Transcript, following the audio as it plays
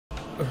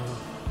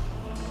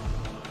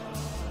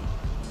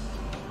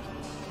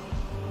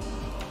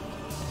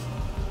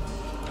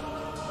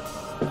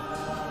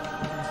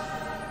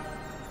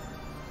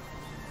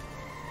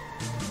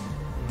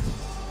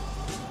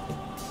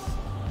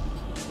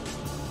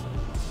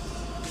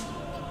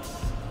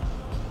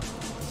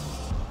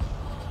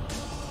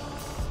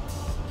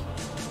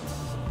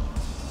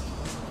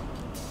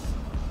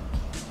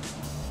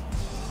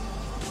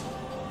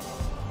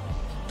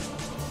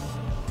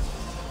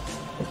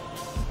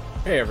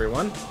Hey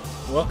everyone,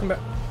 welcome back.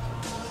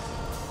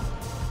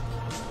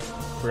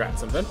 Forgot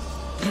something.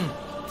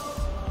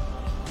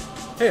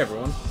 Hey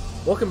everyone,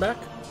 welcome back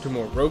to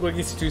more Rogue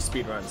Legacy 2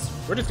 speedruns.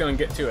 We're just gonna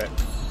get to it.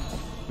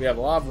 We have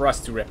a lot of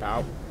rust to rip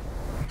out.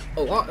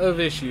 A lot of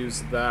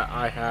issues that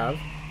I have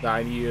that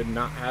I need to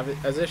not have it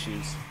as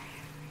issues.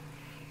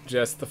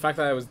 Just the fact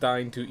that I was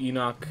dying to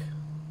Enoch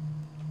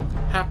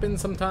happens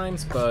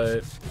sometimes,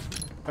 but the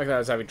fact that I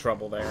was having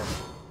trouble there.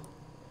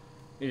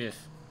 Ugh.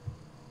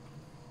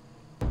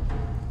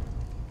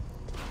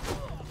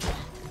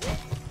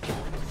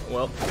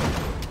 Well.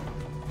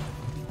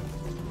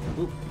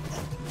 Oop.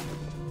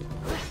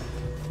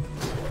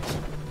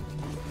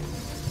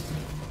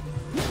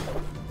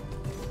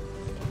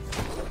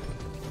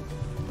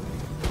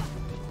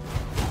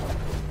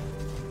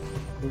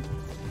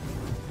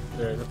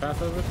 There's a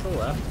path over to the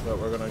left, but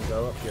we're gonna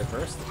go up here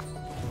first.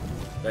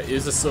 That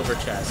is a silver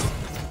chest.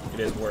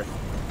 It is worth.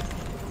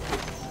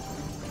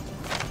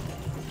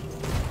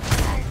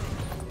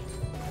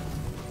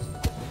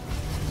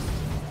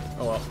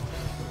 Oh well.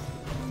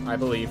 I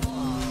believe.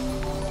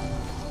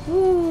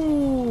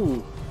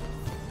 Woo!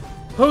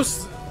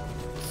 Host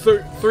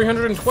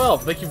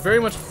 312, thank you very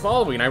much for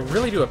following. I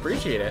really do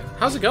appreciate it.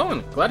 How's it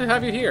going? Glad to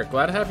have you here.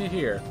 Glad to have you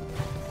here.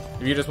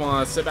 If you just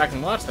want to sit back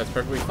and watch, that's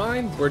perfectly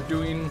fine. We're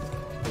doing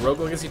Rogue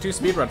Legacy 2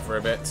 speedrun for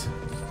a bit.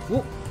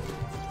 Woo!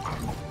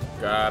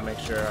 Gotta make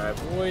sure I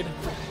avoid.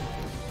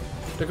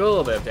 Took a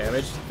little bit of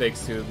damage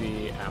thanks to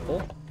the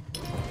apple.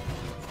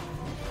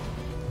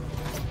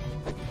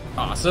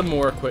 Awesome,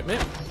 more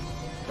equipment.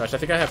 Gosh, I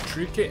think I have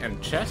True Kit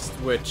and Chest,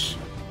 which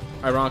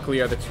ironically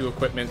are the two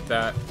equipment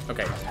that...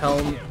 Okay,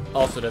 Helm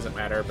also doesn't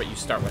matter, but you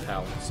start with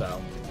Helm,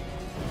 so...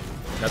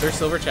 Another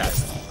silver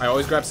chest. I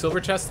always grab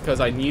silver chests because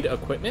I need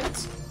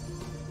equipment.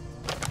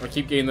 I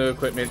keep getting the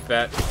equipment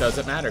that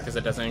doesn't matter because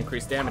it doesn't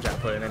increase damage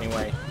output in any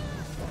way.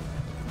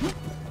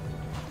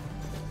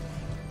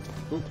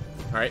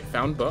 Alright,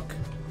 found book.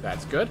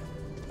 That's good.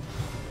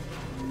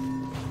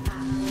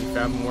 We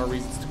found more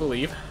reasons to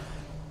believe.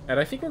 And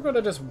I think we're going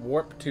to just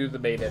warp to the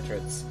main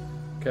entrance,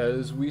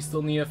 because we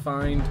still need to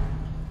find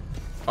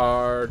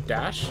our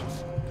dash,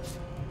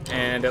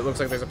 and it looks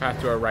like there's a path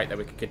to our right that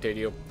we can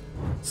continue.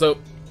 So,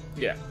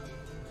 yeah.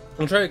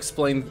 I'll try to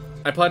explain,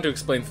 I plan to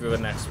explain through the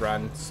next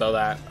run so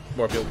that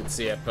more people can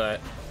see it,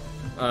 but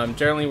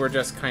generally we're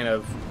just kind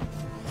of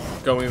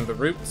going the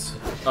routes.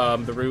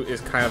 The route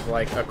is kind of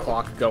like a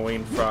clock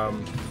going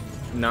from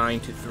 9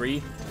 to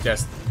 3,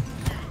 just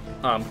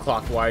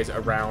clockwise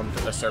around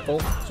a circle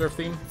sort of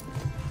theme.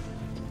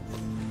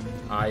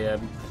 I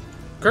am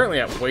currently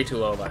at way too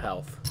low of a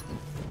health.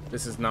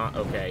 This is not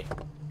okay.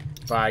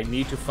 But I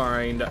need to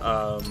find,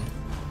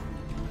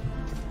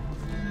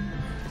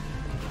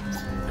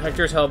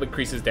 Hector's Helm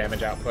increases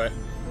damage output,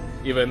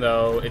 even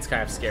though it's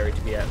kind of scary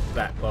to be at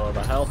that low of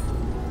a health.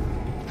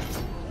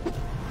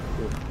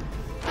 Ooh.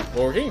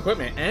 Well, we're getting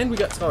equipment, and we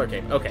got Scholar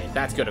Cape. Okay,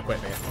 that's good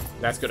equipment.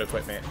 That's good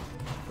equipment.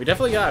 We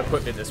definitely got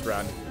equipment this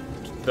run,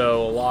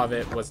 though a lot of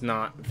it was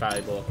not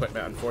valuable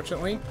equipment,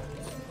 unfortunately.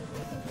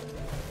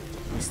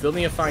 We still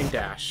need to find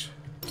Dash.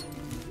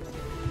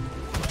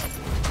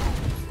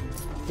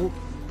 Ooh.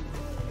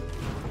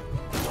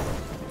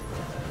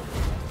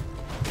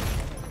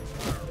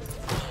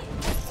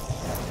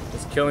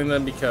 Just killing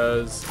them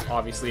because,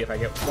 obviously, if I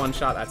get one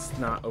shot, that's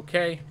not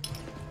okay.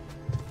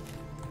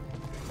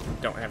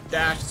 Don't have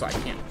Dash, so I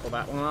can't pull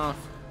that one off.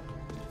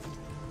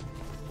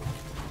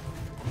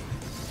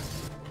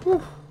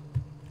 Whew.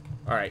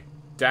 Alright,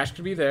 Dash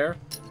could be there,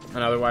 and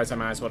otherwise I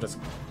might as well just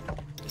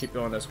keep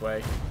going this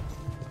way.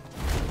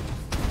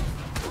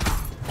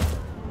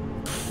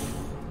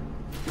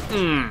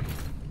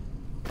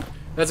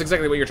 That's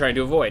exactly what you're trying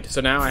to avoid.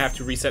 So now I have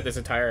to reset this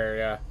entire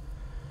area.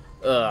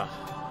 Ugh.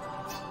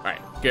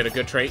 Alright, get a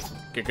good trait.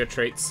 Get good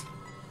traits.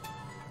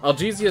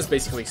 Algesia is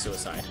basically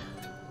suicide.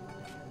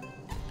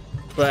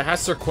 But it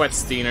has Cirquet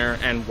Steiner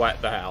and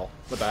what the hell.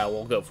 What the hell,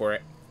 we'll go for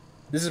it.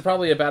 This is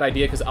probably a bad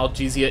idea because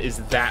Algesia is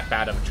that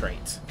bad of a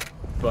trait.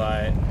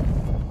 But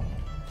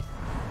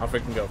I'll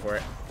freaking go for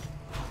it.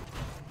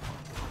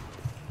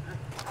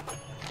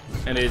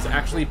 And it is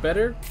actually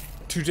better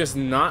to just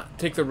not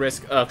take the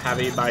risk of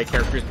having my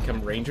characters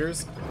become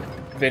rangers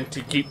than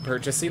to keep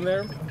purchasing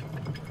them.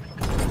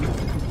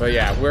 But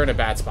yeah, we're in a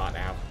bad spot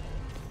now.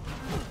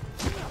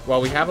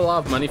 While we have a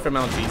lot of money from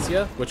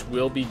Algesia, which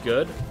will be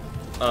good,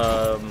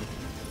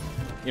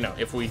 you know,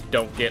 if we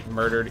don't get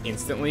murdered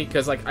instantly,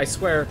 because, like, I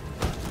swear,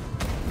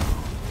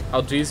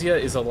 Algesia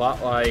is a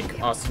lot like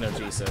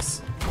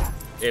Ostenogesis.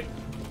 It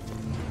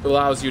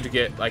allows you to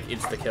get, like,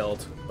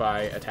 insta-killed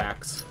by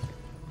attacks.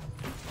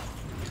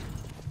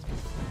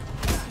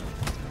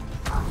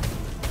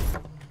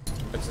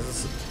 Is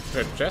this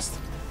a chest?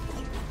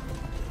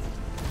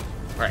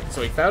 Alright,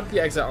 so we found the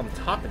exit on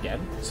top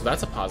again, so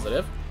that's a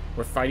positive.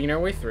 We're fighting our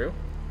way through.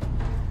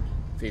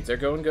 Feeds are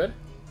going good.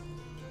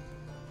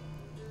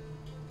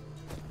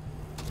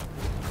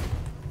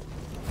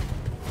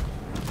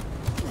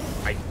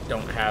 I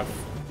don't have...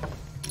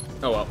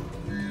 Oh well.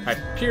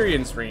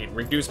 Hyperion Screen.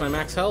 Reduce my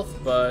max health,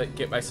 but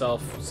get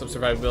myself some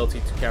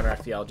survivability to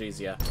counteract the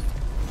Algesia.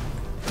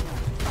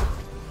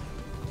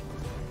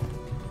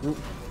 Ooh.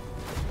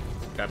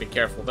 Gotta be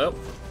careful though.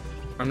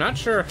 I'm not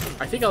sure.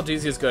 I think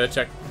Algesia is going to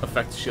check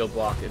affect shield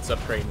block in some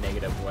very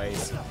negative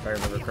ways, if I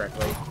remember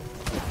correctly.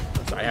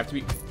 So I have to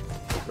be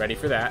ready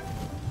for that.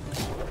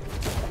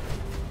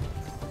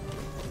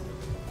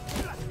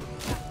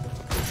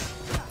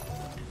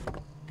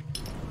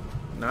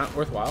 Not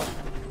worthwhile.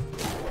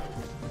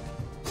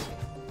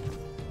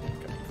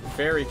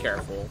 Very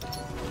careful.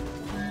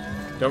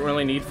 Don't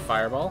really need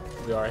Fireball.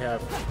 We already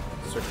have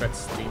Circuit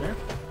Steamer.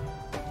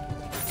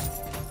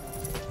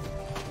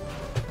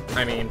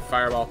 I mean,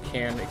 Fireball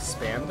can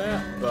expand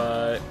that,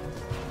 but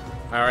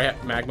I already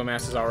have, Magma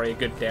Mass is already a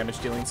good damage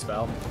dealing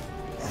spell.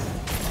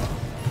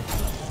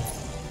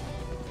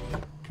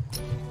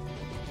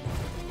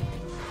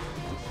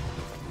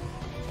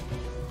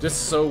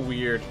 Just so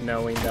weird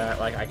knowing that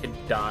like I could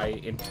die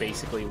in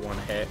basically one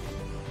hit.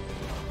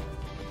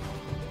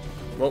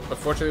 Well,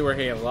 unfortunately we're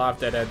hitting a lot of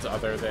dead ends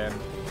other than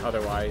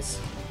otherwise.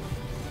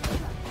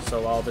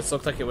 So while this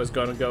looked like it was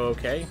gonna go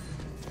okay.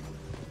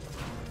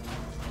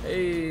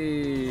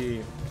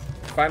 Hey,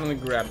 finally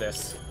grabbed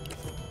this.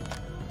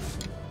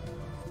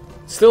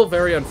 Still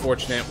very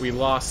unfortunate. We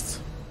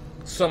lost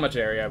so much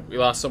area. We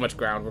lost so much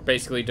ground. We're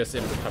basically just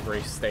in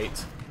recovery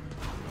state.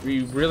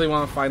 We really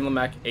want to find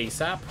Lamech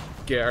ASAP.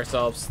 Get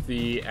ourselves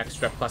the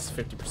extra plus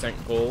 50%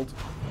 gold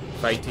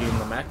fighting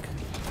Lamech.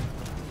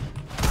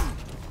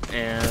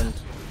 And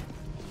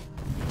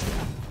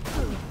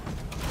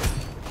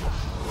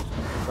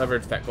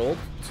leverage that gold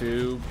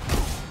to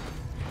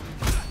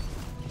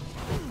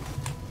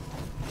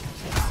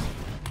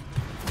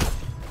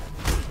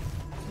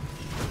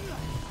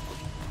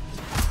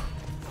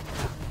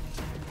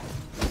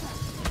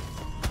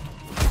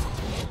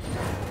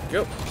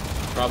Yep.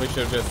 Probably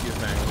should have just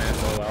used Magma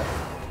Mass, oh well.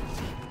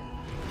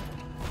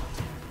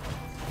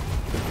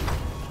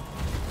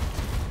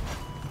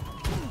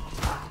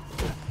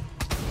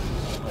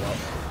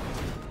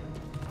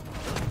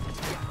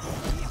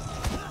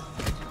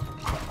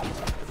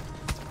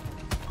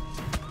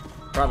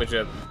 Probably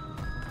should have,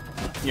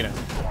 you know,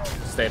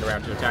 stayed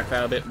around to attack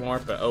that a bit more,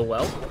 but oh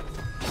well.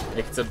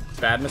 Make some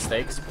bad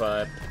mistakes,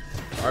 but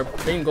our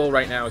main goal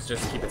right now is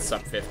just to keep it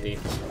sub 50.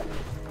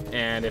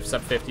 And if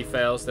sub 50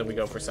 fails, then we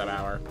go for sub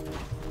hour.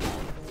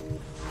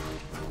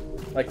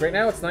 Like right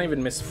now, it's not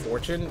even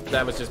misfortune.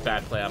 That was just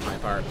bad play on my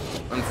part.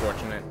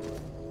 Unfortunate.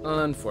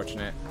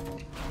 Unfortunate.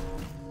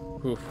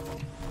 Oof.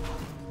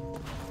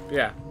 But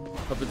yeah.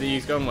 Hope the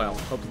day's going well.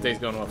 Hope the day's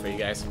going well for you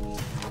guys.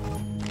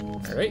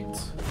 Alright.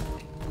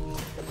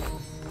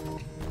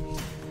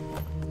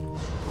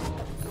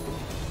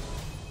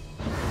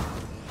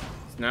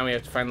 So now we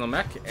have to find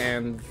Lamech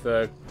and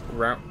the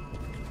round.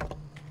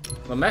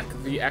 Lamech,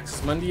 the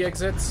Axis Mundi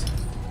exits.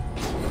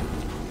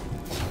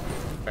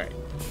 Alright.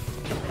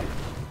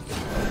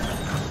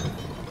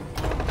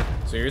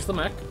 So here's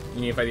Lamech.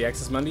 We need to find the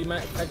Axis Mundi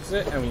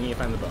exit, and we need to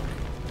find the book.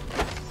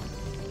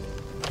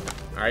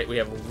 Alright, we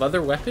have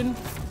Leather Weapon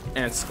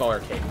and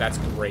Scholar Cape. That's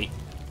great.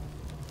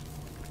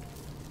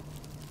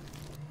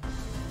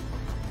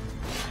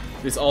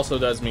 This also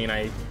does mean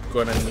I'm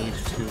gonna need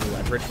to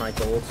leverage my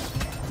gold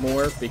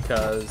more,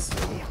 because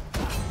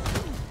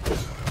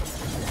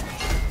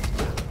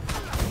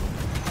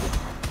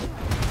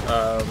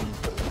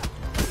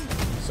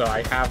so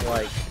I have,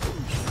 like,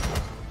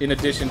 in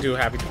addition to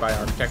having to buy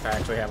Architect, I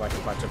actually have, like, a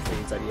bunch of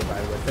things I need to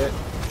buy with it.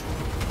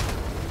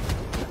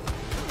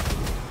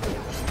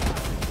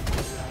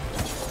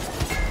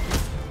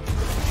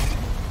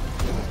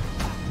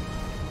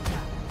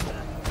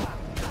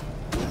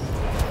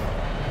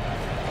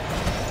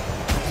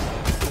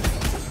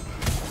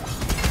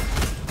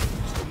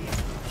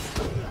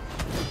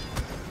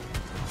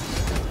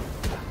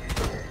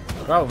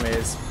 The problem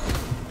is,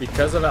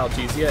 because of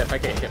Algesia, if I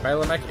get hit by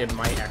Lamech, it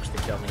might actually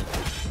kill me.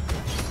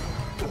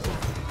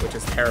 Which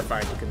is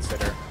terrifying to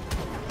consider.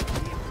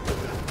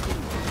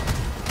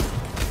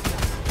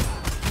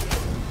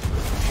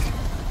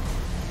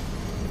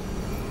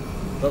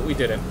 But we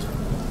didn't.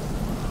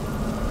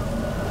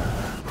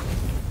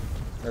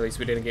 Or at least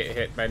we didn't get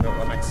hit by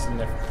Lamech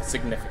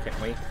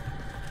significantly.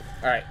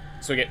 Alright,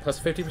 so we get plus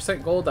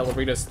 50% gold. That will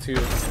bring us to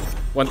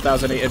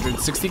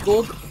 1,860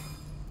 gold.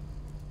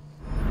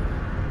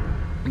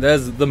 That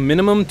is the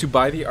minimum to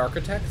buy the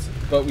Architect,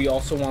 but we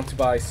also want to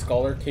buy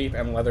Scholar Cape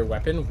and Leather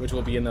Weapon, which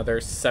will be another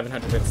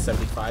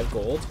 775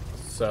 gold,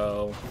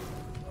 so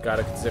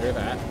gotta consider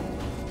that.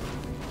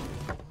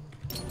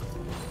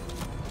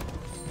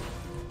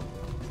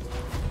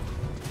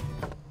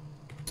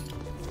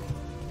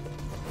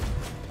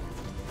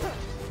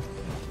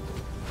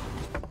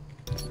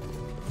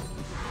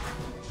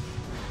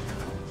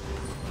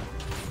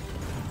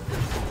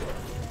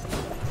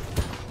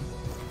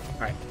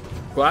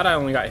 Glad I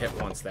only got hit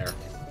once there.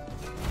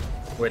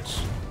 Which,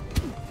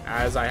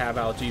 as I have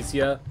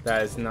Algesia,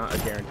 that is not a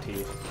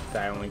guarantee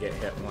that I only get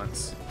hit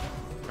once.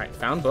 Alright,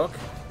 found book.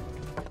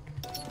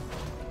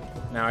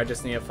 Now I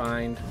just need to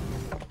find...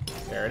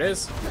 There it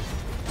is.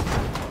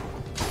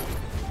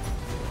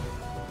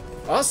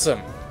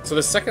 Awesome! So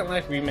the second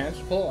life we managed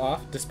to pull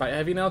off despite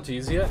having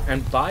Algesia,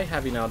 and by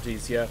having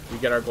Algesia, we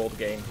get our gold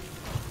gain.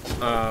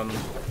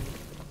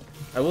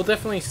 I will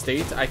definitely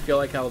state I feel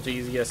like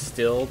Algesia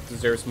still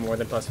deserves more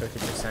than plus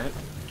 50%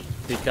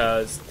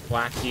 because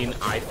lacking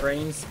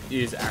iframes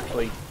is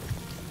actually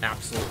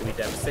absolutely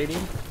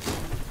devastating.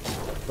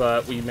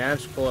 But we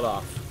managed to pull it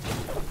off.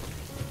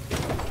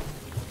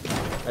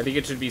 I think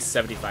it should be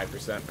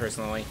 75%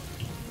 personally.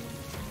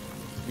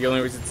 The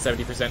only reason it's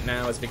 70%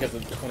 now is because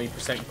of the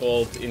 20%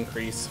 gold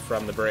increase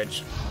from the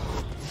bridge.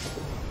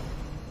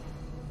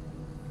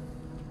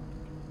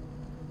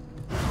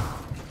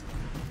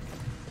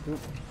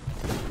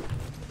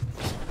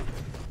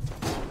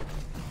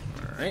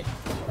 Alright.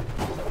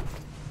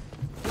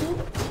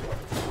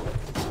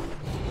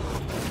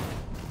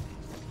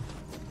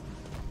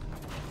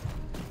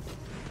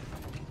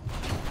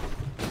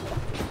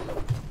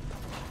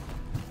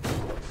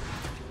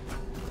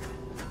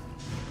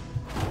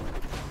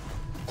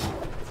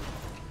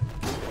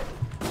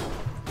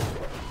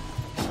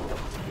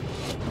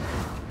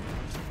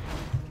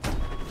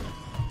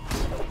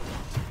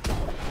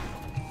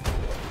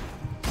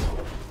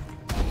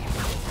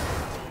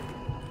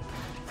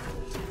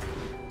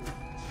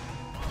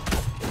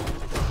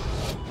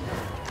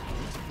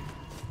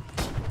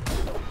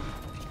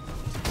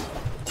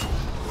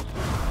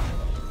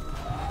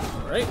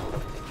 Alright.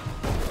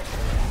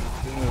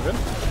 Keep moving.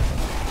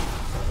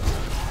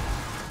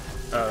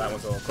 Oh, that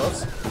one's a little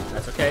close.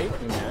 That's okay.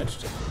 We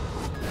managed.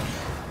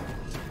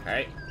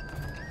 Alright.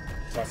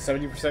 About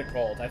 70%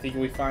 gold. I think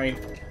if we find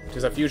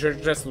just a future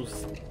chest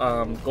with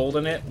gold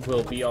in it,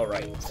 we'll be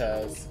alright.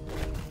 Because,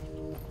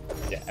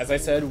 yeah, as I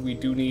said, we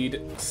do need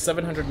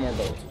 700 more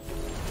gold.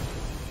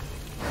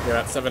 We're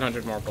at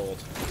 700 more gold.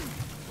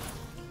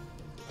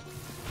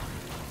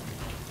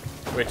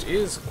 Which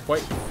is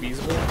quite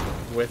feasible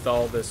with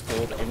all this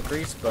gold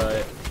increase,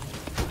 but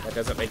that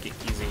doesn't make it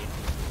easy.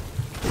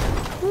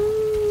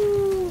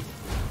 Woo!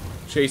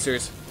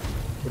 Chasers.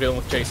 We're dealing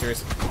with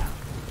chasers.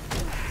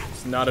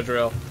 It's not a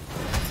drill.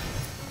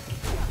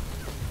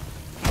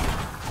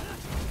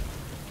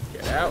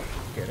 Get out.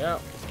 Get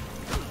out.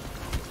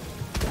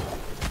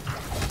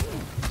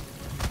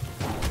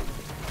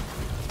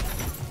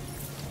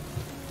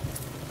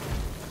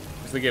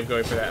 The give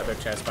going for that other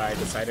chest, but I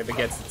decided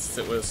against it since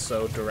it was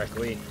so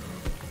directly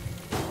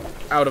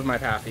out of my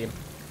pathing.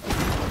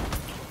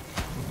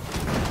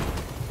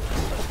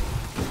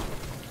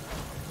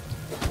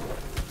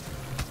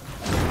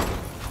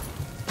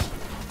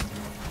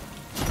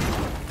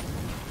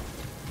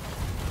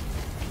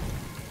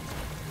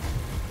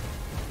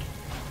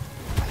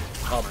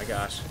 Oh my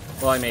gosh.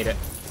 Well, I made it.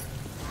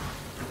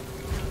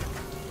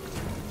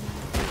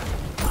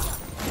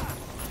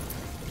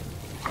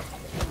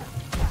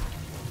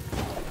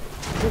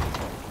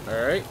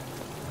 Alright.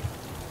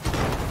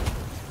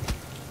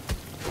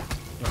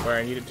 Not where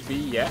I need it to be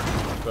yet,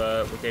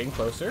 but we're getting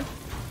closer.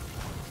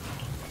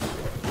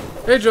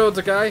 Hey Joe, it's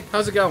a guy.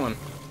 How's it going?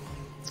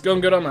 It's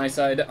going good on my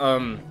side.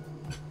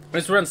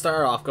 This run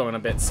started off going a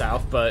bit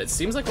south, but it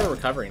seems like we're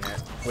recovering it,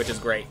 which is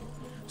great.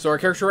 So our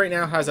character right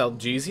now has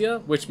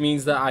Algesia, which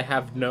means that I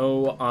have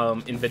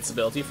no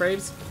invincibility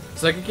frames.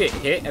 So I could get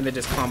hit and then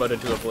just comboed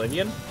into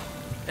oblivion.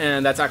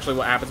 And that's actually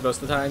what happens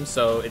most of the time,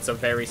 so it's a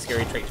very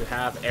scary trait to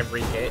have.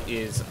 Every hit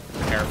is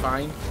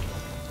terrifying.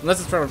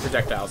 Unless it's from a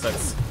projectile, so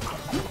that's...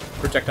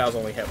 projectiles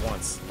only hit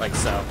once, like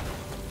so.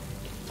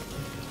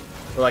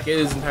 But like, it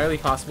is entirely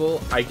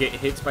possible I get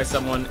hit by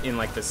someone in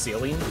like the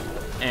ceiling,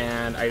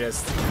 and I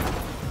just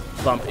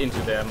bump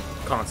into them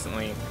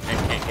constantly and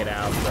can't get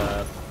out.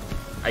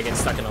 I get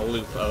stuck in a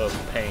loop of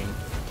pain,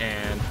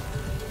 and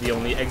the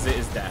only exit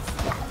is death.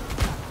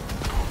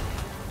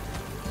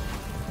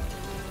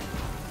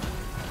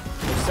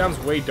 Sounds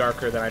way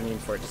darker than I mean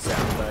for it to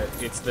sound, but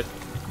it's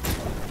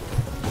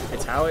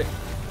how it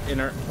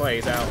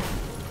plays out.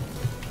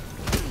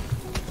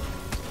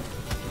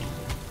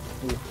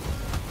 Ooh.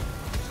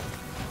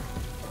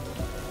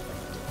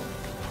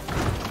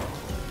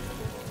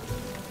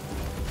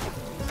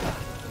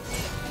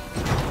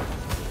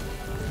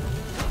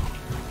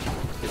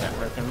 Get that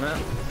broken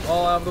map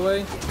all out of the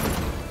way.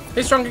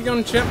 Hey, Strong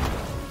Gun Chimp.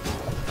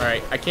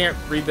 Alright, I can't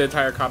read the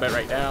entire comment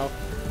right now.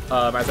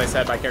 As I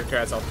said, my character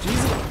has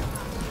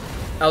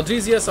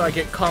Algesia, so I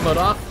get comboed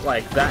off,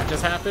 like that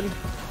just happened.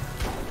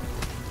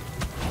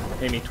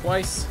 Hit me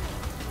twice.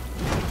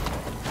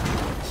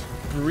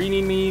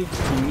 Bringing me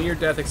to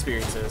near-death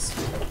experiences.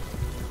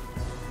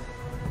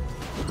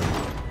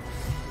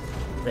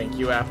 Thank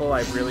you, Apple,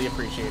 I really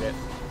appreciate it.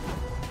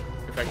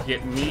 If I could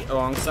get meat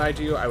alongside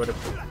you, I would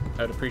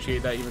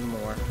appreciate that even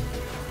more.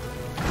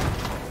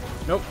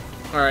 Nope.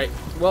 Alright,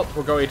 well,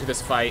 we're going to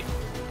this fight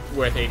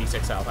with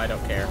 86 health, I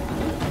don't care.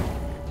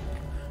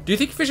 Do you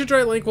think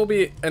Fisher-Dry Lake will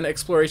be an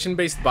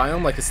exploration-based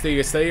biome like the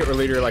Stygia Study, or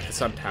later like the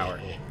Sun Tower?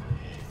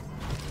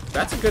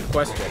 That's a good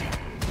question.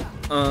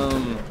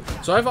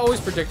 So I've always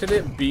predicted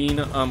it being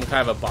kind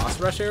of a boss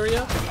rush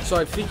area. So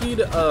I'm thinking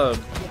it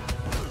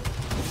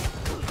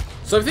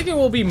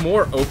will be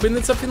more open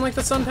than something like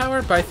the Sun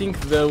Tower, but I think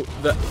the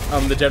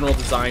general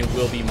design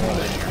will be more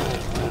linear.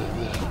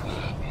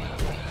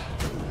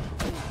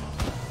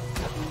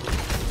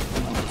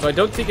 So I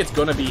don't think it's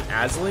going to be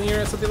as linear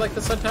as something like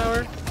the Sun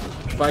Tower,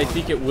 but I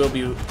think it will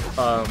be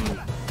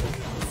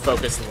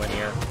focused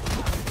linear,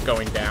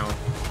 going down.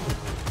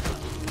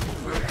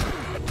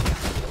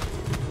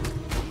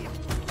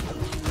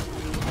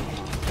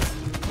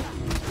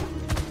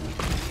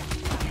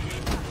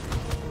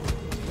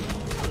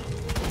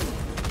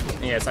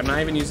 Yes, I'm not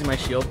even using my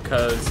shield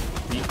because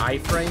the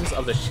iframes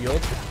of the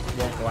shield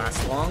won't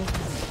last long.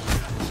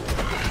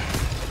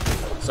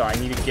 So I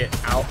need to get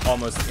out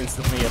almost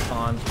instantly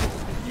upon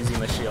using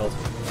the shield.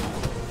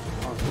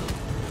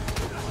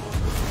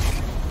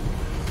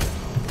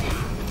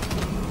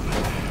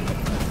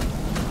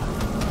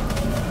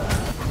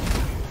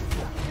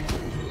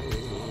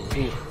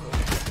 Ooh.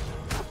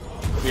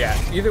 Yeah,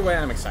 either way,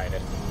 I'm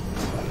excited.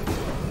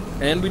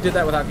 And we did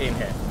that without getting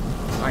hit.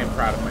 I am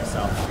proud of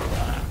myself.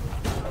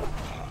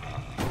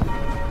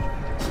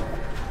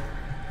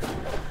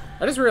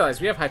 I just realized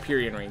we have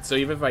Hyperion Ring, so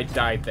even if I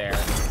died there,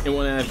 it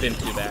wouldn't have been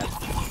too bad.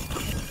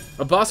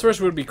 A boss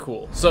rush would be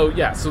cool. So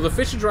yeah, so the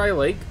Fisher-Dry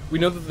Lake, we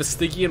know that the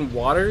Stygian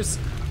waters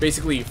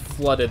basically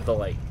flooded the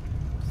lake.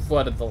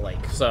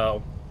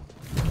 So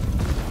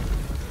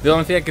the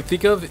only thing I could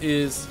think of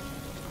is,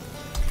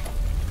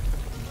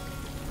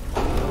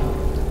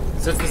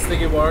 since the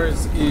Stygian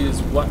waters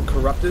is what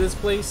corrupted this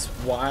place,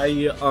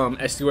 why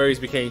estuaries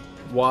became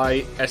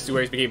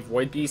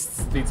void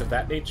beasts, things of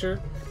that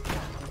nature.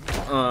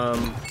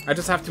 I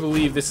just have to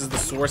believe this is the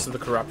source of the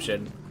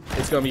corruption.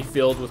 It's going to be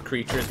filled with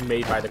creatures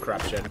made by the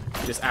corruption,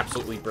 just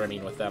absolutely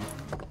brimming with them.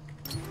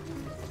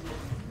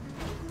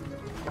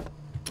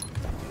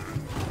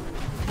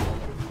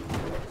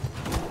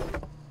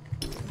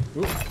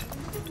 Ooh.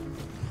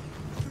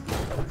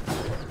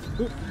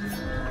 Ooh.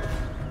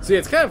 So yeah,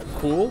 it's kind of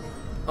cool.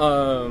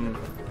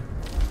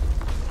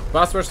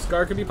 Boss rush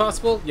Scar could be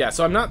possible. Yeah,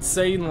 so I'm not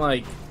saying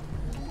like,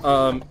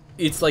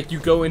 it's like you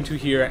go into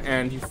here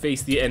and you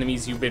face the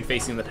enemies you've been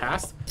facing in the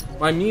past.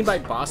 What I mean by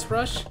boss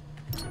rush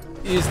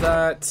is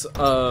that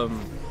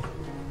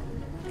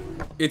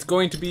it's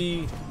going to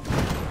be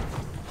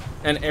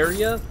an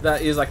area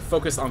that is like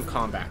focused on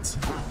combat,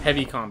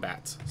 heavy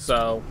combat.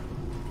 So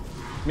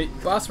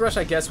boss rush,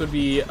 I guess, would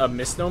be a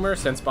misnomer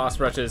since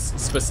boss rush is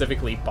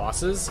specifically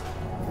bosses,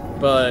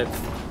 but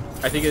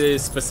I think it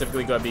is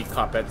specifically going to be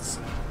combat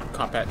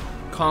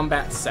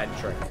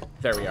centric.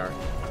 There we are.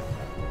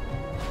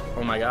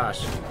 Oh my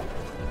gosh.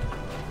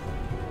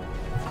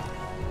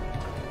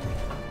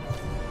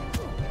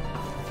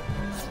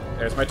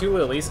 There's my 2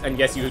 lilies, and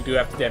yes, you do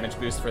have the damage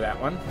boost for that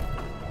one.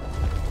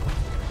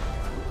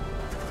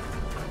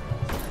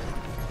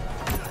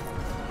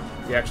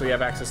 You actually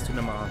have access to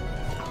Nama.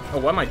 Oh,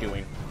 what am I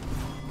doing?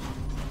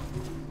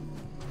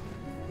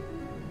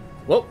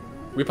 Well,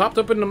 we popped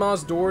open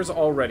Nama's doors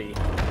already.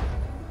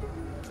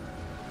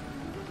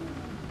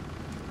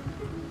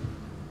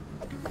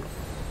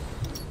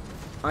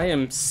 I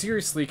am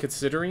seriously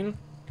considering,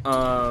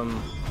 so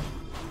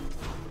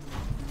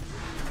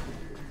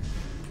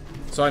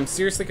I'm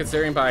seriously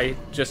considering, but I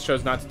just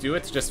chose not to do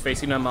it, just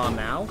facing them on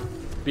now,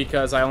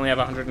 because I only have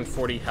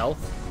 140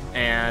 health,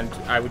 and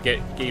I would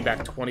gain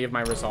back 20 of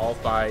my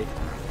resolve by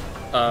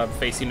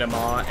facing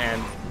Nama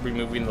and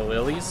removing the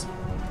lilies,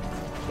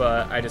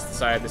 but I just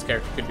decided this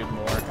character could do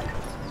more.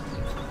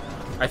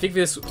 I think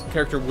this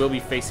character will be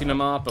facing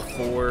Nama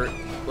before,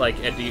 like,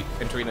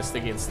 entering the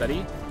Stygian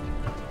Study,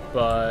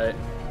 but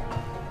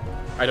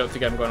I don't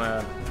think I'm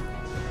gonna,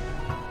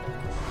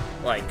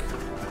 like,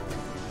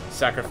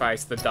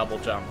 sacrifice the double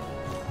jump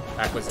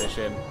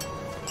acquisition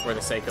for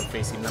the sake of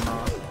facing them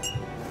off.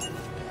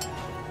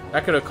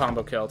 That could have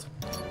combo killed.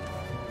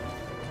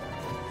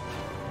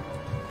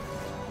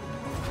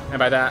 And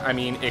by that, I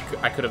mean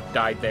I could have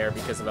died there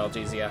because of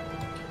Algesia.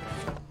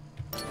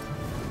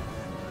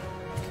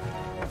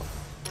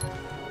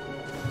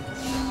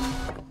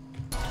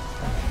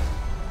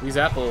 These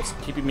apples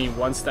keeping me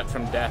one step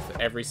from death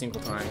every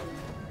single time.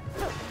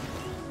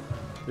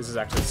 This is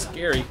actually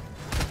scary.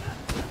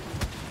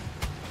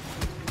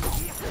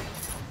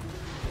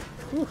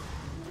 Whew.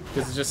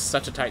 This is just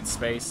such a tight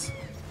space.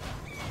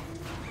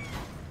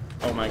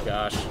 Oh my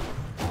gosh.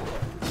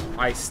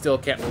 I still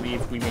can't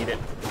believe we made it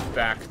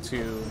back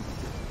to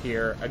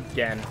here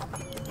again.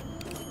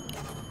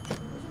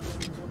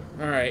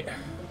 Alright.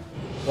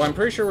 Well, I'm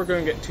pretty sure we're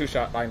going to get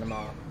two-shot by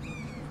Nama.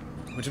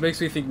 Which makes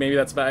me think maybe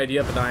that's a bad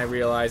idea, but then I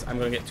realize I'm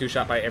going to get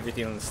two-shot by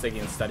everything in the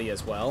Stygian Study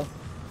as well.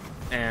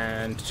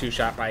 And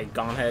two-shot by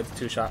Gonhead,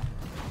 two-shot...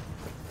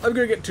 I'm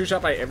going to get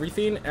two-shot by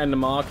everything, and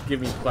Nama can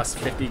give me plus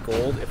 50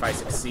 gold if I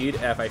succeed.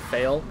 And if I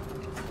fail,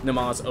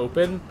 Nama's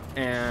open,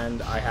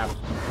 and I have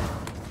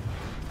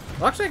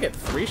Well, actually I get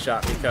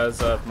 3-shot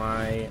because of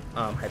my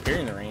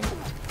Hyperion Rain.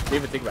 Didn't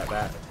even think about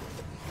that.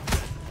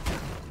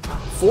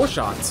 4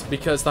 shots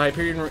because the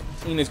Hyperion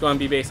Rain is going to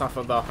be based off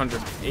of the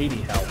 180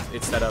 health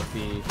instead of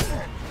the...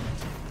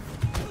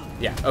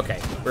 Yeah,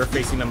 okay. We're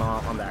facing them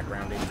all on that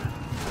grounding.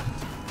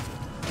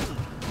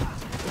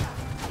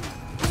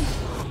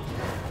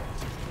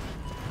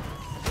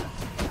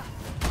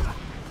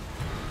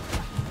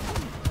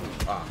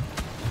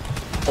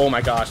 Oh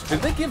my gosh,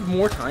 did they give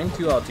more time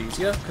to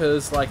Algesia?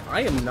 Because, like,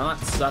 I am not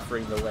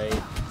suffering the way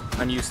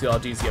I'm used to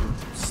Algesia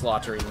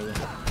slaughtering me.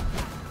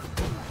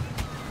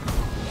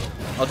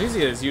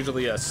 Algesia is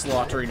usually a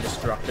slaughtering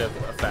destructive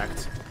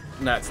effect.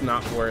 And that's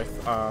not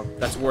worth,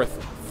 that's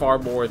worth far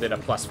more than a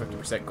plus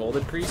 50% gold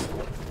increase.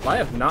 But I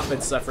have not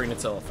been suffering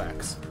its ill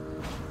effects.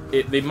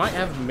 They might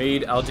have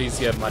made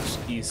Algesia much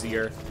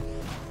easier.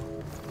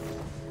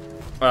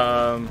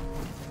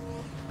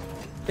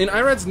 In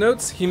Irad's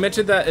notes, he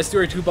mentioned that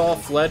Estuary 2-Ball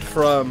fled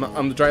from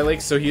the Dry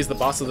Lake, so he is the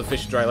boss of the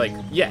Fish Dry Lake.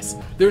 Yes,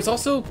 there's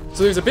also,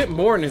 so there's a bit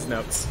more in his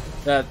notes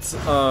that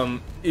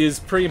is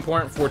pretty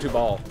important for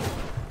 2-Ball.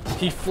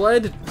 He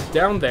fled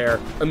down there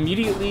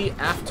immediately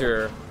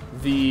after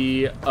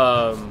the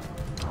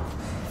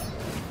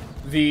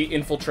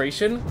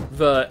infiltration,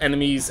 the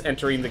enemies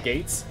entering the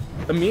gates.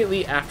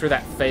 Immediately after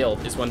that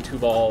failed is when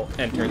 2-Ball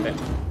entered it.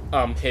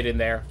 Hid in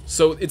there.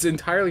 So it's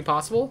entirely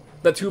possible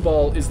that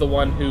 2-Ball is the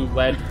one who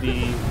led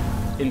the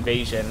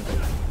invasion,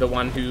 the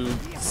one who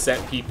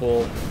sent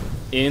people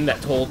in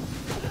that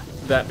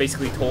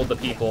basically told the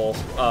people,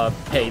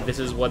 hey, this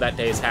is what that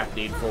day is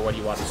happening for when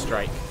you want to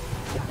strike.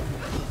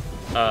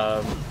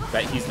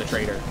 That he's the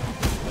traitor.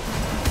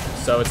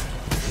 So it's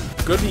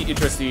gonna be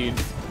interesting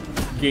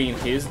getting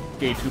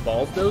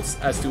 2-Ball's notes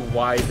as to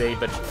why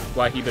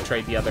he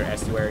betrayed the other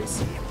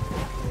estuaries.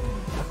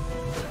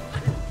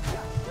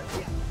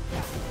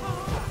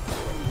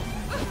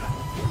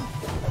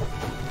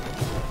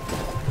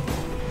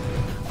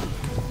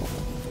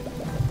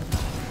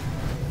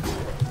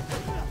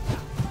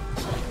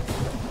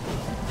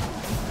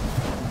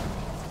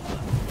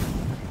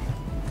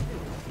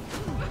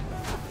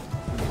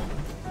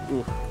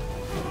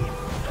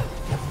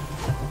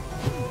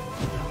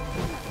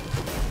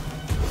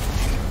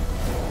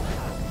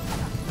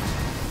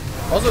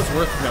 Also, it's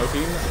worth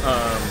noting,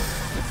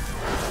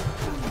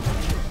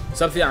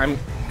 something I'm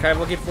kind of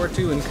looking forward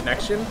to in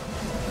Connection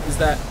is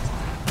that,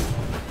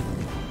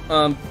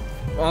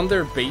 on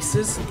their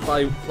bases,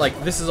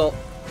 this is all,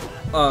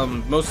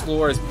 most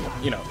lore is,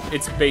 you know,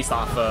 it's based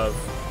off of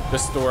the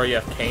story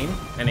of Cain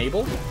and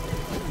Abel,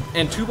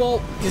 and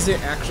 2-Ball isn't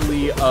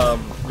actually,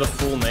 the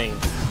full name.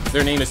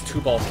 Their name is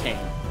 2-Ball Cain.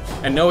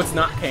 And no, it's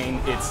not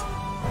Cain, it's,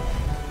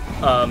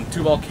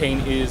 2-Ball Cain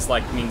is,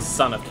 means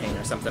son of Cain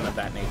or something of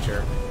that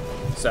nature.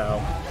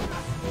 So,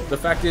 the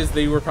fact is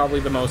they were probably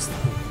the most,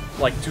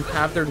 to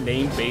have their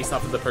name based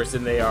off of the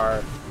person they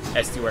are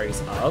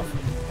estuaries of,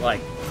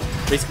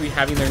 basically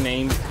having their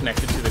name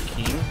connected to the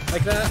king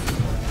like that,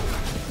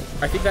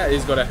 I think that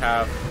is going to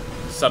have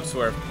some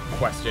sort of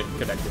question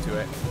connected to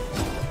it.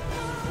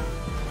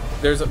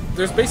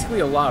 There's basically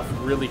a lot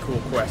of really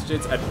cool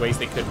questions and ways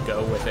they could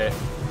go with it,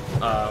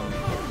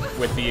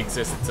 with the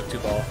existence of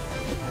 2-Ball.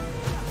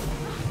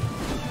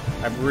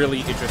 I'm really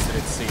interested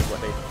in seeing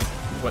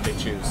what they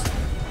choose.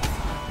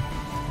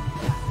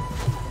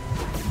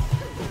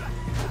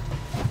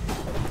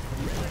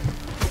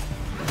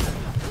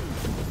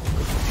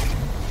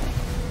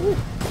 Woo.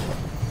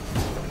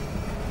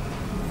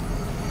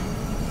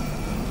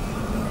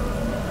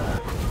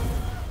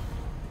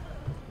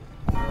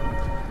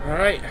 All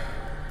right.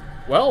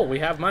 Well, we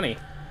have money.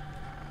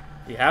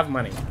 We have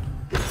money.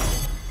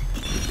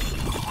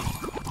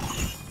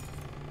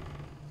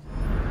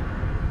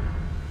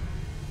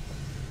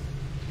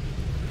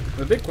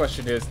 The big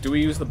question is, do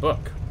we use the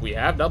book? We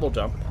have double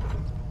jump,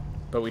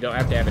 but we don't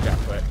have damage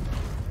output.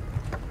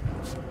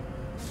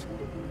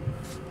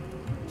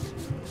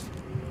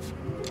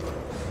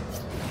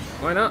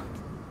 Why not?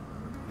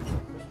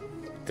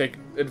 Take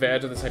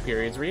advantage of this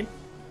Hyperion's Read.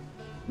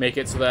 Make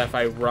it so that if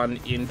I run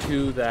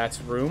into that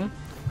room,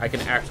 I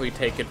can actually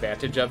take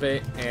advantage of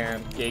it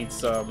and gain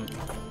some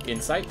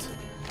insight.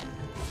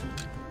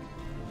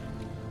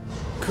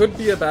 Could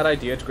be a bad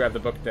idea to grab the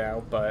book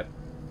now, but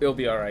it'll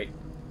be alright.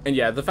 And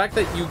yeah, the fact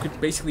that you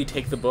could basically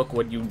take the book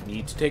when you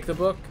need to take the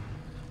book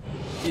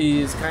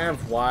is kind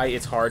of why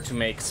it's hard to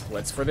make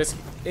splits for this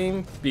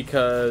game,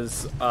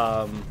 because,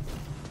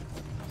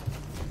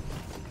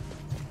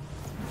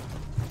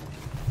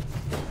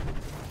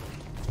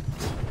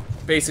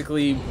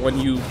 basically, when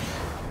you...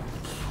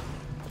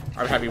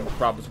 I'm having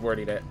problems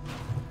wording it.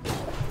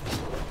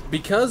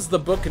 Because the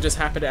book could just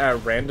happen at a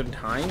random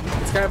time,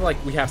 it's kind of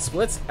like we have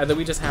splits, and then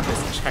we just have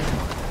this check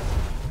mark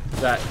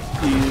that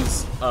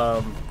is,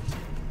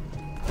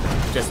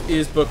 just,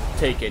 is book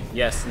taken?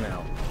 Yes,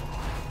 no.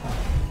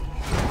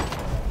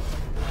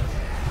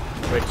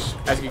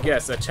 Which, as you can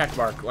guess, a check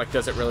mark,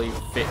 doesn't really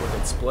fit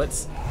within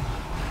splits.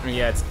 I mean,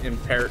 yeah, it's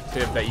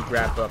imperative that you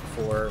grab book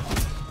for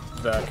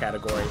the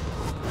category.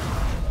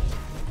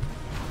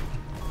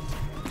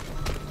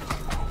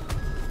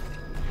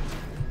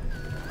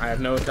 I have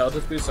no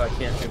intelligence boost, so I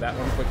can't do that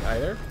one quick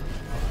either.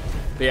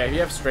 But yeah, if you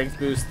have strength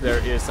boost,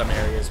 there is some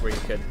areas where you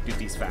could do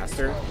these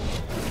faster.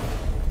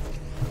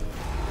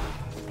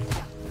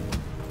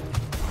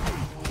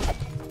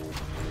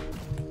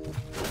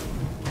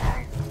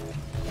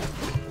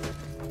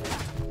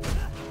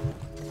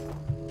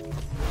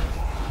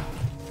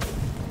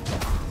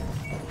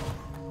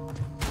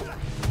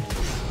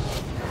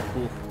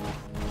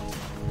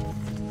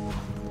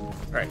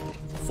 Alright,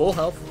 full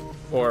health,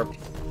 or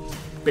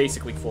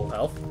basically full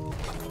health.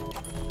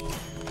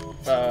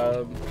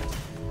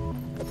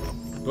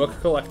 Book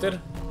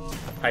collected.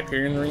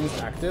 Hyperion Rings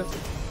active.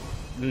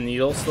 The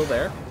needle's still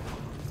there.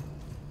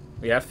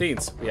 We have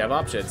fiends. We have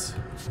options.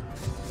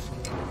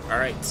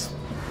 Alright.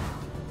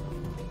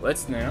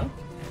 Let's now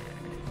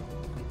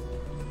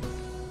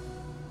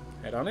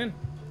head on in.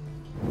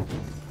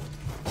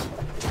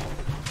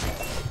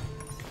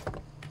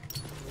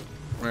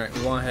 Alright,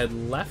 we want to head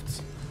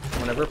left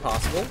whenever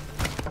possible.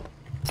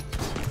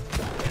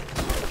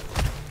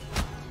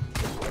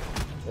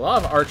 A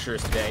lot of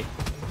archers today.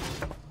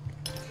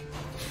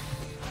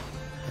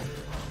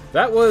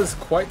 That was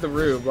quite the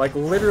room. Like,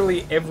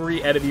 literally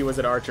every enemy was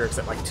an archer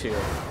except, like, 2.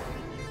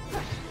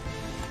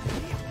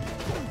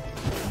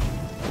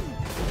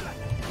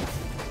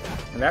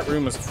 And that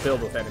room was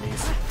filled with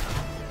enemies.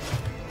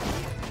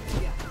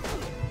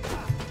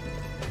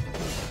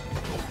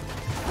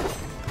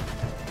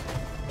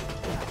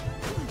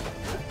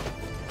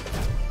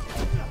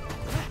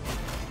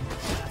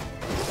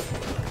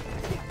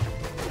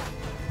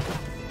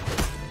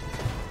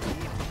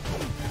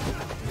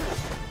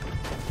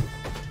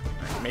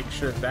 Make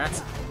sure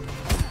that's...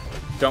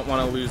 Don't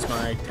want to lose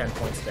my 10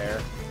 points there,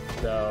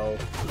 though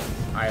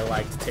I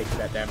like to take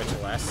that damage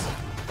less.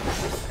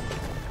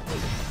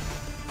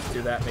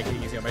 Do that, make it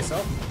easy on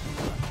myself.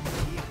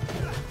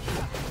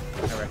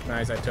 I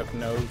recognize I got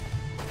no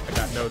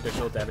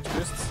additional damage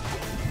boosts.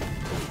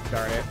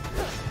 Darn it.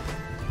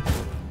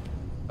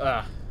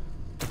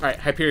 Alright,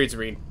 Hyperion's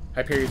Reed.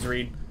 Hyperion's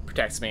Reed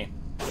protects me.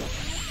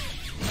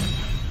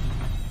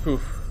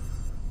 Whew.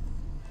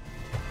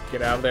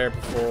 Get out of there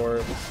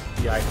before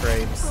the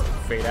iframes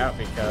fade out,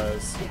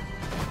 because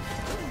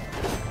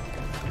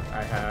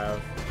I have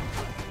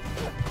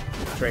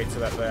traits so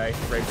that the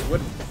iframes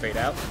wouldn't fade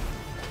out.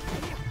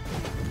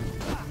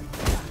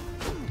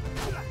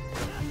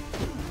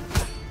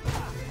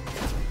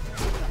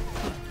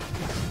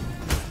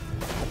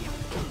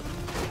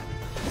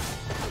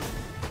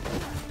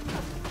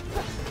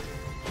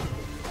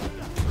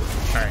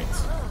 Alright.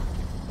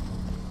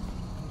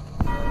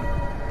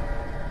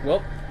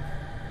 Well,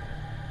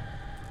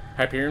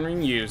 Hyperion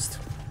Ring used.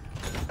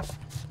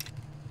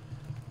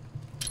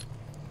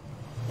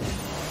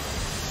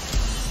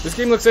 This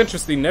game looks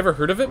interesting. Never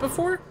heard of it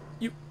before?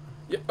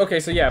 Okay,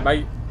 so yeah,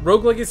 my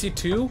Rogue Legacy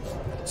 2.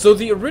 So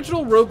the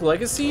original Rogue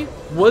Legacy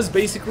was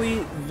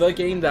basically the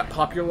game that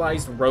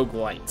popularized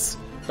roguelites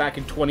back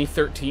in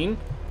 2013.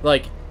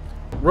 Like,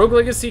 Rogue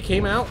Legacy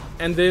came out,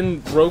 and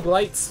then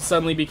roguelites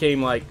suddenly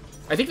became like...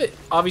 I think that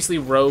obviously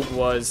Rogue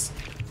was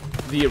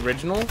the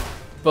original,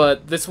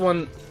 but this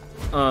one,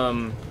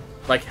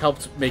 like,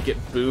 helped make it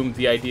boom,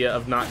 the idea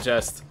of not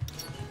just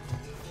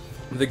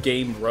the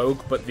game Rogue,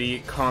 but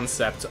the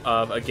concept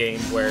of a game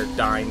where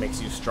dying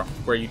makes you strong,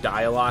 where you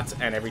die a lot,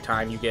 and every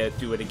time you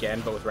do it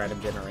again, but with random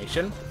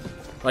generation.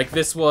 Like,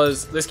 this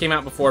came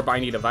out before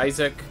Binding of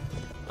Isaac.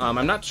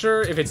 I'm not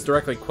sure if it's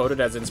directly quoted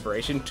as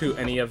inspiration to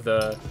any of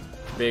the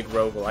big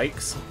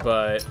roguelikes,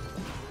 but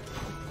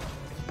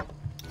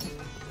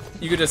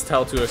you could just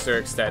tell to a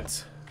certain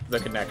extent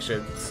the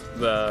connections,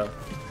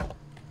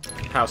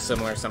 how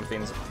similar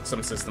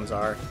some systems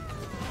are.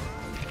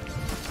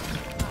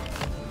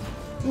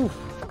 Oof.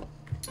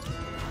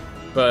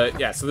 But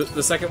yeah, so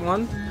the second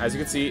one, as you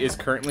can see, is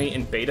currently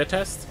in beta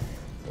test,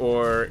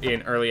 or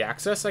in early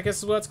access, I guess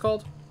is what it's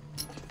called.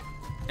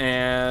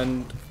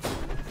 And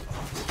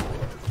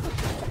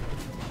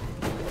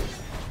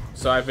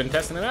so I've been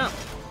testing it out.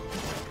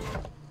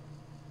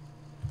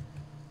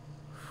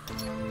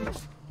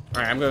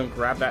 Alright, I'm going to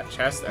grab that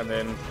chest and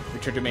then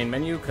return to main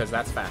menu, because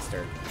that's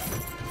faster.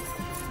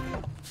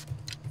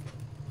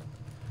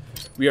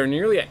 We are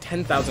nearly at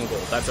 10,000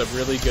 gold. That's a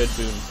really good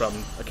boon from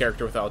a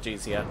character with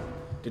Algesia.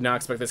 Did not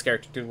expect this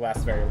character to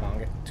last very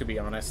long, to be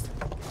honest.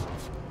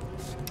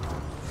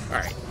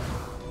 Alright.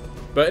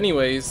 But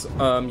anyways,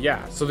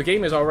 yeah. So the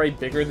game is already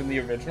bigger than the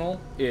original.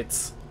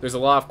 There's a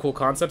lot of cool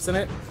concepts in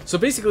it. So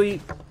basically,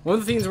 one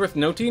of the things worth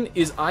noting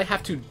is I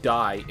have to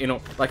die.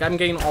 Like, I'm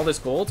getting all this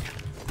gold.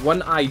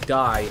 When I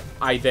die,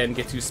 I then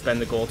get to spend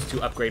the gold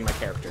to upgrade my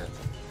character.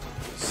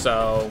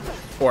 So,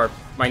 or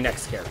my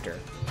next character,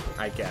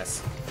 I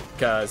guess.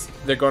 Because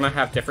they're going to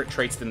have different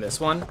traits than this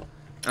one,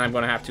 and I'm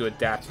going to have to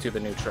adapt to the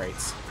new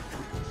traits.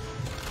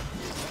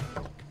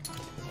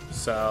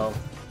 So,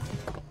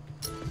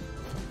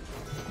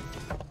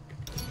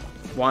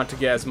 want to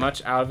get as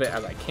much out of it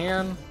as I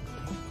can.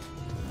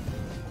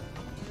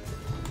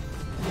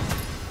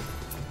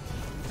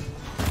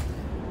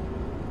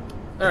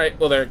 Alright,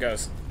 well there it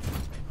goes.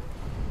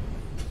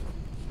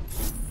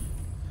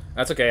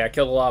 That's okay, I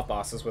killed a lot of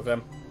bosses with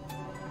him.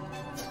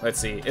 Let's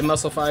see, in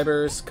Muscle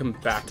Fibers,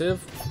 Combative.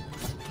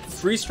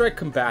 Free Strike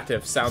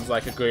Combative sounds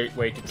like a great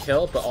way to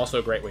kill, but also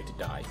a great way to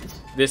die.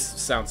 This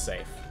sounds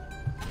safe.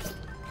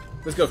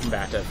 Let's go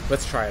Combative.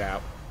 Let's try it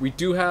out. We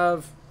do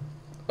have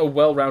a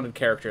well-rounded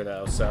character,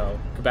 though, so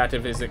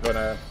Combative isn't going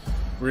to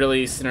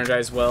really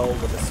synergize well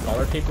with the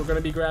Scholar Cape we're going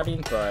to be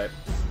grabbing, but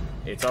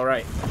it's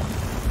alright.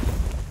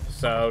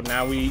 So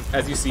now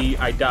as you see,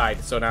 I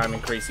died, so now I'm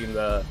increasing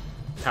the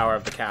power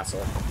of the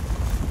castle.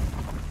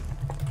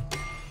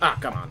 Ah,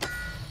 come on.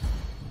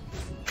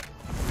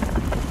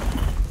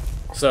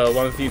 So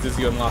one of these is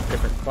you unlock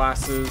different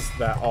classes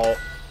that all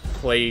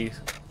play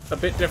a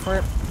bit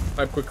different.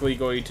 I'm quickly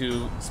going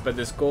to spend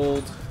this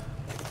gold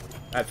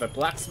at the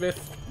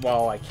blacksmith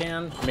while I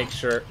can. Make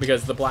sure,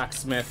 because the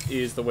blacksmith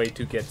is the way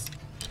to get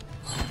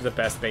the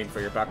best bang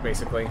for your buck,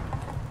 basically.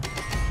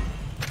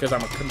 Because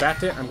I'm a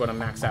combatant, I'm going to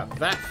max out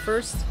that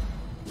first.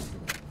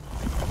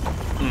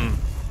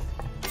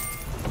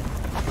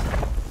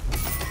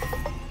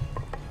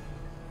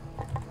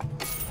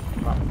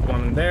 Pop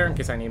one in there in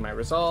case I need my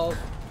resolve.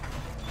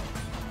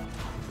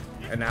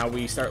 And now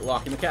we start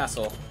locking the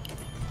castle.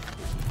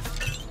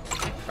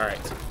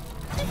 Alright.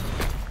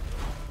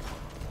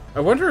 I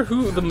wonder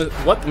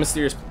what the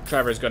mysterious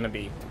driver is going to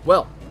be.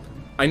 Well,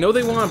 I know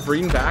they want to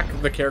bring back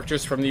the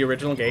characters from the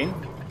original game,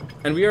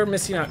 and we are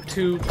missing out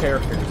 2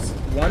 characters.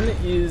 One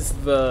is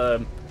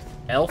the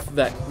elf,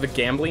 the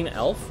gambling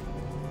elf,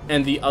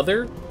 and the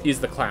other is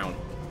the clown.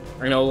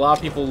 I know a lot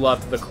of people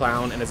loved the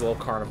clown and his little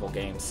carnival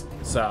games,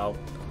 so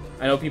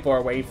I know people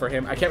are waiting for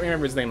him. I can't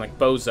remember his name, like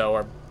Bozo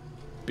or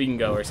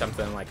Bingo or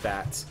something like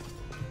that.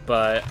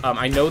 But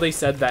I know they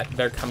said that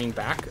they're coming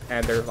back,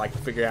 and they're like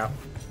figuring out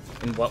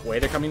in what way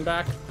they're coming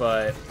back,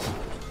 but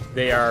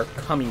they are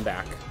coming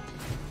back.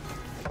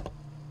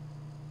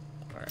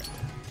 Alright.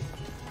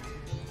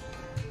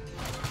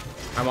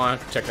 I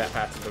want to check that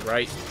path to the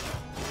right.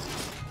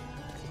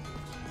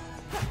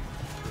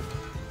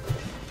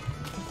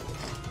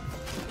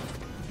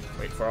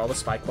 Wait for all the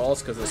spike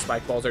balls, because the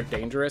spike balls are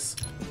dangerous.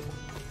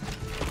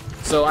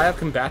 So I have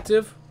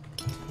Combative,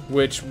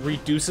 which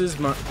reduces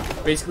my,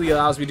 basically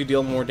allows me to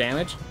deal more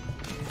damage,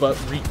 but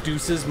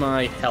reduces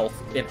my health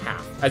in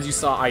half. As you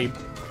saw, I'm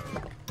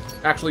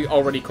actually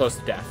already close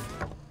to death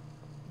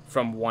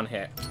from one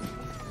hit.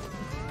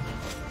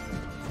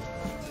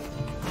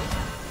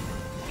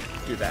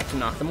 Do that to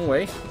knock them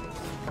away.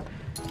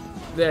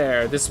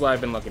 There, this is what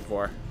I've been looking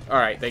for.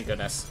 Alright, thank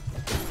goodness.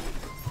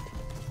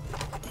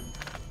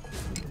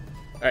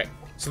 Alright,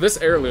 so this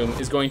heirloom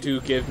is going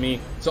to give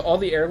me, so all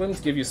the heirlooms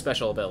give you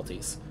special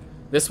abilities.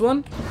 This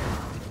one,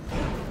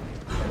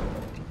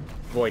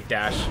 Void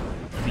Dash.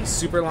 These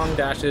super long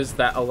dashes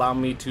that allow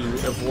me to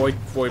avoid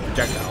void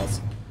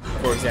projectiles.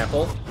 For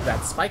example,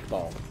 that spike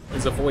ball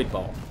is a void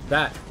ball.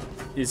 That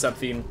is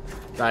something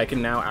that I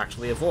can now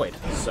actually avoid,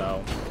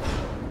 so...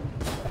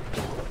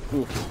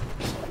 Oof.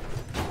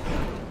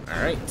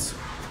 Alright.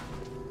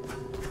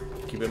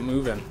 Keep it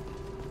moving.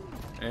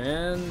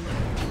 And...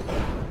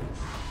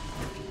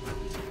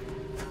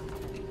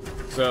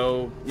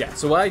 So, yeah,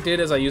 so what I did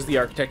is I used the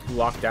Architect to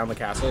lock down the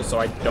castle so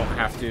I don't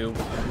have to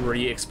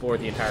re-explore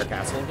the entire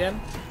castle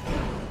again.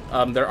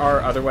 There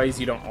are other ways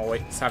you don't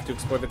always have to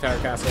explore the entire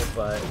castle,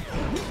 but...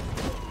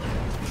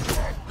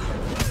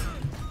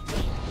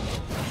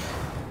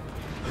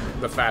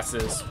 the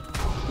fastest,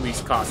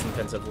 least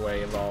cost-intensive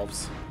way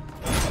involves.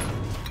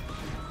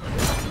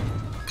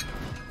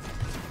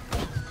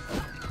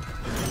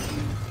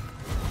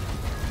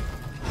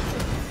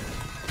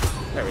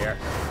 There we are.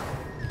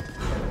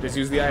 Just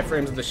use the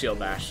iframes and the shield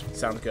bash.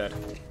 Sounds good.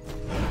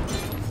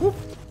 Whoop.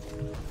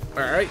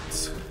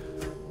 Alright.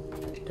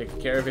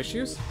 Taking care of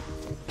issues.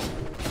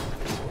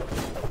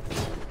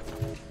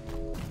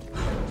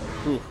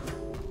 Ooh.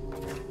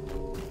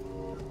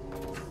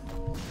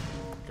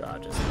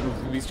 God, just move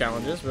through these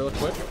challenges real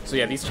quick. So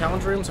yeah, these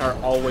challenge rooms are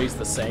always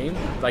the same.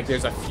 Like,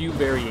 there's a few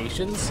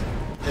variations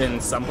in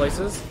some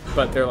places,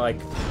 but they're like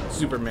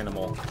super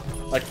minimal.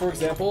 Like, for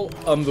example,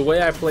 the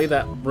way I play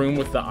that room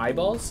with the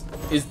eyeballs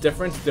is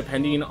different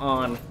depending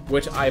on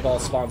which eyeball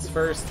spawns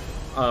first,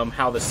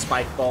 how the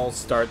spike balls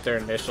start their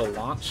initial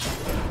launch,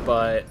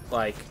 but,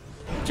 like,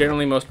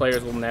 generally most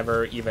players will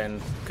never even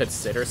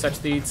consider such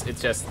things.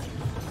 It's just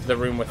the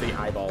room with the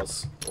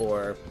eyeballs,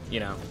 or,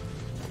 you know.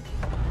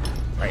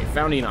 Alright,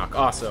 found Enoch,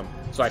 awesome.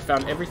 So I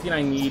found everything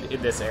I need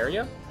in this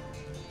area.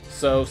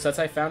 So, since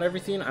I found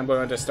everything, I'm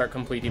going to start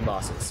completing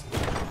bosses.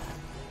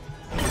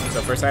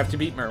 So first I have to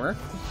beat Murmur.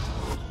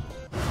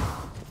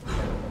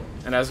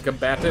 And as a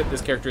combatant, this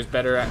character is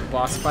better at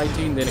boss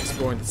fighting than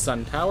exploring the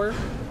Sun Tower.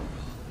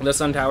 And the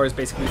Sun Tower is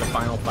basically the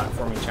final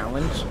platforming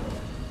challenge.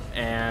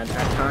 And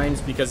at times,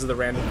 because of the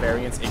random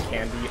variance, it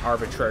can be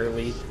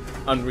arbitrarily,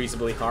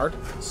 unreasonably hard.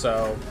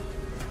 So,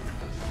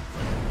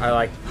 I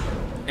like,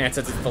 and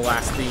since it's the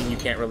last thing, you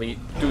can't really,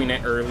 doing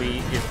it early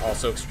is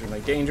also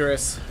extremely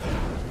dangerous.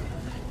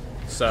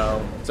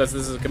 So, since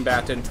this is a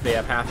combatant, they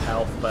have half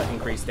health but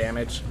increased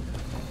damage.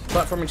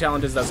 Platforming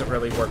challenges doesn't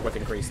really work with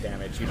increased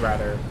damage. You'd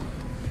rather...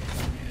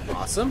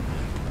 Awesome.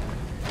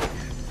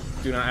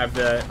 do not have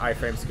the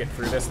iframes to get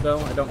through this, though,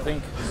 I don't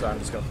think. So I'm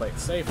just going to play it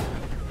safe.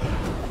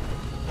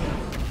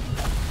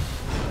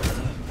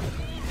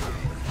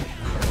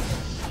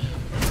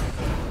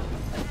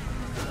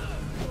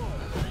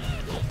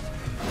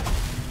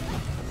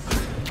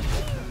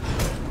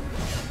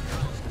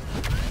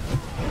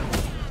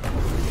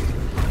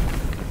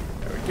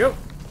 There we go.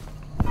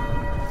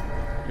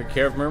 Good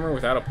care of Murmur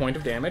without a point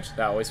of damage.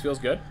 That always feels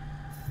good.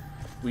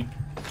 We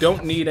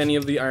don't need any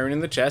of the iron in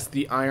the chest.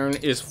 The iron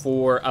is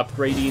for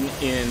upgrading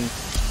in...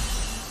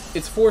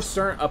 It's for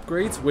certain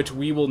upgrades, which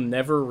we will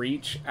never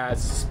reach as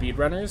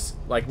speedrunners.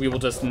 Like, we will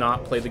just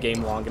not play the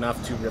game long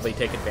enough to really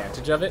take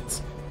advantage of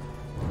it.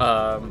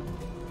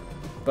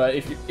 But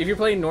if you're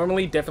playing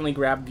normally, definitely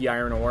grab the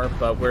iron ore,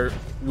 but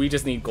we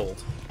just need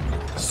gold.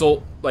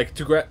 So, like,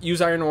 to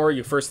use iron ore,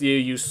 you first need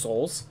to use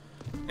souls.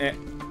 And,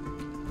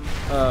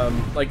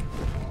 like...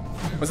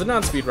 As a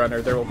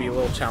non-speedrunner, there will be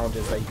little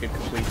challenges that you could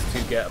complete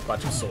to get a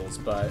bunch of souls,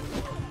 but...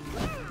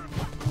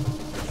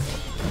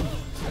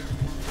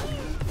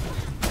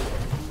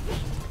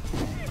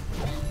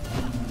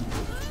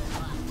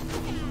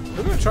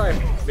 We're going to try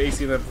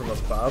facing them from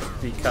above,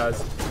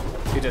 because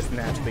it just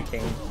naturally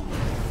came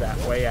that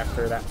way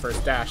after that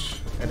first dash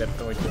ended up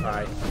going too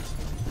high.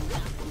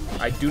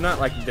 I do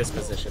not like this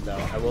position, though.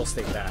 I will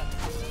state that.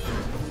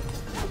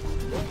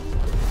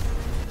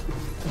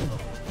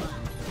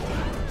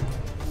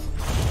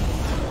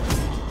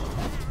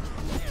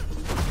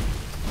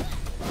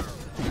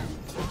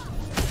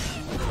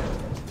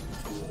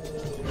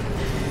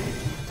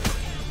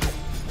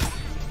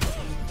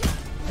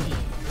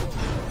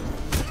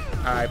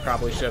 I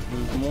probably should have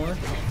moved more.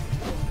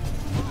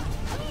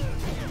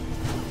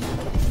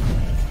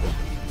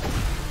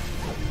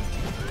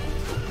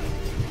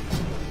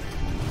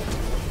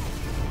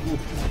 Ooh.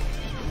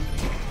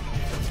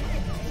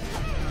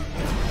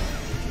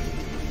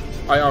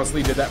 I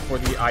honestly did that for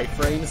the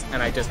iframes,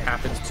 and I just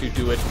happened to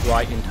do it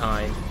right in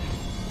time.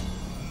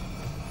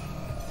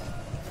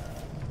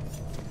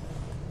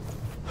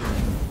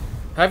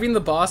 Having the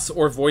boss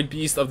or Void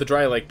Beast of the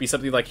Dry Lake be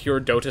something like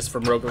Herodotus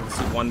from Rogue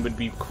Legacy 1 would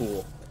be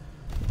cool.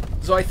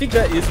 So I think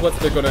that is what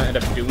they're going to end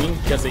up doing,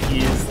 because it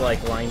is,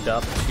 like, lined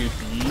up to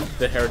be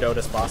the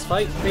Herodotus boss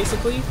fight,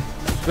 basically.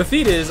 The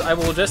thing is, I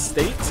will just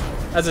state,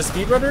 as a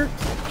speedrunner,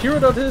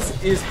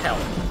 Herodotus is hell.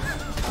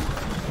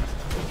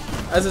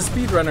 As a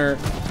speedrunner,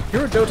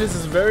 Herodotus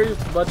is very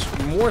much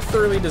more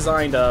thoroughly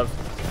designed of,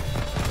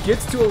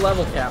 gets to a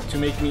level cap to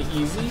make me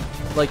easy.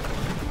 Like,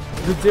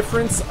 the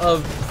difference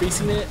of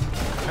facing it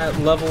at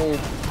level,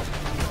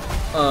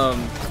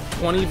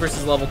 20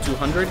 versus level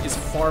 200 is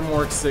far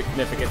more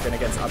significant than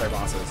against other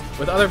bosses.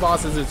 With other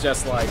bosses, it's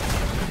just like,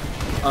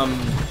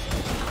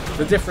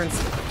 the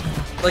difference,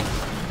 like,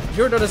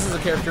 Herodotus as a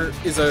character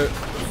is a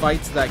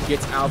fight that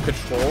gets out of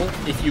control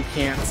if you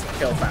can't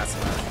kill fast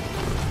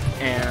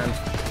enough. And,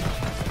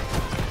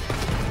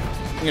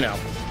 you know,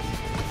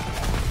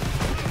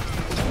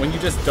 when you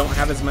just don't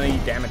have as many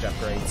damage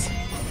upgrades,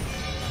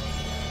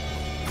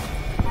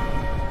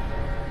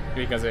 it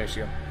becomes an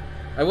issue.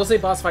 I will say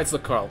boss fights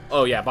look cool.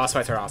 Oh yeah, boss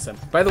fights are awesome.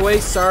 By the way,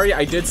 sorry,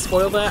 I did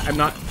spoil that. I'm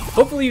not...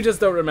 Hopefully you just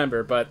don't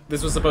remember, but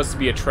this was supposed to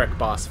be a trick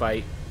boss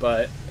fight,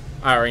 but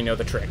I already know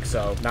the trick,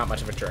 so not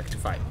much of a trick to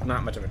fight.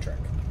 Not much of a trick.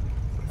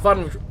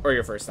 Fun or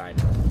your first time.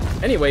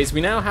 Anyways, we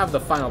now have the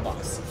final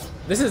boss.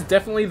 This is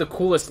definitely the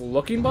coolest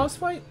looking boss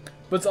fight,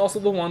 but it's also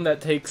the one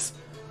that takes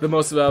the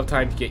most amount of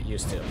time to get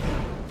used to.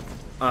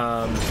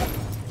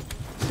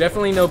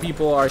 Definitely know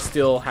people are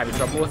still having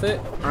trouble with it.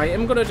 I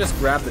am going to just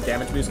grab the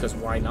damage boost, because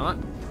why not?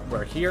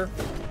 We're here.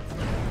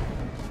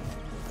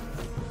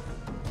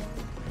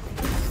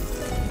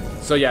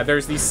 So yeah,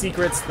 there's these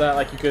secrets that,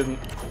 like, you can...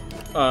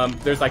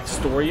 there's, like,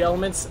 story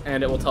elements,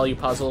 and it will tell you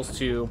puzzles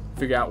to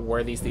figure out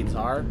where these things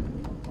are.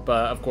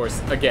 But, of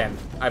course, again,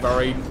 I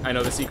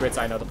know the secrets,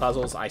 I know the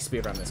puzzles, I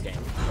speedrun this game.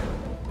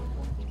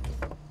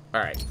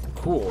 Alright,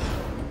 cool.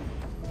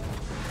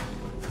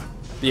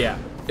 Yeah,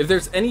 if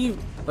there's any...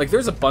 Like,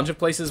 there's a bunch of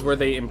places where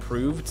they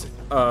improved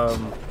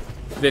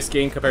this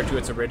game compared to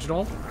its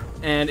original.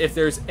 And if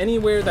there's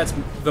anywhere that's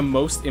the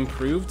most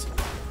improved,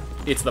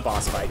 it's the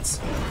boss fights.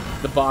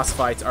 The boss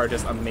fights are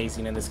just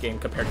amazing in this game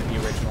compared to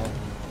the original.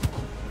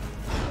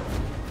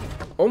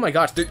 Oh my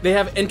gosh, they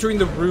have entering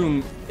the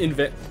room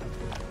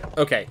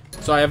Okay,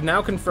 so I have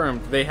now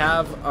confirmed they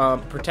have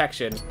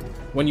protection.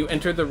 When you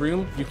enter the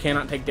room, you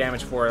cannot take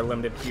damage for a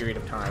limited period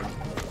of time.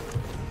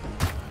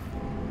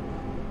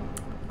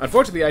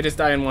 Unfortunately, I just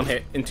die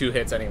in 2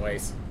 hits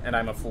anyways, and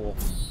I'm a fool.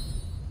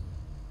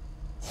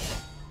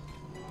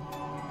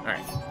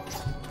 Alright.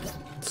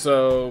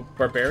 So,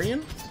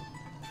 Barbarian?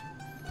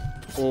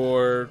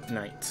 Or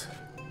Knight?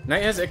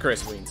 Knight has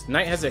Icarus Wings.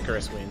 Knight has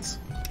Icarus Wings.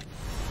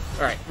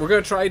 Alright, we're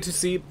gonna try to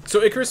see...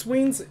 So, Icarus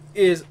Wings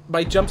is...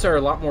 My jumps are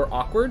a lot more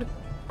awkward,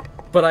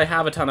 but I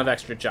have a ton of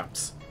extra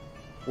jumps,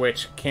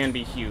 which can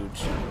be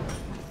huge.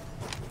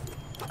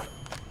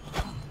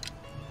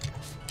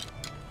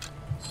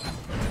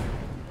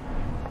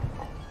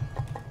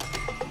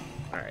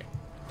 Alright.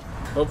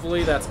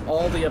 Hopefully that's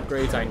all the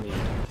upgrades I need.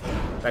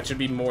 That should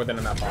be more than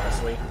enough,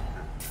 honestly.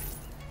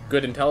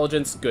 good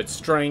intelligence, good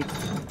strength.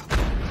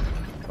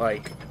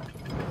 Like,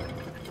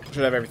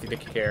 should have everything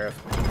taken care of.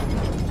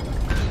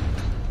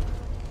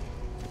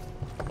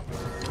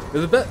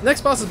 The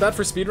next boss is bad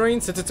for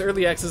speedrunning. Since it's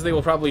early access, they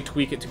will probably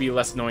tweak it to be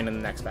less annoying in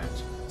the next patch.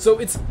 So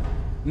it's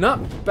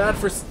not bad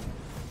for...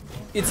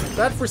 It's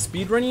bad for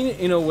speedrunning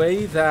in a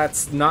way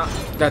that's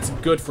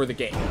good for the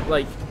game.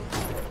 Like,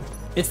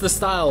 it's the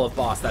style of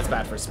boss that's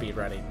bad for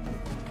speedrunning,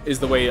 is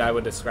the way I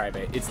would describe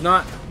it. It's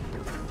not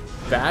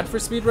bad for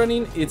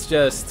speedrunning, it's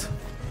just...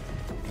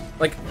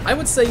 Like, I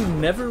would say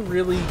never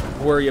really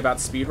worry about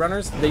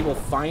speedrunners. They will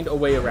find a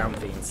way around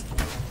things.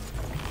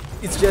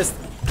 It's just...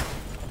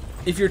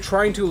 If you're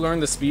trying to learn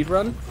the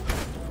speedrun,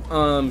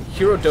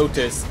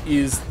 Herodotus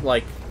is,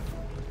 like,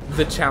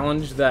 the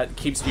challenge that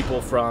keeps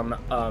people from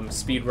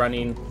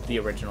speedrunning the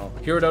original.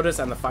 Herodotus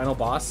and the final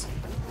boss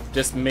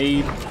just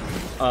made,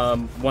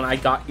 when I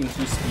got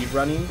into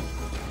speedrunning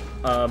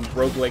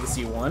Rogue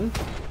Legacy 1,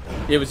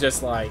 it was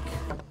just like,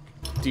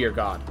 dear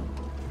God.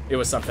 It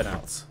was something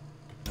else.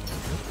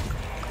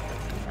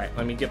 Alright,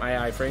 let me get my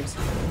iframes.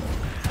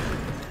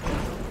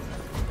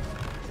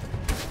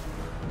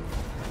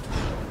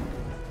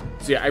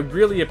 So yeah, I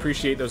really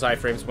appreciate those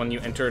iframes when you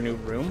enter a new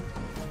room.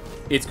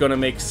 It's going to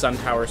make Sun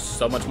Tower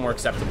so much more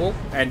acceptable,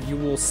 and you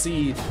will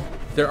see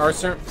there are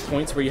certain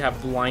points where you have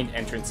blind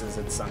entrances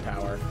in Sun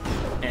Tower,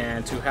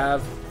 and to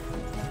have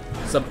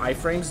some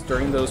iframes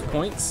during those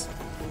points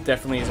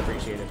definitely is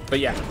appreciated. But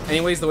yeah,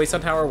 anyways, the way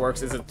Sun Tower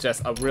works is it's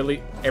just a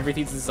really,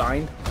 everything's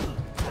designed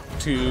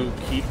to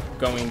keep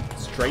going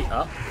straight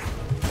up,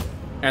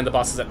 and the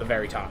boss is at the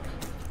very top.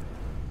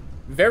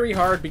 Very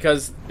hard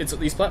because it's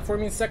these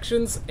platforming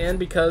sections, and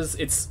because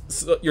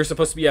you're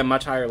supposed to be at a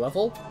much higher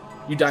level.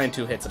 You die in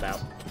 2 hits about.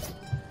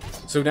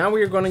 So now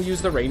we are going to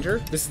use the Ranger.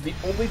 This is the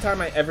only time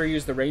I ever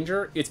use the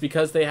Ranger. It's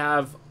because they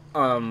have,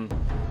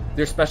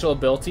 their special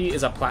ability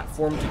is a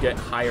platform to get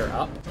higher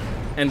up.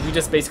 And we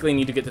just basically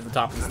need to get to the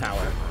top of this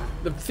tower.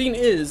 The thing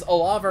is, a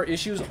lot of our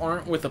issues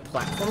aren't with the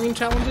platforming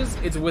challenges,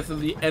 it's with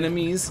the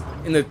enemies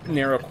in the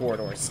narrow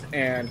corridors.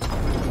 And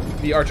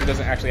the Archer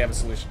doesn't actually have a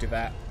solution to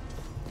that.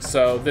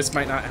 So this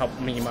might not help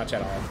me much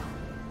at all.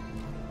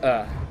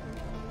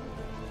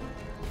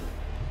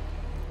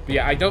 But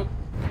yeah, I don't,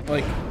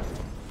 like...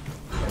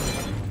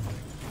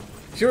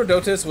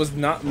 Herodotus was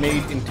not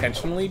made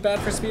intentionally bad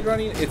for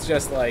speedrunning, it's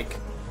just like...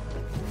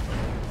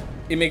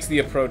 It makes the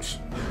approach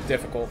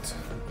difficult,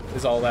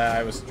 is all that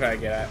I was trying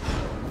to get at.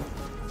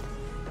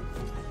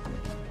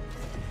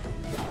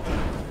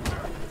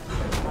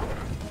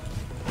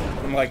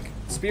 I'm like,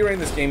 speedrunning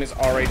this game is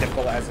already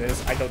difficult as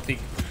is. I don't think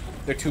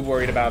they're too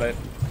worried about it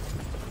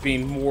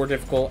being more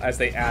difficult as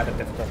they add a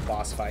difficult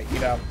boss fight, you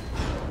know?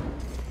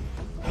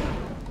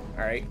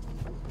 Alright.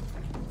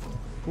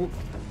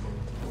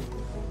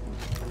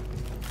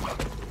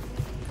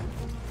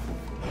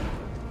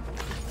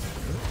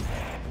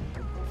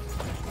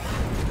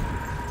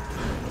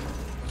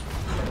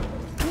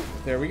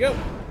 There we go.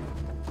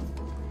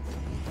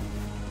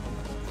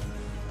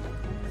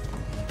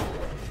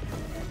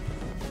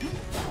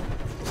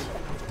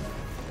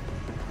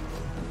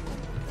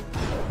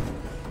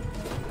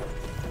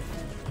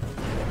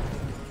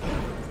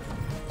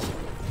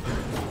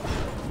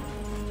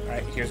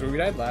 Alright, here's where we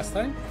died last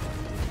time.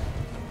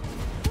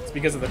 It's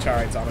because of the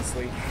charites,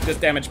 honestly. Just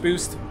damage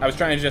boost. I was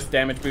trying to just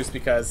damage boost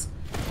because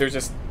there's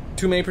just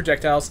too many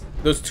projectiles.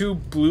 Those 2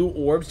 blue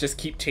orbs just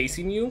keep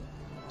chasing you.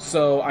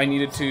 So I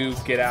needed to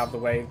get out of the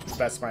way to the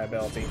best of my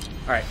ability.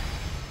 Alright,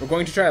 we're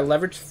going to try to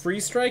leverage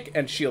Freeze Strike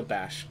and Shield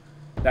Bash.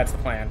 That's the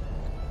plan.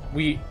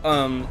 We,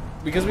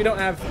 because we don't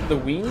have the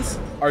wings,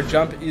 our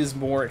jump is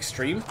more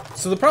extreme.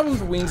 So the problem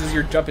with wings is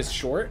your jump is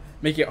short,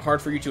 making it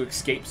hard for you to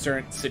escape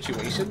certain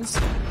situations.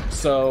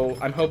 So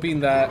I'm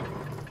hoping that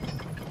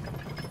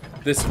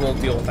this will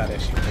deal with that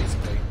issue,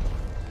 basically.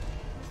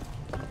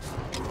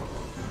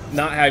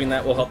 Not having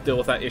that will help deal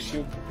with that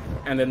issue.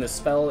 And then the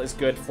spell is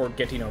good for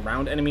getting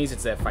around enemies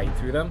instead of fighting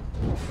through them.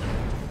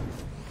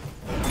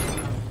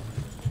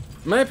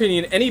 In my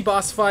opinion, any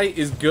boss fight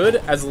is good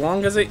as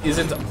long as it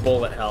isn't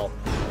bullet hell.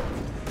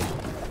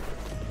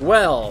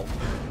 Well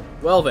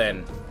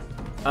then.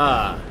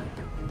 I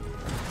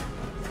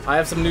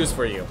have some news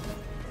for you.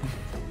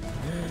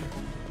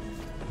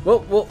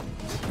 We'll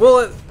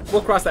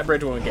cross that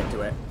bridge when we get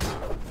to it.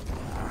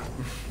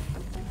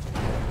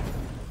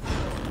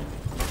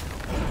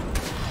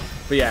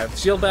 But yeah,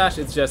 Shield Bash,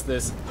 it's just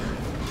this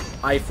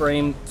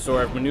iframe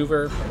sort of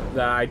maneuver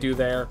that I do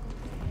there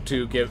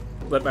to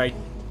let my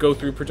go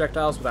through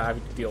projectiles without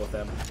having to deal with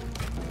them.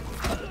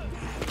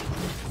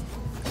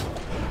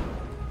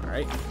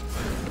 Alright.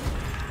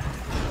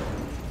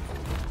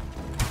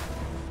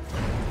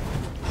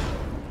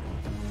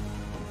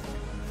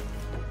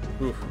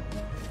 Oof.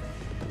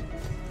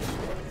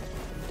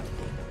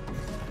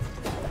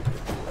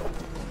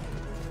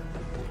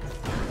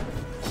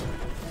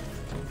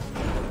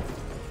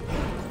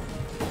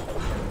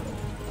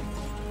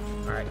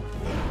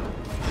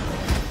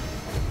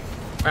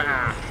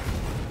 Ah!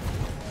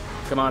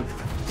 Come on.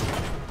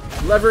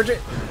 Leverage it!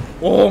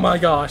 Oh my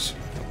gosh!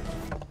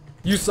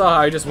 You saw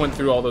how I just went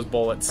through all those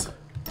bullets.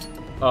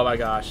 Oh my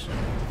gosh.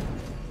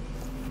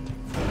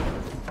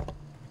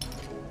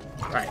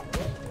 Alright.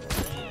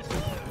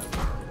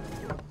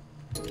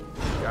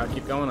 Gotta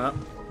keep going up.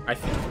 I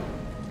think.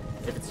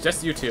 If it's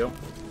just you two.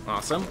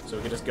 Awesome. So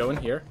we can just go in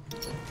here.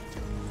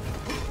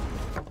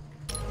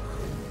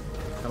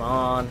 Come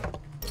on.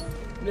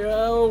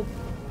 No!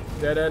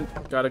 Dead end.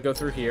 Gotta go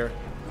through here.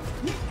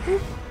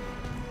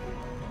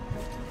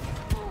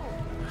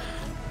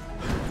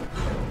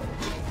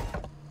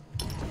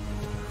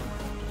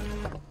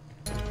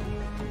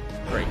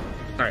 Great.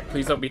 Alright,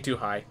 please don't be too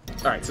high.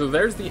 Alright, so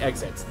there's the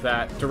exits.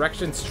 That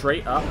direction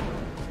straight up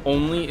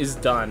only is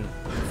done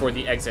for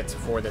the exits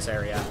for this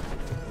area.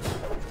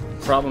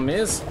 Problem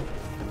is,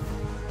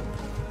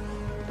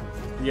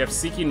 you have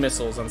seeking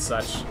missiles and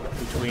such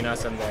between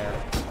us and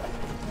there.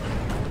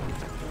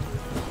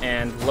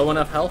 And low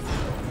enough health.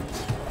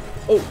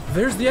 Oh,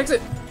 there's the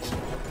exit!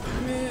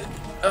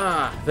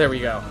 Ah, there we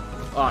go.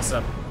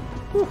 Awesome.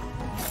 Whew.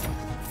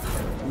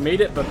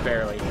 Made it, but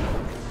barely.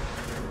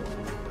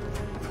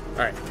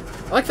 Alright.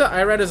 I like that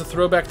Irad is a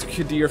throwback to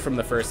Kadir from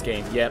the first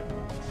game. Yep.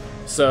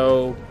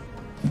 So,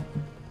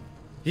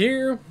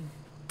 here,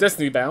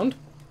 Destiny Bound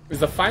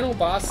is the final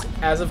boss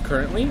as of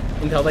currently,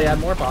 until they add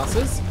more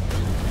bosses.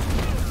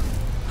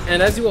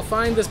 And as you will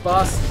find, this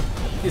boss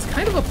is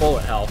kind of a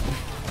bullet hell.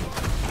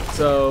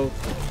 So,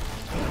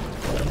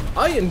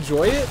 I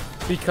enjoy it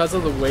because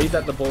of the way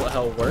that the bullet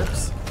hell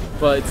works,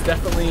 but it's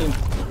definitely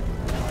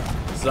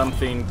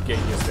something to get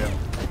used to.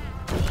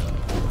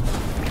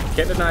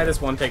 Can't deny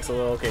this one takes a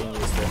little getting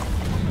used to.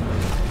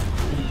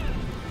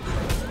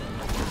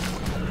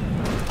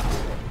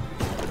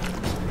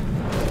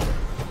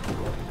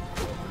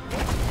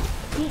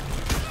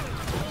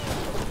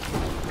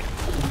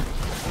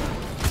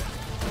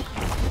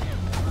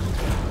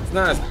 It's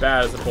not as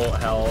bad as a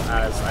bullet hell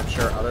as I'm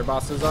sure other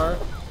bosses are,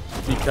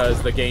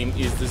 because the game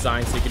is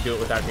designed so you can do it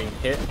without getting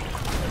hit.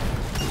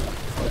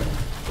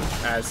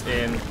 As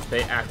in,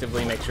 they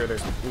actively make sure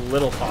there's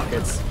little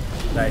pockets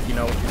that if you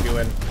know what you're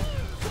doing,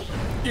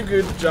 you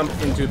could jump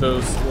into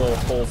those little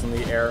holes in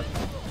the air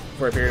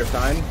for a period of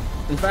time.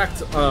 In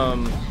fact,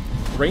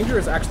 Ranger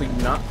is actually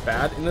not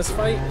bad in this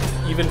fight,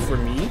 even for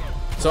me.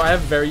 So I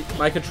have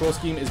my control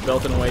scheme is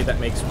built in a way that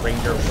makes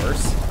Ranger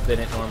worse than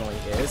it normally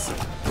is.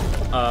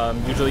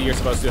 Usually you're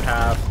supposed to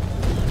have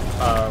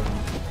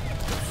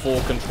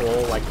full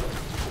control, like,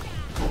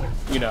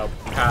 you know,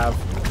 have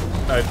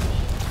a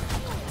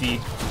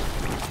deep,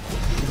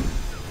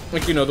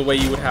 like, you know, the way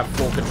you would have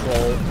full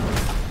control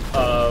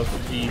of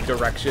the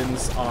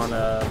directions on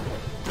a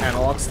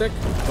analog stick,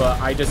 but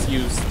I just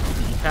use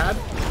the D-pad,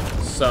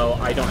 so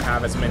I don't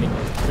have as many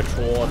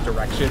control of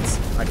directions.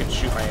 I can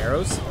shoot my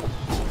arrows,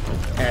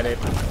 and it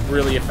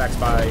really affects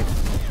my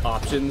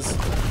options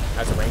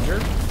as a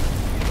Ranger.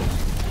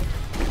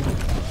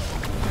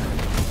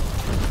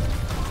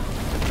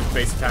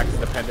 Base attack is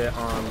dependent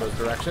on those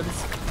directions.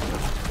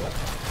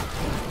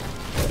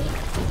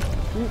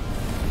 Ooh.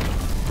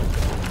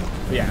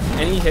 But yeah,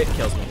 any hit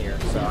kills me here,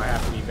 so I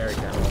have to be very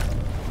careful.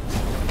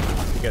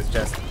 Because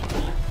just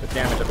the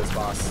damage of this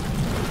boss.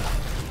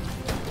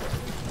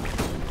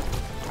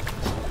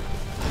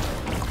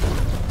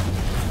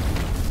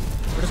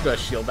 We're just gonna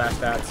shield bash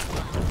that.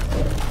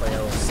 Play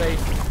a little safe.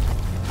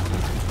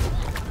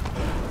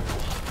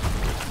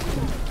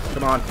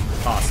 Come on.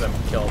 Awesome.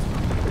 Killed.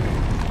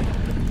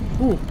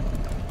 Ooh.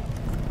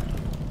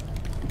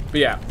 But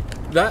yeah,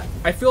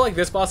 I feel like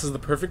this boss is the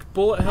perfect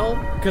bullet hell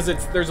because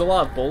there's a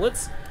lot of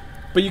bullets,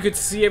 but you could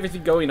see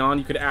everything going on.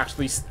 You could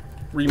actually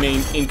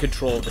remain in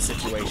control of the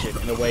situation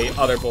in a way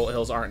other bullet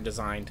hells aren't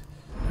designed.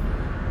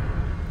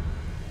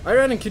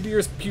 Irad and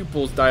Kadir's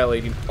pupils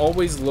dilating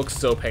always looks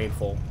so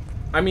painful.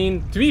 I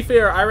mean, to be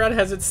fair, Irad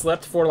hasn't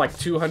slept for like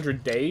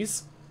 200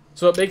 days,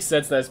 so it makes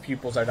sense that his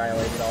pupils are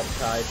dilated all the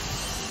time.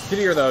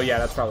 Kadir, though, yeah,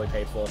 that's probably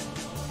painful.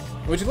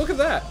 Would you look at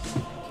that?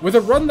 With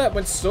a run that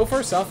went so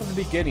far south at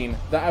the beginning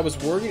that I was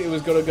worried it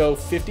was going to go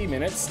 50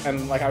 minutes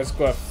and like I was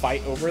going to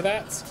fight over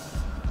that,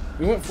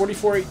 we went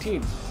 44:18.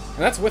 And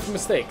that's with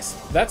mistakes.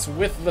 That's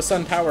with the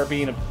Sun Tower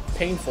being a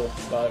painful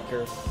bug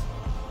or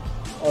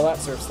all that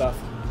sort of stuff.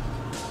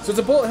 So it's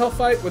a bullet hell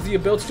fight with the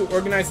ability to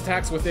organize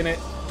attacks within it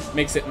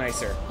makes it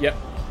nicer. Yep.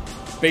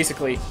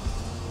 Basically,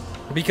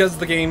 because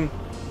the game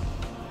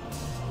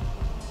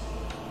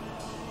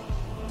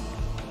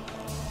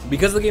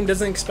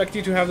doesn't expect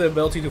you to have the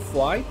ability to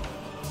fly,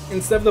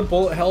 instead of the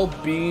bullet hell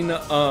being,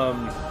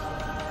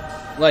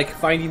 like,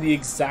 finding the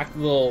exact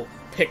little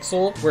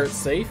pixel where it's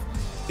safe,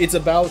 it's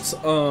about,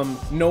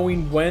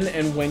 knowing when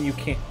you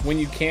can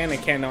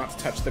and cannot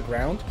touch the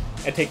ground,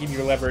 and taking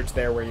your leverage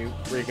there where you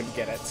can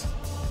get it.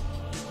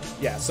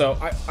 Yeah, so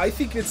I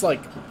think it's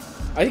like,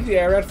 I think the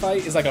Irad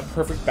fight is like a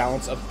perfect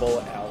balance of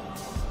bullet hell.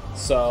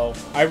 So,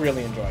 I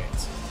really enjoy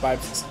it.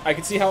 But I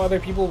could see how other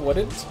people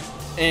wouldn't,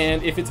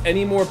 and if it's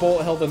any more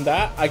bullet hell than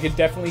that, I could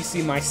definitely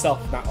see myself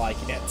not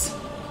liking it.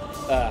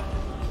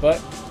 But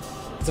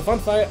It's a fun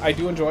fight. I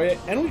do enjoy it,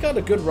 and we got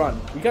a good run.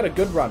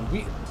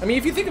 I mean,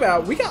 if you think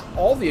about it, we got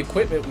all the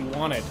equipment we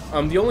wanted.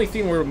 The only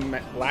thing we're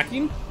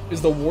lacking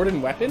is the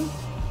Warden weapon,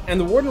 and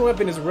the Warden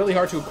weapon is really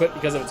hard to equip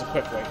because of its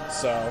equip weight.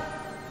 So,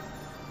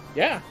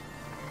 yeah,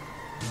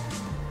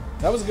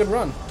 that was a good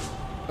run.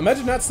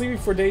 Imagine not sleeping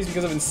for days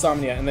because of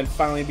insomnia, and then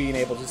finally being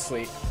able to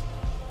sleep.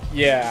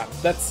 Yeah,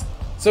 that's...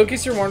 So in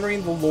case you're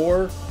wondering, the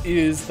lore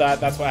is that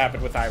that's what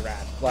happened with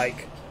Irad.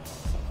 Like,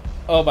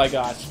 oh my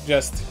gosh,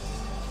 just...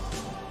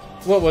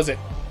 What was it?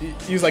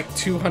 He was like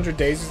 200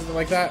 days or something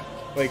like that?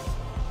 Like,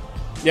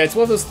 yeah, it's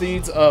one of those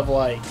things of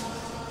like,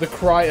 the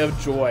cry of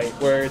joy,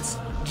 where it's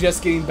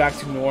just getting back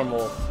to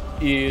normal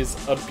is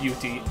a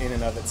beauty in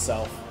and of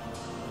itself.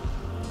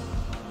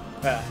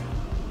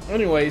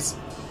 Anyways,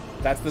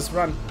 that's this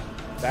run.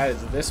 That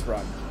is this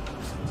run.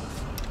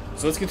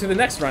 So let's get to the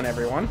next run,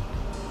 everyone.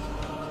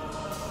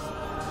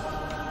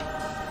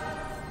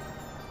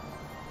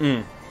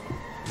 The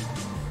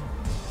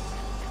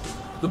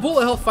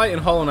bullet hell fight in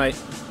Hollow Knight.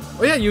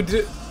 Oh yeah, you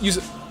did use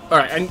it.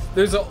 Alright, and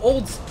there's an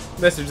old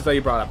message that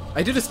you brought up.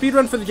 I did a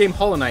speedrun for the game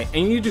Hollow Knight,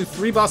 and you need to do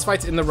 3 boss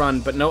fights in the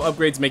run, but no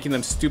upgrades making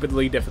them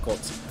stupidly difficult.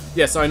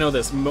 Yeah, so I know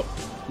this.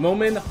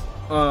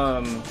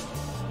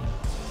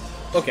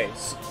 Okay.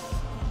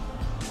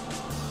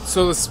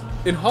 So this,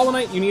 in Hollow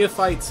Knight, you need to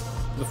fight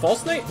the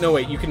False Knight? No,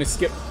 wait, you could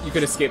escape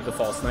the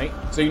False Knight.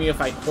 So you need to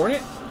fight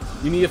Hornet.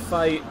 You need to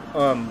fight,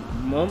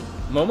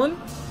 Momon.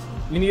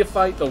 You need to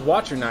fight the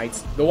Watcher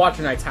Knights. The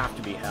Watcher Knights have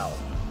to be hell.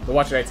 The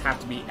Watcher Knights have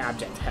to be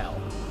abject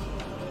hell.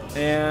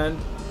 And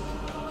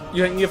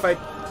you need to fight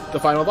the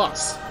final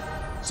boss.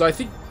 So I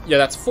think, yeah,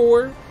 that's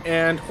 4.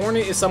 And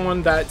Hornet is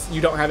someone that you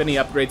don't have any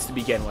upgrades to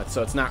begin with,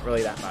 so it's not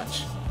really that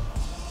much.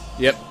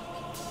 Yep.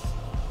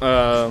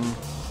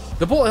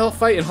 The bullet hell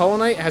fight in Hollow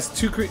Knight has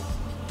 2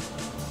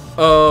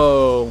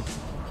 Oh.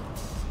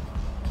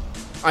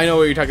 I know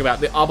what you're talking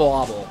about. The Obble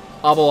Obble.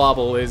 Obble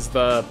Obble is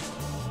the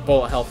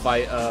bullet hell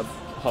fight of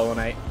Hollow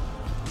Knight.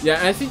 Yeah,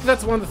 and I think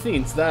that's one of the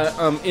things that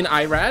in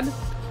Irad,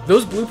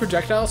 those blue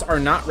projectiles are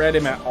not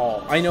random at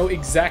all. I know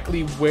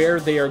exactly where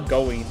they are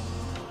going,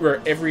 where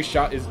every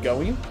shot is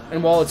going,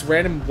 and while it's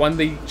random when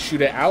they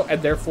shoot it out,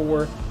 and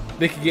therefore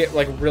they could get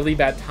like really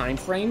bad time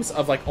frames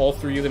of like all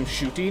 3 of them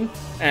shooting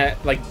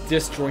at like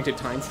disjointed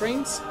time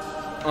frames.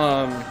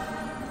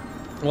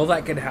 Well,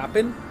 that could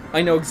happen.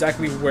 I know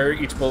exactly where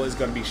each bullet is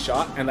going to be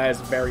shot, and that is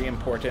very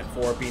important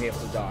for being able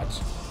to dodge.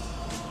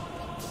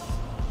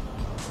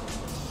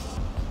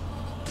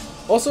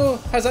 Also,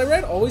 has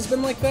Irad always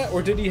been like that,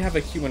 or did he have a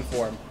human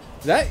form?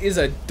 That is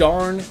a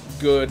darn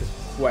good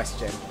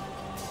question.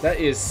 That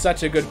is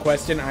such a good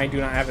question. I do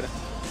not have it.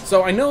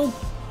 So I know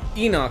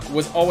Enoch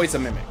was always a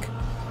mimic,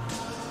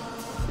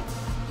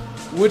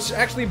 which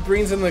actually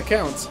brings into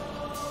account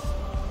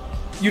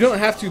you don't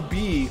have to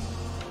be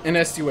an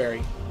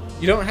estuary.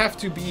 You don't have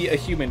to be a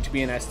human to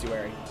be an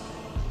estuary.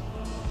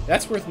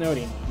 That's worth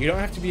noting. You don't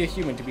have to be a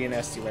human to be an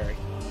estuary.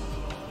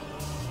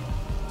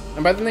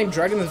 And by the name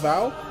Dragon's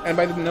Vow, and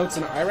by the notes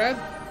in Irad,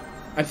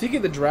 I'm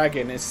thinking the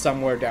dragon is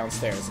somewhere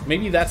downstairs.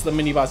 Maybe that's the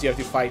mini-boss you have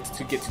to fight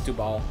to get to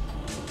Tubal.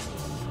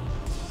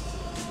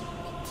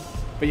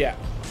 But yeah,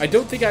 I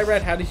don't think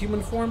Irad had a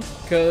human form,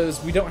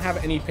 because we don't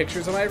have any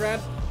pictures of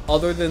Irad,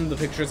 other than the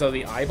pictures of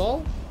the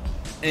eyeball.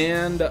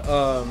 And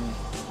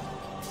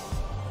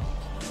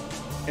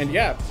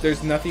yeah,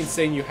 there's nothing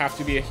saying you have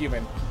to be a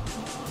human.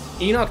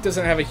 Enoch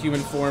doesn't have a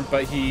human form,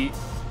 but he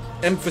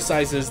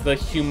emphasizes the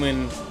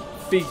human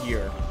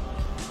figure,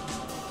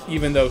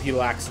 even though he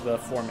lacks the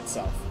form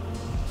itself.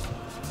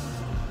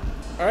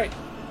 Alright,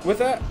 with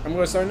that, I'm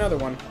going to start another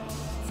one.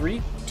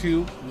 3,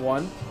 2,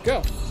 1,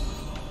 go!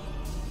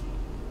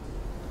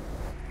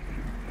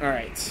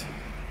 Alright.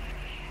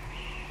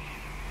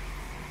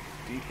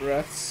 Deep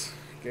breaths,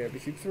 get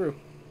everything through.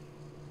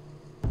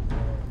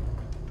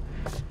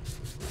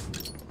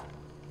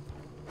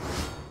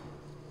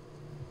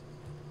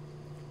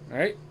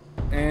 Alright,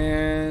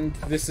 and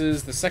this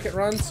is the second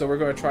run, so we're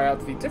going to try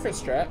out the different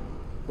strat,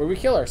 where we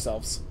kill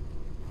ourselves.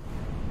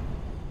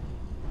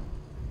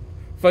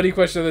 Funny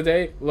question of the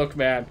day? Look,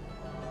 man,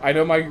 I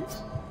know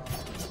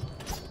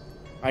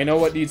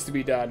what needs to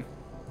be done.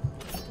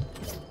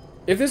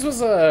 If this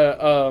was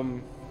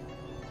a,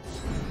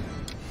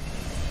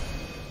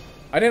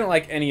 I didn't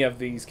like any of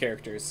these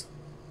characters,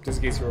 just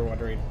in case you were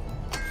wondering.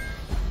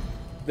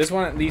 This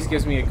one at least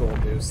gives me a gold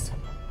boost.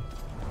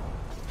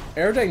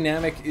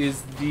 Aerodynamic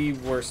is the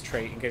worst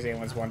trait, in case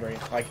anyone's wondering.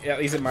 Like, at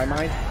least in my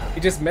mind,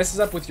 it just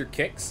messes up with your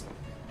kicks,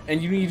 and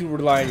you need to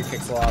rely on your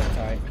kicks a lot of the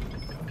time.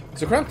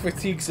 So chronic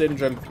fatigue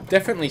syndrome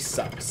definitely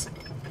sucks.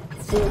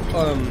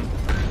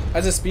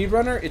 As a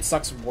speedrunner, it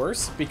sucks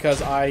worse,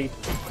 because I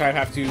kind of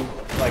have to,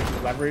 like,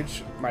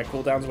 leverage my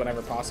cooldowns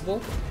whenever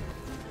possible.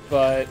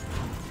 But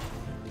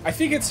I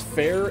think it's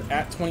fair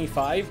at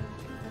 25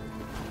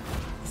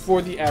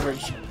 for the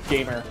average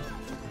gamer,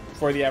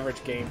 for the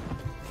average game.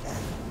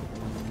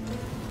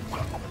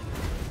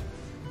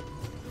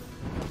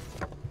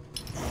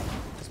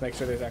 Make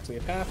sure there's actually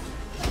a path.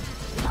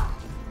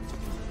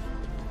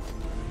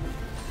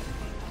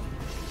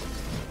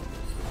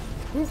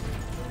 Woo.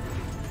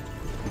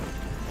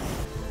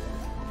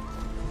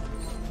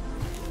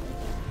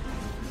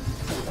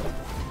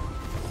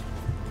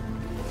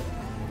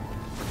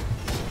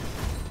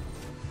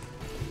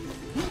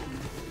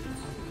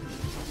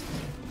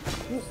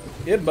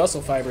 Ib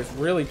Muscle Fiber's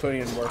really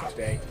putting in work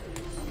today.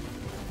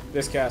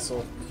 This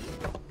castle.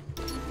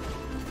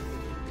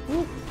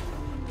 Woo.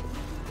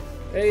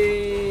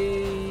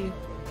 Hey!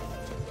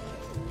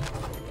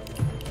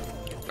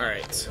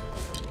 Alright.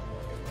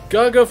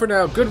 Gotta go for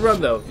now. Good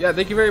run, though. Yeah,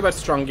 thank you very much,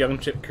 Strong Young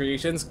Chip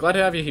Creations. Glad to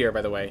have you here,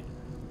 by the way.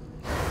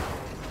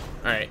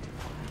 Alright.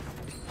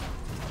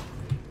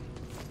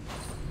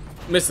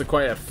 Missed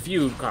quite a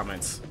few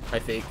comments, I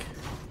think.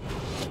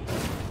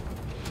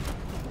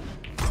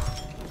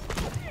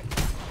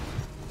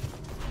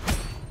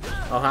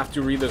 I'll have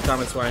to read those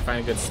comments when I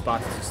find a good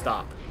spot to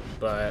stop.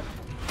 But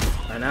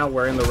right now,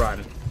 we're in the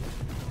run.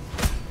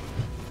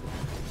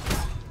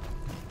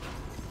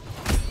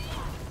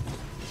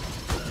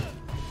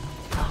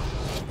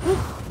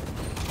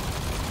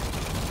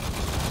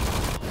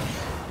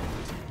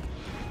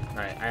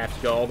 Alright, I have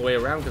to go all the way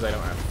around because I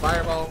don't have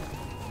Fireball.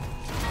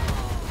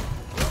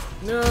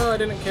 No, I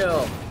didn't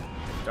kill.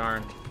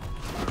 Darn.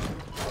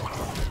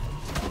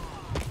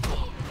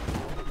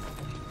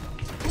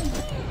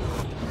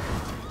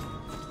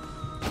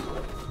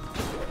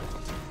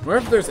 I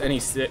wonder if there's any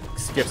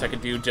skips I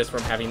could do just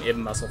from having Ib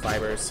Muscle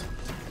Fibers.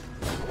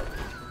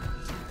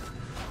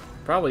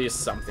 Probably is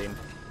something.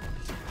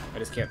 I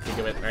just can't think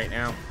of it right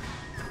now.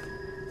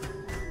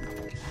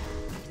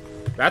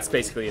 That's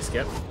basically a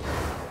skip.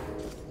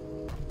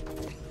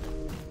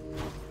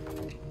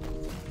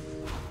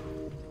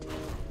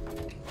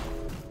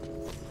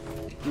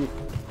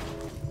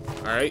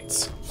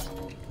 Alright.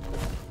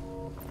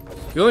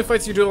 The only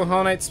fights you do on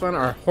Hollow Knight Spawn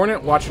are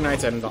Hornet, Watcher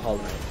Knights, and the Hollow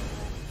Knight.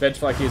 Veg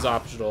Flaky is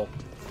optional.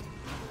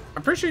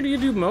 I'm pretty sure you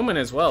do Moment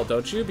as well,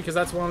 don't you? Because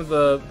that's one of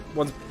the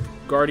ones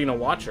guarding a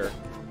Watcher.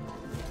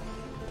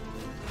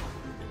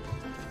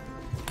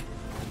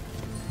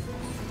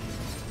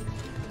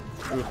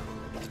 Ooh.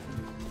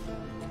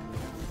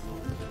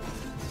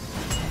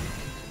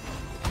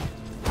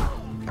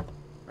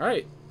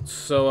 Alright,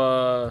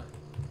 so,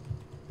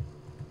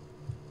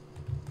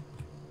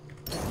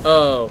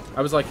 oh,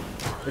 I was like,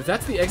 if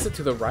that's the exit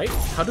to the right,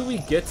 how do we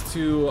get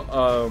to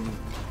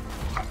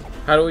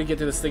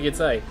the Stygian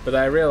City? But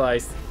I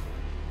realized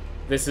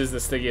this is the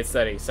Stygian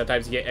City.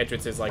 Sometimes you get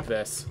entrances like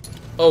this.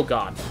 Oh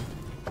god.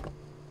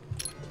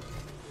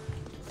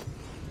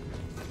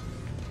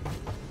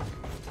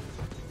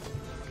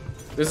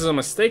 This is a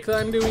mistake that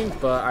I'm doing,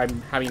 but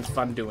I'm having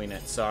fun doing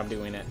it, so I'm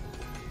doing it.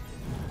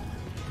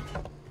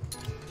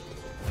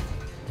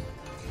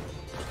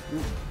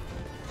 Ooh.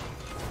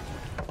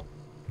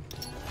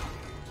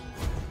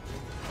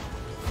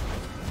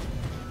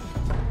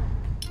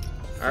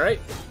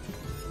 Alright.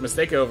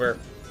 Mistake over.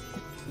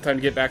 Time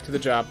to get back to the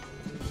job.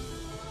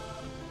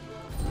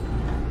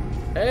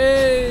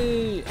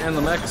 Hey! And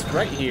the mech's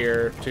right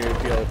here to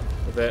deal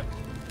with it.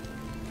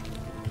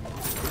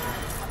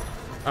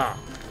 Ah.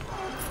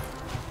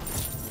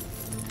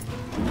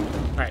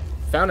 Alright.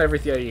 Found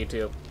everything I need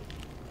to.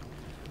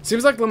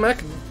 Seems like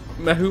Lamek,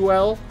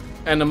 Mehuel,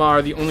 and Namar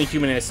are the only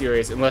human in a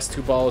series, unless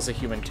Tubal is a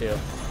human too.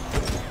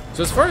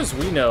 So as far as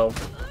we know,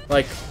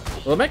 like,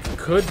 Lamek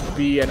could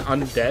be an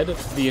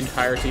undead the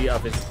entirety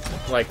of his,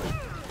 like,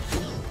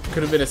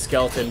 could have been a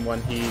skeleton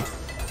when he,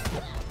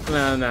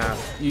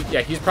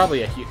 yeah, he's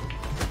probably a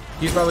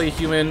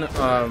human.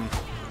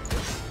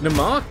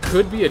 Nama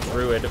could be a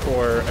druid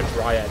or a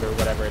dryad or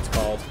whatever it's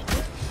called.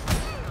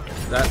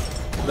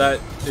 That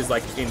is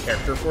like in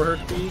character for her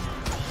to be.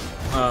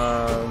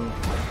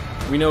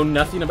 We know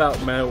nothing about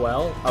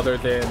Manuel other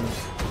than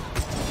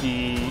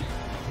he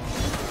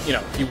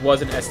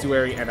was an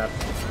estuary and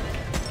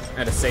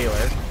a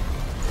sailor.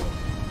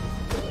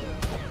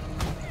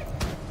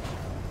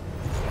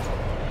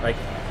 Like,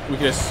 we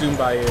could assume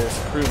by his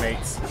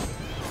crewmates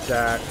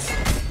that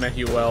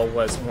Mehuel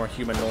was more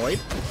humanoid.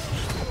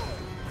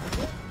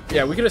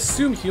 Yeah, we could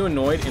assume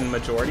humanoid in the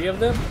majority of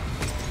them,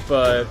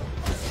 but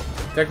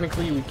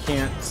technically we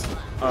can't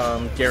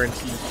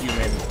guarantee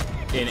human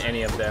in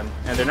any of them.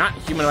 And they're not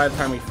human by the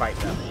time we fight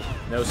them.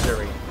 No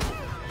siree.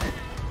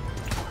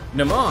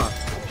 Nama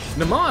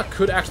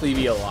could actually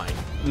be alive.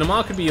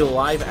 Nama could be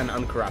alive and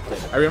uncorrupted.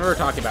 I remember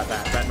talking about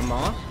that. That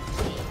Nama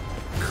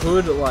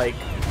could, like,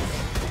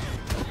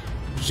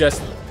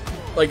 just,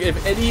 like,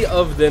 if any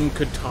of them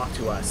could talk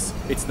to us,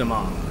 it's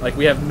Nama. Like,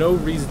 we have no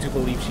reason to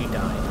believe she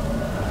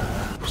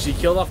died. She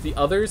killed off the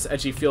others, and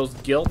she feels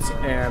guilt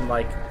and,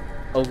 like,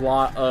 a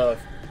lot of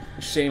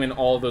shame and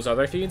all of those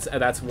other things,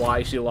 and that's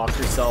why she locked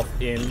herself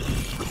in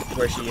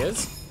where she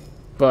is.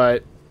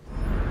 But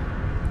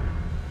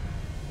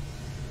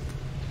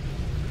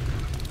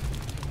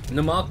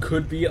Nama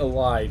could be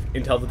alive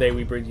until the day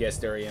we bring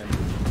Yester in.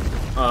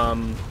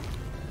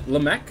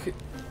 Lamek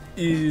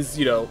is,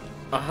 you know,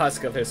 a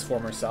husk of his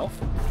former self.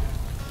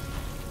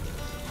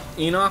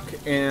 Enoch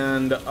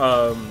and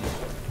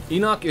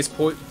Enoch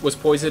was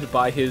poisoned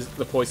by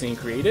the poison he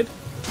created.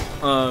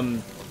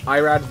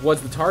 Irad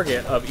was the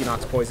target of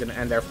Enoch's poison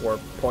and therefore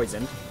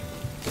poisoned.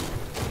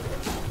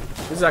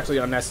 This is actually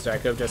unnecessary. I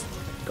could have just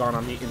gone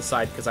on the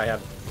inside because I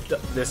have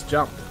this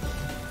jump.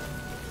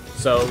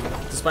 So,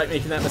 despite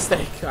making that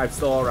mistake, I'm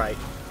still alright.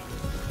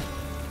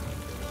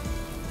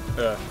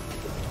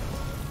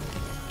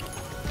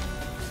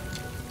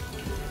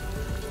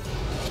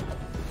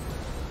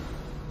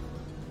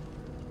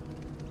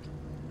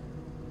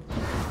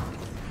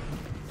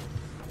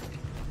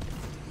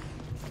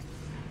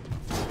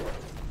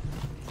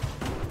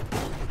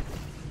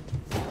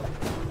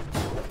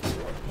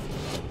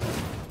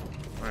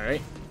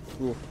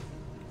 Ooh.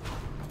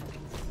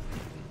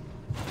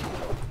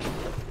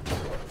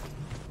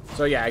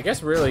 So yeah, I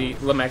guess really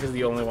Lamech is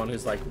the only one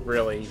who's like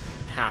really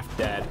half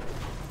dead.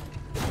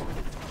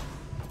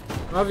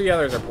 All the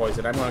others are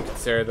poisoned. I'm going to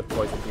consider the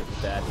poisoned people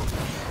dead.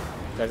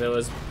 Because it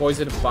was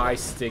poisoned by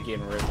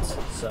Stygian roots.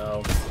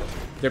 So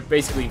they're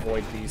basically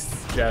void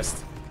beasts,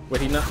 just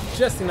with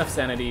enough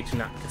sanity to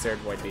not be considered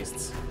void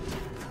beasts.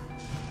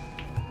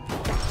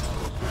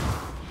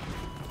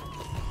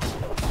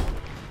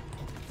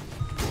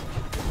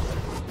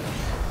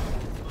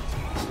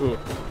 Ooh.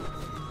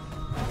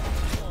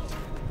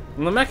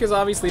 Lamech is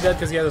obviously dead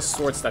because he has a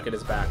sword stuck in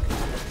his back.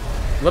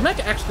 Lamech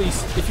actually,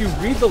 if you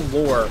read the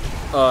lore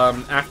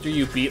after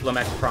you beat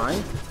Lamech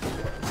Prime,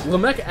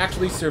 Lamech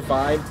actually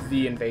survived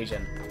the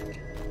invasion.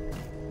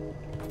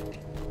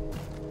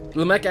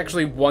 Lamech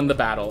actually won the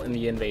battle in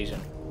the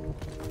invasion.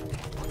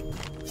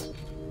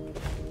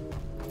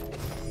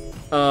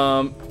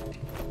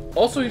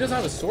 Also, he doesn't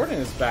have a sword in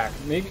his back.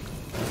 Maybe.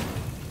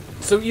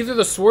 So either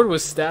the sword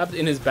was stabbed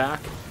in his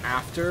back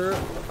after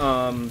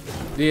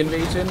the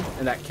invasion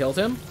and that killed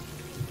him,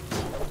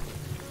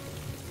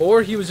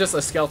 or he was just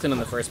a skeleton in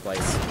the first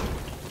place.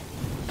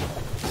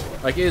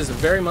 Like, it is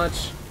very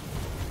much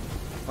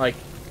like,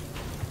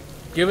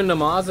 given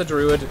Namaz a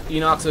druid,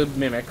 Enoch's a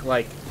mimic,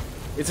 like,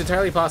 it's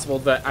entirely possible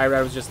that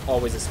Irad was just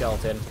always a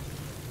skeleton.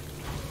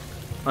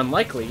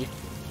 Unlikely,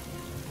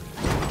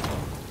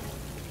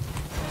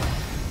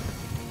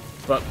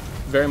 but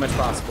very much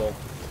possible.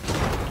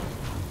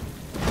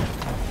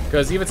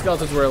 Because even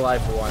skeletons were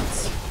alive for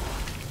once.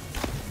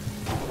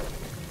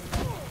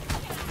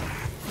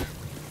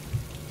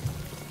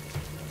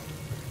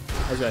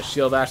 I was gonna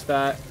shield bash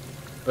that,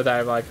 but then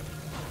I'm like,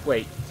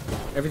 wait,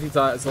 everything's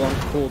on it's a long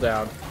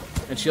cooldown,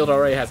 and shield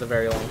already has a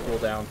very long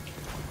cooldown.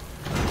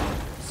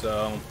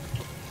 So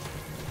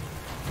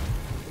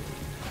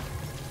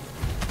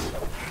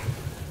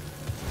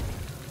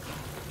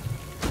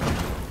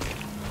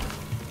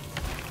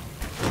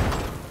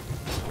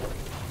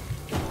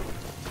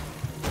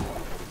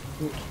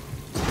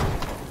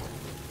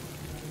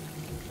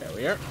there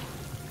we are.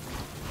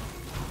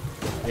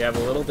 We have a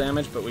little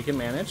damage, but we can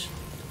manage.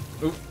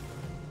 Oop.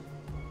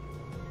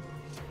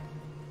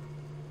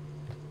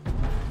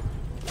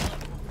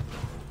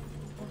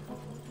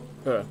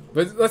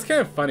 But that's kind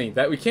of funny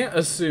that we can't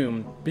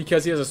assume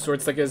because he has a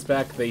sword stuck in his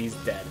back that he's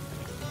dead.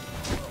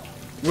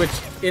 Which,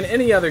 in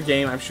any other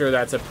game, I'm sure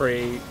that's a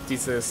pretty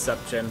decent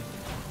assumption.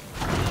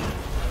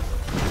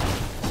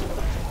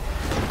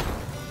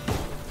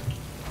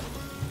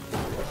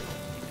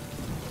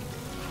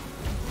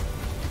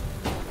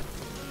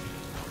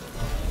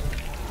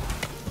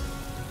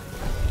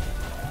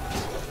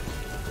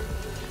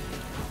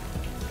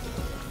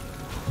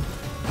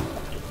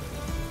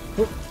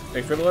 Oop.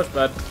 Thanks for the lift,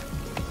 bud.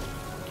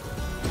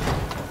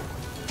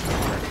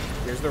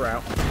 Here's the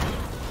route.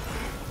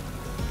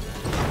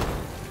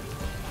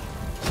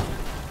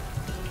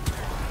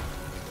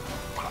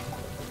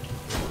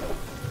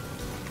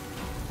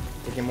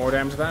 Taking more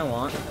damage than I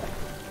want.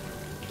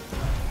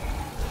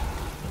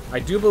 I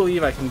do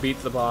believe I can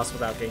beat the boss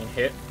without getting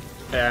hit,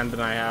 and then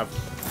I have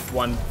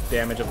 1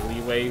 damage of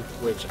leeway,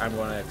 which I'm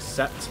going to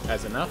accept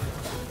as enough.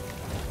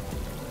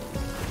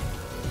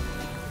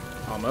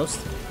 Almost.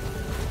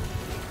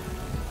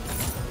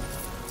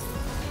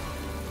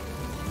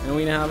 And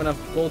we now have enough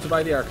gold to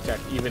buy the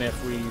Architect, even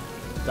if we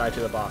die to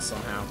the boss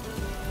somehow.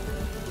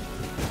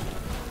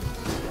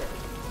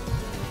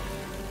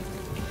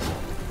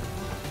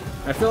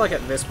 I feel like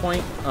at this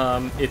point,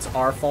 it's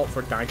our fault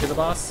for dying to the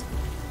boss,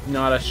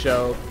 not a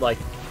show, like,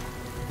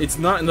 it's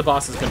not in the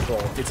boss's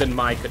control, it's in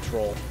my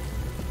control,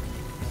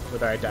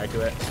 whether I die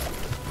to it.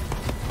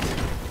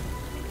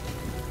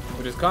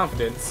 Which is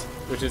confidence,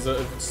 which is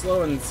a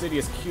slow and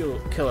insidious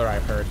killer,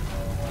 I've heard.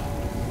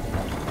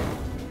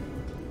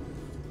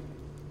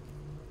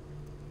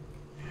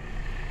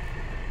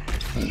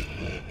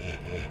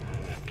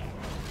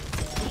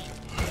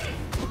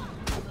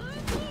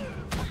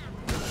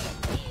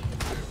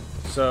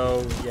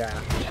 So, yeah,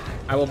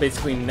 I will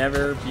basically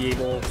never be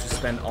able to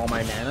spend all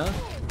my mana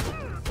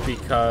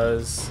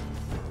because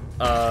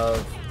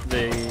of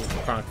the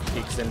chronic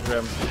fatigue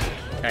syndrome,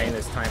 adding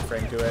this time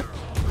frame to it.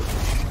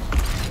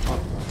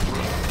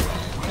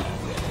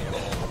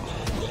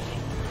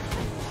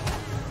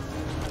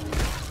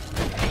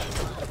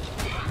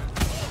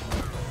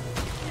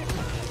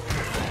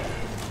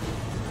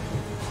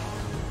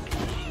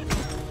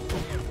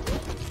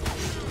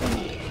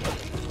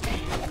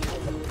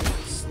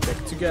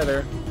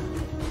 Together.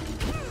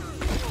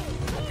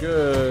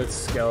 Good,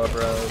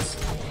 Skelebros.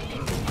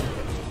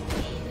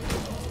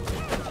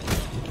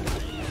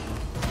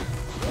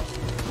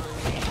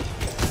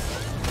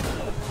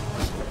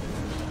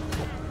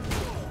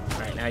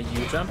 Alright, now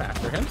you jump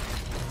after him.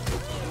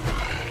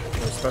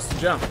 We're supposed to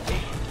jump.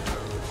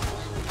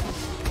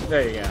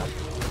 There you go.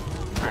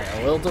 Alright,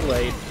 a little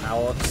delayed.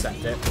 I'll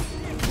accept it.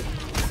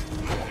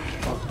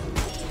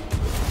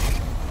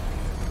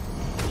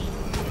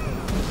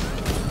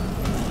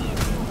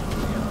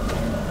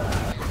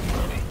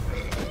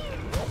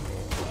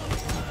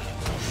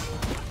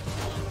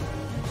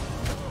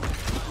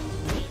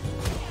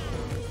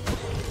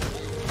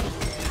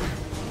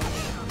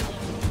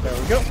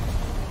 There we go.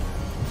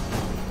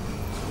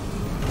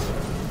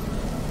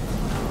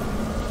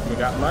 We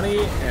got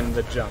money and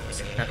the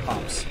jumps and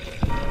hops.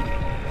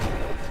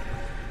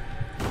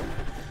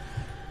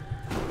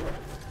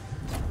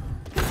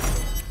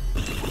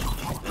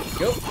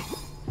 Go.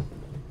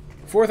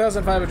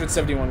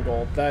 4,571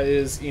 gold. That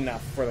is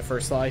enough for the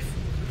first life.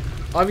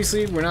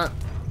 Obviously, we're not...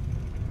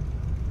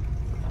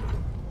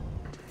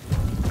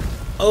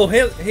 Oh,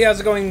 hey, how's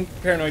it going,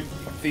 Paranoid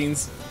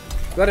Fiends?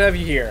 Glad to have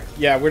you here.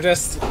 Yeah, we're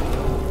just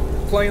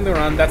playing the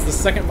run. That's the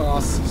second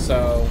boss,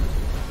 so...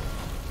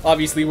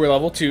 Obviously, we're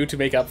level 2 to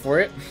make up for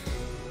it.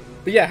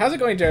 But yeah, how's it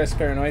going, Jarvis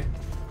Paranoid?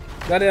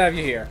 Glad to have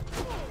you here.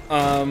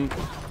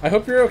 I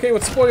hope you're okay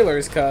with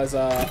spoilers, because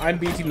I'm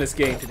beating this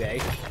game today,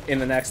 in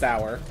the next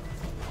hour.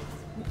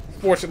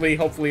 Fortunately,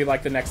 hopefully,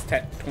 like the next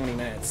 20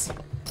 minutes.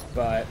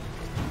 But,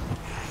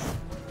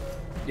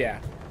 yeah.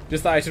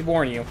 Just thought I should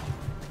warn you.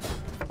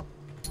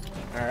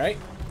 Alright.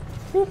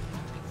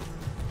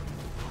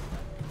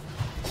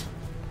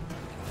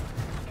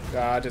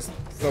 Just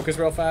focus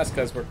real fast,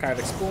 because we're kind of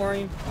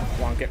exploring.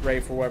 Want to get ready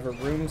for whatever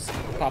rooms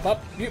pop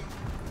up. Yep.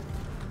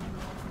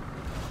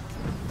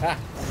 Ah.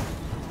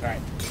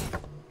 Alright.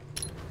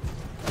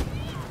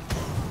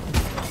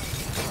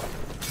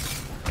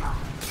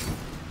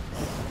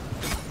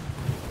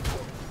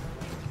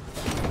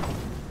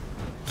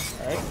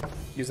 Alright.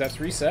 Use that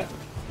to reset.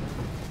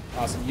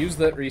 Awesome. Use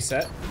the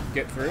reset.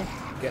 Get through.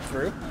 Get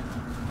through.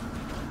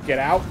 Get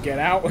out. Get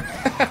out.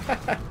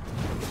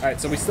 Alright,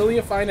 so we still need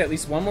to find at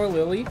least one more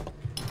Lily.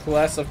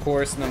 Plus, of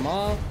course,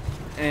 Nama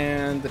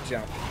and the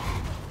jump.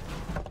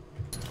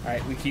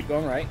 Alright, we keep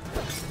going right.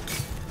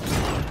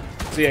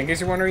 So yeah, in case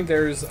you're wondering,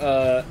 there's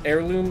a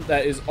heirloom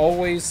that is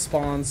always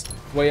spawns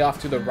way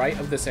off to the right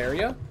of this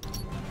area.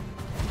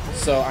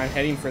 So I'm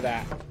heading for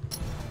that.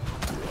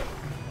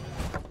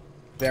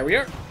 There we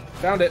are.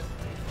 Found it.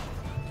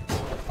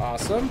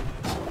 Awesome.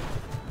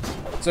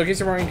 So in case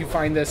you're wondering to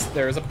find this,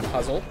 there is a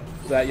puzzle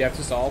that you have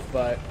to solve,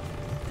 but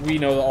we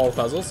know all the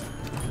puzzles.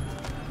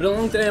 But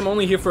along today, I'm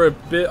only here for a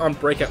bit on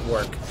break at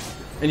work.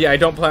 And yeah, I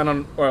don't plan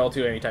on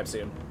RL2 anytime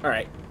soon.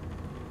 Alright.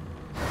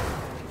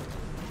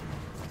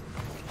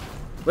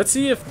 Let's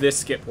see if this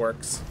skip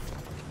works.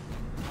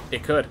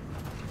 It could.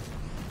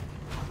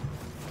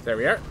 There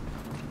we are.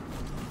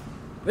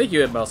 Thank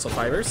you, muscle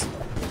fibers.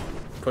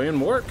 Put in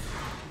work.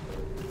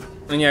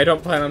 And yeah, I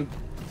don't plan on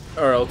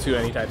RL2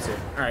 anytime soon.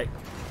 Alright.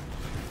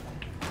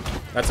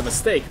 That's a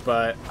mistake,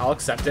 but I'll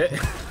accept it.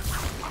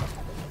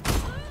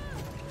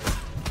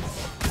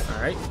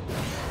 Alright.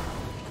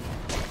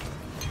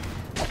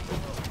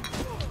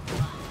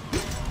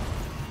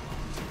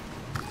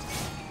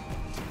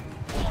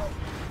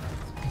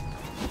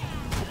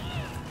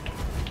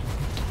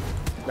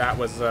 That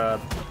was a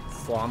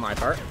flaw on my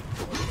part.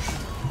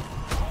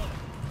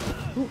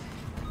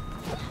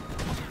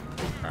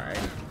 Alright.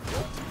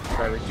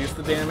 Try to reduce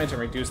the damage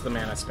and reduce the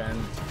mana spend.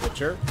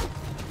 Witcher.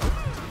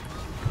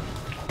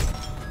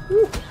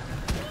 Woo.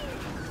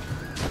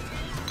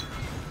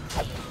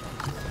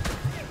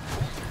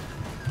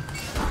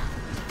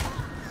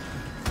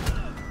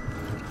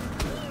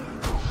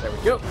 There we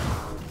go.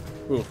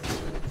 Ooh.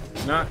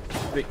 Not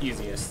the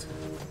easiest.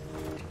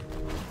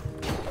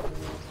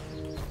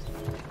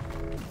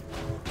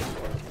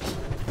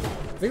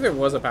 I think there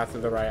was a path to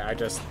the right, I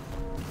just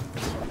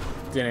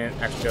didn't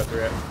actually go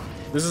through it.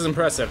 This is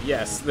impressive,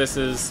 yes. This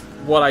is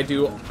what I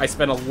do. I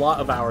spend a lot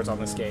of hours on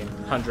this game.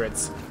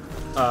 Hundreds.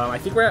 I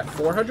think we're at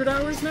 400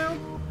 hours now?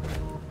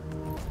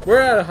 We're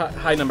at a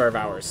high number of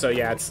hours, so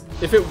yeah, it's,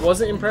 if it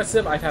wasn't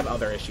impressive, I'd have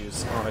other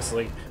issues,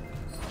 honestly.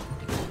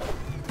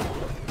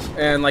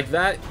 And like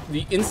that,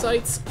 the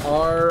insights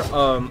are,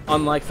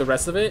 unlike the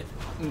rest of it,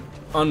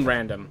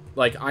 unrandom.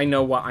 Like, I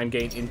know what I'm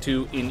getting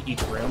into in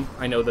each room.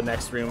 I know the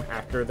next room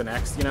after the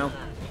next, you know?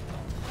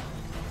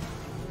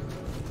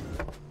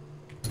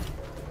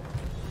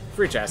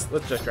 Free chest.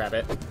 Let's just grab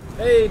it.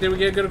 Hey, did we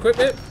get a good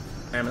equipment?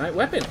 Ammonite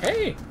weapon.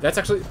 Hey! That's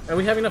actually... And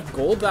we have enough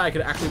gold that I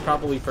could actually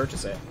probably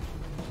purchase it.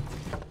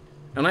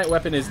 Ammonite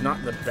weapon is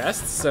not the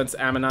best, since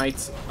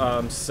Ammonite's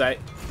set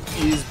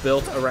is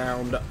built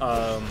around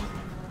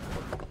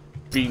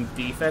being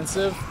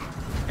defensive.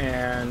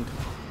 And...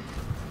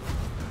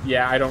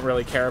 yeah, I don't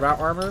really care about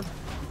armor,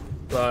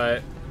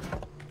 but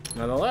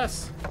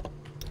nonetheless.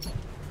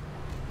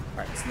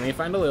 Alright, so let me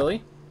find a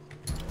Lily.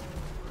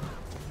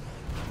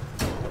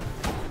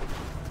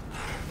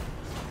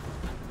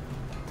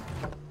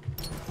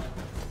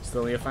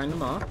 Still need to find a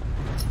Maw.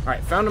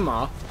 Alright, found a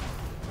Maw.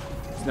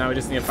 So now we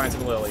just need to find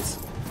some Lilies.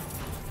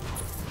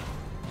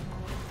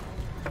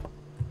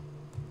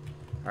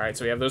 Alright,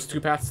 so we have those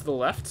two paths to the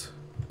left.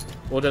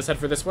 We'll just head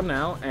for this one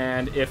now,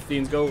 and if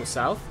things go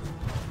south,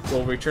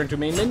 we'll return to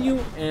main menu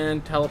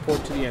and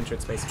teleport to the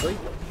entrance, basically.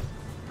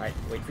 Alright,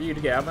 wait for you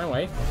to get out of my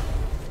way.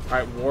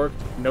 Alright, Warg,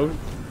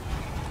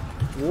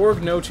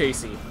 no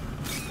chasey.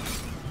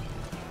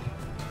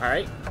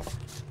 Alright,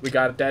 we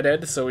got a dead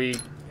end, so we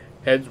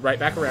head right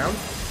back around.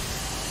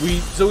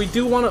 So we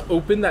do want to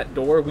open that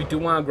door. We do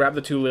want to grab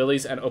the two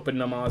Lilies and open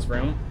Nama's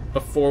room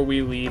before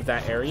we leave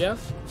that area.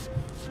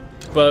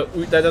 but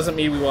that doesn't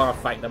mean we want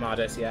to fight them all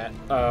just yet.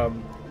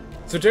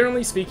 So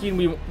generally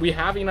speaking, we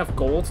have enough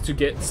gold to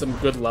get some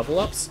good level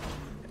ups,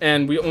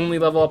 and we only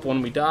level up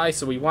when we die,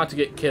 so we want to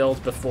get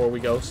killed before we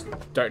go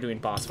start doing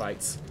boss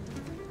fights.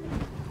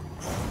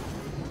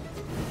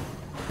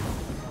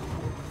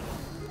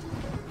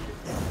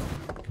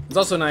 It's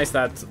also nice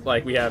that,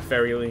 like, we have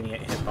very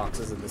lenient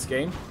hitboxes in this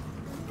game.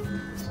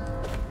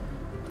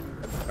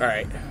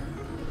 Alright.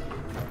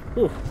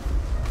 Whew.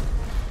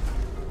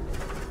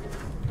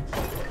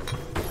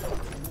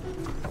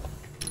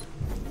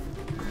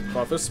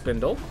 Cloth of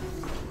Spindle.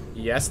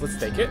 Yes, let's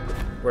take it.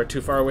 We're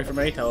too far away from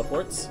any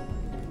teleports.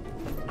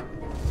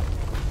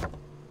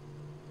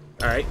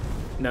 Alright.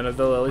 None of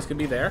the lilies can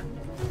be there,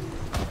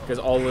 because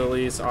all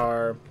lilies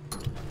are a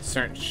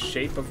certain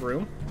shape of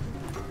room.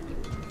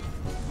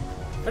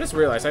 I just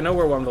realized, I know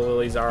where one of the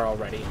lilies are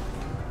already.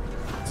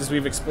 Since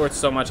we've explored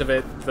so much of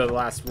it, the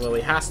last lily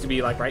has to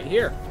be, like, right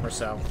here or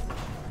so.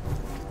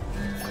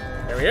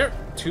 There we are.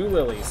 2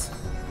 lilies.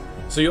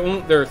 So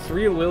there are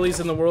 3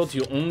 lilies in the world,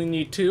 you only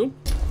need 2.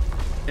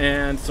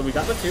 And so we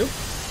got the 2.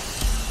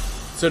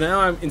 So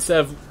now,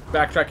 instead of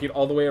backtracking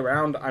all the way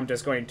around, I'm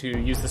just going to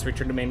use this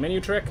return to main menu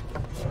trick,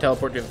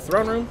 teleport to the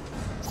throne room.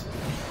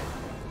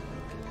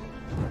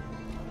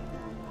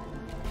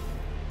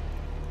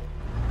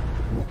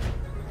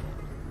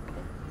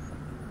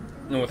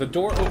 And with the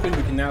door open,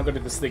 we can now go to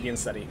the Stygian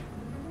study.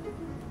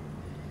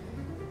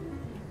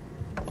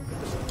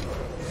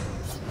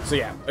 So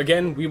yeah,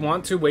 again, we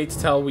want to wait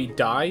till we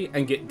die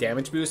and get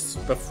damage boosts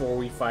before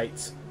we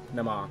fight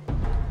Nama.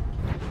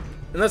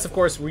 Unless, of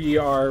course, we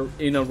are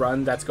in a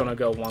run that's going to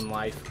go 1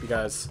 life,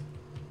 because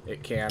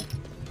it can.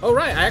 Oh,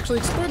 right, I actually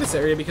explored this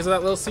area because of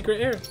that little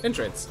secret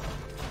entrance.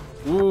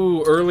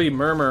 Ooh, early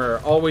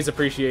Murmur. Always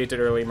appreciated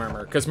early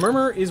Murmur, because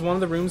Murmur is one of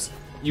the rooms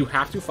you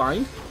have to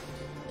find.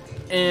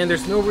 And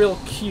there's no real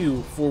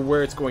cue for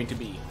where it's going to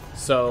be.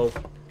 So,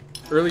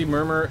 early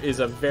Murmur is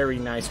a very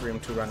nice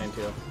room to run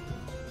into.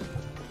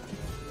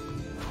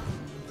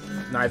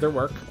 Neither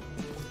work.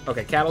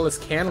 Okay,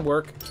 Catalyst can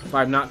work, but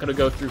I'm not going to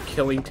go through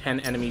killing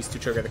 10 enemies to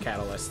trigger the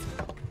Catalyst.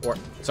 Or,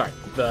 sorry,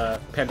 the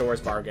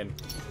Pandora's Bargain.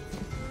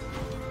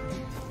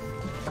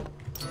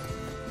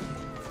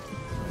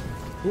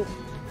 Ooh.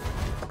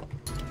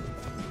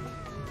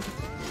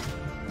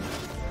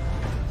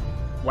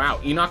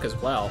 Wow, Enoch as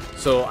well.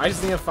 So I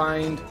just need to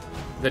find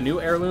the new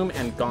heirloom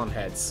and Gone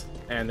Heads,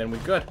 and then we're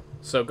good.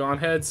 So Gone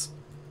Heads.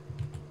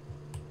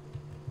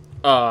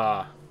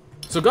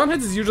 So Gone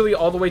Heads is usually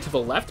all the way to the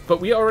left, but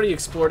we already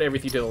explored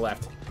everything to the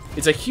left.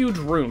 It's a huge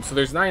room, so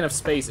there's not enough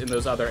space in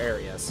those other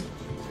areas.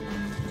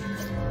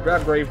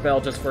 Grab Grave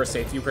Bell just for a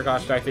safety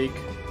precaution, I think.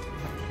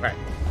 Alright.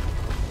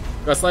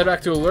 Gotta slide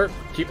back to alert.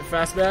 Keep it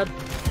fast, bad.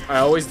 I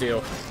always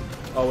do.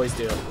 Always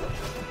do.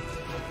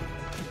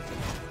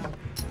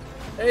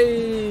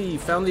 Hey,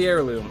 found the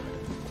heirloom.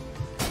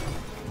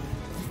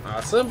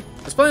 Awesome.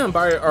 Let's play on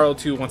buy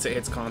RL2 once it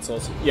hits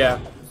consoles. Yeah,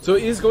 so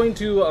it is going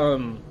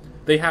to,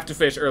 they have to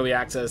finish early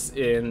access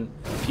in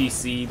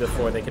PC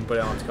before they can put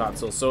it onto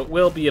consoles. So it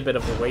will be a bit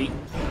of a wait,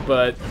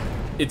 but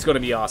it's going to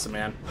be awesome,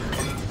 man.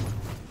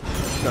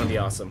 It's going to be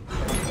awesome.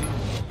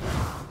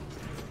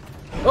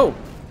 Oh!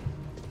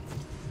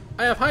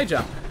 I have high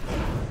jump.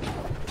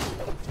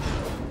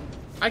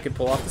 I could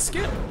pull off the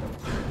skip.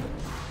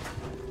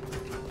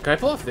 Can I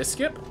pull off this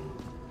skip?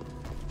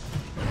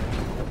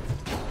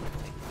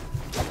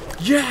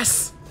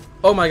 Yes!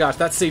 Oh my gosh,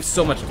 that saves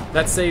so much.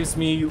 That saves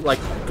me, like,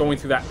 going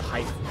through that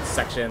pipe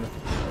section.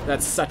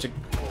 That's such a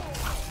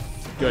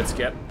good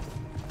skip.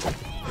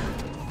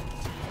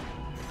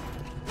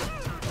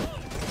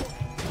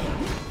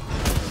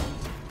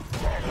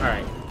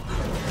 Alright.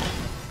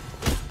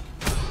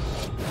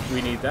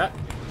 We need that.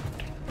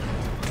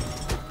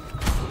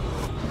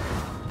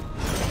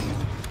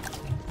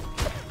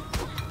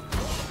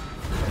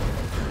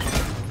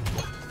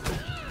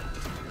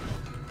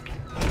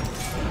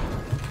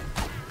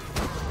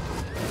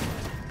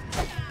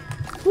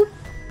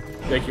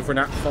 Thank you for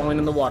not falling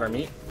in the water,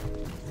 meat.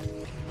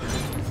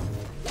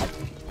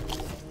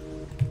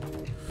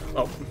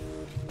 Oh.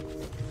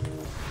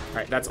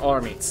 Alright, that's all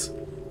our meats.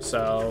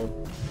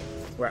 So,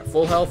 we're at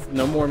full health.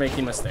 No more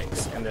making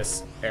mistakes in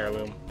this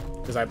heirloom.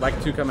 Because I'd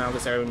like to come out of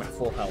this heirloom at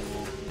full health.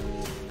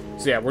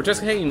 So yeah, we're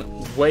just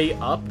heading way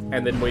up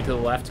and then way to the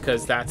left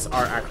because that's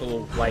our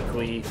actual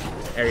likely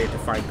area to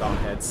find Gone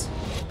Heads.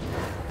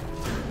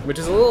 Which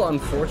is a little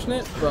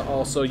unfortunate, but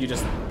also you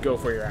just go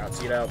for your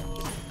outs, you know?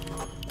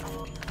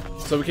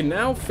 So we can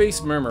now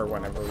face Murmur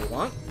whenever we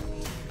want.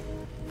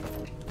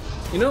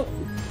 You know,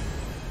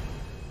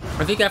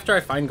 I think after I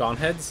find Gone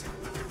Heads,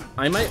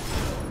 I might...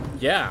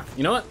 Yeah,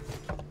 you know what?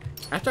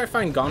 After I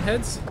find Gone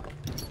Heads,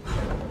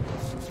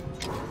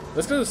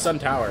 let's go to the Sun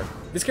Tower.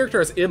 This character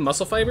has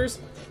muscle fibers.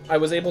 I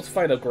was able to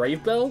find a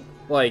Grave Bell.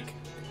 Like,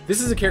 this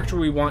is a character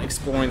we want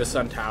exploring the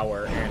Sun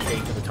Tower and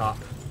getting to the top.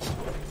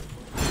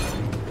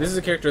 This is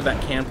a character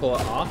that can pull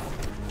it off.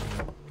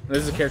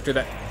 This is a character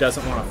that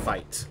doesn't want to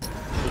fight,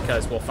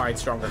 because we'll find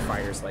stronger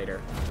fighters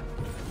later.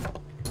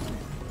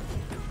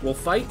 We'll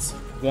fight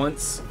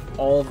once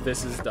all of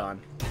this is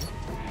done.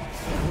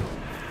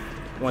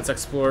 Once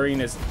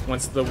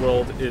the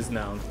world is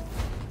known.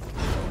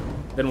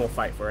 Then we'll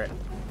fight for it.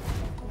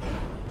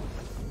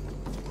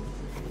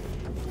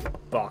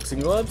 Boxing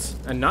gloves?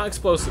 And not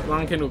explosive,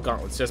 non-kindled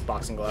gauntlets, just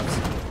boxing gloves.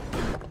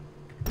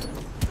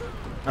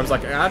 I was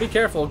like, I gotta be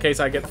careful in case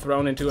I get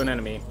thrown into an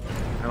enemy.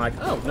 I'm like,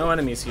 oh, no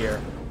enemies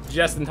here.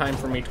 Just in time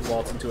for me to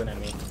waltz into an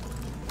enemy.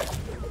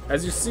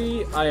 As you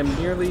see, I am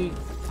nearly...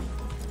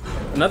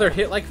 Another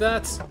hit like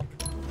that,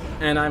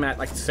 and I'm at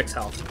like 6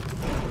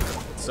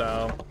 health.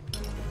 So...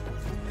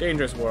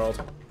 Dangerous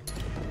world.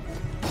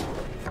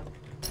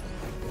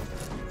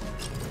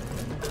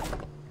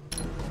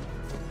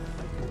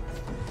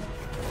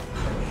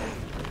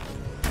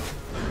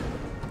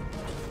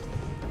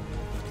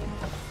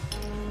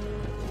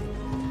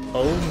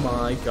 Oh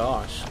my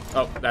gosh.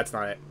 Oh, that's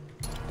not it.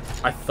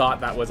 I thought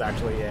that was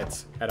actually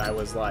it, and I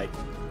was like,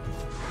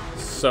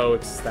 so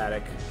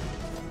ecstatic.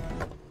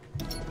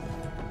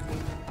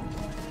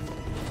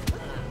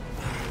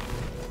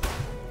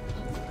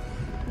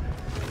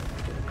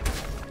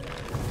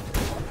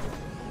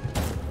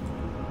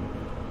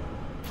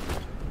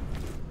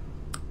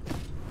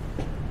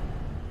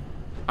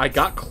 I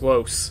got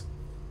close.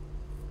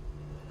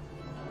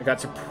 I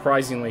got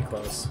surprisingly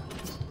close.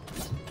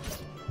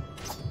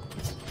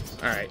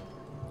 Alright.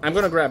 I'm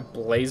gonna grab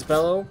Blaze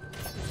Bellow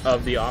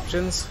of the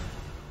options.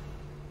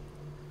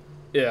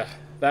 Yeah,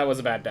 that was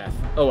a bad death.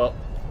 Oh well.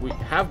 We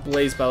have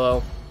Blaze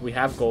Bellow. We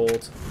have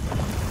gold.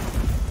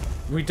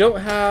 We don't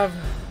have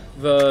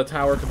the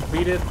tower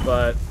completed,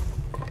 but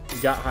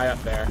we got high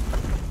up there.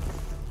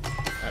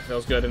 That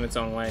feels good in its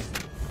own way.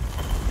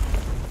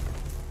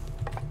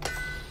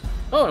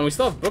 Oh, and we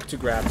still have book to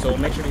grab, so we'll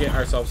make sure to get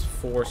ourselves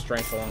 4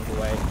 strength along the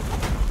way.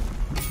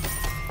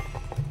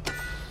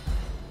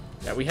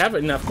 Yeah, we have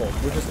enough gold.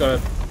 We're just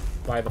gonna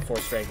buy the 4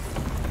 strength.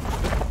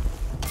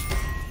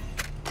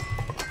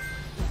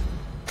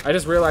 I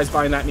just realized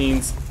buying that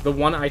means the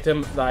one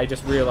item that I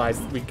just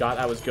realized we got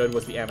that was good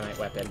was the Ammonite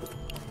weapon.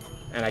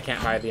 And I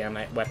can't buy the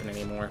Ammonite weapon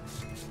anymore.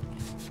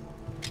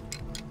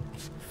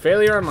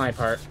 Failure on my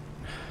part.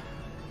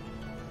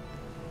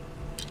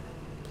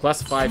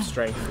 Plus 5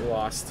 strength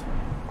lost.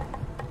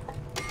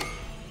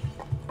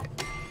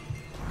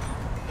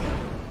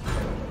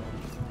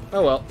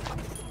 Oh well.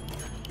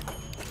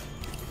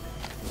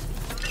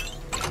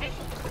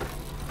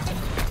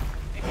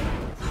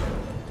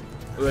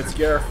 Let's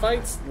get our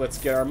fights, let's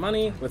get our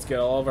money, let's get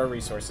all of our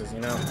resources, you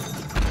know?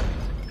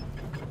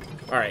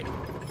 Alright.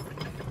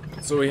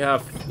 So we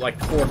have like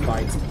 4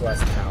 fights plus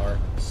the tower,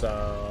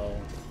 so...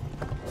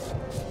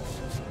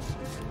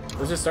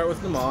 Let's just start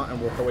with the Maw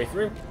and work our way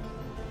through.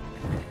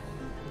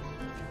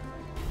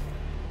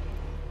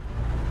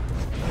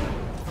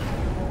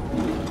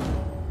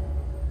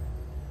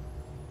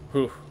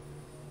 Whew.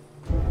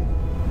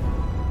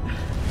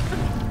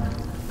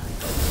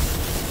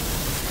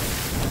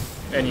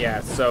 And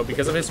yeah, so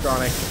because of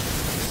Histronic,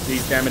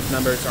 these damage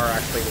numbers are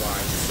actually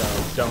lying, so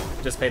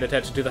don't just pay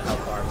attention to the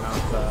health bar,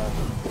 not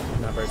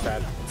the numbers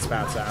that it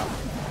spouts out.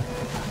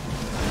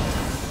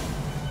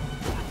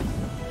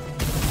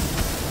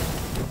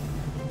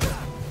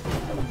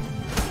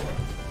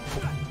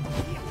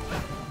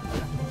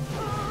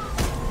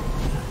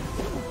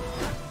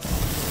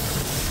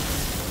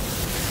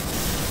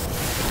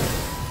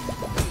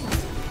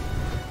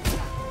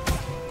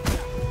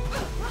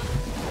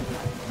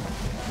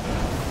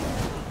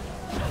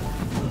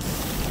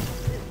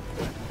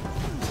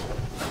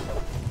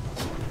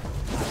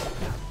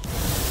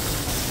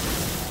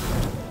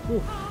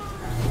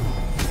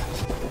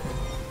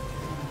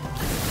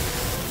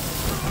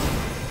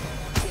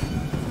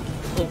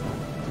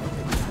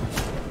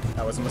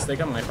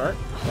 On my part,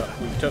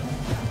 but we took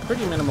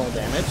pretty minimal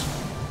damage,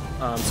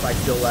 so I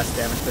deal less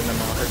damage than the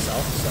Maw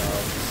herself, so...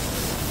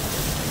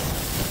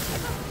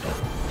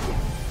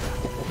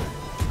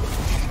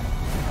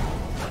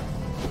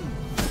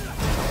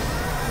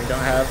 We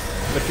don't have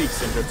the Peak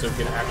Syndrome, so we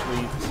can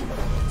actually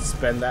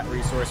spend that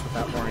resource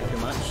without worrying too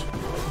much.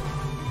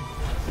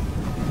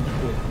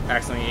 Ooh,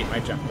 accidentally ate my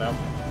jump, though.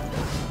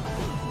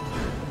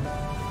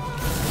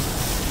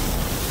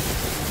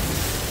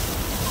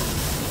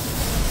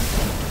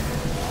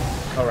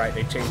 Oh right,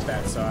 they changed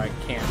that, so I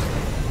can't.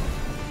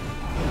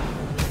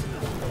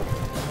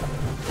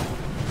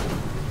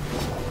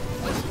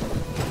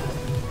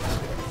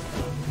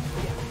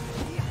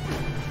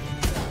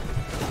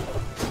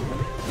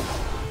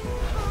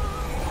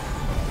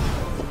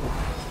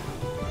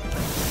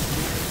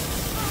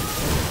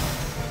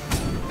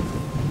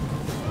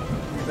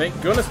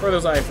 Thank goodness for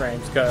those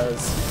iframes,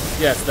 because,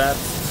 yes, that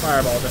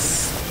fireball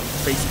just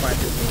face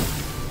planted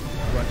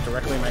me. Went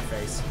directly in my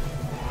face.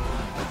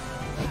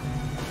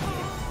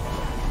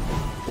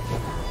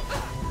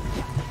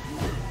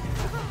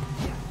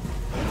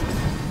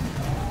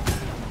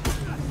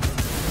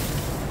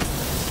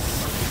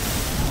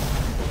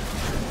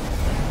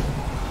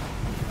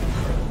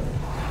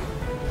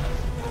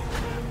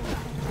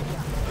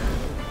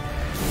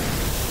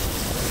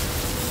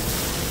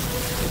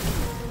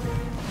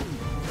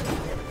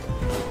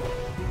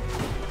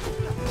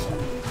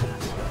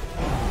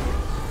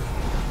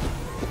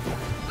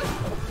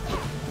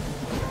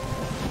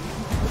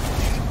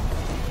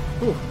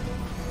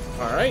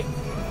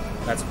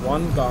 That's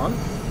one gone.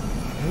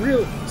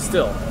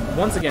 Still,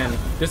 once again,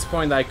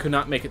 disappointed that I could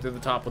not make it to the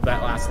top with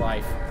that last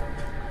life.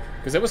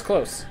 Because it was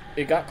close.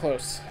 It got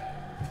close.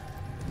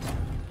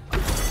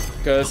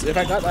 Because if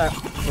I got that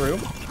through,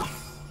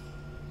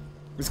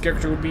 this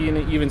character would be in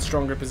an even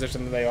stronger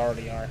position than they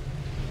already are.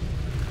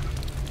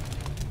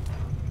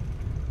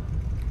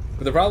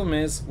 But the problem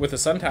is, with the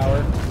Sun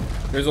Tower,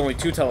 there's only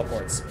 2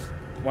 teleports.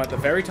 One at the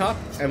very top,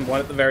 and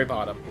one at the very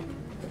bottom.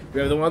 We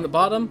have the one at the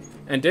bottom,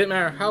 and it didn't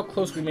matter how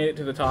close we made it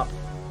to the top.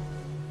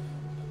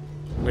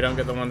 We don't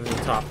get the one at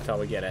the top until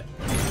we get it.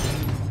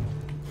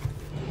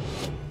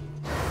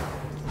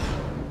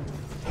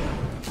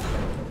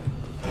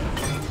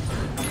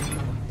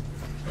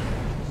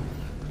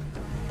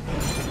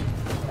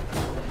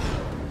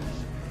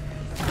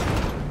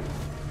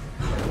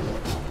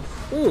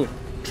 Ooh,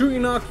 true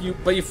Enoch,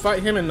 but you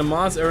fight him in the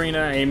Moz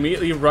arena and he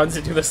immediately runs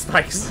into the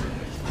spikes.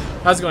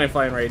 How's it going,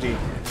 Flying Ragey?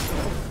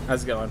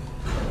 How's it going?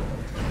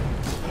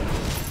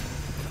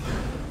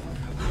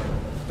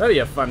 That'd be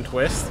a fun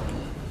twist.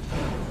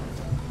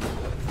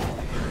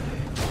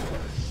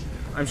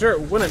 I'm sure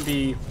it wouldn't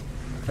be...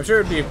 I'm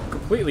sure it'd be a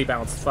completely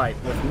balanced fight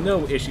with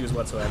no issues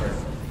whatsoever.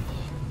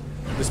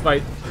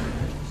 Despite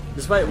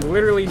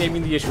literally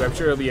naming the issue, I'm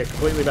sure it'll be a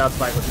completely balanced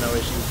fight with no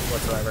issues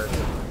whatsoever.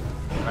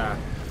 Ah.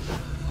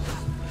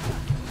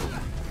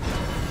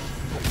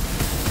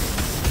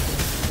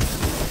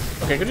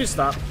 Okay, could you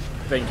stop?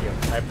 Thank you.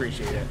 I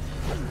appreciate it.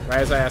 Right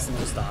as I asked him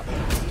to stop.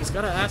 Just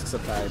gotta ask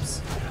sometimes.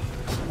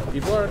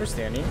 People are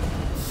understanding.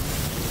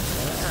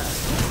 Gotta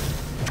ask.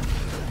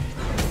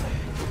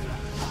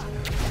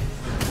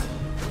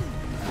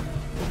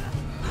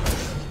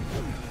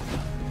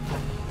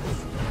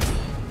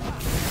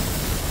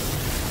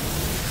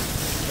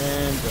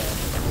 And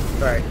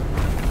alright.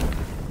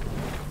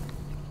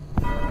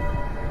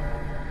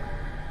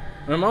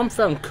 My mom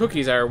found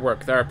cookies at her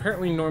work that are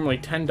apparently normally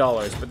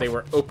 $10, but they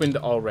were opened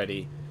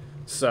already.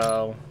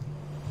 So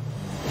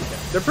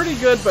they're pretty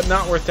good, but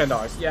not worth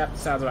 $10. Yeah,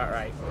 sounds about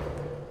right.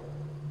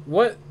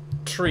 What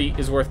treat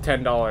is worth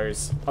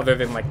 $10 other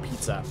than like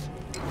pizza?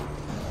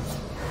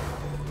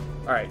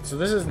 Alright, so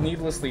this is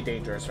needlessly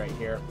dangerous right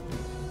here.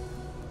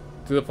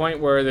 To the point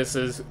where this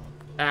is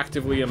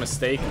actively a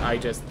mistake. I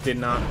just did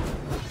not.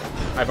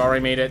 I've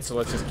already made it, so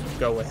let's just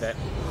go with it.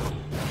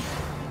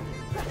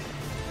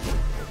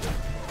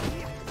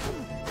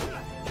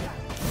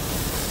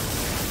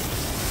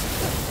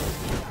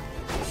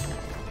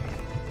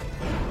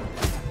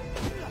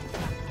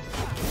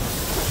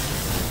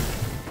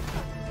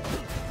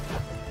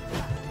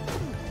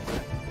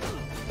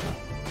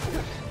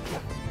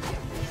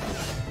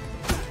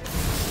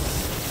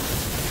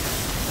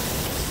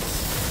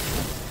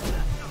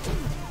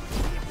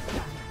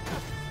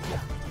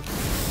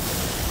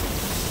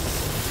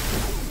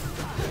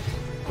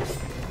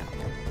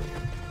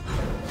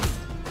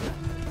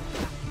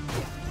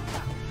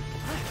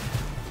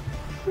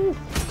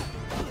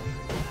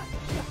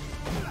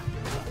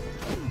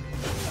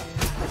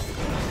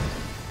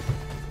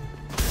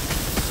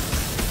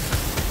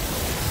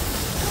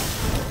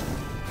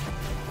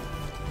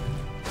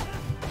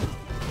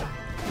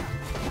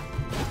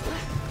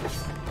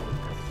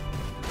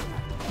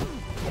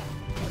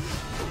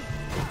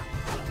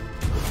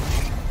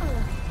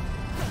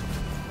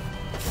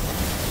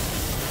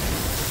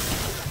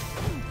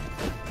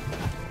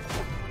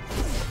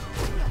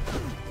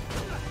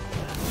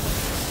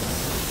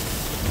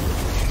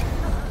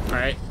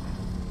 Alright.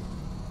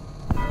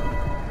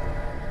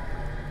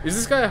 Is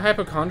this guy a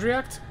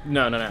hypochondriac?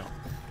 No, no, no.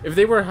 If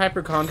they were a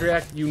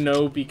hypochondriac, you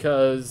know,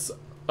 because...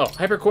 Oh,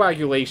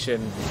 hypercoagulation.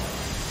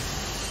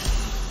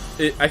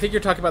 I think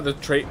you're talking about the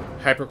trait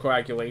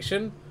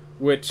hypercoagulation,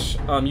 which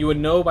you would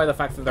know by the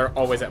fact that they're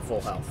always at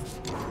full health.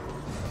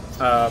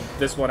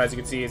 This one, as you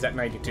can see, is at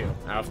 92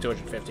 out of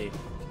 250.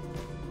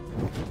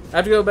 I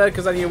have to go to bed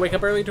because I need to wake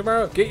up early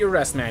tomorrow. Get your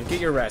rest, man. Get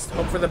your rest.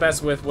 Hope for the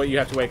best with what you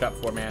have to wake up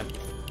for, man.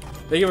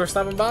 Thank you for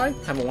stopping by.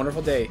 Have a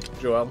wonderful day,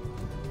 Joel.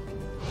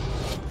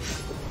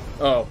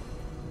 Oh.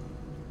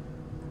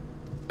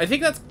 I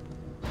think that's...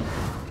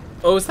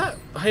 Oh, is that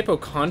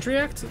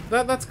hypochondriac?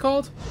 That's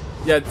called?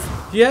 Yeah,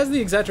 he has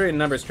the exaggerated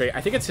numbers trait.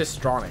 I think it's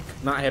histrionic,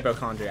 not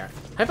hypochondriac.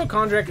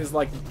 Hypochondriac is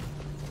like...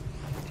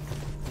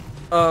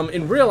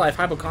 in real life,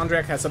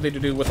 hypochondriac has something to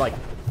do with, like,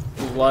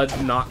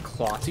 blood not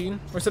clotting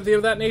or something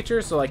of that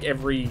nature. So, like,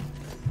 every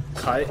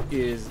cut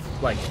is,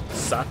 like,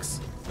 sucks.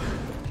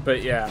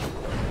 But, yeah.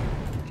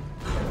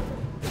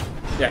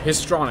 Yeah,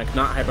 histrionic,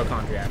 not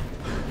hypochondriac.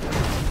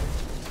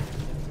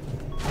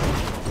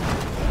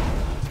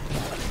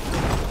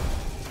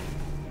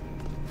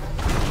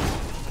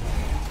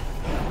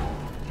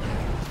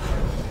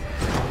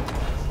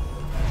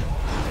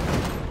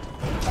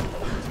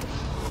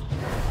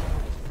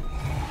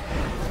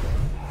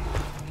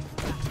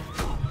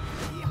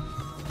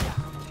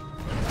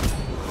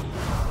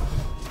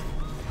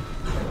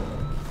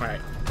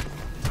 Alright.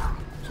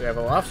 So we have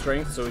a lot of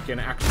strength, so we can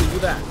actually do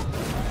that.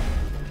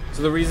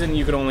 So the reason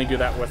you can only do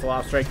that with a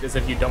lot of strength is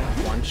if you don't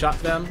one-shot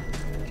them.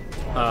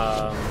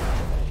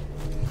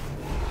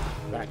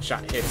 That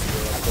shot hits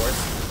you, of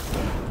course.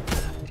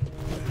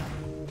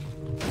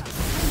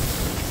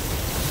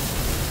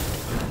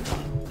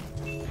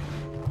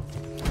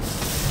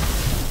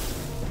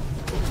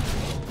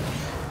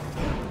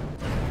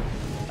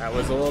 That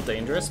was a little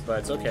dangerous, but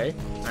it's okay.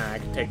 I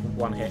can take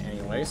one hit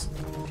anyways.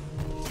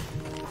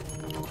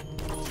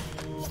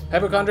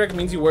 Hypochondriac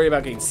means you worry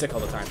about getting sick all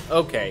the time.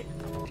 Okay.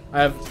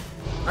 I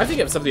think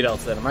of something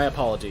else then. My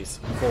apologies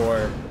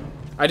for...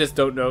 I just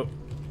don't know.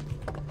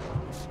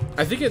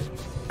 I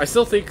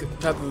still think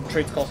that the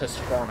trait's called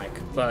histrionic,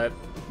 but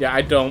yeah,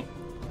 I don't.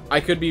 I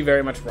could be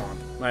very much wrong.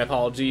 My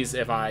apologies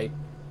if I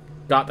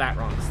got that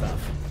wrong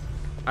stuff.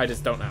 I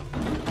just don't know.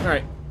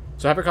 Alright.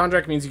 So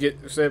hypochondriac means you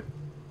get... So,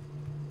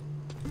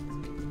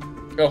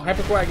 oh,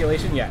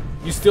 hypercoagulation? Yeah.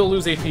 You still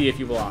lose AP if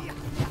you block.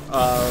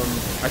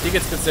 I think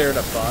it's considered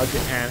a bug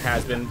and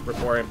has been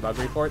reported in bug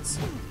reports,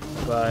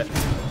 but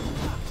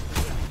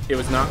it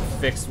was not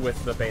fixed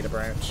with the beta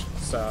branch,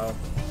 so...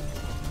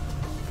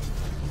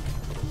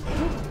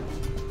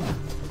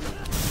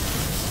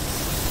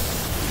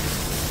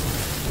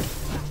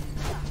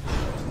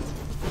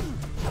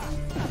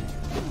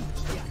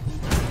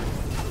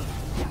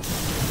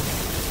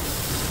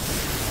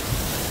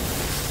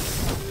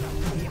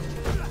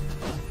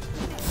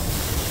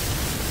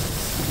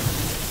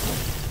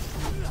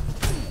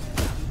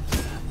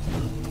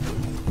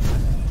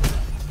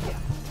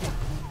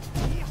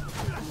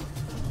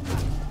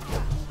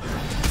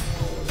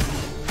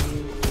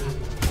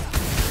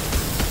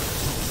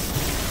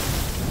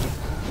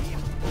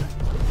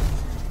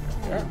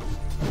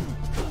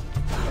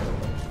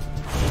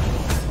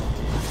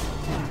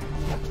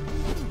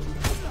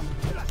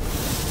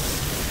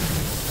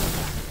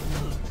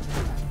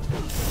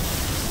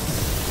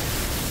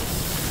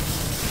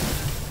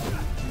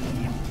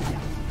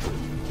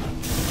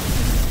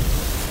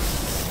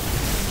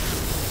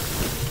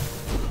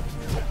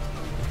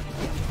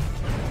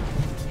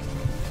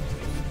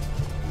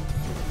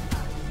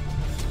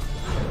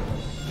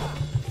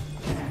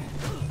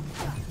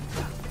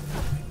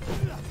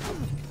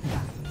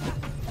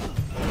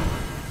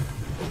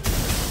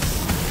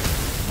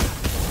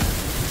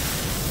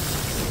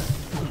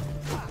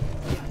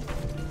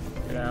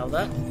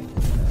 That.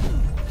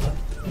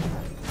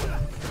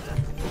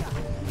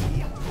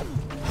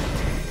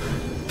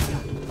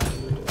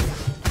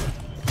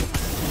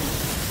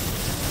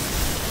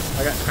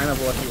 I got kind of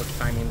lucky with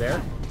timing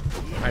there.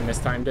 I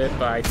mistimed it,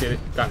 but I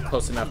got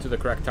close enough to the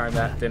correct time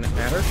that didn't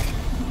matter.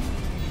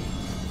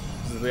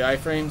 This is the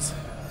iframes.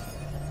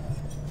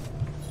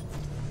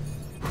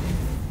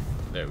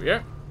 There we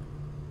are.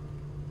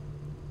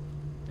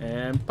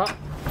 And pop.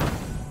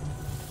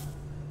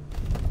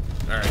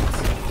 Alright.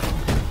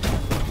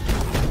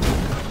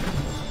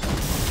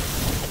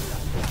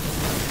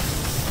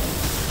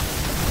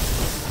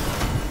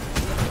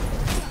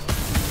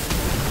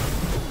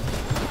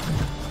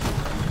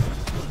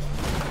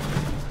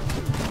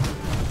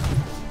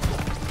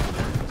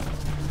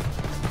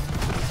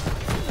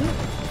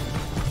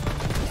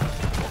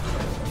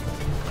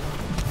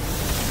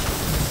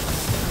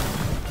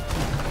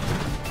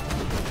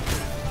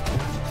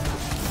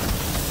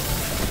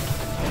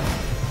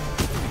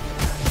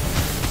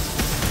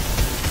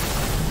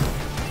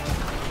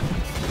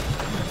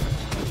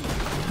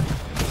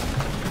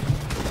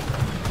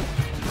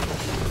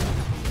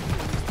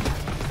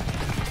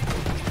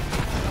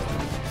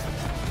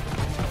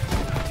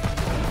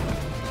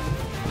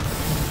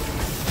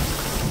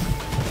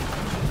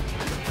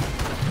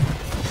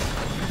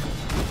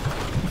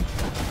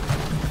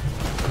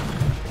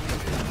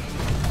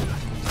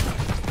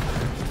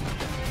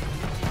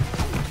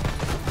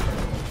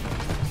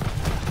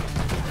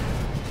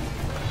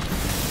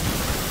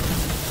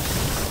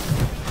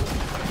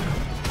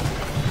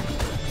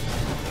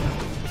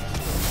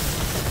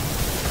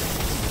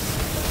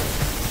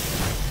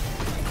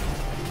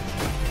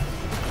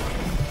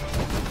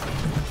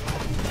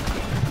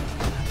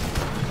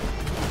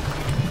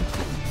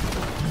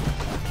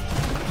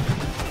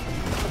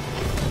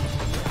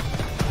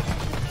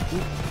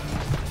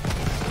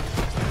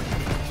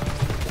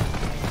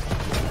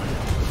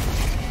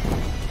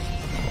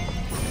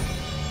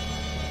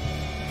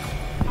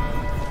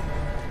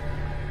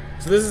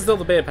 So this is still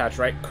the beta patch,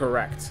 right?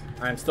 Correct.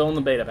 I'm still in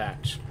the beta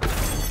patch.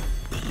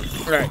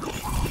 Alright.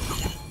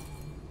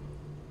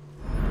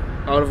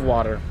 Out of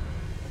water.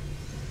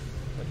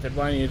 That did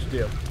what I needed to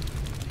do.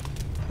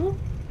 Woo.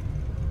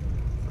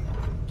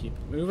 Keep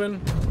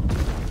moving.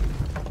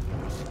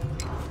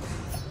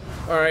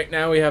 Alright,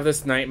 now we have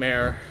this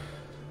nightmare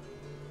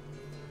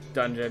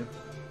dungeon.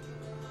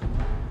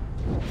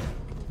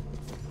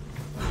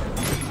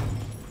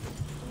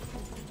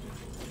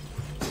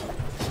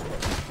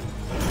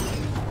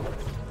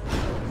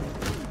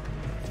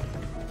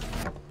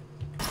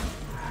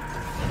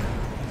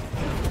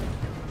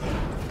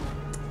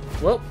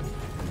 Well,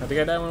 I think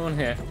I died with one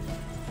hit.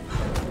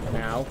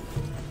 Now.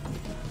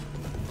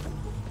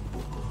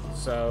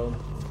 So,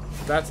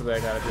 that's what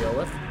I gotta deal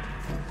with.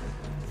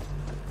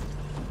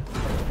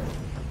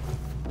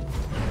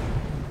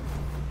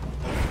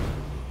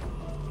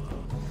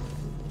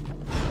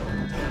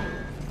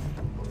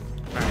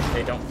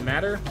 they don't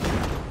matter.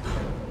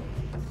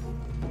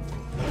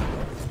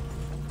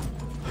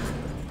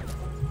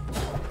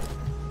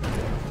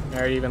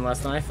 Alright, even less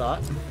than I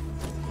thought.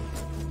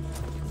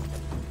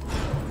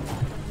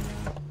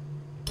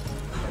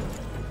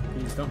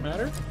 These don't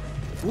matter.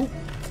 Ooh.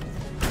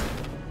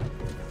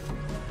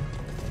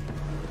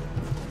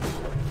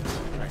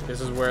 Alright, this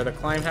is where the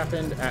climb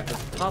happened. At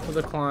the top of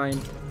the climb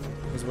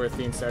is where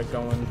things started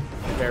going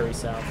very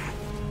south.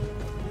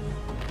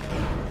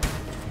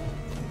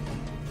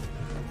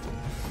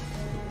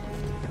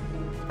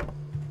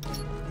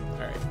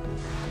 Alright.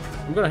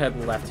 I'm gonna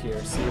head left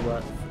here, see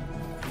what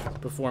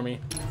before me.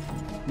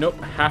 Nope,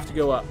 have to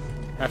go up.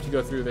 Have to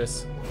go through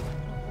this.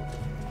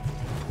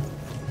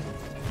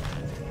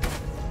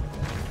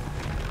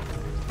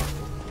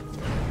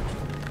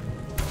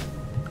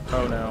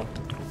 Oh no.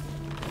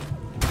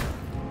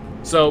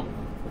 So,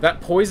 that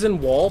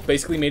poison wall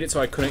basically made it so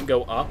I couldn't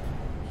go up.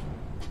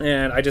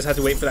 And I just had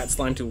to wait for that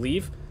slime to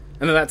leave.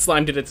 And then that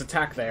slime did its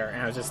attack there.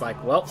 And I was just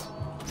like, well,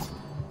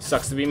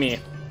 sucks to be me.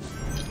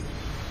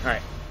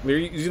 Alright, we're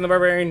using the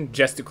barbarian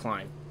just to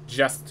climb.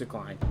 Just to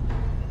climb.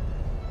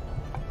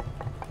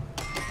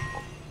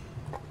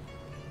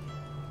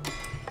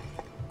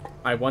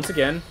 Once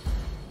again,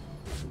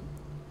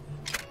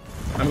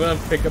 I'm gonna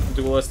pick up the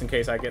duelist in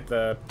case I get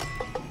the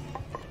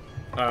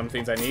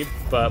things I need,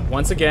 but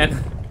once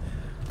again,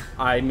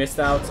 I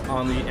missed out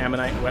on the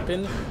ammonite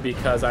weapon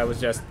because I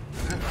was just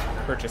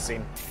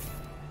purchasing.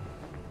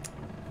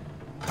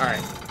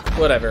 Alright,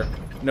 whatever.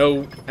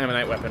 No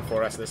ammonite weapon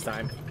for us this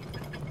time.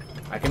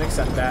 I can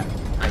accept that.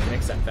 I can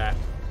accept that.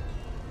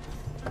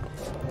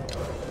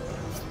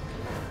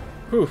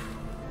 Whew.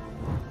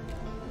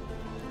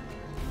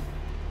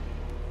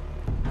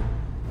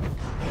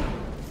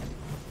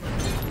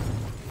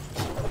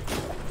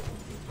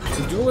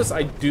 So duelist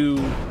I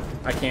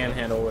can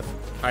handle with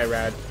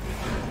IRAD.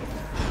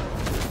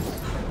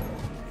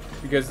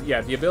 Because,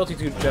 yeah, the ability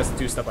to just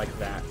do stuff like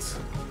that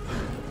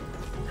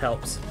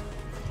helps.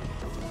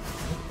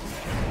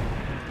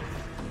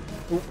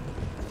 Ooh.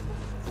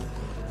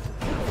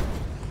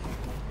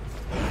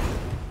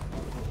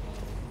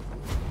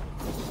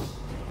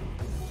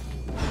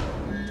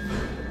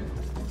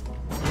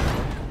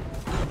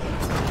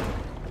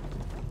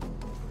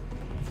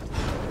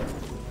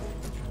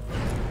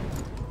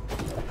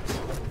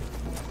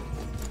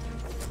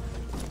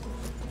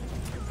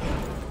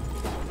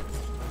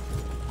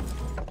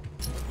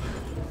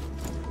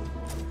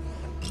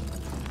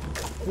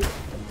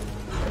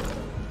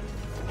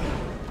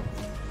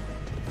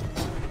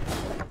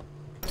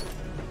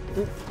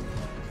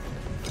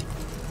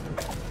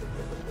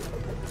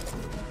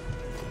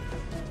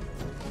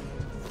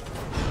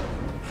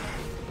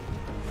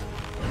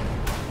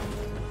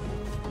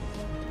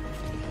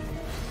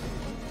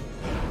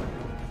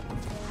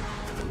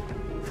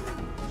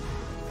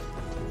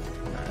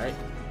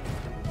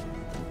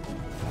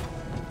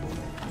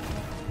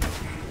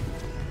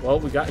 Well,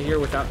 we got here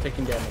without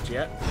taking damage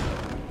yet.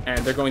 And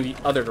they're going the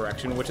other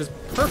direction, which is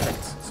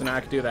perfect. So now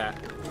I can do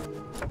that.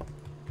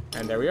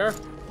 And there we are.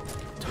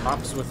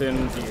 Tops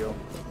within view.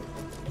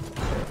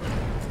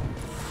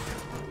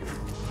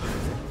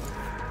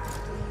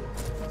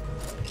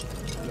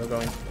 No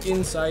going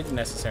inside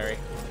necessary.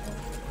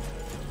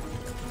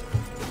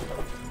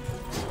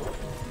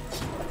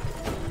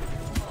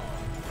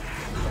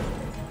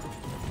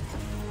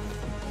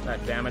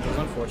 That damage was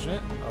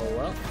unfortunate. Oh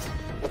well.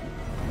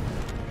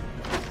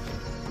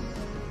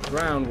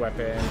 Ground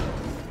weapon.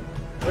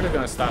 We're just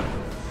gonna stop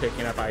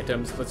picking up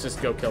items. Let's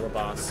just go kill the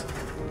boss.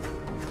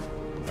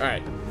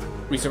 Alright.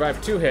 We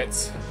survived 2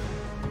 hits.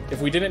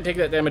 If we didn't take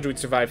that damage, we'd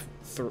survive.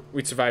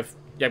 We survived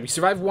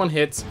 1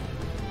 hit.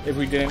 If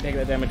we didn't take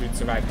that damage, we'd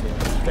survive 2.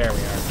 There we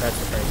are.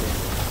 That's the crazy.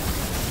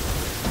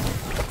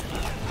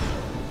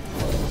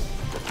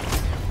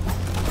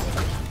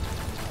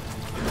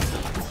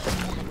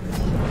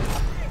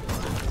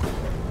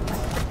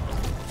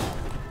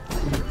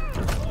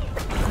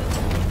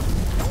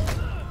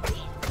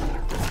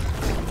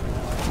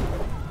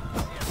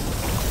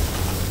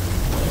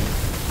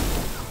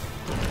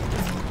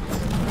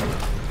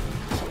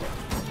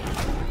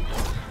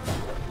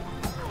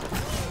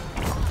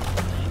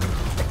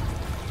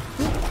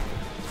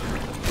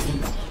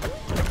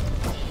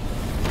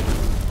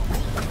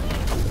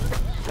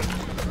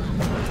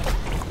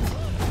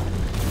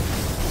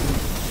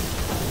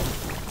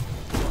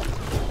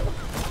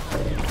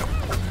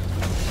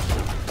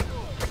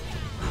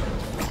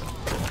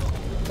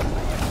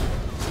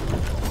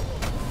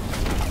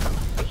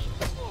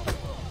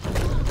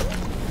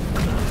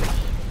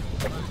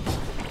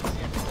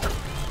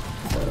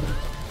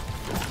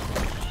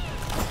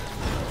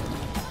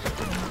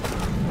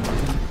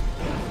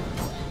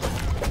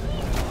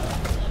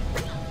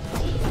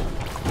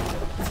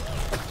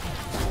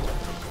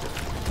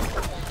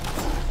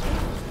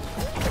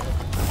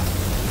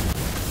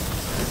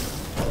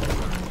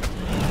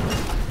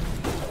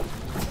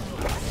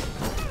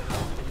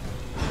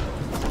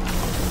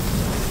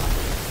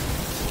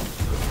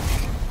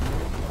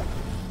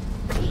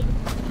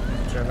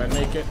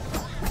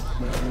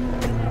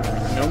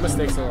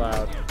 mistakes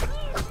allowed.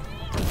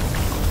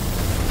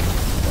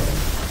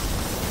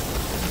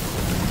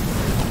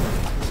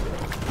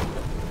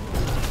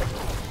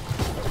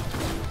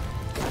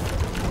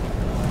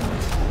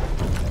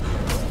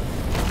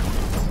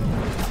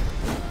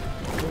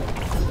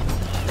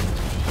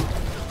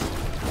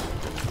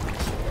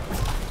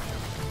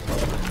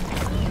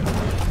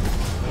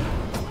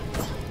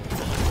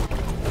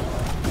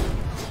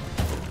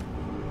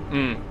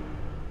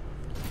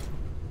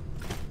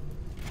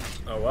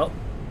 Oh well.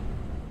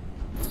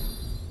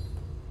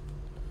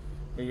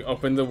 We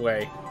opened the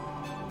way.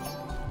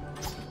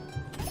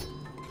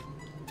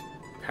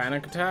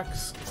 Panic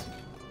attacks?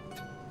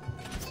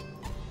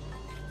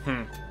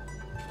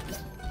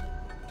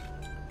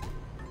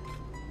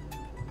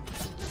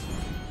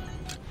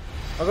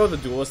 I'll go with the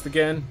duelist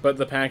again, but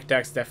the panic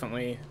attacks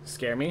definitely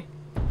scare me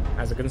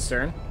as a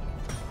concern.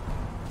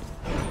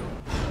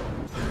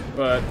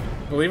 But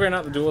believe it or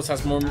not, the duelist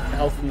has more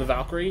health than the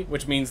Valkyrie,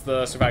 which means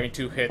the surviving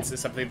 2 hits is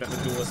something that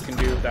the duelist can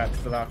do that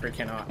the Valkyrie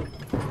cannot.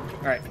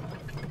 Alright.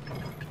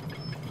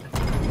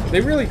 They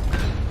really...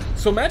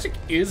 So magic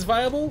is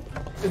viable,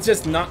 it's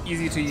just not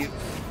easy to use.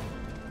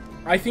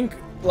 I think,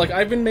 like,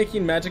 I've been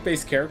making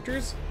magic-based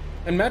characters,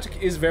 and magic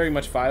is very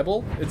much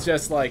viable, it's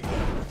just, like,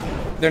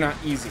 they're not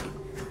easy.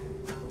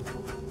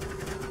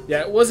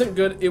 Yeah, it wasn't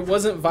good, it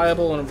wasn't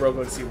viable in Rogue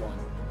Legacy 1.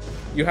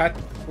 You had,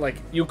 like,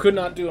 you could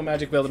not do a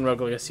magic build in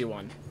Rogue Legacy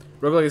 1.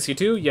 Rogue Legacy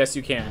 2, yes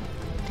you can.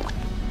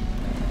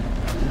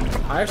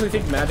 I actually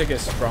think magic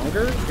is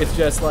stronger, it's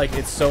just, like,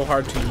 it's so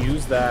hard to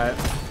use that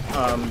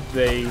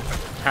they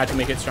had to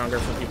make it stronger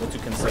for people to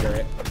consider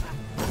it,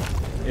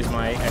 is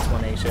my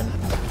explanation.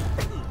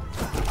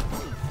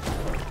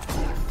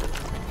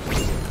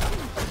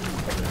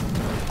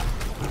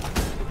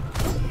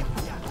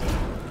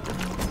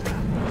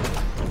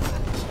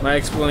 My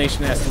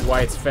explanation as to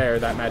why it's fair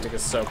that magic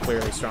is so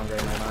clearly stronger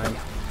in my mind.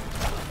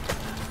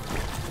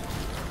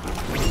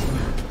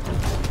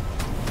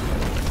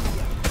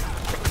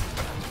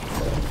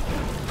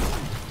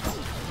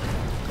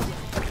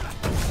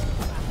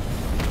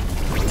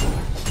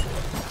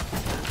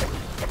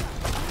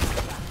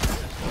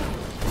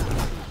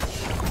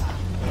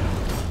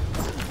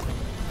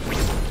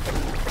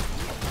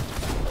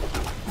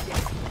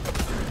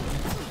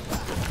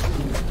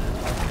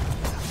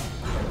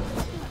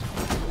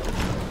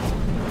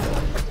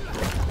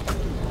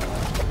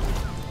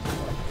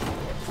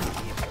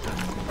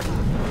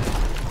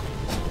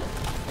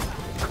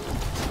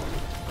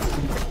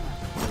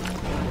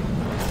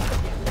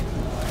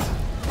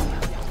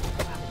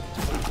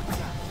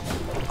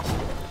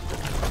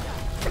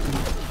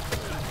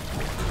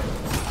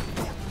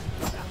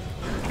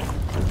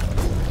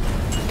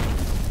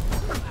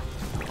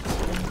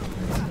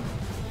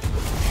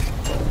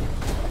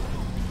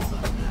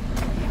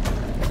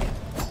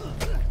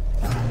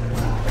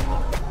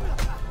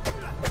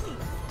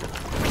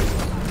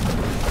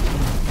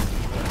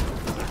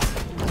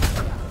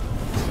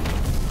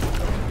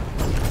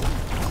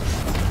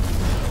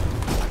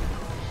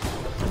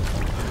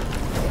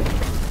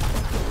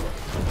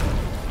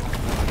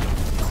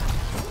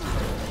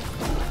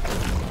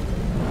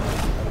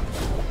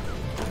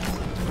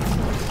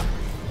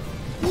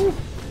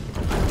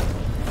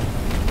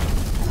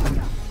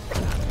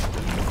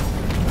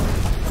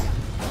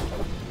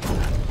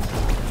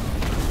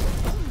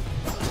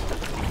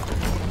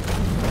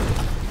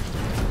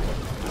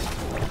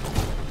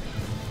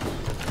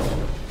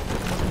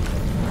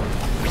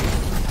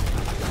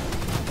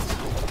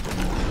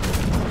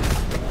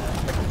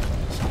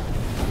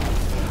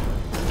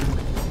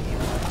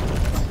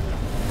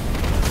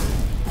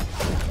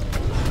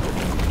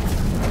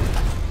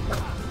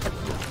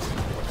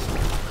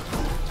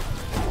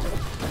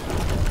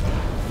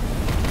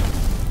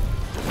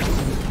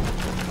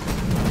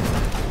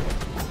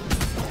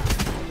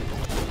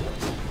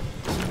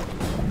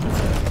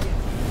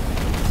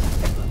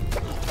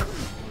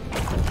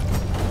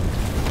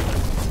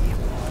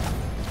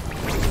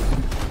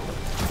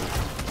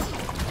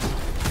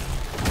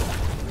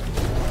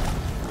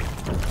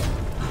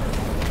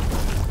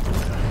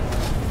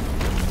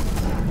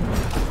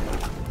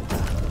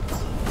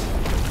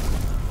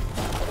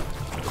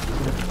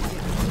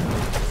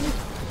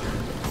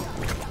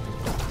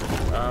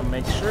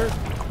 Make sure.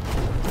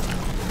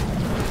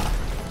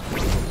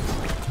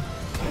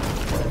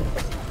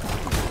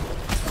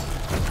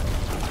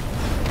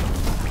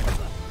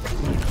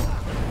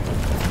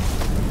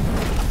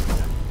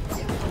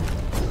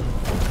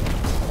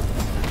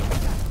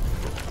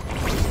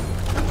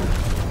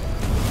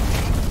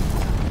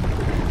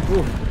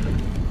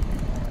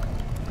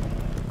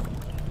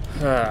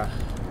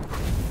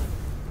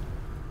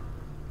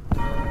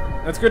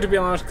 That's good to be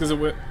honest, because it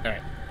would. All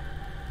right.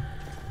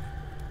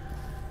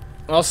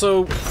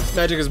 Also,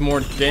 magic is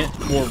more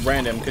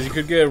random because you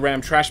could get a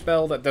random trash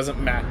spell that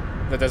doesn't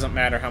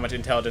matter how much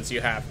intelligence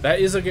you have. That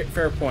is a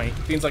fair point.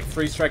 Things like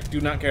Free Strike do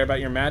not care about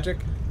your magic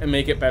and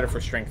make it better for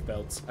strength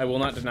builds. I will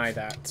not deny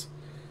that.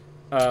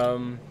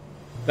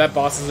 That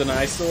boss is an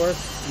eyesore.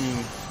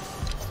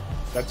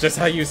 That's just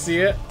how you see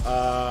it.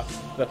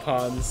 The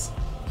puns.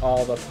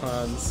 All the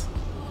puns.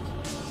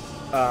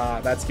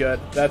 That's good.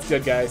 That's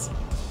good, guys.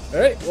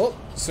 Alright, well,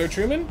 Sir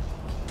Truman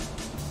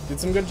did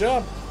some good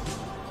job.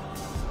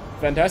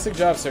 Fantastic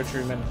job, Sir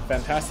Truman.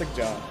 Fantastic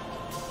job.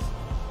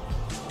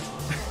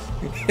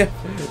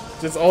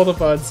 Just all the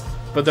puns,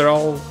 but they're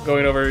all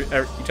going over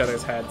each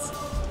other's heads.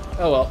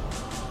 Oh well.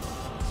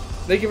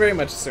 Thank you very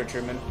much, Sir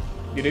Truman.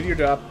 You did your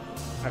job.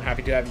 I'm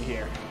happy to have you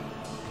here.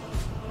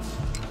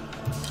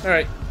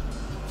 Alright.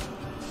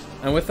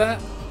 And with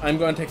that, I'm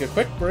going to take a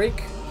quick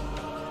break.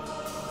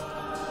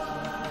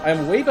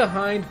 I'm way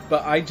behind,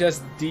 but I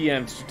just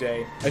DM'd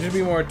today. I should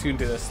be more attuned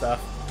to this stuff.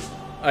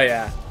 Oh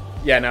yeah.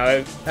 Yeah,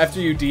 no, after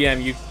you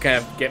DM, you kind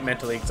of get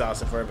mentally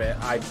exhausted for a bit.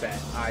 I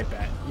bet.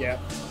 Yep.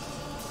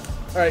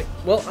 Alright,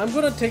 well, I'm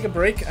going to take a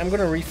break. I'm going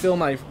to refill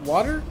my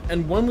water,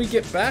 and when we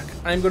get back,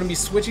 I'm going to be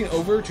switching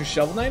over to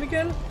Shovel Knight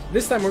again.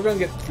 This time, we're going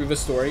to get through the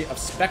story of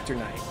Specter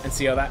Knight and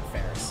see how that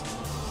fares.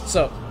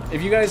 So,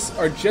 if you guys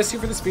are just here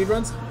for the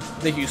speedruns,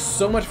 thank you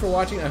so much for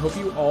watching. I hope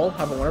you all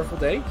have a wonderful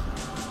day.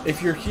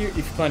 If you're here, if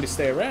you plan to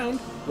stay around,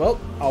 well,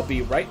 I'll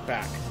be right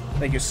back.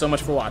 Thank you so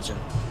much for watching.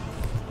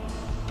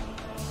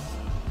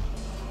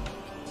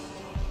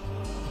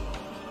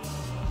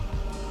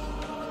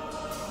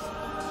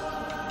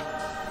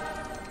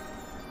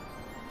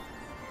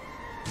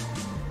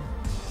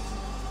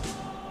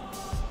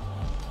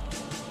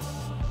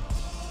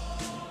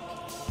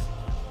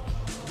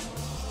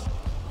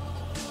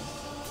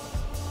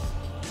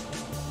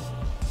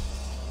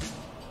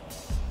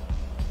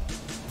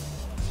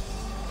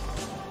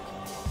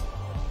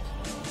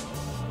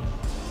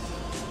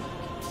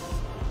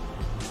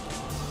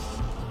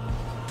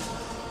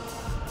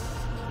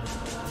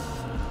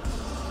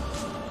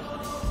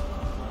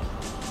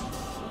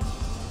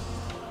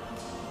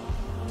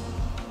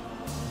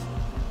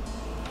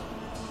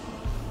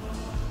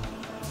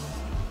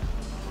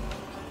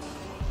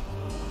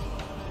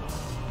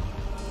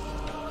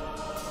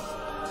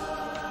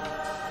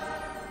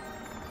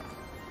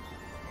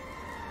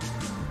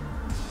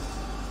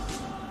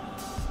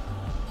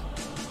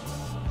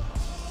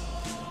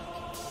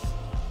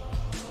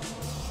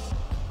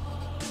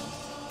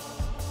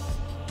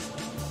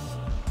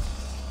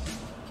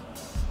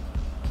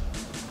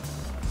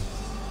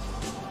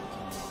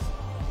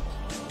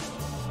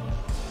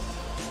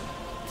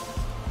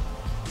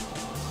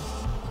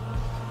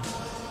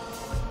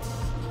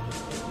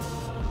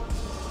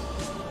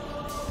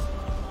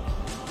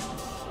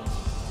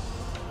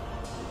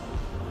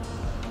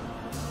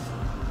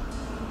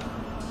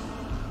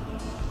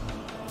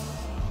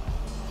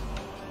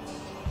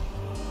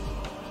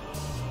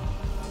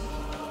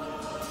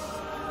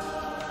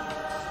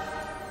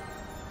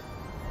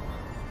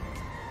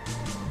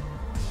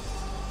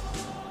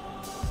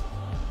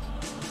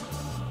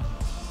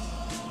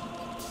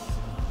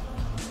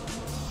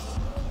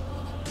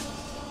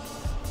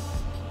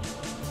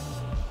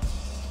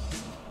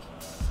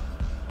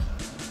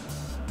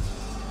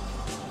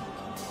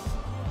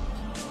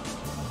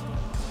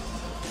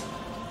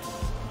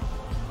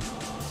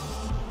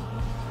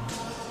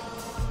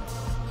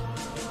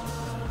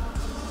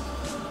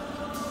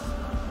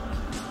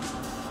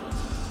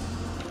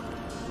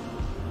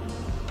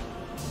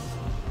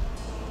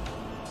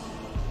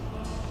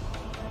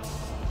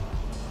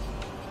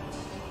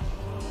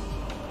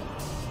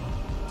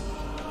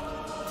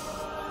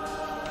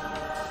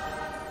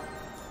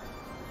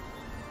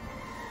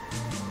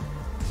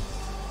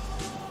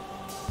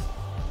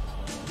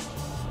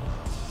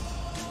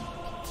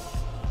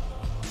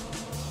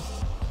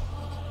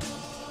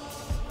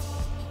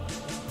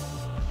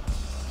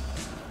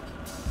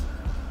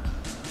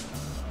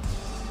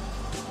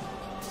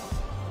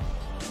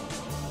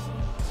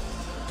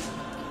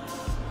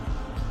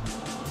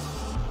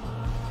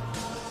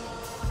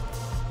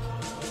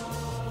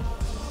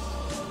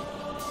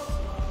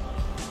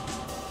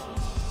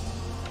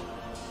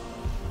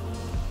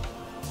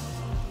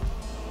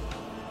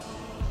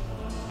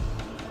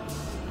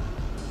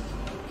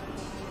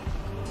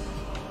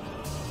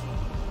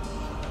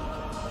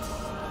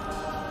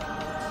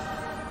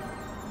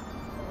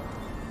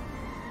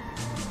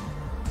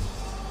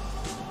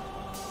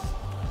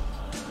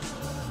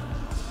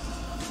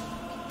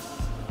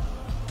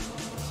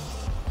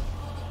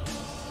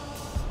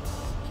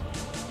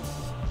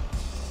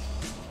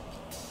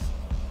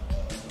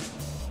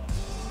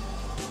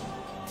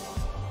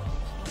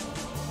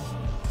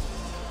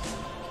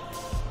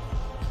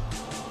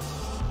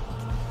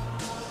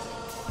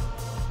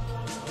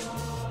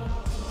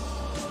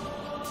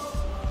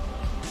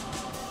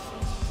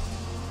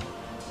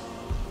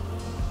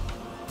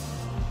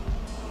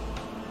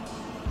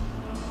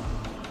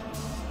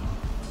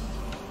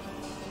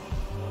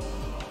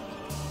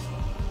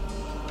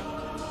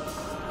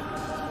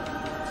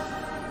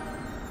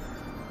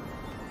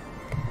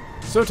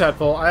 So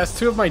Tadpole, I asked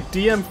two of my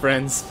DM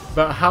friends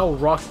about how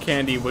rock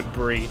candy would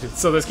breed.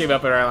 So this came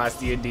up in our last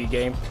D&D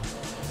game.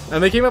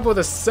 And they came up with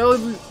a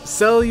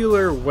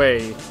cellular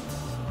way,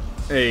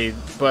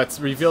 but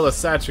revealed a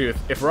sad truth.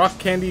 If rock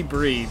candy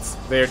breeds,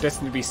 they are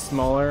destined to be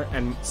smaller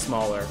and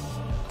smaller.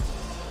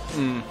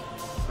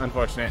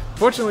 unfortunate.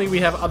 Fortunately, we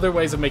have other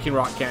ways of making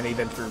rock candy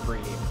than through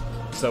breeding.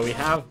 So we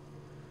have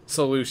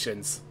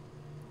solutions.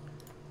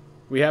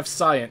 We have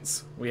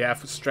science. We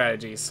have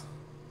strategies.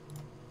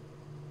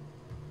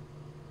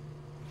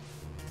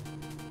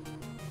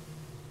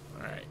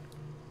 Alright.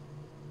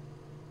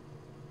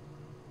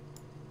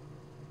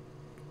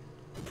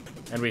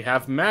 And we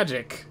have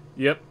magic.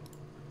 Yep.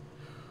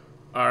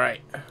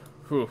 Alright.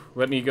 Whew.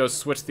 Let me go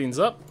switch things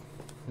up.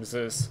 This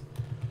is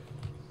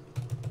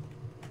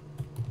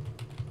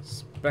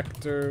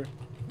Specter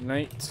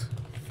Knight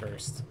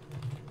first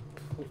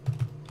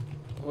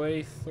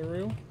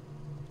playthrough.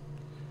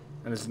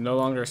 And this is no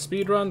longer a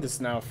speedrun, this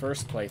is now a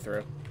first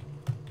playthrough.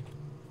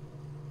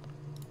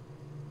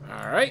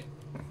 Alright.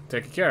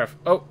 Taken care of.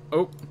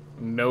 Oh.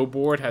 No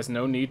board has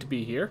no need to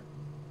be here.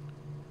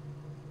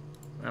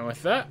 And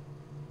with that,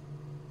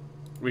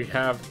 we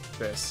have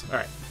this.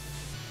 Alright.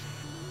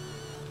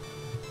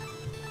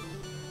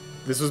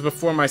 This was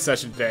before my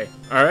session today.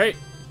 Alright?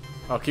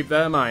 I'll keep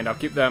that in mind. I'll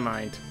keep that in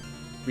mind.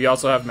 We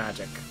also have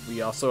magic.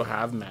 We also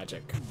have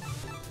magic.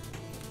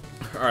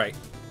 Alright.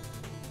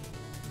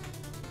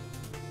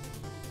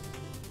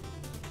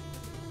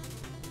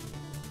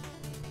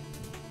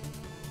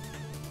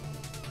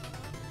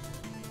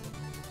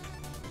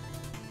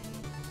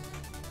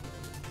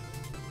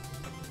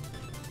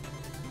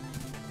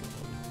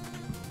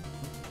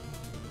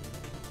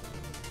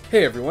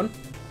 Hey everyone,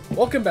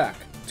 welcome back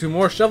to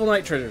more Shovel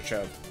Knight Treasure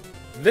Trove.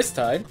 This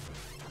time,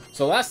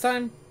 so last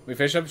time we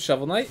finished up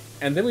Shovel Knight,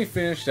 and then we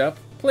finished up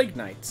Plague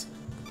Knight.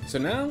 So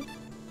now,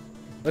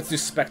 let's do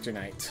Specter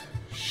Knight.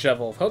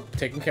 Shovel of Hope,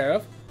 taken care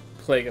of.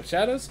 Plague of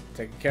Shadows,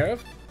 taken care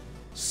of.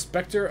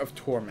 Specter of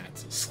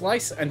Torment,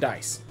 slice and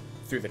dice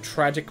through the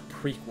tragic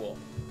prequel.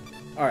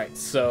 Alright,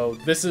 so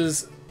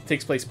this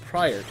takes place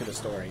prior to the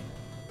story.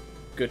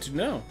 Good to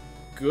know.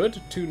 Good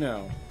to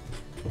know.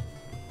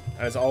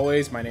 As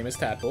always, my name is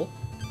Tadpole.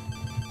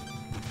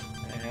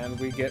 And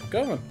we get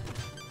going.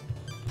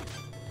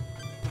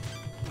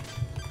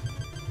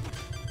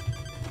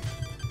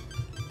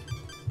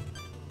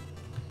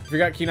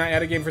 Forgot Key Knight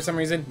had a game for some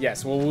reason?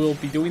 Yes, well, we'll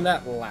be doing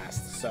that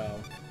last, so...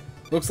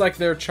 Looks like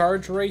their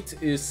charge rate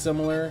is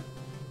similar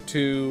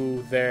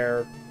to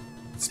their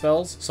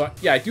spells. So,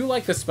 yeah, I do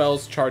like the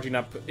spells charging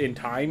up in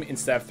time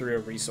instead of through a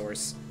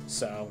resource,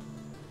 so...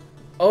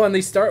 Oh, and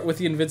they start with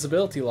the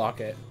invincibility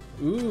locket.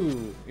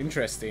 Ooh,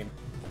 interesting.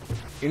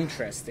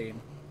 Interesting.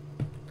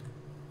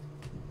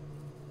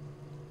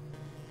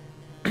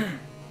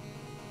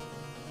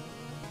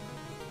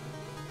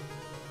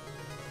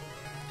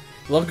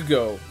 Long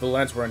ago, the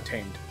lands were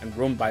untamed and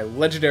roamed by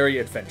legendary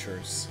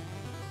adventurers.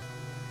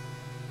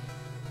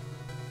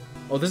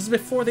 Oh, this is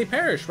before they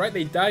perished, right?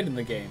 They died in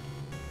the game.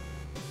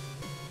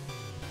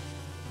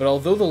 But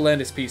although the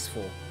land is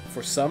peaceful,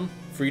 for some,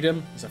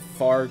 freedom is a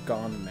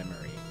far-gone memory.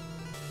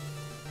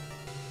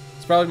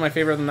 It's probably my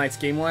favorite of the Knights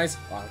game-wise.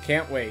 Wow,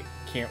 can't wait.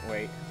 Can't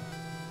wait.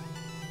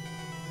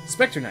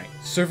 Specter Knight,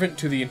 servant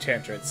to the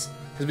Enchantress,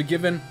 has been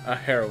given a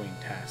harrowing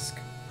task.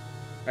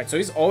 Alright, so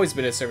he's always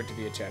been a servant to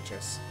the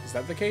Enchantress. Is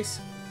that the case?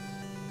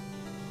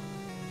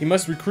 He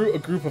must recruit a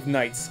group of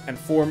knights and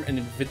form an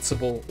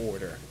invincible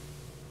order.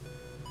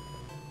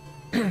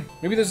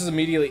 Maybe this is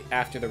immediately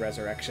after the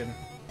resurrection.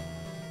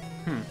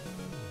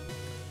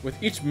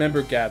 With each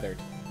member gathered,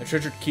 the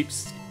treasure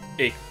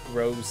keepsake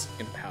grows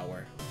in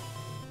power.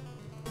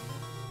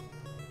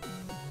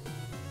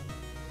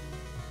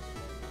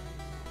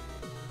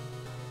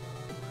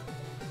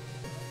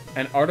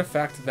 An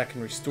artifact that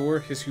can restore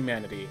his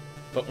humanity,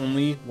 but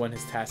only when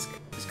his task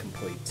is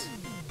complete.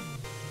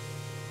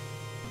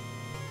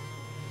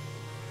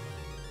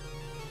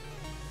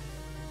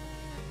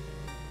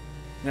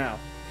 Now,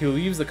 he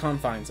leaves the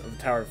confines of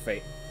the Tower of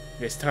Fate.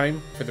 It is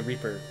time for the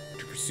Reaper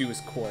to pursue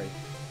his quarry.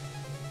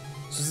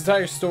 So this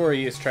entire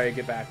story is trying to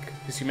get back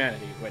his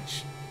humanity,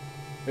 which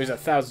there's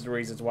 1,000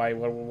 reasons why he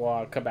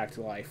will come back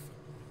to life.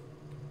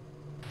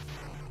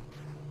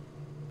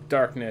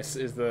 Darkness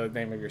is the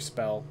name of your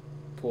spell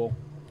pool.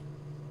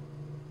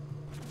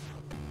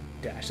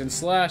 Dash and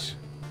slash.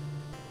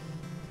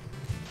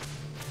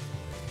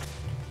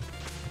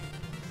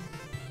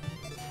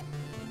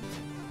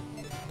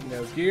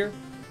 No gear.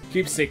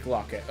 Keepsake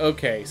locket.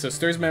 Okay, so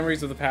stirs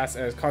memories of the past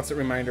and is a constant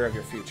reminder of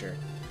your future.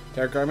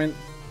 Dark garment.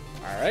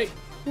 Alright.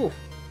 Whew.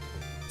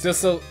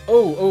 So,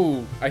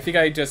 oh, I think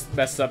I just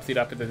messed something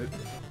up in the...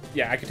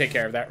 Yeah, I can take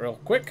care of that real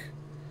quick.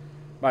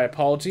 My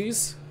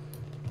apologies.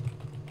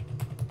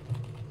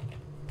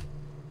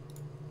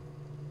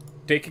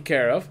 Taken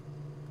care of.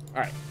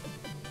 Alright.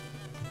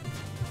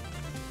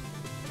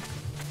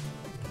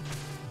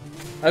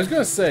 I was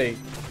gonna say,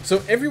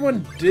 so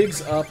everyone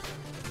digs up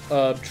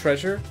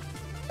treasure,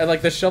 and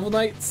like the Shovel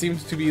Knight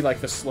seems to be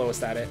like the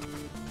slowest at it.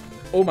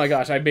 Oh my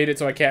gosh, I made it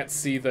so I can't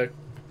see the...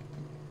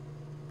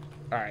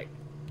 Alright.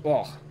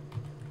 Well,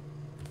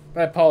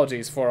 my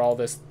apologies for all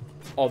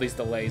these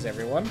delays,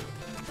 everyone.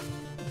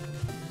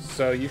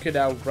 So you can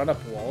now run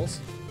up walls.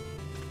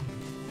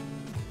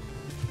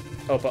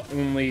 Oh, but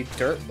only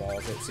dirt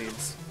walls, it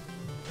seems.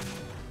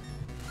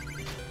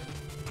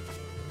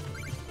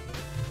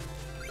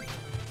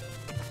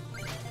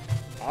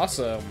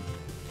 Awesome.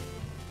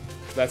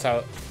 That's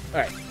how...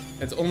 Alright.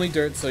 It's only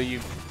dirt, so you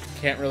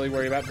can't really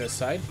worry about this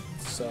side.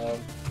 So...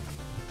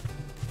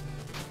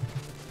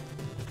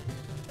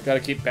 Gotta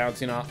keep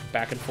bouncing off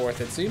back and forth,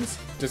 it seems.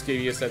 Just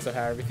give you a sense of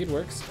how everything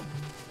works.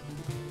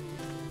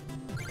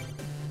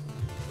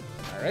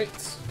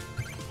 Alright.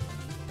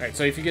 Alright,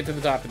 so if you get to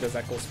the top, it does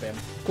that cool spin.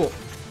 Cool.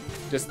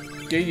 Just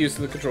get used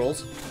to the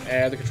controls.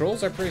 And the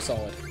controls are pretty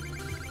solid.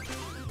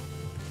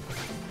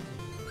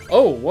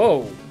 Oh,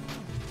 whoa!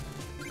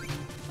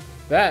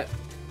 That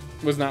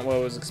was not what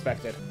was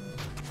expected.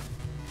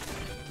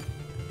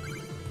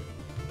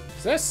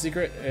 Is that a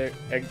secret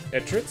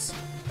entrance?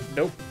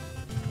 Nope.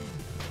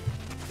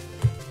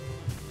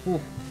 Whew.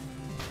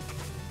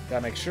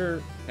 Gotta make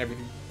sure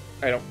everything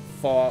I don't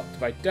fall to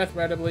my death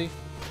randomly.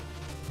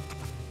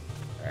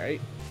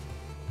 Alright.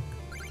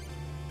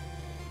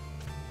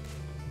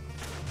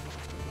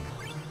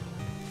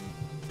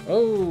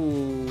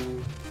 Oh,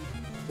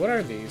 what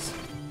are these?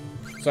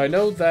 So I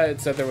know that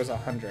it said there was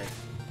 100.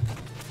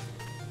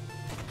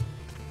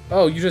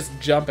 Oh, you just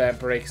jump at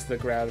breaks the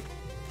ground.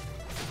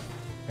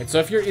 And so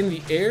if you're in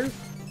the air,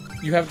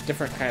 you have a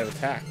different kind of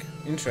attack.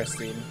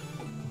 Interesting.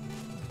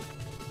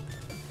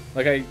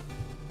 Like I...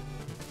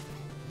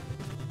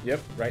 Yep,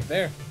 right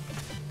there.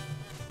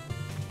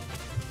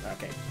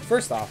 Okay,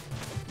 first off,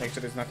 make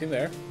sure there's nothing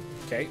there.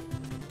 Okay.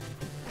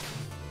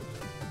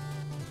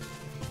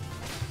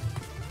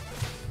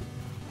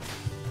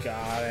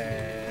 Got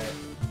it.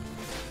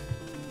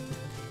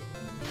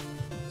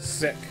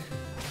 Sick.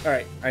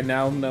 Alright, I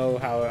now know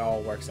how it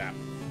all works out.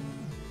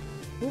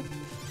 Ooh.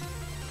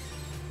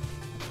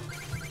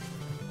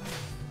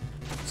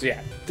 So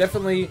yeah,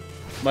 definitely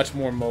much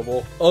more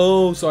mobile.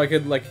 Oh, so I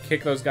could like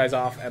kick those guys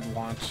off and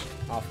launch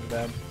off of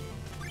them.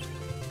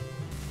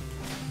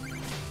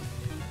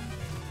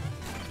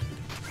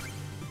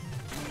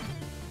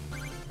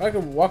 I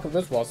could walk up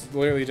this wall. It's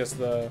literally just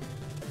the...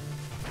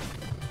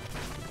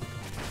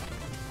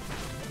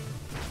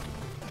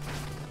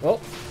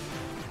 Well,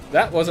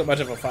 that wasn't much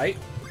of a fight.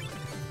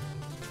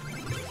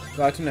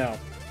 Glad to know.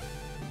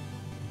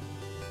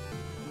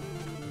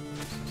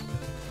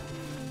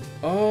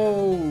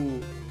 Oh.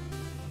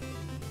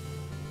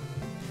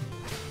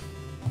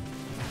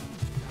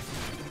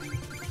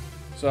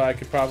 So I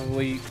could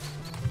probably...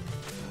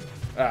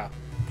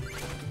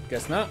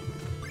 guess not.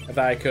 I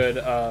thought I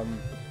could,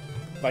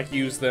 like,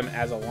 use them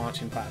as a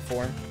launching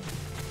platform.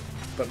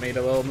 But made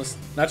a little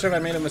not sure if I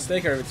made a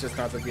mistake or if it's just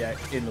not to be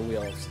in the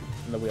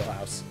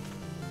wheelhouse.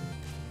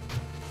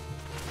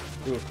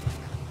 Ooh.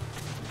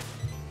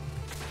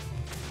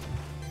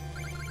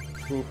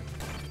 Ooh.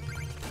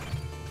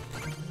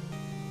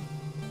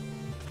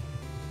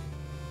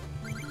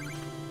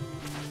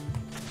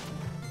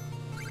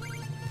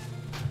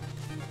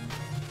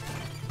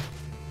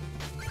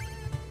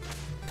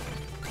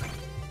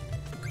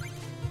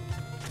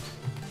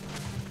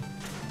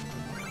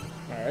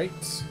 All right.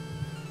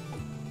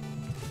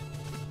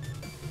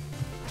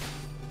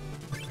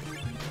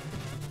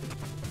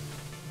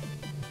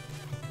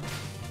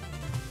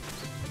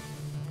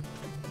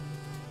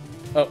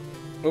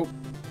 Oh,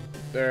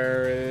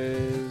 there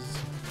is...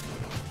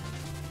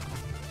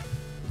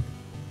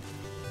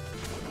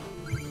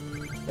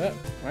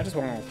 I just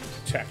want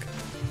to check.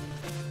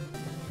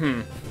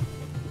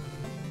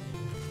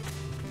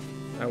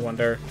 I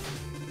wonder...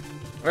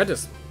 I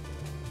just...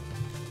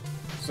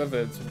 So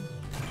that it's...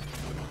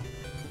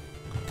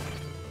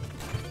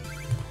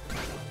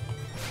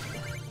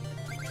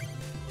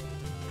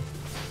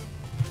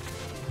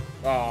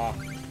 Aw.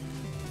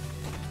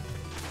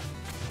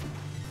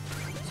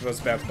 Supposed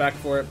to bounce back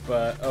for it,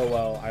 but oh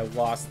well, I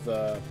lost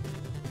the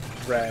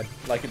red.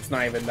 Like, it's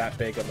not even that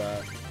big of a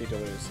thing to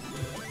lose.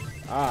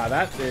 Ah,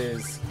 that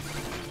is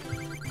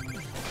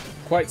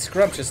quite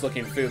scrumptious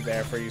looking food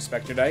there for you,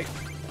 Specter Knight.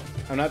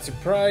 I'm not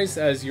surprised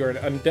as you're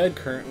an undead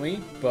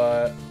currently,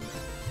 but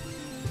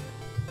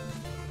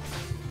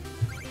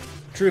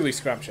truly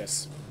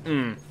scrumptious.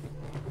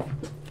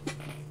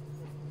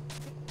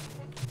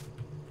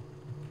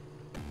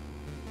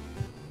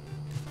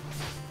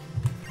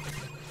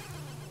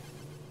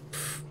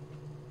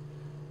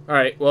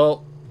 Alright,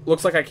 well,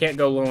 looks like I can't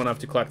go low enough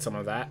to collect some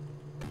of that.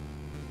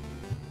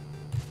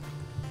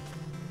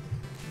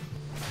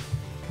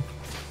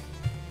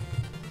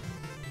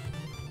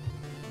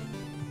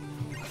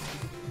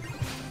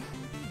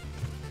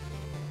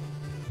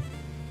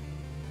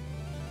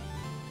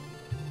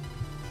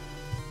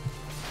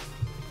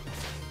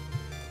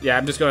 Yeah,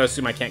 I'm just going to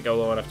assume I can't go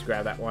low enough to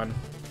grab that one.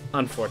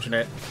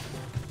 Unfortunate.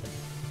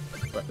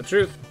 But the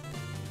truth.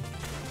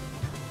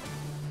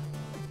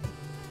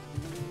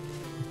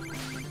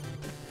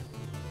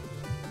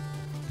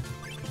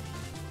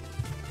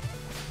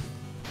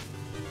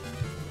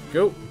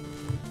 Go.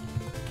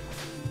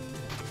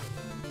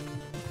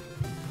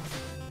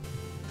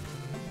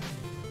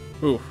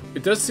 Ooh,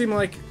 it does seem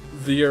like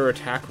your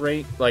attack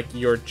rate, like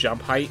your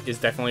jump height, is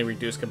definitely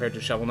reduced compared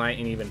to Shovel Knight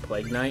and even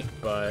Plague Knight,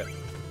 but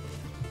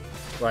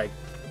like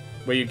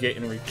what you get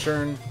in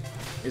return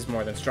is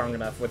more than strong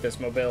enough with this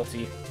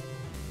mobility.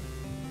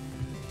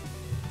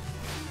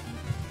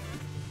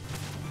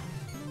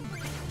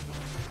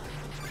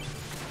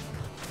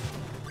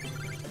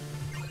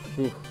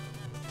 Ooh.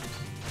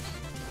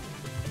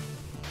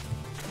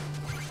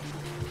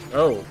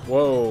 Oh,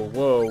 whoa,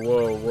 whoa,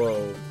 whoa,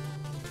 whoa.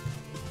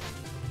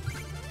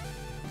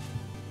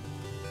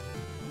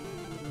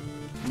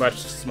 Much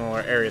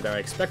smaller area than I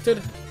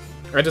expected.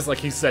 I just like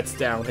he sets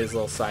down his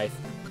little scythe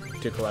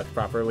to collect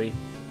properly.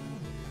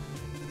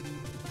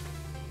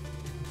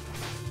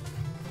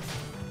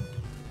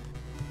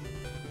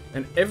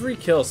 And every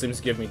kill seems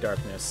to give me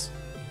darkness,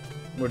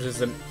 which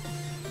is a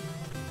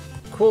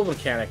cool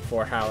mechanic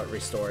for how it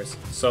restores.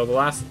 So the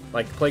last,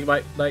 like, Plague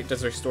Knight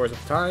just restores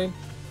with time.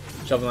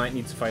 Shovel Knight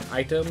needs to find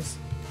items.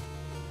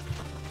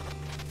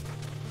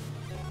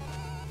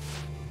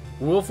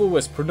 Willful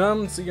Wisp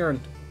prolongs your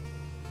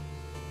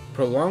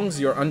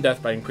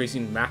undeath by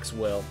increasing max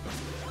will.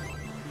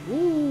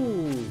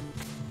 Ooh.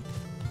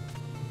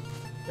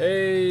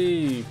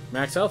 Hey,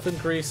 max health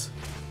increase.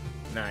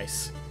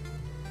 Nice.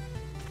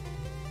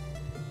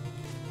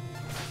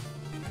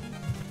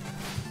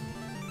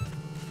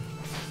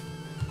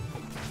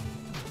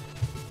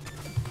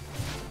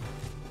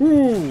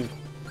 Ooh.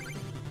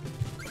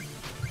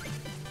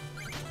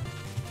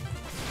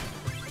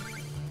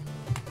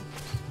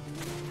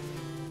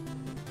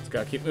 Just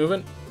gotta keep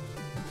moving.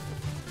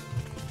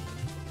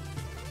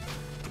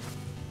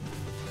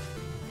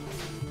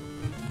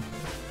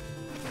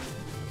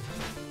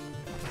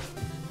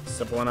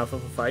 Simple enough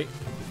of a fight.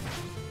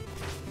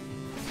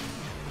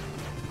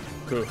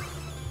 Cool.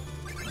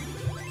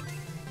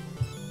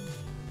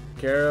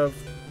 Care of.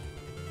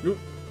 Oop.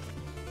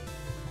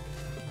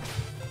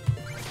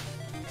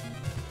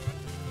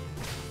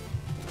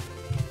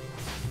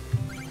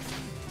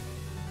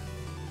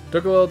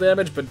 Took a little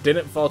damage, but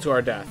didn't fall to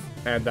our death.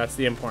 And that's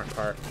the important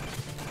part.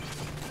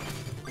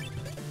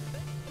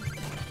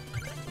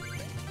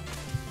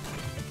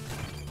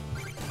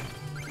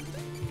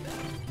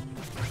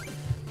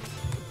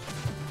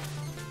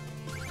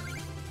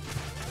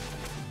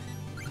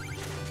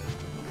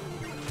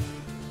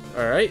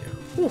 Alright.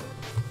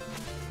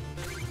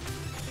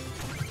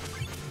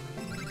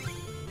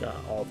 Got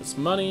all this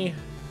money.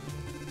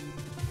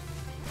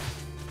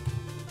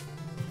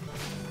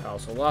 I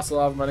also lost a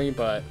lot of money,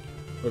 but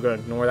we're going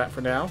to ignore that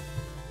for now.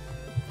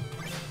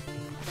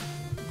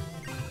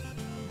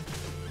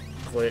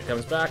 Hopefully it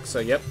comes back, so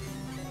yep.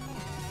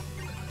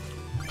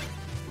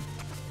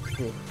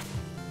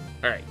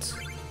 Alright.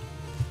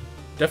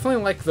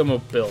 Definitely like the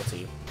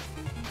mobility.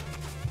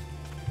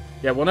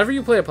 Yeah, whenever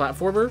you play a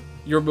platformer,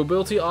 your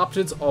mobility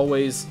options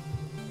always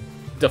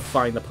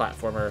define the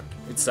platformer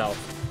itself.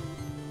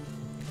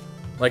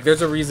 Like,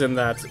 there's a reason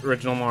that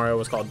original Mario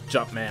was called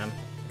Jumpman,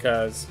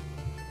 because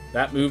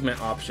that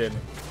movement option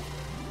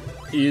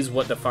is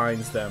what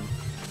defines them.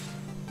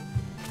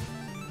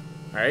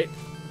 Alright.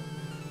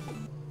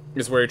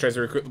 This is where he tries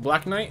to recruit the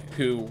Black Knight,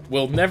 who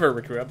will never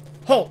recruit him.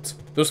 Halt!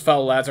 Those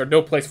foul lads are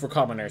no place for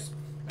commoners.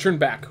 Turn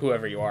back,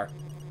 whoever you are.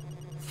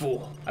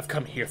 Fool, I've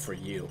come here for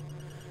you.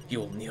 You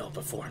will kneel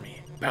before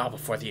me, bow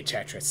before the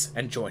Enchantress,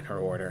 and join her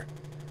order.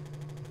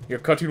 Your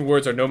cutting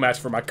words are no match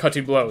for my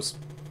cutting blows.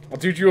 I'll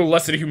teach you a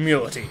lesson of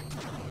humility.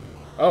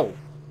 Oh.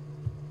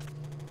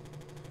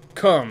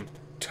 Come,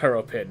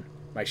 Terrapin,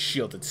 my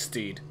shielded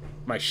steed.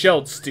 My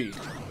shelled steed.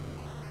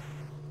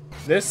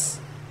 This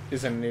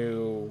is a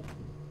new...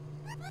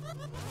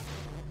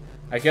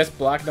 I guess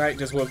Black Knight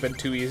just would have been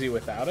too easy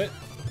without it.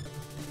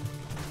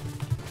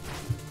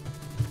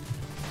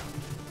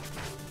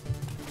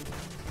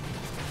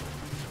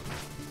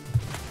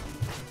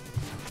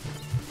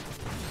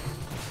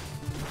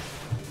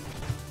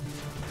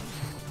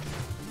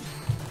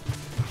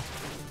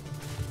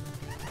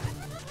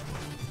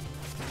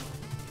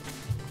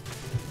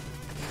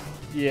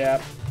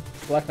 Yeah,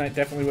 Black Knight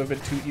definitely would have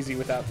been too easy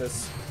without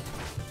this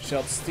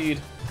shelled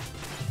steed.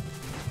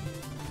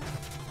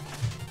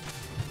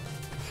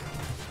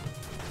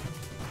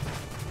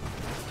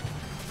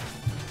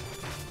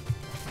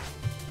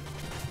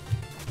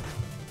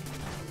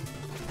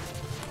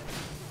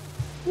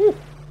 Woo!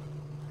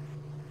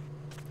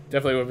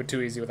 Definitely would have been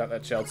too easy without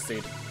that shelled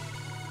steed.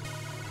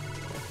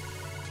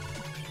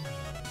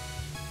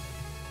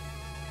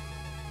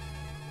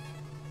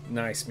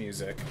 Nice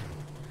music.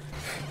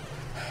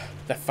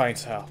 That fine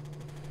style.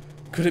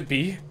 Could it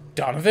be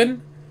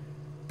Donovan?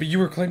 But you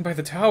were claimed by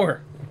the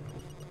tower.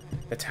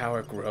 The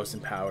tower grows in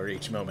power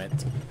each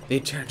moment. The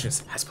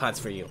Enchantress has plans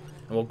for you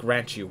and will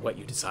grant you what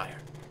you desire.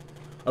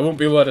 I won't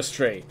be led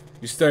astray.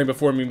 You standing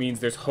before me means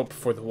there's hope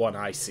for the one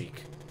I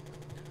seek.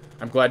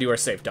 I'm glad you are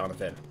safe,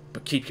 Donovan,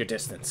 but keep your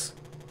distance.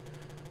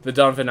 The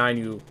Donovan I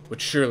knew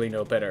would surely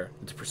know better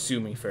than to pursue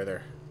me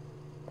further.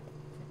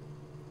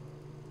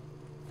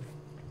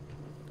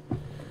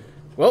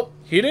 Well,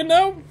 he didn't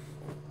know.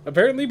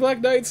 Apparently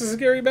Black Knight's is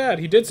scary bad.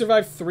 He did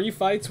survive 3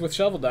 fights with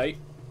Shovel Knight.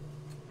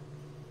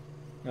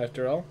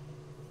 After all.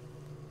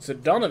 So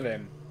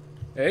Donovan.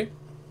 Eh?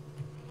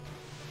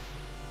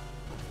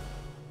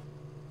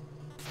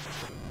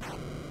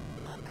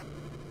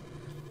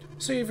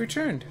 So you've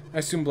returned. I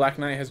assume Black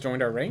Knight has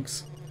joined our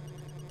ranks?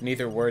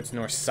 Neither words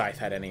nor scythe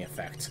had any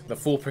effect. The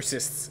fool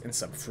persists in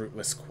some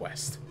fruitless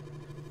quest.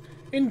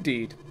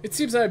 Indeed. It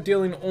seems I am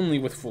dealing only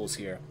with fools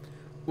here.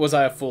 Was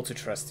I a fool to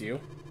trust you?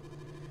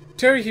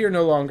 Tarry here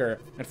no longer,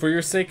 and for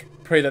your sake,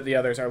 pray that the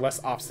others are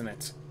less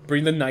obstinate.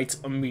 Bring the knights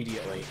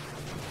immediately.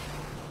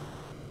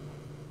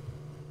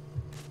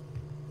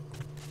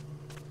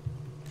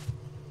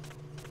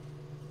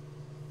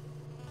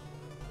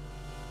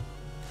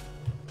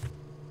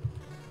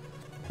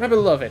 My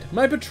beloved,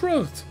 my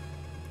betrothed!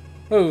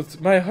 Oh,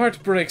 my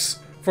heart breaks,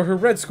 for her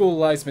red skull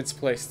lies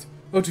misplaced.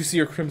 Oh, to see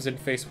her crimson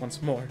face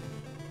once more.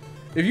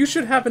 If you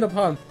should happen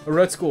upon a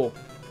red skull,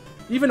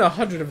 even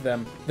 100 of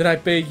them, then I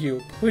beg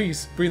you,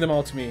 please bring them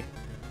all to me.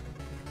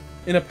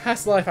 In a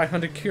past life I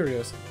hunted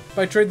curios. If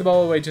I trade them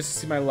all away just to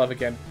see my love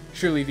again,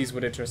 surely these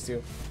would interest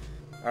you.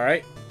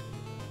 Alright.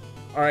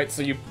 Alright,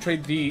 so you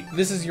trade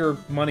this is your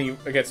money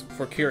against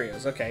for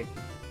curios, okay.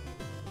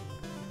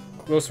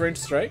 Close range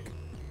strike.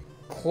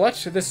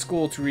 Clutch this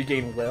skull to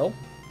regain will.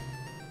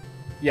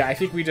 Yeah, I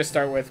think we just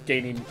start with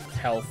gaining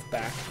health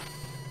back.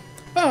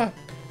 Ah!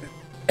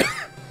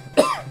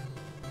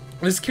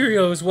 This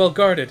curio is well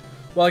guarded.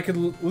 While I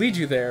can lead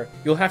you there,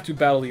 you'll have to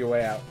battle your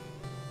way out.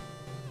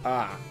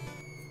 Ah.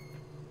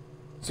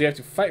 So you have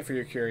to fight for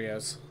your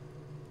curios.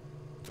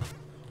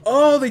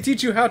 Oh, they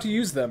teach you how to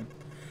use them.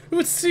 It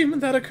would seem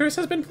that a curse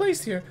has been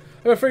placed here.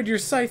 I'm afraid your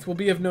scythe will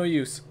be of no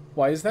use.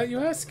 Why is that, you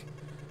ask?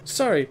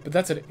 Sorry, but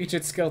that's an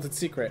ancient skeleton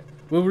secret.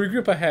 We'll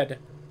regroup ahead.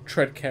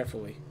 Tread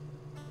carefully.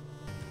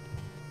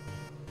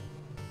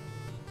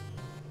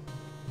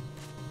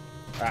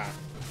 Ah.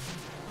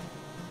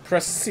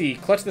 Press C.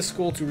 Clutch the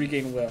skull to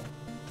regain will.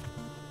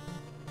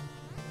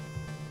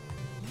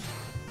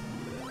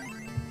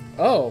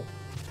 Oh.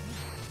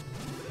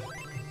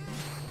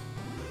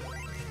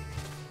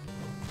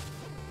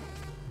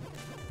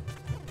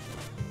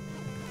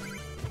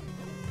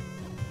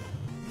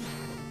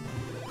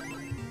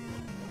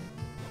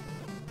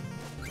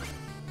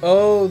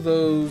 Oh,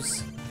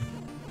 those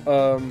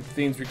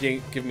things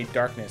give me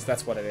darkness.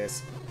 That's what it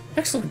is.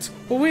 Excellent.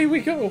 Away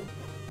we go.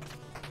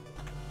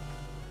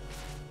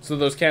 So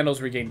those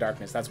candles regain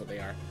darkness. That's what they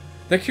are.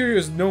 That curio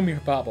is no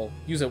mere bauble.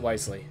 Use it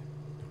wisely.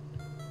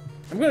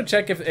 I'm going to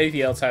check if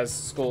anything else has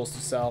skulls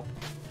to sell.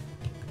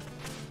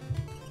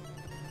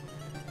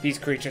 These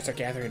creatures are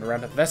gathering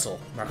around a vessel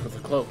marked with a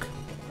cloak.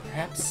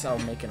 Perhaps I'll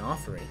make an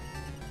offering.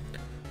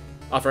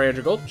 Offer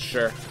 100 gold?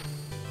 Sure.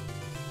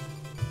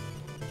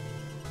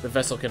 The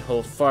vessel can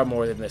hold far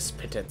more than this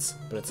pittance,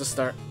 but it's a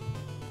start.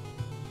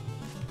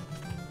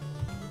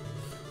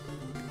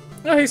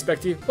 Oh, hey,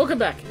 Specter. Welcome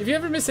back. If you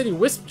ever miss any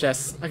wisp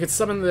chests, I could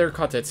summon their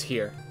contents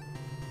here.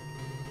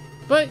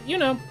 But, you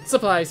know,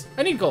 supplies.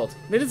 I need gold,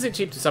 and it isn't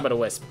cheap to summon a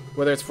wisp,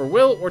 whether it's for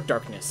will or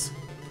darkness.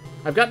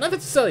 I've got nothing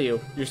to sell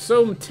you. You're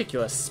so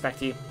meticulous,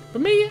 Specter.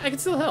 But maybe I can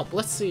still help.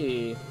 Let's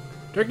see.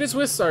 Darkness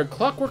wisps are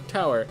Clockwork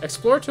Tower,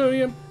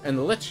 Exploratorium, and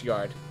the Lich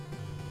Yard.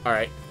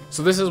 Alright,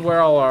 so this is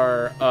where all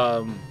our,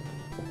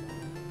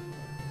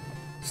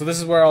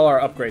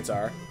 upgrades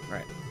are.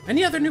 Alright.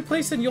 Any other new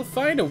place and you'll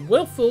find a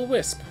willful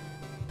wisp.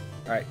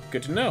 Alright,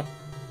 good to know.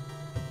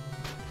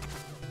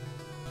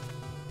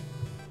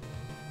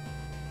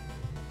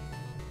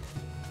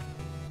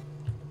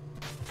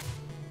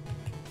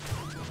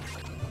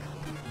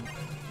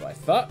 What I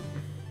thought.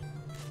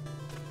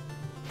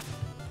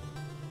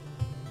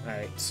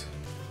 Alright.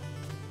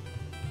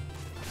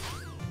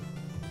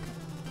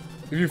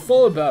 If you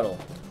fall in battle,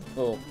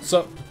 well,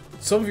 some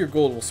of your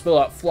gold will spill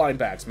out flying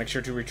bags. Make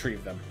sure to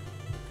retrieve them.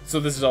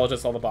 So this is all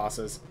just all the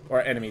bosses,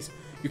 or enemies.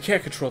 You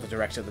can't control the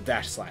direction of the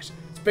dash slash.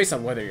 It's based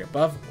on whether you're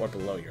above or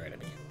below your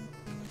enemy.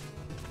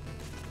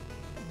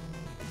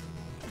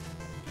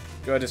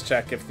 Go ahead and just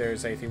check if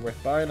there's anything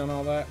worth buying on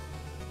all that.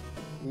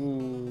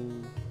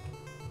 Ooh.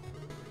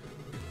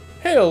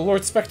 Hail,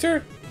 Lord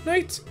Specter!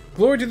 Knight!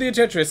 Glory to the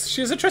Enchantress! She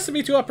has entrusted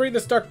me to operate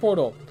this dark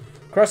portal.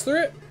 Cross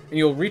through it, and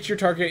you'll reach your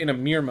target in a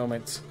mere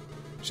moment.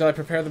 Shall I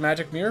prepare the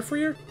magic mirror for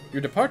you?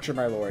 Your departure,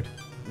 my lord.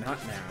 Not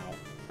now.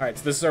 Alright,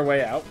 so this is our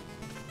way out.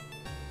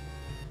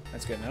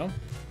 That's good now.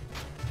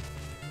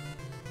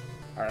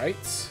 Alright,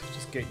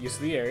 just get used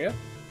to the area.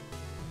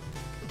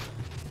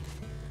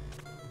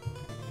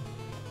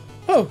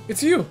 Oh,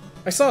 it's you!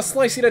 I saw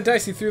Slicey and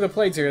Dicey through the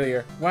plates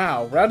earlier.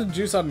 Wow, rounded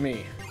juice on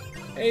me.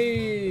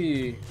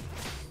 Hey!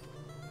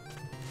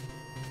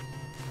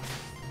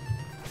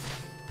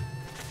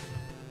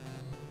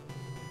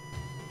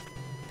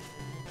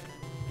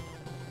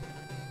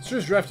 Sure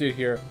is rough dude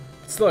here.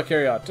 It's still a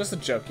carry-on. Just a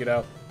joke, you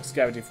know.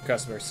 Scavenging for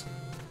customers.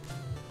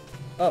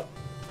 Oh.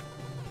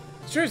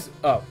 Sure is...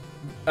 Oh.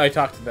 I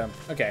talked to them.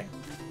 Okay.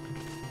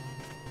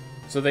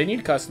 So they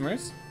need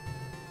customers.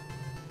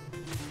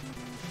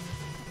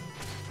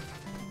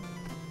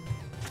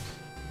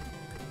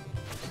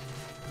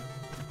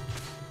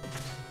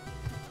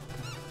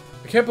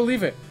 I can't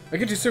believe it. I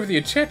get to serve the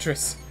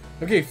Enchantress.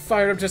 I'm getting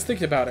fired up just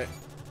thinking about it.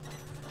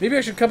 Maybe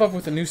I should come up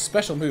with a new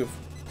special move.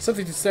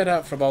 Something to stand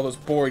out from all those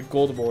boring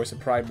Goldemores and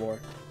Pridemore.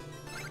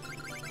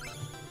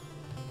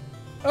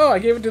 Oh, I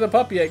gave it to the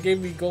puppy. It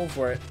gave me gold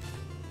for it.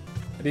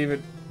 And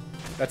even...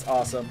 That's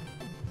awesome.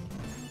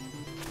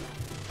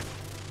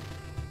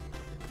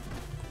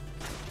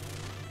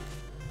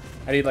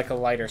 I need like a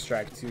lighter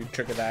strike to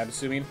trigger that, I'm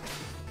assuming.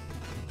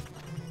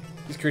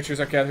 These creatures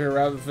are gathered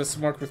around this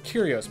marked with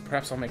curios.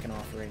 Perhaps I'll make an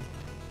offering.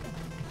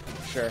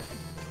 Sure.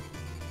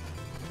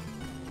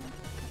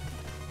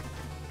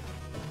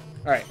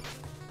 Alright.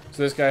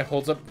 So this guy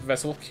holds up a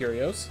vessel with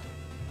curios.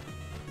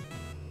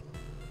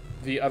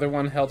 The other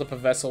one held up a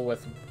vessel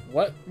with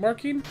what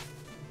marking?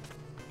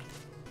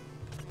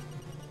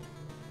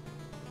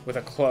 With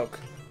a cloak.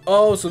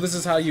 Oh, so this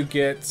is how you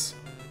get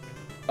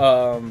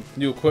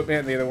new equipment,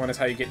 and the other one is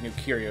how you get new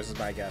curios, is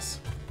my guess.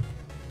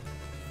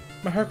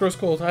 My heart grows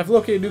cold. I've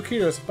located new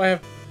curios,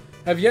 but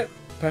have you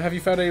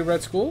found any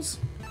red skulls?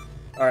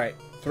 Alright,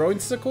 throwing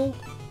sickle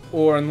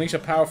or unleash a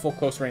powerful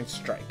close range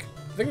strike?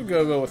 I think I'm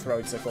gonna go with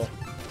throwing sickle.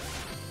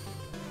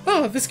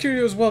 Ah, this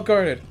curio is well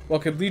guarded.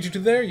 What could lead you to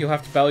there? You'll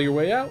have to battle your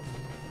way out.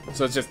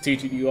 So it's just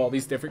teaching you all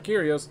these different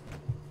curios.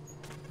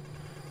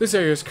 This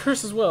area is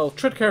cursed as well.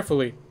 Tread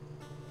carefully.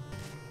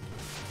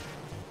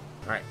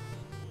 Alright.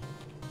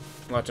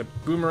 Launch a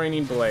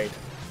boomeranging blade.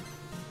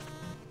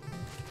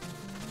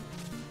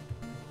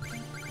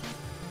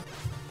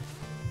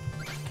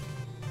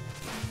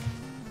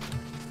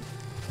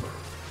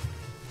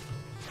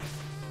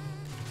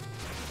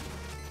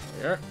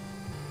 There.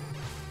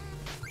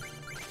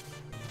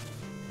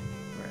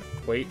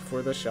 Alright, wait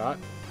for the shot.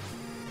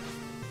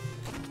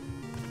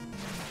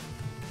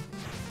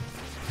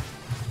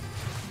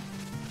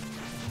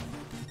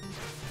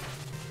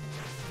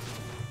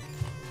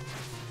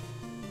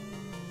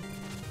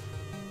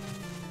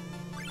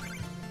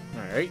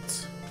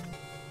 Alright.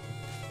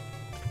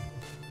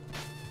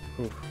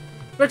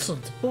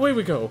 Excellent! Away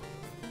we go!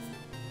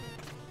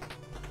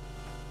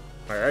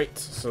 Alright,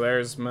 so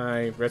there's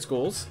my red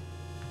skulls.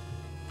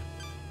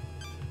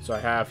 So I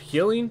have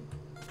healing,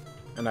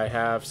 and I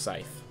have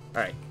scythe.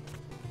 Alright.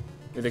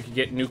 Either could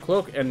get new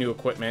cloak and new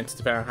equipment,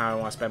 depending on how I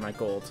want to spend my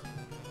gold.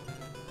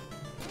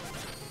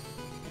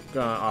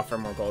 Gonna offer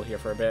more gold here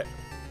for a bit.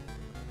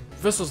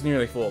 Vessel's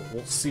nearly full.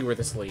 We'll see where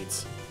this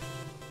leads.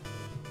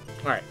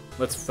 Alright,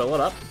 let's fill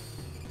it up.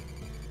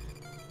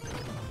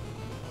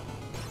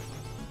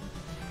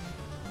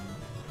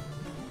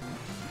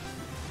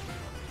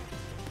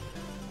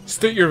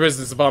 State your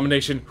business,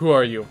 Abomination. Who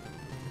are you?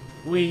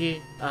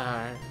 We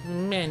are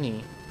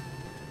many.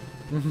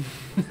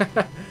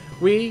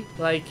 We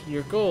like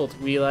your gold.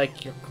 We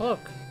like your cloak.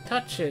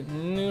 Touch it.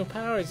 New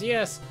powers.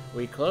 Yes.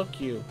 We cloak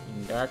you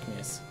in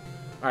darkness.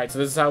 Alright, so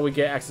this is how we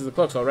get access to the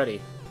cloaks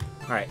already.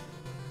 Alright.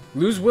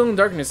 Lose will in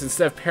darkness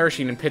instead of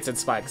perishing in pits and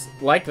spikes.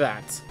 Like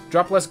that.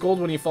 Drop less gold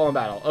when you fall in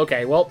battle.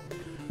 Okay, well,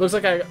 looks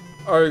like I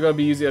are going to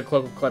be using a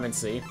Cloak of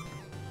Clemency.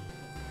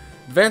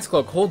 Advanced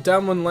Cloak. Hold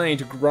down one lane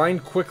to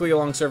grind quickly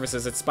along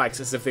surfaces at spikes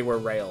as if they were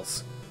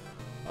rails.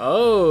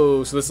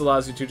 Oh, so this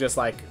allows you to just,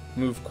 like,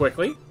 move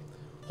quickly.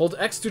 Hold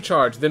X to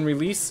charge, then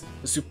release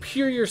the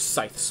Superior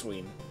Scythe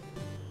Swing.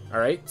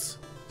 Alright,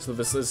 so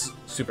this is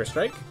Super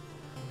Strike.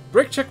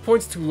 Break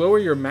checkpoints to lower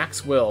your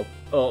max will,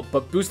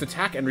 but boost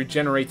attack and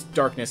regenerate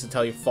darkness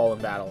until you fall in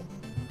battle.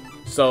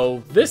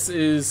 So this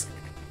is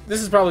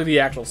probably the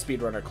actual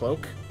speedrunner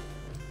cloak.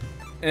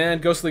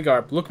 And Ghostly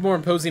Garb. Look more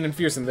imposing and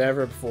fearsome than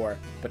ever before,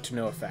 but to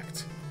no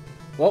effect.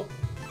 Well,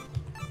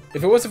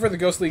 if it wasn't for the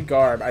Ghostly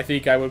Garb, I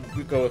think I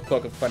would go with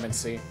Cloak of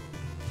Clemency.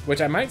 Which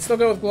I might still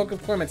go with Cloak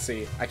of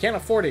Clemency. I can't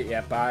afford it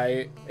yet, but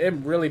I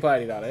am really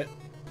planning on it.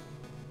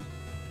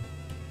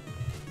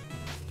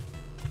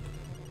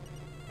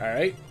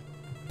 Alright.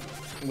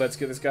 Let's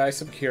get this guy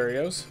some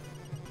curios.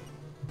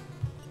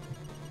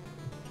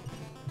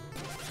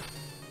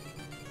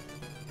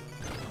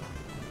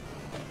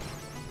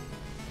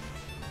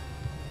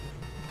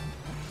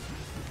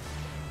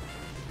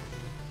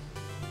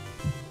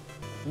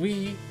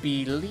 We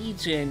be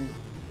legion.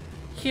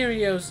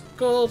 Curios,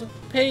 gold,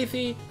 pay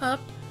thee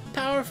up.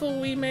 Powerful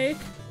we make.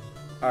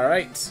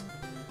 Alright.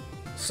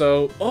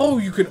 So, oh,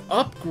 you can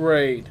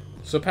upgrade.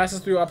 So passes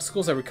through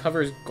obstacles that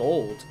recovers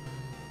gold.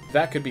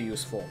 That could be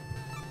useful.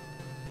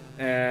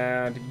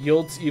 And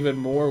yields even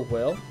more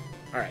will.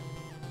 Alright.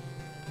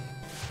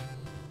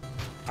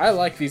 I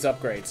like these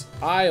upgrades.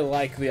 I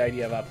like the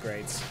idea of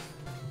upgrades.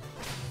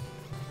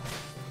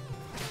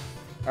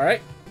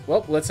 Alright.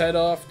 Well, let's head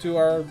off to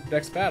our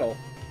next battle.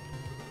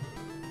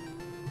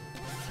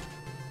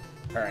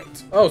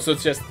 Alright. Oh, so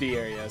it's just the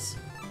areas.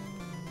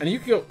 And you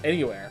can go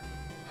anywhere.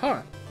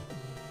 Huh.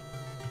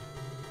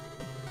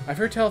 I've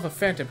heard tell of a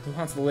phantom who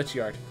haunts the Lich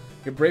Yard.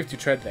 You're brave to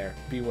tread there.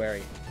 Be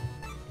wary.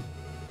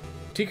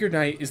 Tinker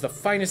Knight is the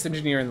finest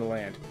engineer in the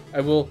land.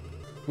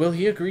 Will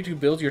he agree to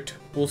build your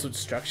tools of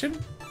destruction?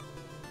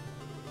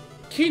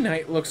 Key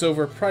Knight looks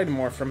over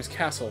Pridemore from his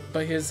castle,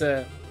 but his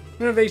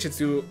renovations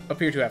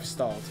appear to have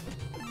stalled.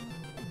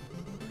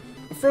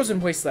 A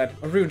frozen wasteland,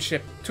 a ruined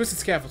ship, twisted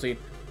scaffolding,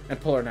 and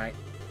Polar Knight.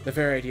 The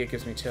very idea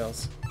gives me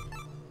chills.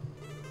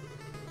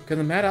 Can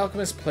the Mad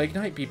Alchemist Plague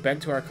Knight be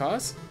bent to our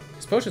cause?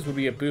 His potions would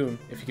be a boon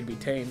if he could be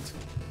tamed.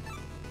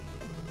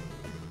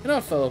 You know,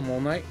 fellow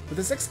Mole Knight, with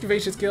this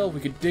excavation skill, we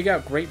could dig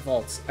out great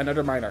vaults and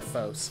undermine our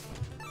foes.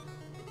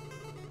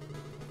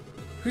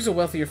 Who's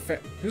wealthier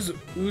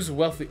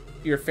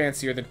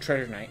fancier than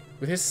Treasure Knight?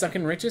 With his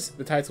sunken riches,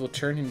 the tides will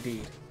turn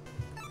indeed.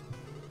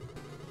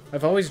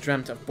 I've always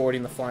dreamt of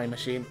boarding the flying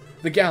machine.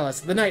 The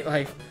galas, the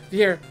nightlife,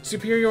 the air,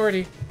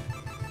 superiority.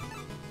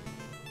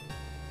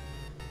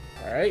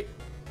 Alright.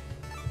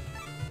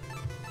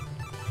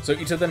 So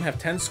each of them have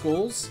 10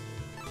 schools.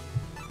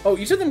 Oh,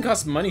 each of them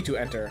costs money to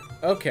enter.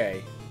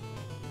 Okay.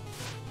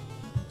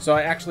 So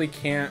I actually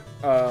can't,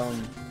 I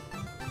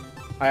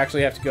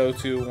actually have to go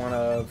to one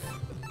of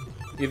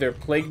either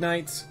Plague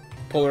Knights,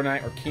 Polar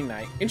Knight, or Keen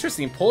Knight.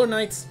 Interesting, Polar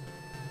Knight's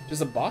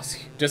just a boss,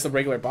 just a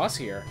regular boss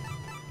here.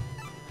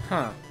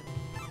 Huh.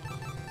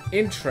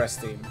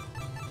 Interesting.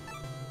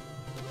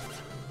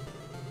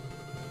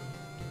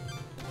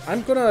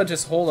 I'm gonna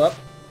just hold up.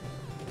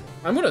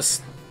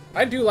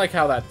 I do like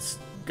how that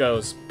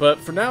goes, but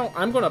for now,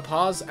 I'm gonna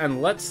pause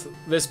and let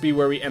this be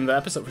where we end the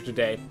episode for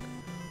today.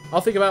 I'll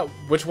think about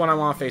which one I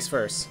want to face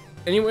first.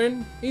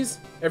 Anyways,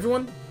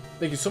 everyone,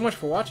 thank you so much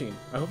for watching.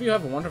 I hope you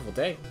have a wonderful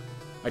day.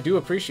 I do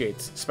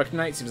appreciate Specter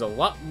Knight seems a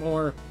lot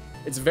more...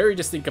 It's very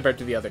distinct compared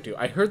to the other two.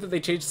 I heard that they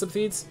changed some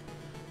things.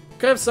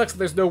 Kind of sucks that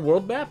there's no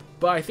world map,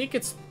 but I think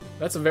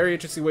that's a very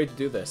interesting way to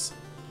do this.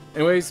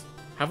 Anyways,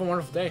 have a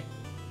wonderful day.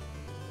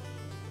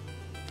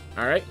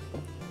 Alright.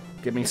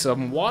 Give me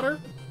some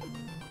water.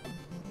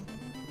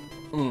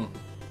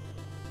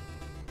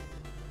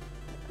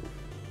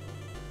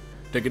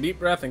 Take a deep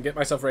breath and get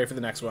myself ready for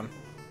the next one.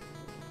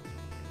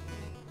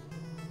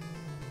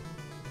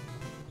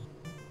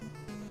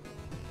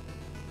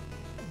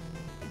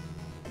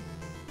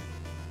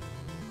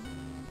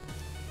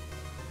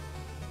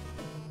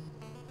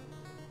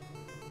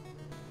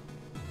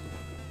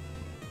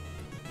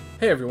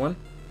 Hey everyone,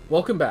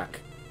 welcome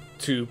back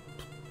to...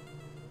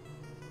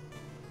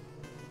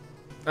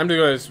 I'm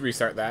gonna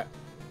restart that.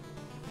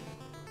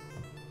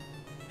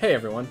 Hey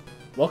everyone,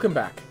 welcome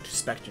back to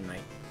Specter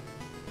Knight.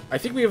 I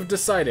think we have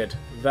decided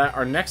that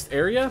our next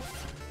area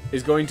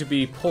is going to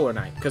be Polar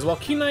Knight, because while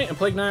Keen Knight and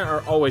Plague Knight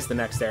are always the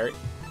next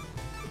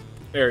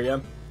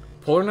area,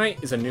 Polar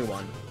Knight is a new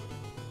one.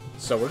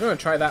 So we're going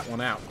to try that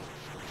one out.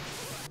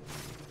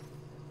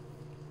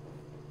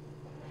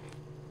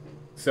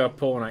 See how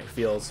Polar Knight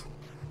feels.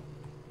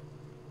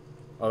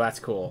 Oh,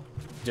 that's cool.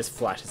 Just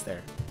flashes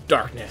there.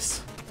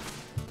 Darkness.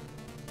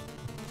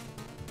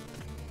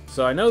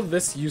 So I know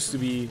this used to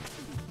be...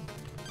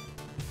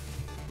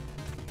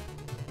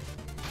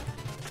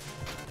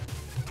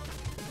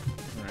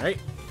 Alright.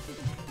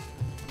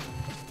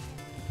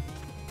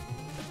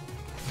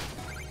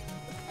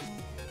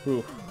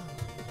 Ooh.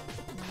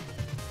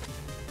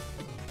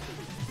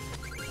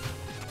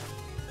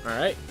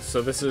 Alright,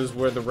 so this is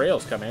where the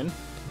rails come in.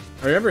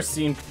 I remember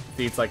seeing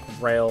these like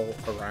rail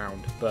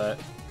around, but...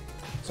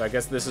 So I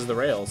guess this is the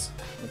rails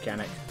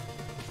mechanic.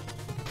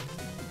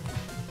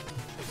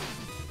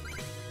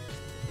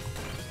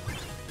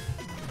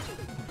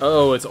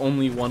 Oh, it's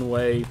only one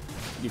way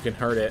you can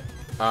hurt it.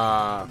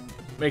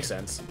 Makes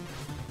sense.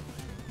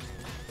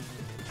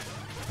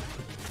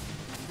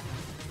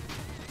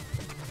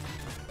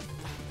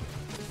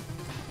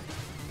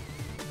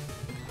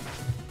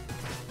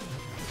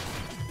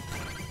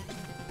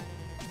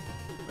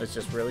 It's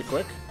just really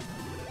quick.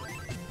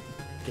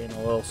 Gain a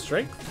little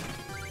strength.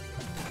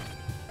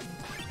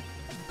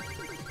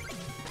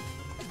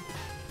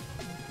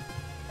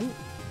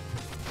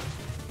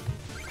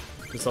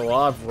 There's a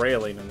lot of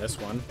railing in this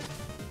one.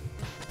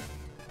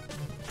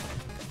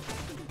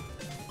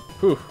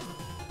 Whew.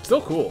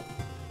 Still cool.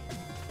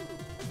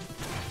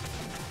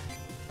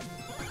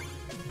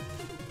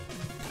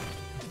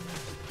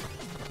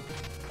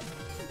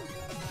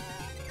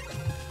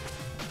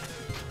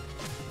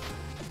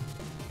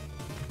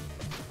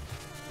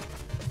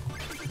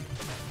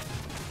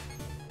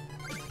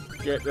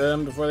 Get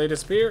them before they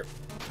disappear.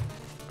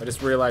 I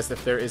just realized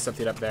if there is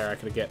something up there, I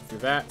could get through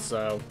that,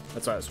 so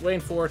that's what I was waiting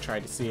for,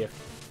 trying to see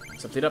if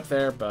something up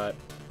there, but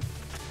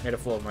made a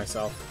fool of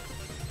myself.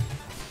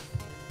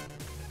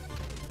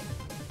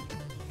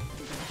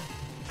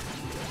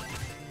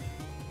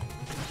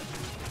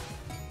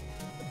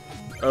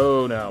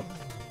 Oh no.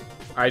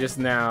 I just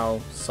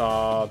now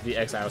saw the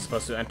exit I was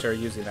supposed to enter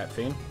using that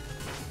thing.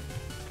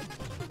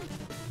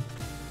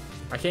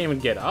 I can't even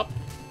get up.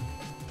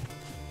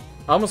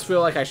 I almost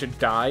feel like I should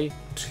die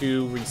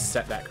to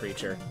reset that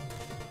creature.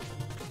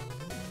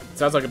 It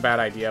sounds like a bad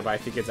idea, but I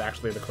think it's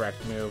actually the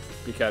correct move,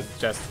 because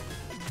just...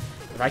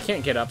 If I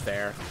can't get up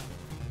there...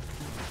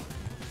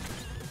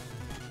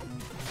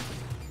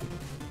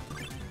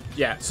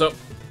 Yeah, so...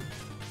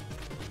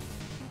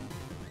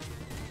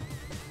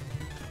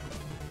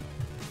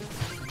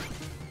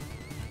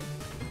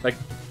 Like,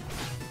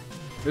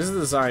 this is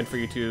designed for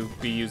you to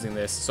be using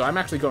this, so I'm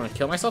actually going to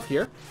kill myself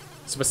here,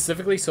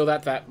 specifically so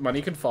that that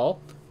money could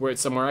fall, where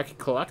it's somewhere I could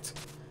collect,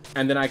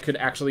 and then I could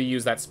actually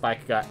use that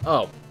spike guy.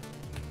 Oh.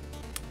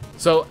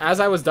 So, as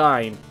I was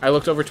dying, I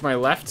looked over to my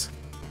left.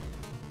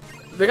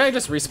 The guy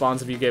just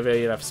respawns if you give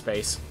it enough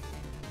space.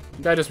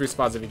 The guy just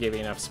respawns if you give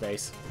it enough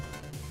space.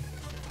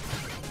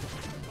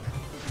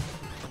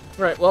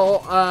 Right,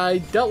 well, I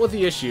dealt with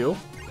the issue,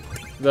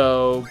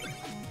 though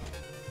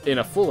in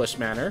a foolish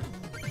manner.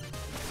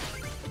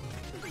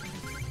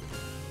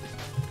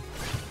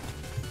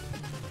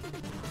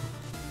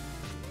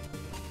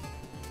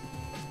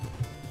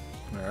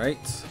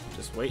 Alright,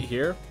 just wait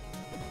here.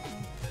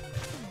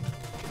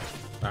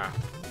 Ah.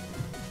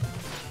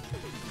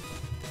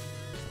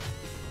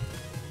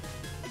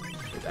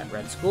 Get that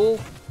red skull.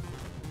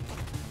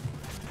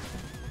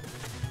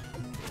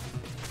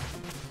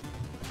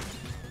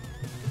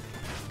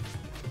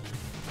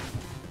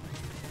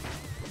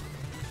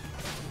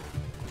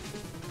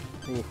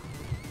 Ooh.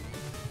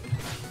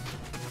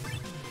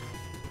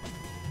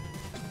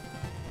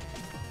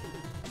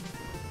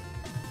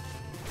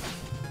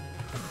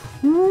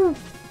 Woo!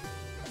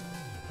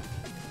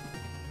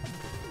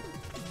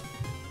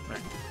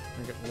 Alright,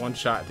 I get one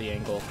shot at the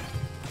angle.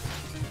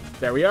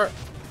 There we are.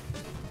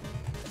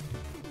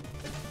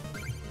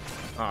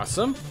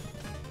 Awesome.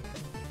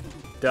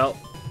 Dealt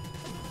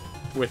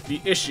with the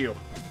issue.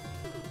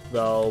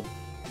 Though,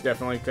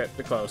 definitely get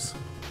the close.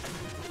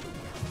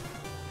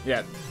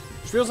 Yeah,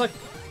 feels like...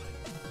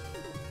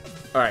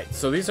 Alright,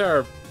 so these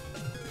are...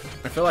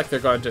 I feel like they're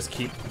going to just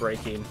keep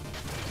breaking.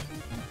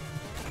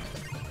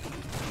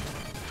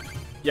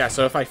 Yeah,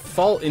 so if I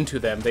fall into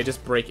them, they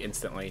just break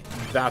instantly.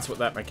 That's what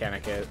that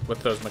mechanic is, what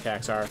those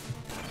mechanics are.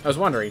 I was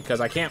wondering, because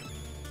I can't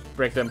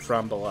break them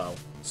from below.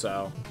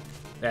 So,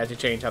 I had to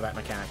change how that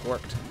mechanic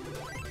worked.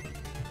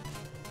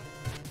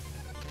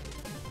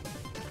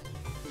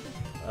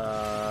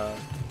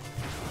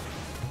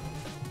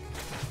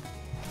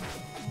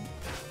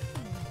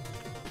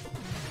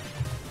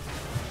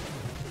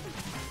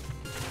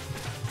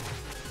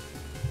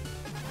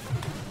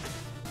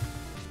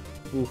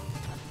 Ooh.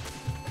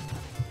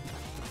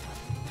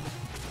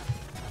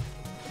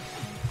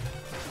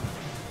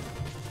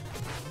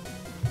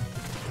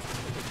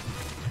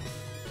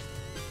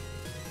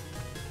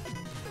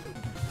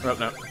 Oh,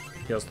 no.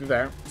 Goes through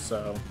there,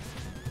 so...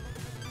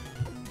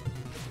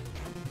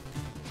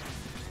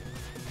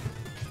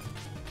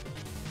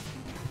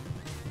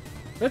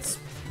 Let's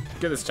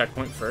get this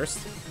checkpoint first.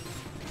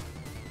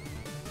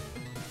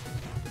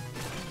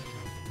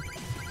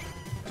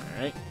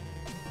 Alright.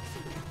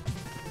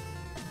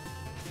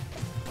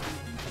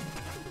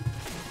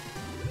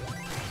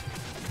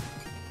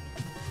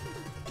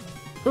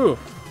 Whew.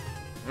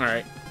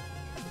 Alright.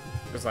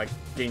 Just like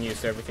getting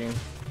used to everything.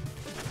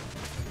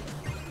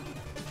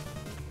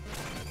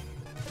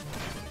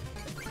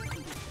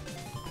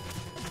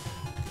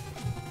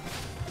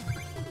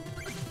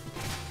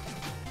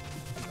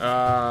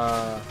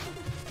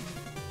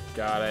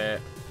 Got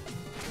it.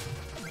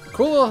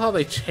 Cool how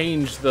they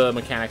changed the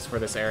mechanics for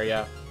this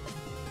area.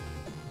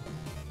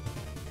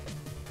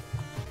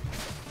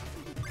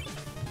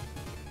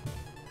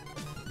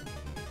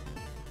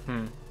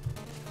 There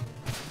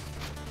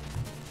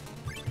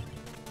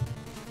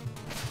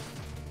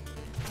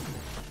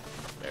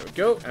we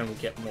go, and we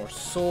get more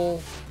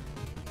soul.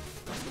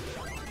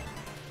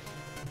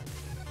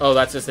 Oh,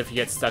 that's just if you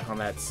get stuck on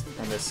that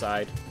on this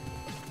side.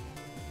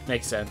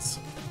 Makes sense.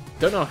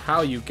 Don't know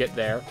how you get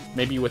there.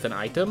 Maybe with an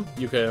item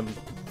you can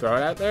throw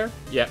it out there.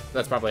 Yeah,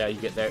 that's probably how you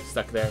get there,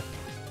 stuck there.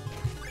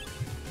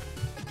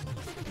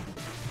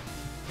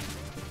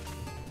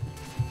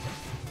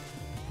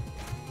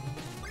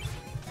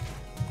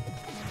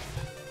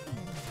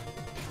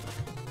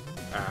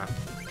 Ah.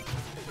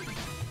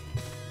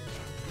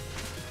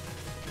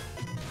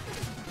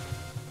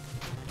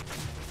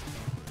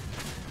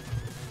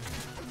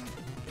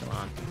 Come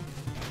on.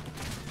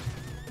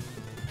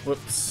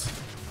 Whoops.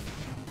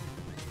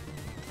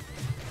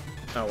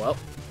 Oh well.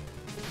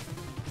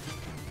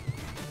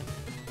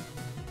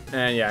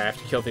 And yeah, I have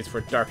to kill these for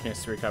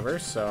darkness to recover,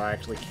 so I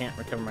actually can't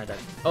recover my dark.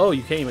 Oh,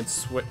 you can't even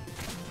switch.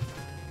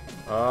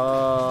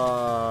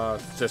 Oh,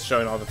 it's just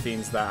showing all the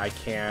things that I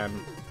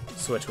can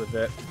switch with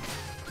it.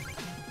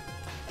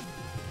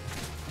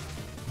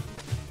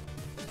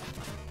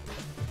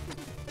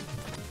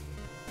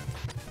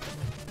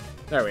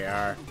 There we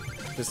are.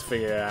 Just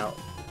figure it out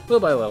little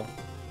by little.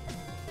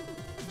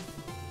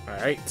 All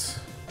right.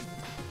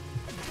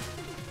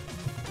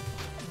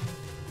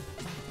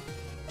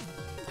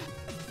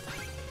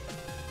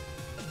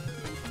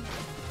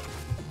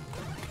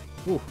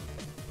 Ooh.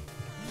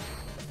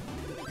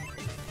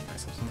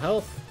 Nice, have some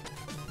health.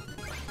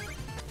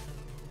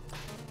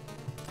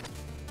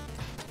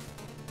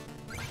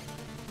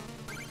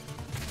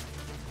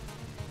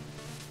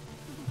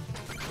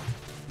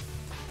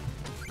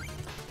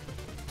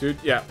 Dude,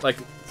 yeah, like,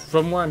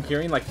 from what I'm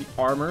hearing, like, the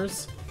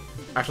armors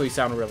actually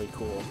sound really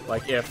cool.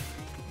 Like, if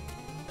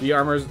the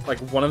armors, like,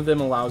 one of them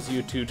allows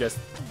you to just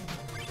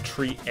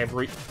treat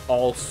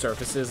all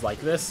surfaces like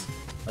this,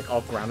 like,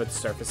 all grounded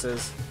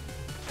surfaces.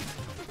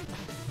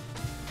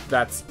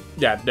 That's,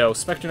 yeah, no,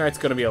 Specter Knight's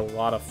gonna be a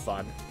lot of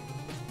fun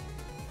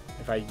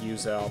if I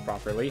use it all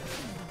properly.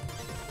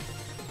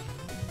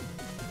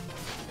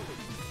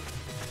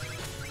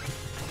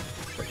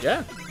 But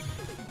yeah.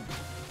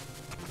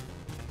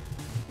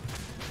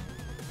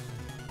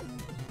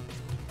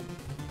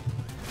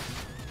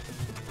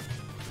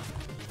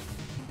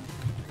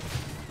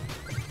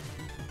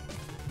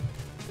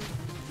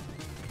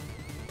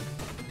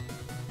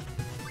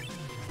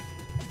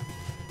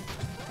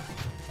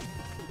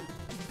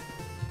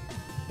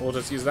 we'll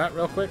just use that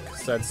real quick,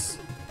 since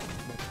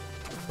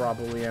we'll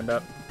probably end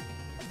up...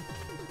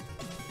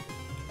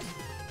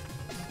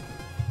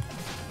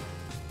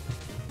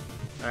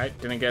 Alright,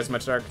 didn't get as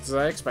much dark as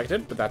I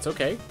expected, but that's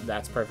okay.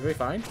 That's perfectly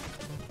fine.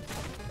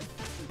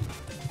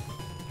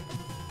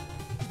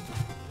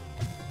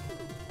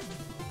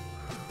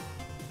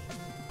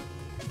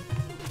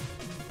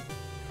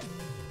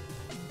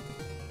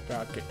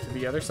 Gotta get to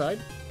the other side.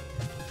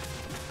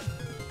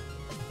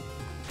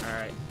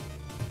 Alright.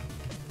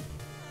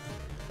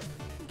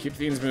 Keep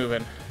things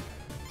moving.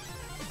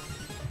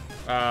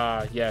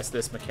 Ah, yes,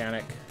 this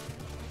mechanic.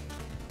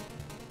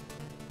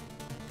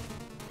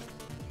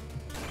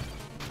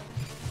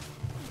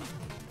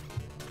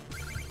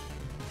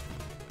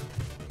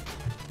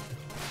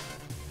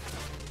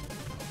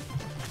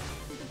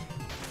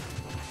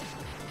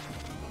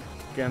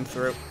 Again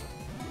through.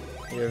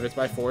 Even if it's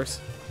by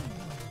force.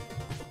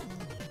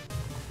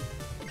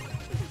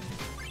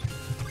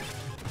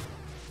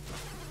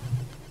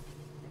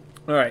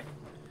 Alright.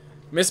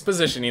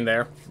 Mispositioning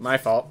there. My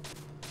fault.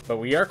 But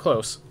we are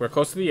close. We're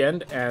close to the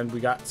end, and we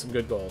got some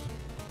good gold.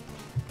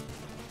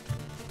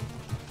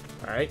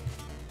 Alright.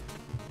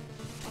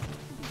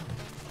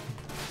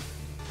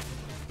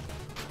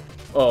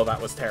 Oh,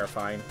 that was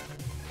terrifying.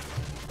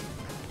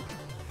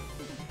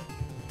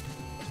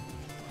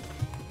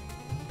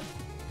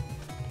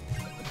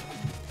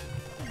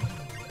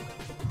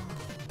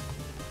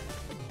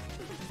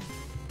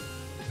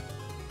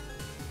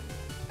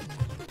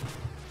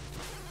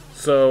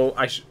 So,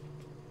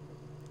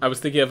 I was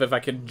thinking of if I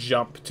could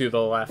jump to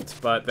the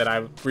left, but then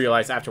I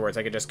realized afterwards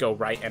I could just go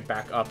right and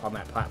back up on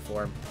that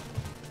platform.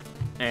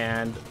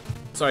 And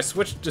so I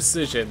switched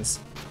decisions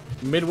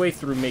midway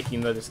through making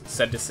the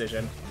said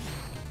decision.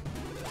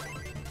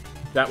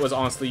 That was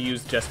honestly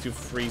used just to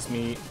freeze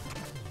me,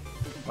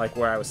 like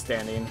where I was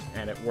standing,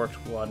 and it worked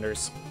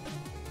wonders.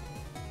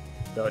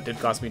 Though it did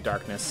cost me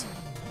darkness.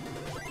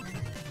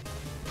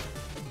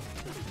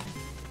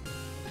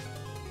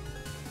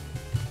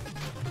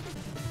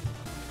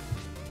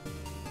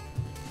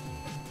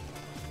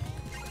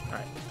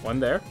 Alright, one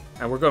there.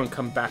 And we're going to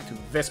come back to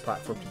this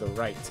platform to the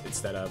right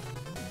instead of...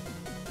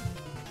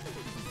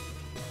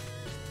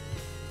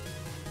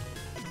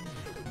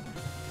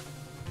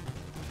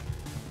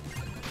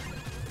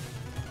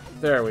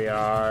 There we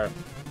are.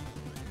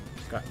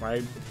 Got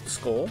my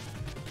skull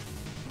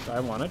that I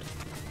wanted.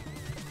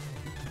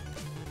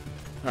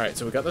 Alright,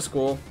 so we got the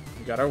skull.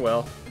 We got our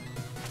well.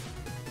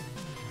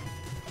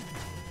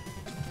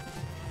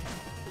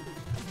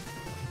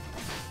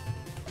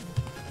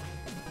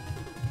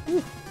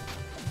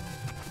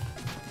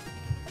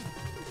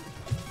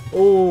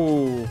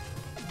 Oh!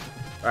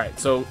 Alright,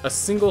 so a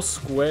single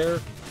square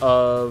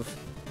of...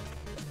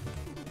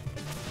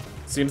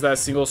 Seems that a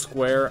single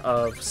square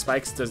of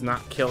spikes does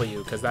not kill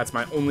you, because that's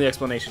my only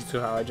explanation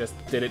to how I just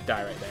didn't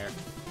die right there.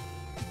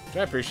 Which I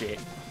appreciate.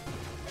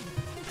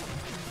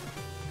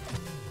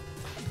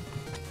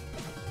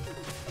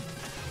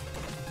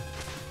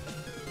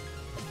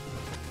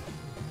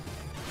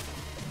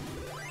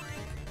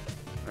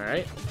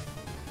 Alright.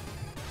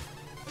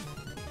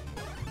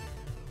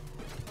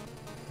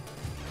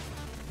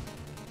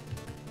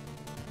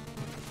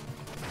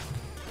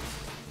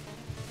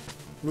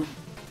 Oop.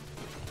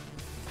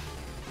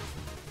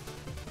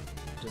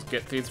 Just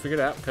get things figured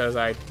out, because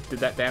I did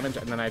that damage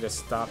and then I just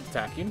stopped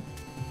attacking.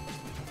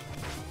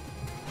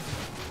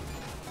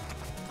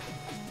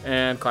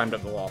 And climbed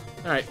up the wall.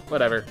 Alright,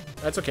 whatever.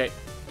 That's okay.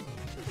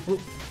 Oop.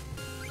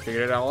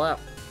 Figured it all out.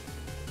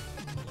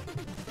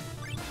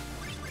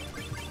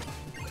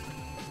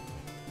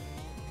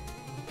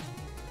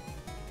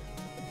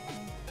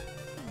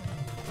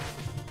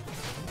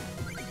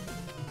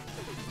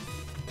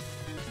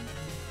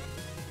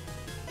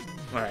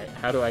 Alright,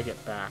 how do I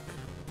get back?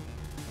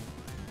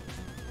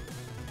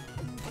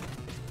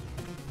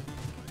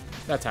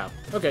 That's how.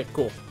 Okay,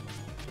 cool.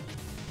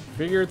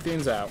 Figured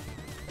things out.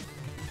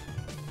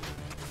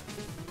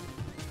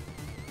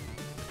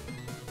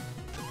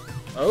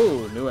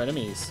 Oh, new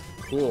enemies.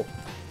 Cool.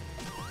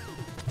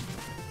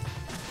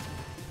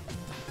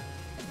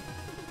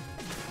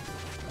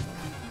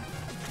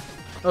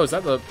 Oh, is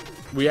that the...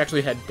 We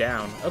actually head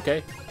down.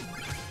 Okay.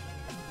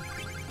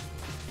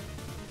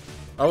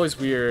 Always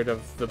weird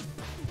of the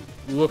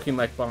looking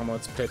like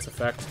Bomblets Pits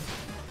effect.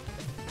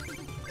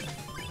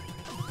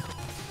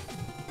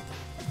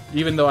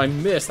 Even though I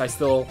missed, I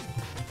still...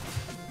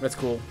 That's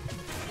cool.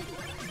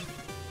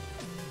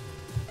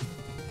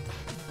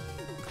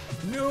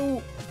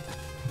 No!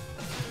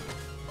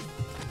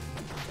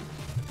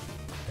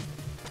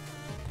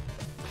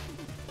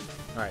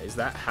 Alright, is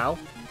that how?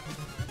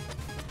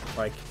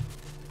 Like...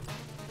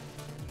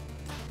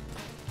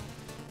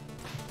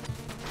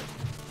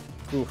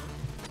 Oof.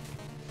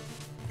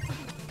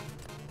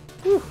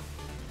 Whew.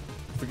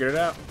 Figured it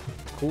out.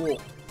 Cool.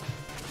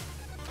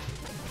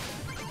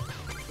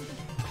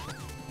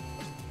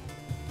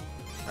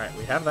 Alright,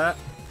 we have that.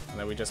 And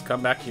then we just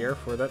come back here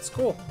for that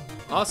skull.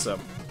 Awesome.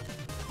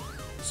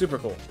 Super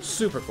cool.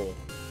 Super cool.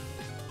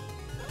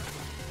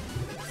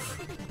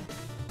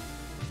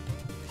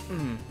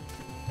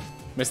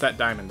 Missed that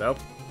diamond, though.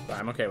 But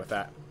I'm okay with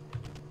that.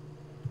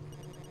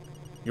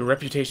 Your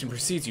reputation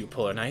precedes you,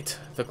 Polar Knight.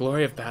 The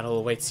glory of battle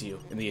awaits you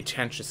in the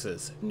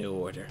Enchantress's new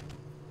order.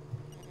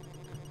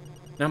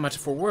 Not much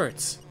for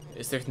words.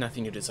 Is there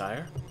nothing you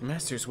desire? Your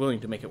master is willing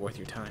to make it worth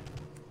your time.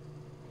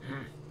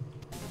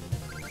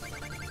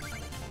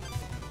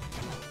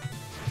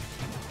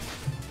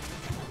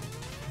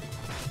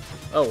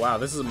 Oh wow,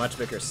 this is a much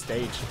bigger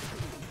stage.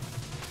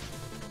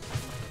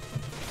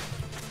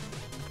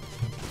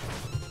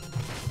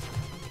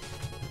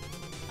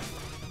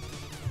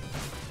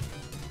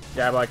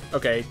 Yeah, I'm like,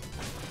 okay,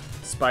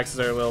 spikes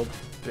are a little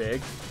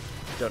big.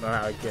 Don't know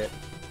how I get.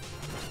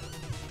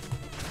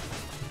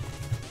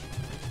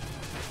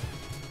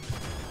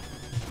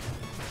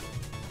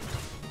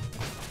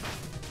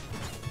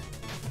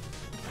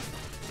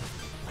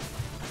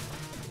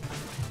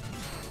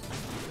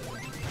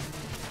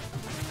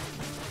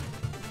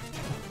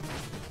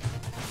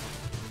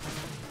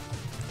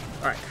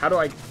 Alright, how do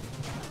I...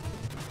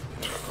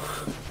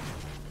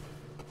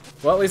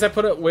 Well, at least I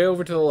put it way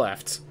over to the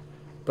left.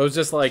 But it was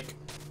just like...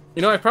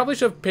 You know, I probably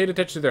should have paid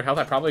attention to their health.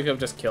 I probably could have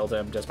just killed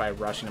him just by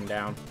rushing him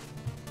down.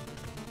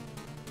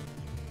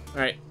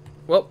 Alright.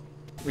 Well,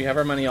 we have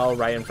our money all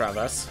right in front of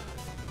us.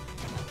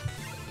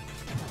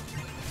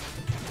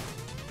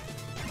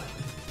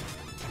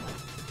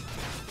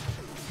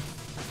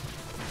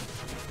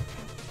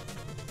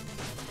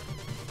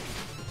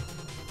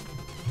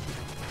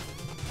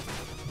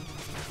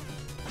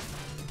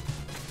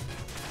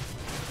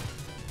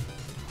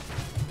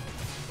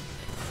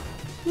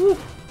 Woo.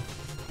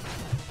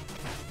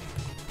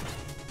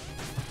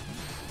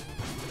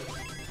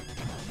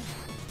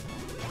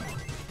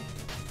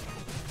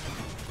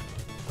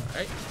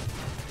 Alright.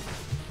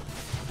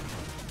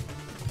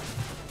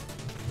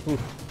 Ooh.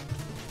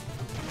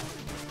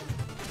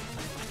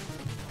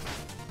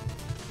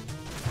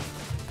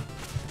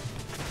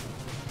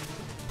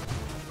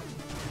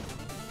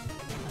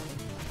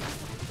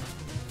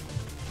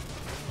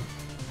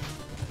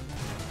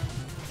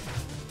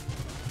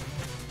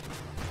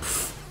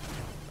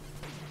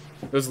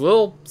 Those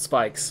little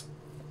spikes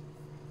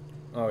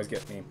always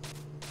get me.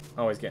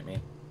 Always get me.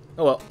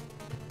 Oh well.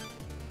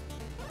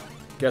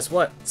 Guess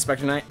what?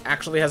 Specter Knight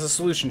actually has a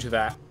solution to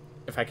that.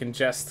 If I can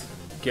just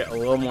get a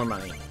little more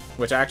money.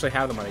 Which I actually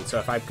have the money, so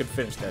if I could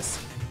finish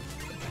this.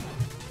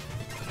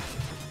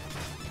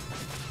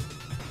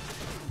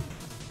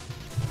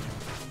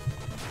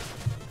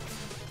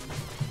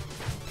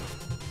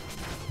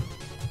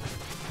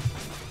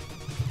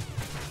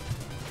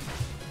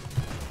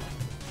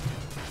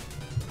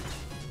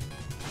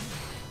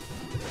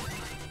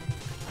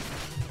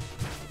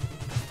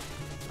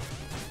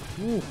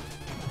 Ooh.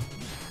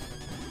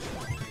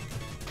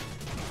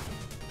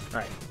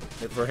 Alright,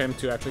 wait for him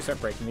to actually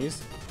start breaking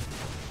these.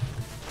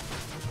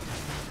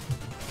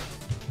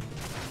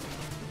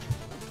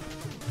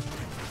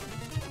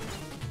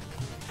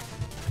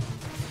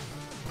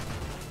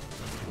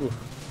 Ooh.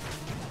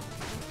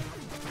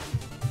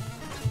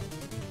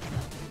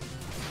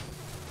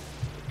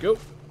 Go.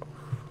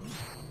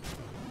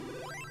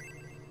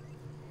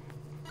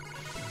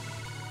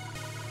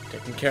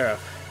 Taken care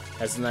of.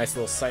 Has nice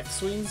little scythe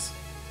swings.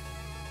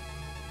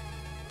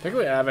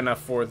 Technically I have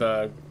enough for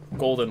the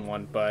golden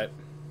one, but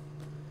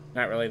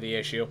not really the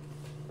issue.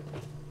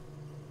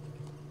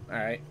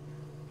 Alright.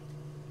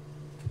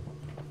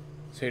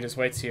 So he just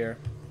waits here,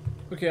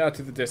 looking out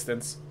to the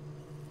distance,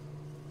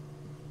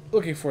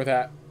 looking for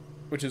that,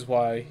 which is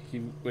why he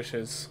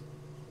wishes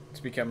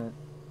to become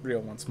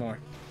real once more.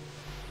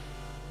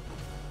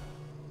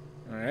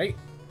 Alright.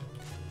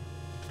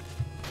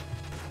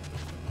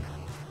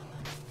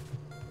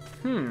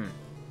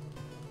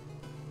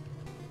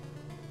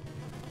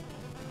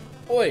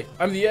 Oi,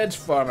 I'm the edge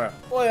farmer.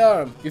 Oi,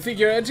 Arm, you think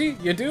you're edgy?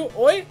 You do?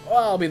 Oi? Oh,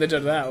 I'll be the judge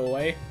of that,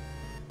 oi.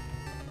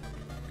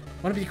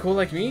 Wanna be cool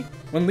like me?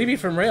 When leaving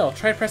from rail,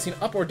 try pressing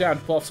up or down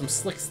to pull off some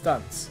slick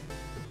stunts.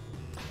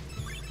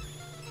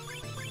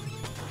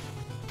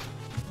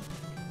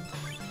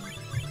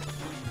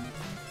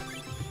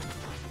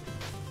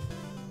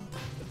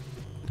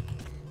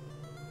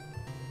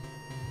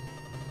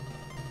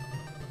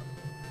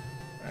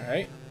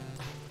 Alright.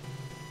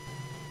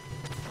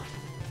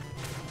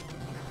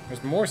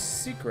 There's more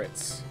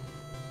secrets.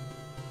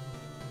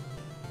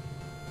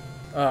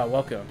 Ah,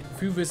 welcome.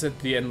 Few visit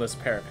the endless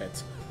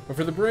parapets, but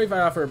for the brave I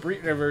offer a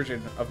brief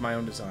diversion of my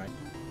own design.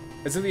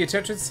 As if the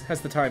Enchantress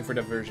has the time for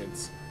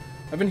diversions.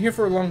 I've been here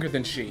for longer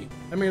than she.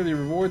 I merely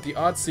reward the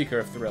odd seeker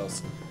of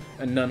thrills,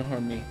 and none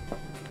harm me.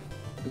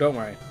 Don't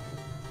worry,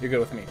 you're good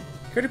with me.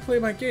 Here to play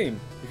my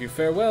game. If you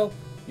fare well,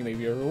 you may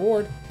be a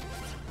reward.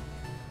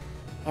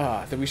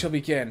 Ah, then we shall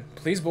begin.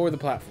 Please board the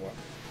platform.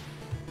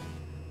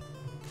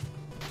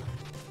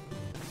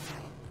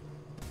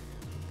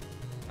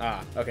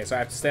 Ah, okay, so I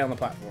have to stay on the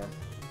platform.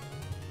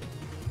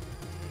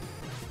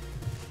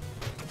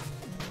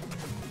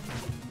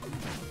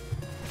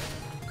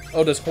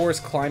 Oh, does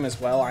Horus climb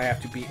as well? I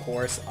have to beat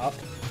Horus up?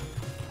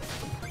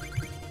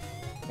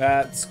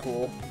 That's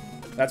cool.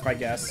 That's my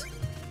guess.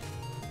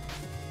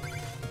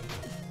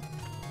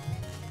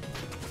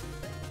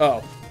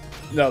 Oh.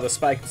 No, the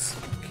spikes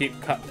keep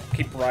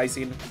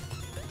rising.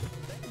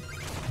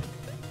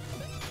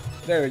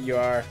 There you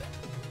are.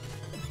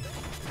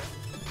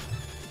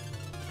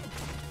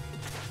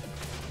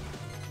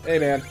 Hey,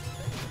 man.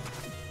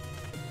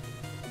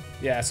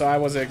 Yeah, so I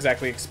wasn't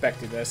exactly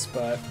expecting this,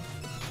 but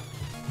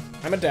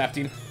I'm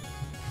adapting.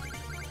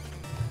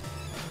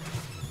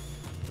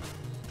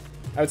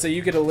 I would say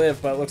you get to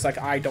live, but it looks like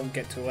I don't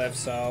get to live,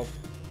 so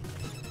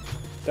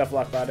tough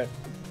luck about it.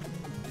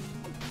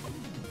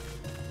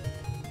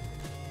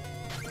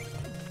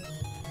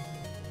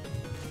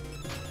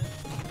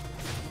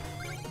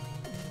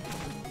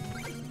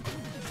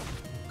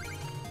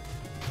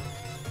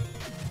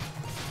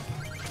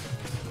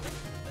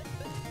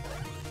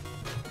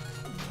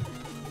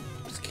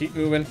 Just keep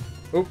moving.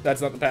 Oop,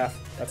 that's not the path.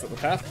 That's not the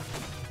path.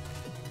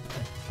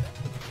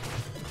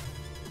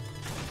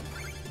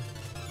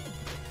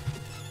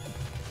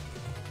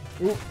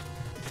 Ooh.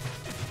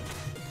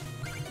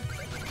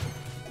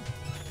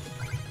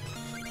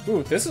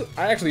 Ooh,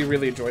 I actually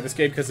really enjoy this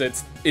game because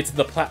it's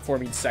the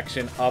platforming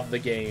section of the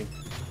game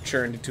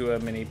churned into a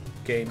mini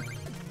game.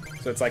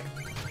 So it's like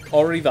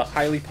already the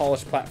highly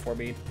polished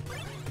platforming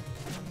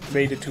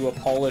made it to a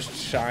polished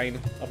shine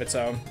of its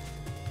own.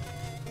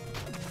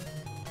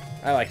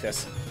 I like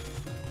this.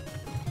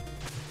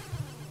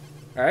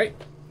 Alright,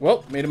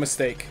 well, made a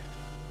mistake.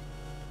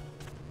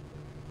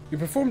 You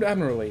performed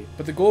admirably,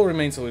 but the goal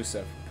remains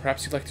elusive.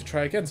 Perhaps you'd like to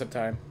try again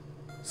sometime.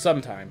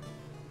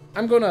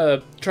 I'm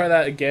gonna try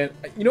that again.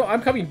 You know,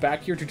 I'm coming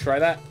back here to try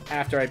that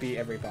after I beat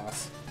every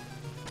boss.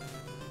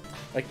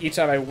 Like, each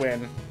time I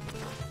win.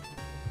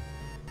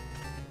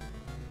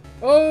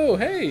 Oh,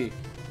 hey!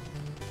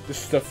 This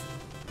stuff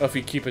of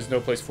you keep is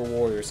no place for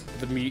warriors.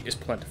 The meat is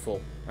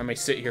plentiful. I may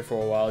sit here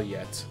for a while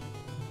yet.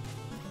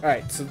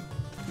 Alright, so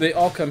they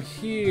all come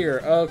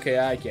here. Okay,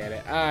 I get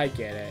it. I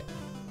get it.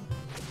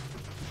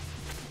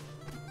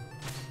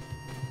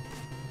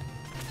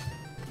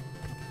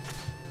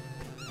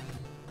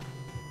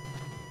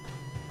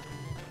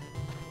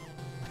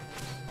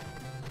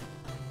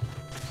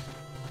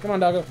 Come on,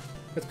 doggo.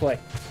 Let's play.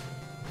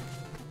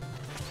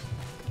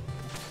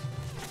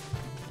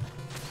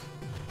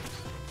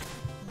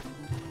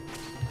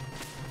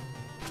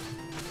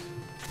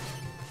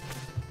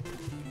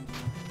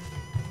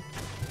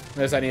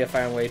 Notice I need to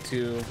find a way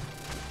to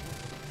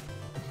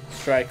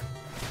strike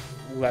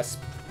less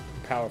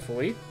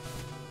powerfully.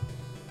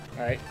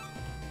 Alright.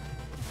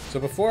 So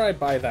before I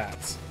buy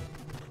that,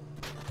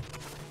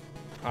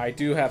 I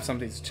do have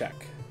something to check.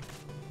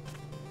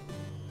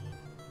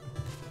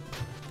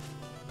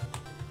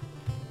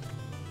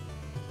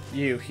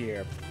 You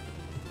here.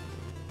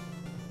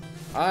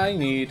 I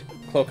need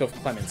Cloak of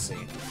Clemency.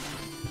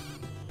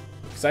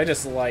 Because I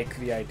just like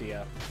the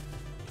idea.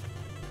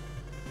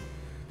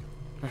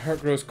 My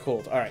heart grows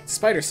cold. Alright,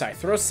 Spider Scythe.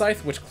 Throw a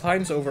scythe which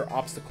climbs over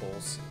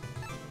obstacles.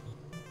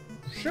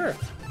 Sure.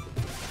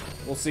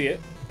 We'll see it.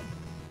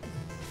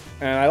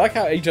 And I like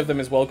how each of them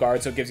is well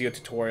guarded, so it gives you a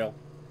tutorial.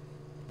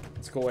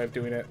 That's a cool way of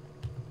doing it.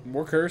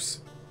 More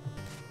curse.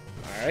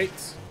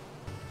 Alright.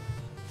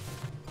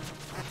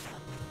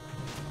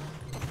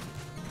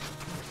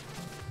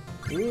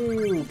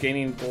 Ooh,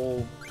 gaining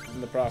gold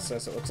in the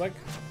process, it looks like.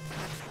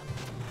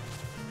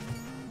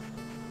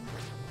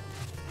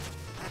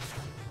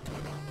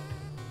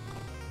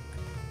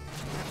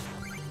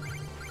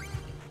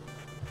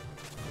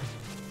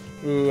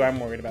 Ooh,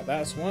 I'm worried about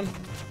that one.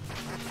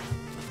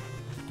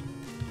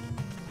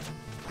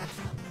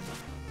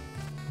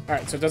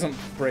 Alright, so it doesn't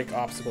break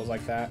obstacles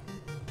like that.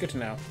 Good to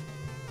know.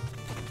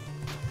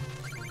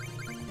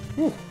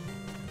 Whew.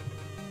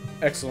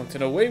 Excellent,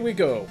 and away we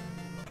go.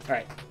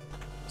 Alright.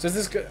 So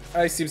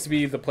this seems to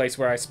be the place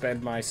where I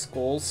spend my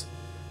skulls.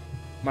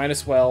 Might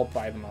as well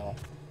buy them all.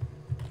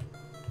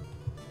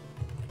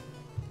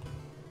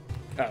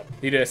 Oh,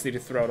 he just needed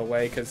to throw it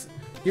away because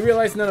he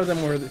realized none of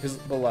them were his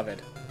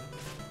beloved.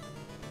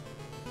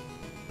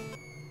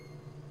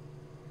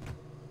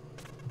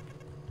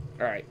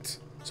 Alright,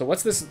 so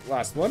what's this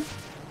last one?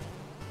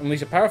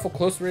 Unleash a powerful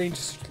close-range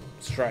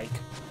strike.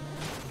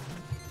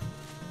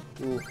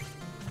 Ooh.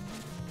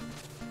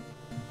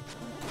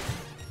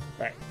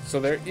 Alright, so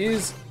there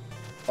is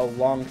a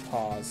long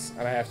pause,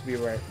 and I have to be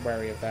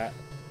wary of that.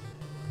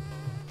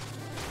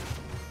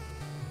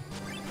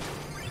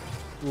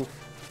 Oof.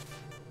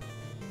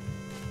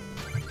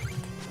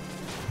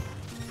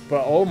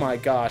 But oh my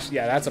gosh,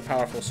 yeah, that's a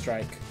powerful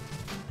strike.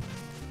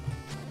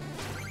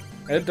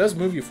 And it does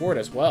move you forward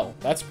as well.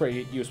 That's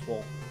pretty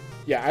useful.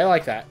 Yeah, I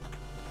like that.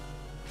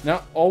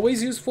 Not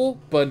always useful,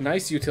 but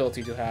nice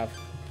utility to have.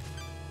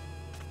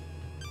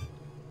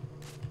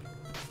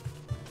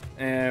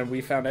 And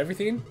we found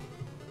everything.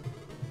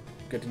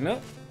 Good to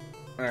know.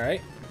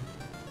 Alright.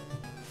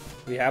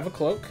 We have a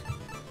cloak.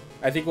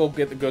 I think we'll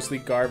get the ghostly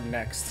garb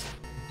next.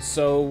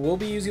 So we'll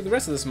be using the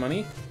rest of this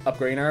money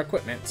upgrading our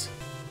equipment.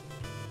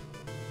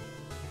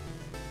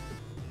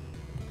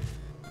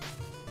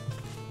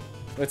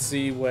 Let's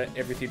see what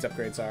everything's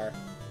upgrades are.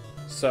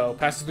 So,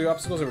 passes through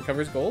obstacles and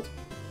recovers gold.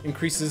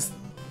 Increases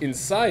in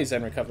size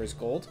and recovers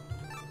gold.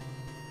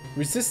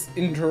 Resists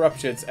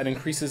interruptions and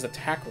increases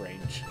attack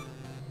range.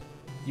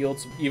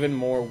 Yields even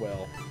more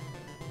will.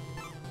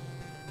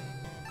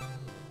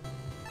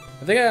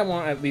 I think I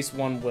want at least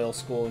one will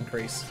school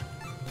increase.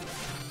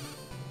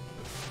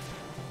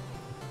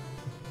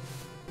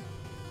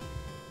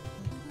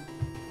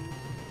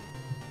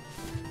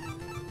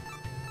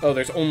 Oh,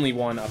 there's only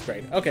one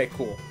upgrade. Okay,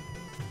 cool.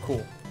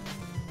 Cool.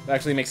 That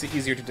actually makes it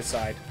easier to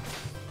decide.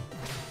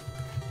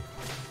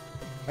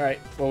 Alright,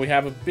 well, we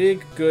have a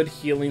big, good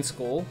healing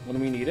skull when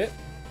we need it.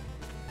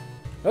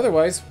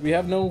 Otherwise, we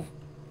have no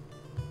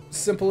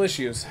simple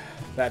issues.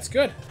 That's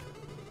good.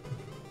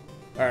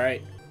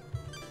 Alright.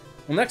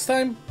 Well, next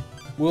time,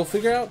 we'll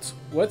figure out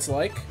what it's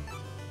like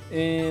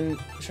in...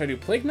 Should I do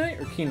Plague Knight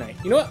or Key Knight?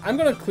 You know what? I'm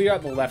going to clear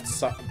out the left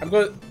side. I'm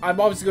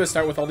obviously going to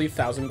start with all the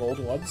 1,000 gold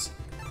ones.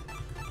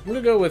 I'm going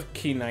to go with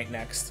Key Knight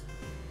next.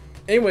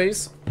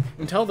 Anyways,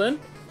 until then,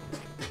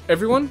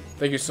 everyone,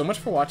 thank you so much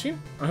for watching.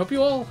 I hope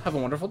you all have a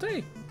wonderful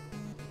day.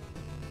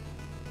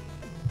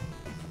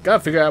 Gotta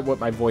figure out what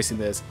my voicing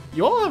is.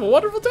 You all have a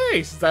wonderful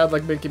day! Sound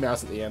like Mickey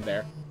Mouse at the end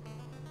there.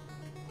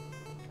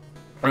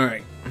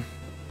 Alright.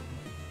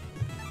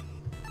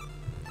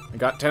 I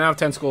got 10 out of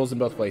 10 skulls in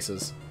both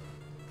places.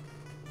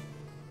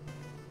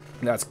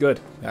 That's good.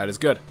 That is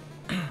good.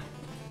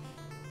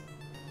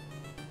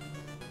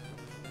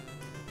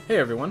 Hey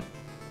everyone.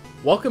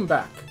 Welcome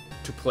back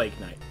to Plague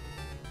Knight.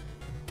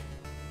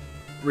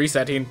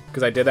 Resetting,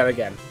 because I did that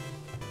again.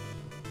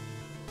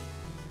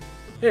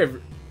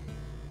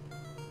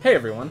 Hey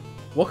everyone.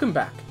 Welcome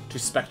back to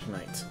Specter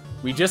Knight.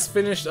 We just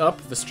finished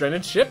up the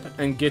stranded ship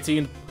and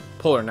getting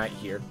Polar Knight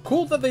here.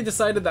 Cool that they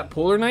decided that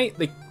Polar Knight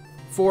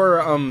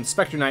for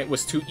Specter Knight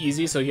was too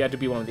easy, so he had to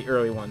be one of the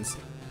early ones.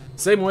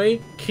 Same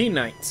way, Key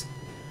Knight.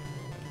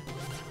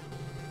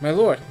 My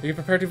lord, are you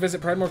prepared to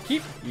visit Pridemore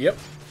Keep? Yep.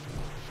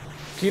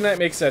 Key Knight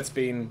makes sense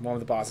being one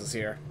of the bosses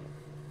here.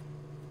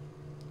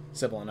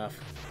 Simple enough.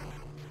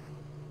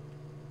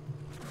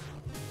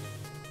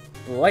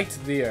 Blight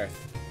the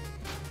Earth.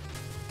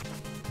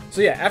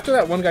 So yeah, after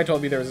that one guy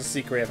told me there was a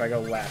secret if I go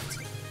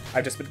left,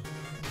 I've just been...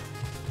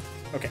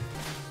 Okay.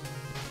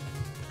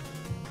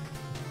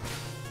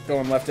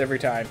 Going left every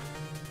time.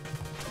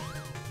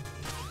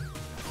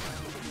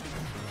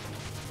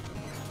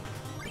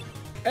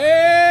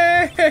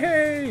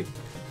 Hey!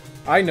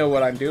 I know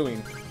what I'm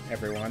doing,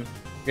 everyone.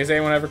 Does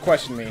anyone ever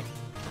question me?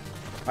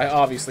 I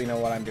obviously know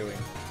what I'm doing.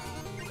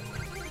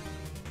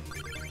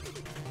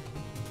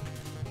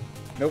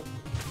 Nope.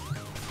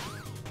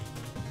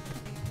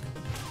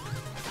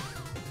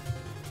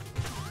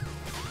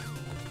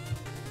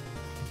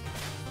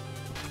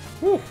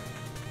 Whew.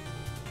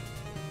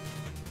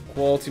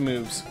 Quality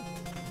moves.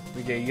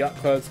 We get Yacht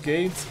Cloud's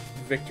Gates,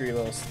 Victory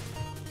Levels.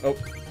 Oh,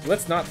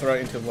 let's not throw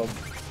it into the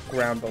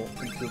ground below,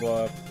 into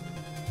the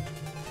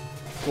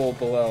gold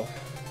below.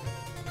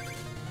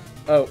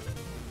 Oh.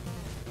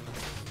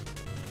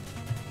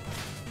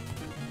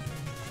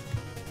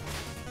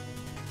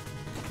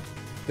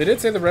 They did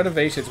say the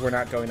renovations were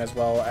not going as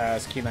well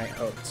as Key Knight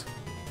hoped.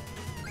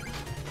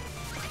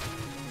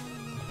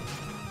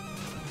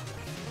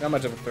 Not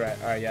much of a threat.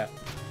 Alright, yeah.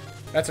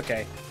 That's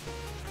okay.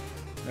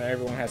 Not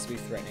everyone has to be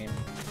threatening.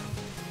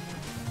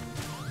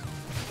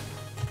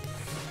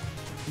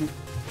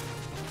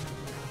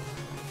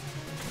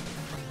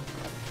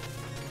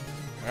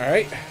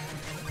 Alright.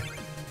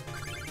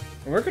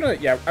 We're gonna,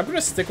 yeah, I'm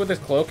gonna stick with this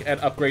cloak and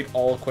upgrade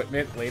all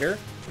equipment later,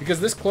 because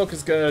this cloak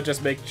is gonna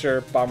just make sure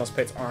bottomless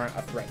pits aren't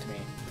a threat to me.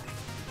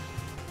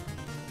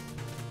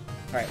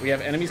 Alright, we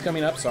have enemies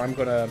coming up, so I'm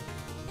gonna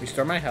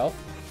restore my health,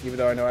 even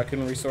though I know I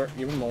couldn't restore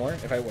even more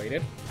if I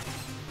waited,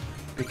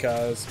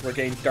 because we're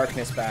getting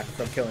darkness back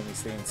from killing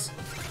these things.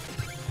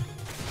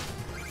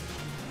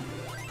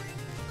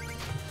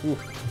 Ooh.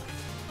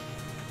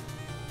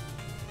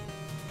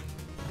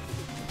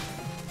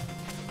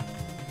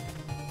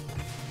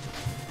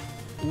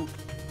 Ooh.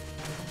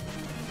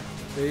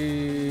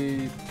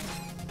 They...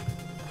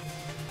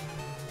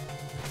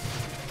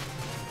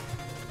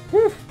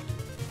 Whew.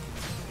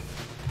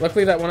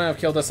 Luckily that wouldn't have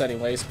killed us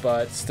anyways,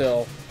 but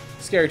still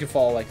scary to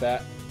fall like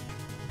that.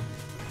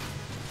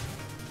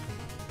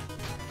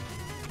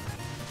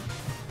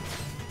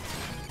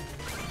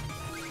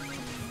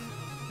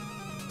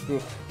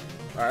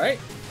 Alright,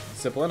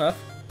 simple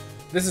enough.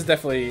 This is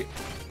definitely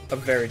a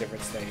very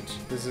different stage.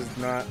 This is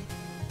not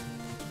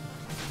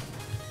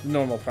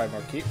normal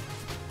Pridemore Keep.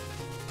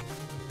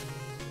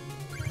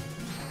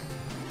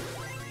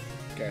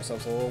 Get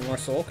ourselves a little more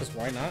soul, because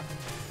why not?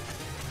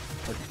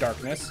 Or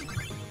darkness.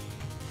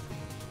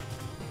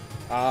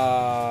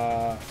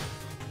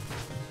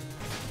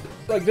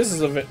 Like, this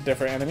is a bit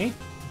different enemy.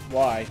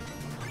 Why?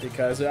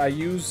 Because I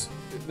use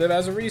them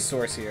as a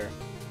resource here.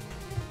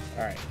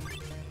 Alright.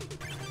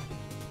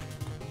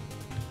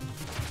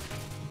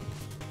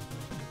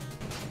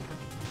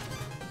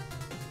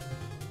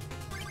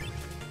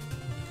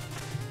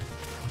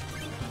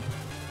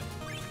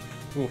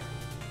 Ooh.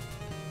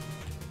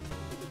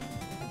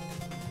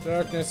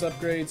 Darkness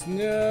upgrades,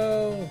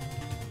 no!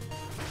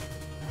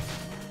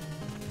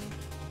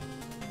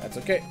 That's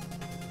okay.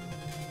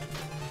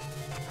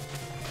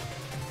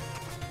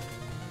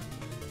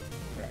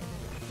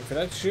 for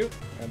that to shoot,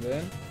 and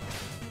then...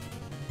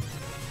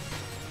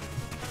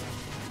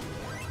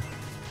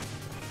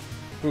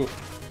 Ooh.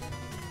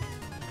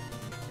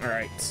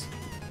 Alright.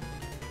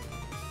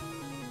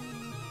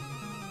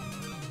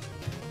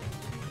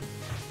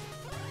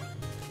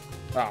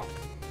 Oh.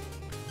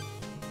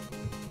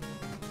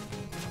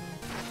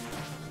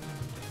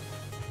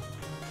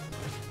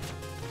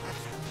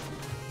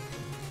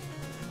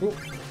 Ooh.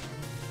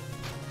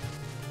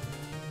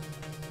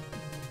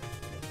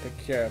 Take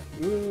care.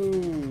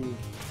 Ooh.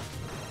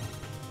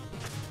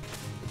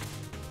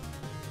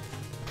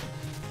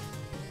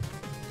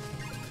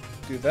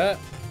 Do that.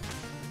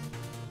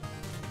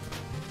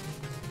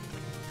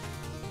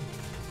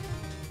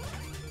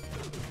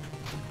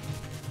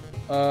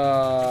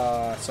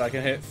 So I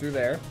can hit it through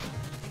there.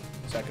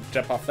 So I can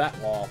jump off that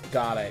wall.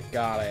 Got it,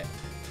 got it.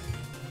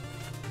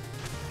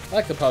 I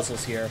like the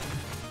puzzles here.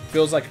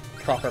 Feels like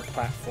proper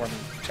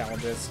platforming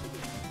challenges.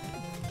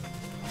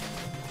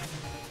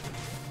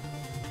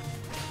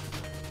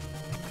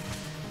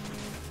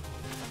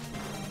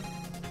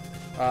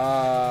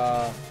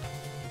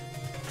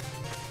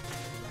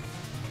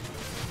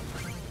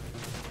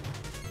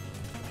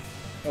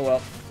 Oh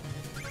well.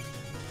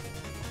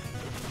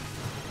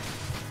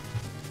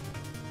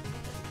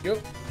 Yo.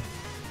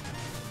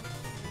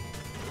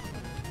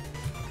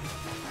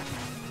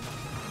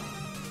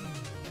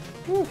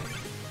 Woo.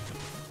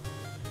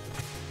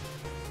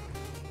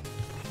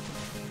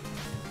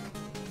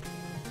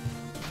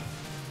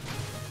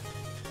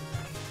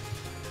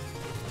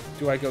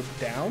 Do I go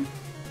down?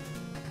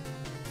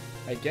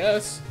 I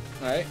guess.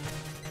 Alright.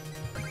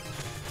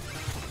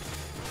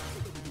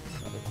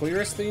 Not the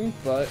clearest thing,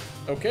 but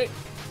okay.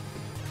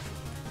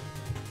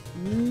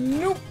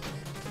 Nope.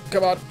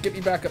 Come on, get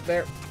me back up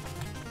there.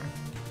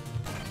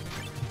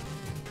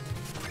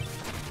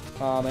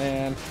 Aw,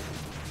 man.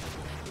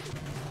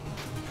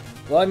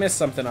 Well, I missed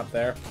something up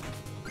there.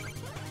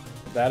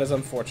 That is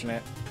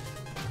unfortunate.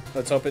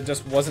 Let's hope it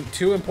just wasn't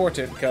too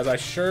important, because I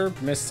sure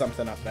missed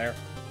something up there.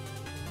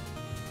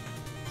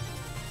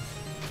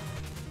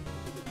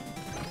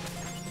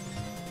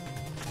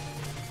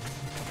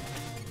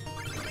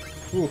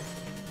 Ooh.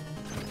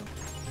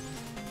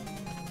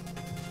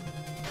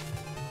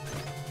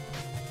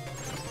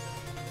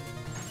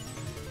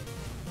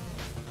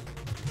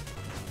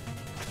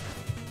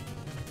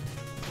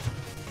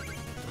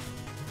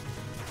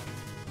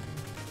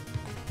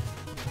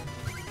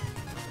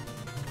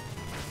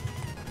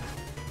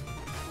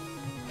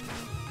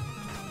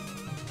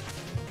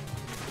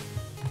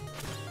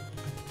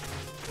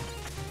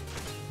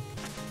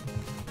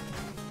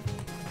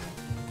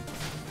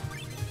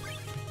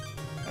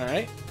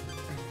 Alright.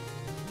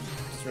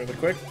 Just really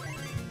quick.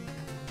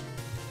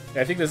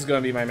 Yeah, I think this is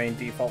going to be my main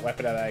default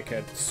weapon that I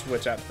could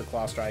switch out to the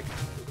Claw Strike.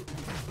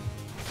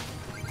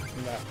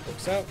 And that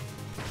works out.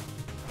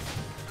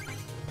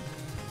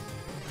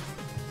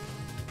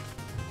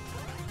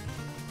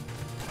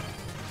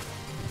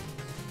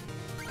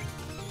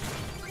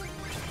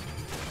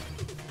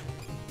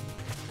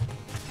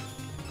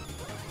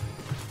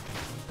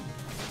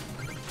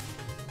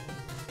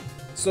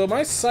 So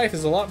my scythe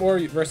is a lot more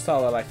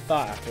versatile than I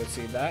thought after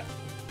seeing that.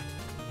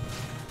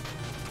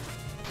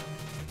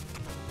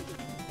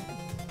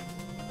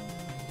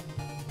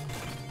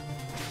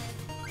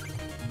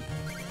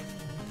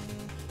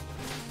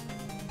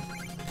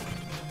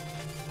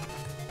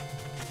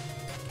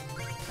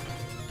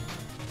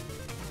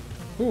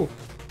 Ooh,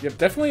 yep,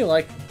 definitely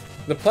like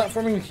the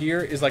platforming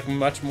here is like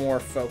much more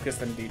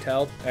focused and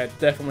detailed.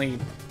 Definitely,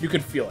 you can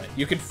feel it.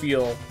 You can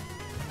feel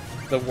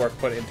the work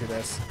put into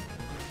this.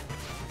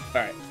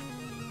 Alright.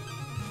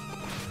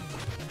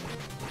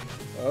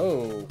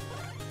 Oh.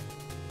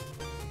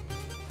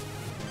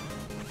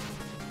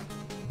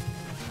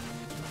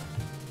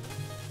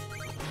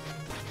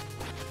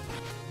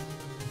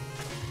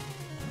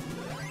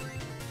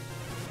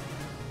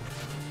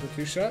 For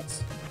 2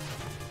 shots.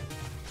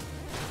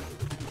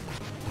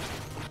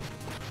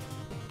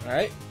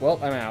 Alright, well,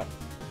 I'm out.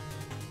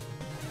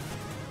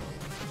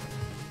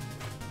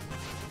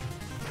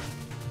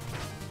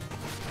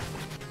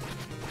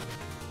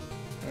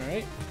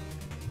 Alright.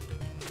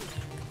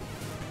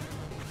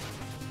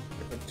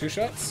 2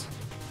 shots.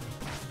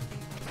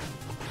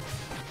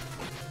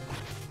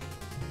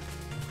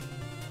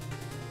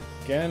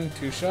 Again,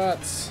 2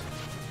 shots.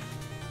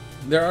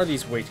 There are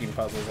these waiting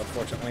puzzles,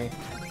 unfortunately.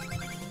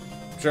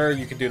 Sure,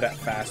 you could do that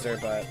faster,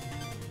 but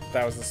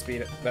that was the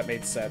speed that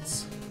made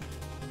sense.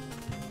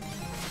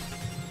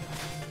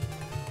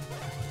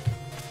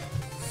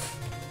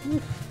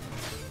 Whew.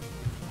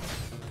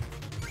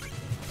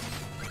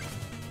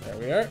 There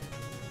we are.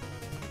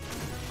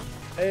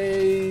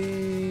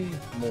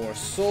 More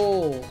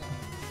soul.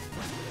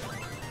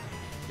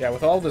 Yeah,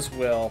 with all this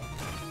will.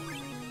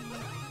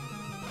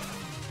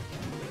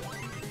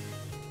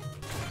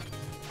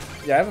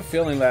 Yeah, I have a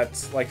feeling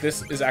that like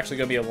this is actually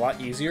going to be a lot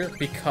easier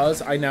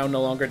because I now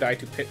no longer die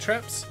to pit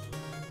traps.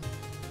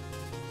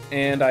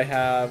 And I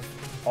have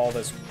all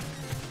this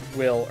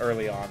will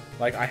early on.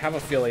 Like, I have a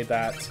feeling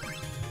that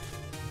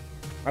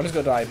I'm just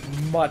gonna die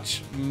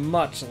much,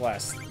 much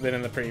less than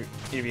in the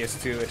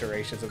previous 2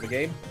 iterations of the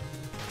game.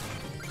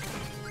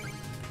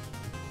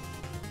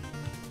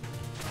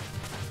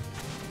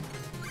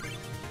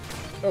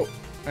 Oh,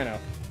 I know.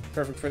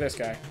 Perfect for this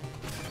guy.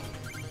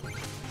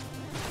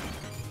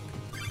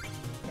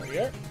 There we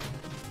are.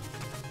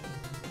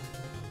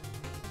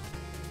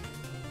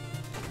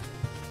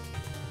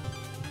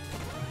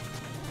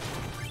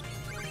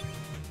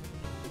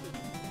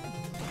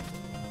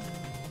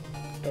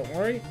 Don't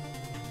worry.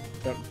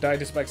 Don't die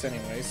to spikes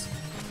anyways.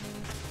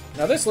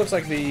 Now this looks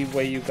like the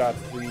way you got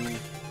the...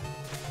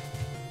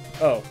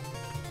 Oh.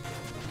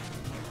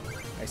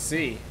 I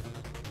see.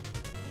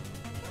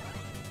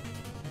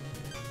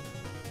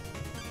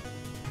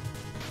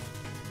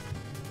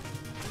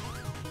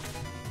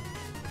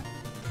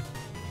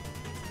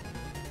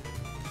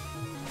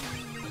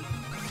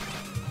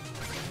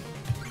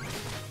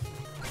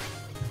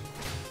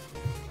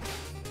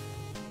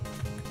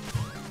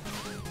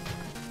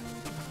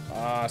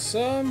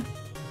 Awesome.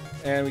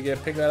 And we get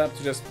to pick that up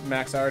to just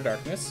max our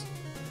darkness.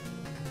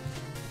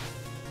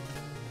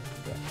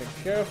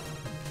 Take care of.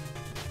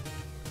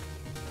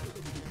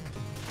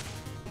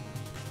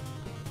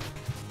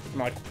 I'm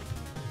like,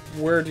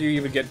 where do you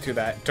even get to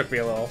that? It took me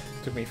a little.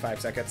 It took me 5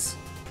 seconds.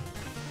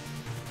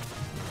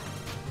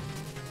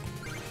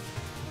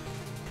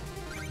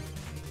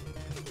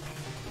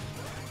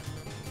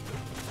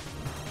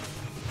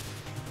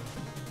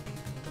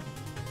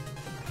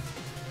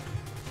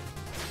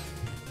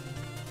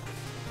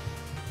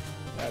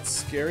 That's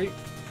scary.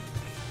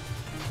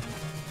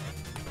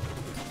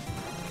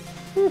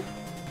 Whew.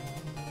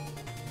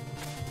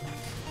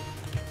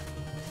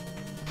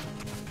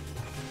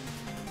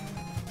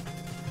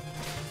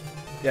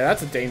 Yeah,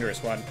 that's a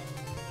dangerous one.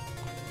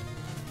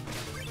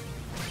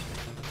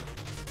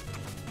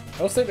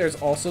 I will say there's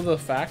also the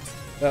fact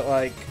that,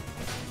 like,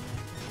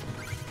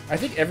 I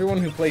think everyone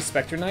who plays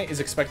Specter Knight is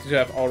expected to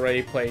have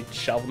already played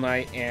Shovel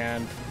Knight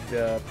and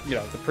the, you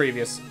know, the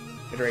previous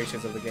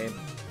iterations of the game.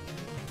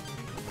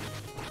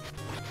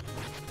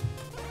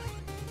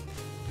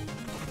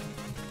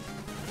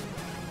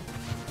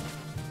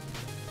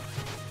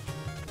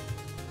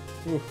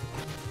 Ooh.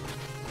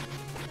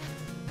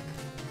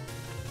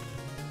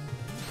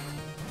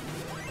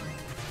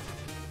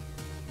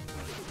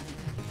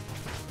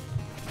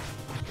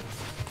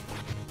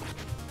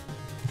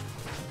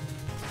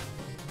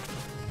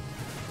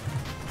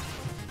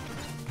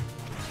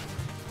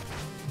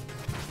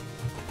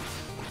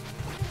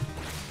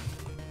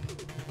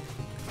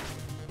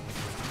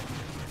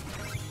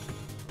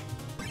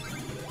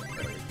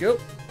 There we go.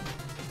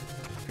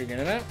 Figuring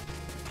it out.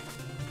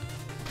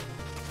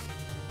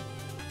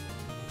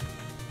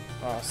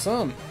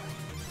 Awesome.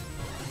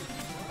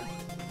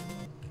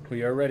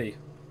 We are ready.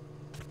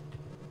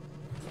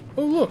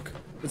 Oh look!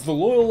 It's the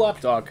loyal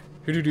lapdog.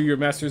 Here to do your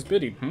master's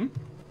bidding, hmm?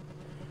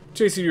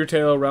 Chasing your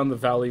tail around the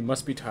valley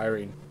must be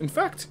tiring. In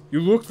fact, you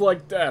looked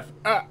like death.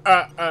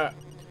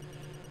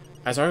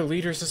 As our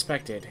leader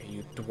suspected,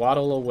 you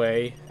dawdle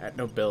away at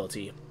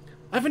nobility.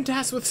 I've been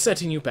tasked with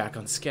setting you back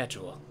on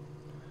schedule.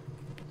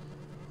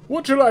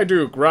 What should I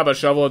do? Grab a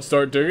shovel and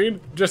start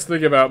digging? Just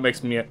thinking about it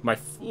makes my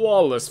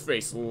flawless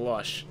face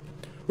lush.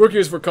 Work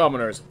is for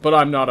commoners, but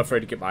I'm not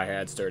afraid to get my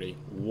hands dirty.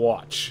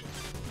 Watch.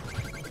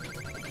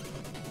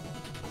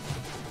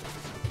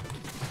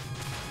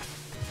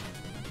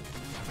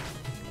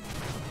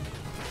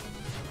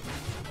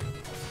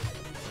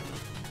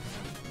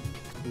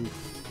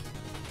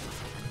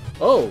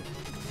 Oh!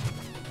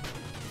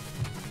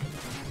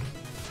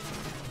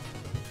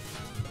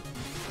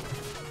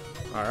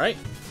 Alright.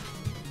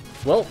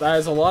 Well, that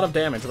is a lot of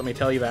damage, let me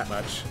tell you that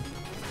much.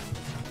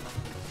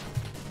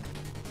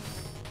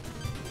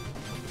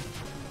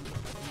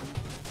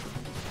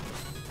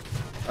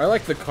 I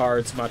like the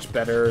cards much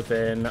better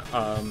than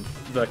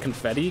the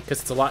confetti, because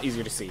it's a lot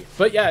easier to see.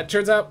 But yeah, it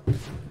turns out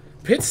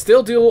pits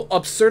still deal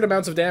absurd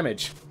amounts of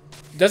damage.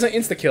 Doesn't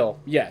insta-kill,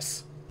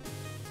 yes.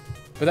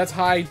 But that's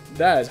high,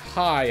 that is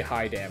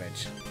high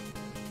damage.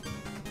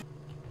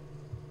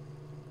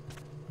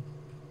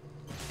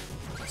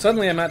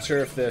 Suddenly I'm not sure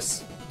if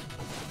this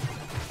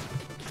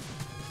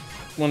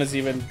one is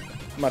even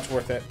much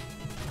worth it.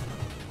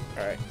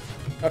 Alright.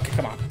 Okay,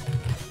 come on.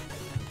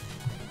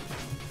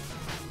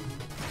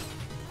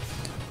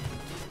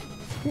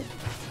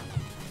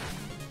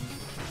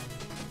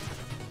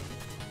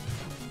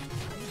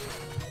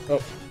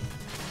 Oh,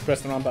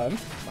 pressed the wrong button.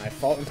 My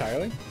fault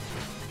entirely.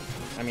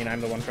 I mean, I'm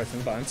the one pressing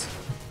the buttons.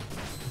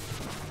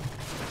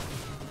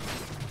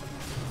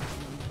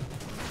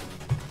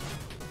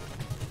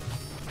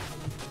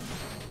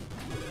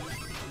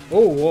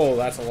 Oh, whoa,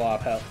 that's a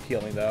lot of health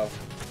healing, though.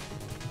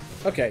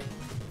 Okay,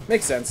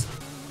 makes sense.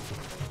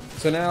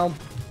 So now,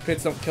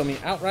 pits don't kill me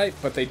outright,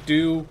 but they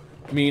do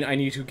mean I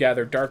need to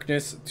gather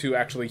darkness to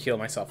actually heal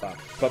myself up.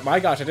 But my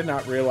gosh, I did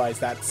not realize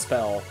that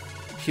spell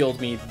healed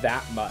me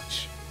that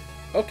much.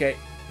 Okay.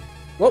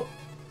 Well,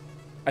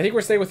 I think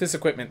we're staying with this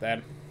equipment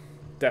then.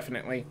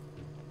 Definitely.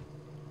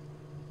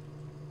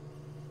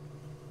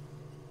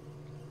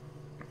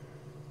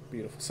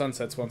 Beautiful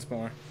sunsets once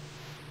more.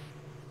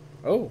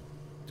 Oh,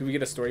 do we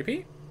get a story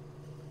P?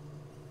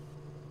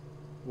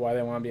 Why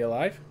they want to be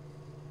alive?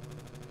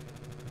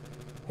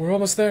 We're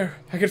almost there.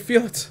 I can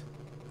feel it.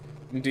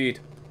 Indeed.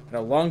 And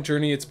a long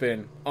journey it's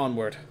been.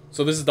 Onward.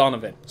 So this is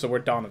Donovan. So we're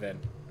Donovan.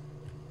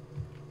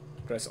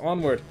 Press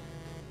onward.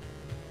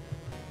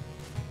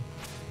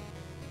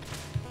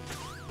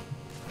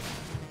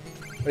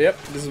 Oh, yep,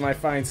 this is my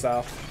fine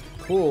style.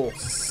 Cool.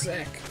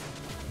 Sick.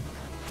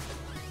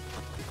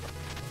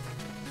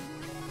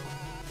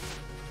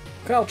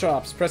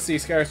 Caltrops. Press the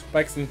scatter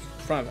spikes in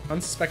front of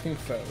unsuspecting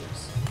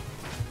foes.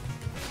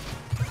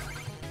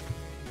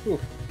 Whew.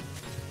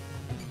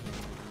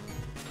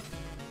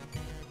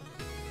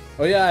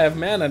 Oh yeah, I have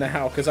mana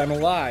now, because I'm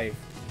alive.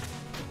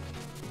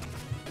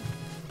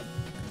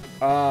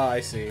 Ah,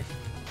 I see.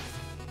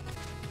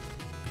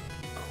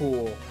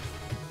 Cool.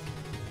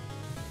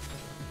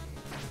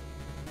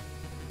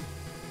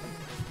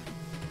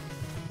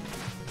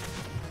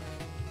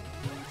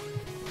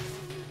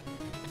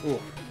 Ooh.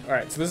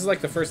 Alright, so this is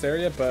like the first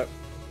area, but...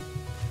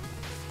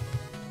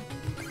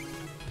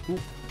 Ooh.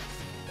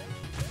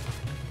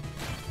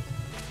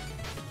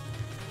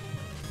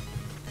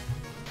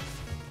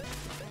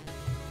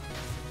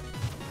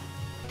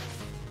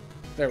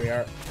 There we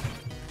are.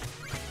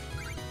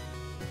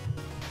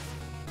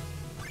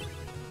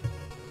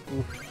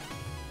 Ooh.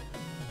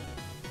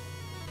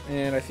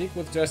 And I think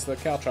with just the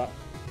caltrop.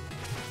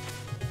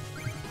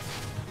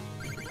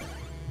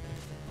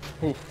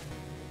 Ooh.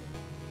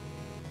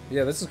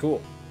 Yeah, this is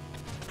cool.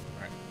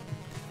 Alright.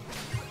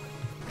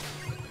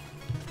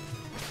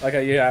 Like how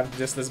you have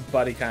just this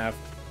buddy kind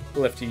of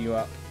lifting you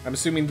up. I'm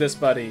assuming this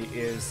buddy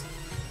is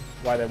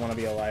why they want to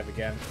be alive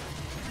again.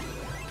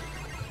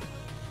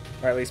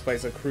 Or at least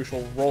plays a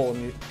crucial role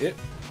in it.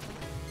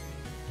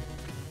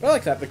 I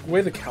like that. The way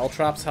the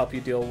caltrops help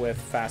you deal with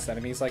fast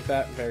enemies like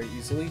that very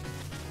easily.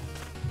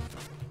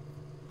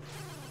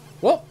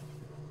 Well,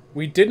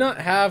 we did not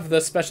have the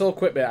special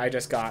equipment I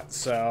just got,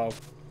 so...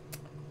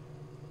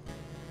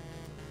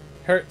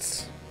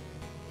 Hurts.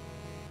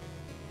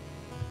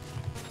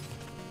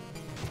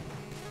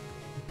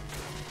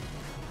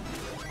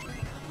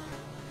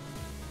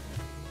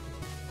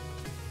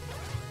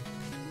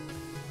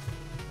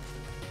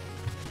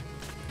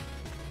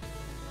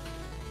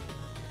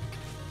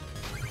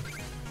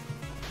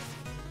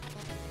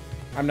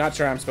 I'm not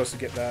sure I'm supposed to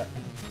get that.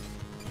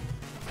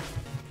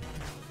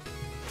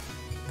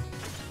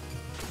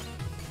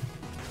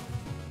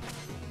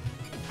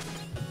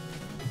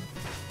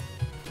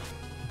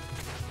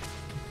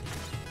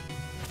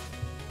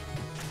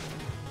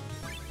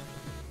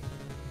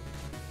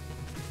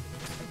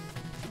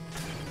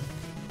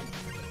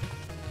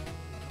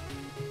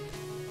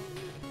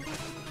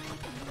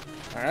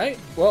 Alright,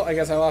 well, I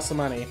guess I lost some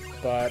money,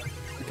 but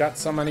got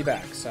some money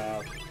back,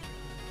 so...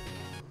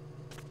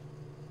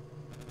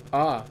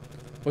 Ah,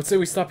 let's say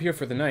we stop here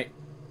for the night.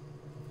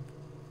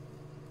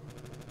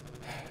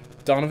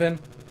 Donovan,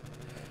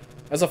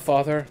 as a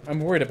father, I'm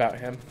worried about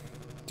him.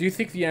 Do you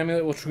think the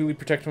amulet will truly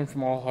protect him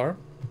from all harm?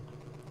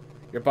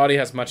 Your body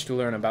has much to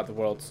learn about the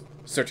world,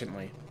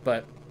 certainly,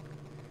 but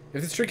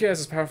if this trick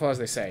is as powerful as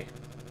they say,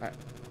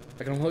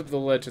 I can hope the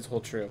legends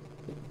hold true.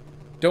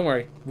 Don't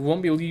worry, we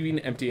won't be leaving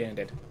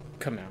empty-handed.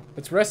 Come now,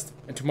 let's rest,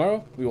 and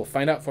tomorrow we will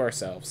find out for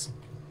ourselves.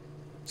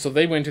 So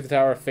they went to the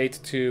Tower of Fate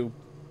to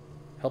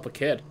help a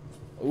kid.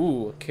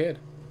 Ooh, a kid.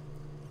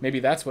 Maybe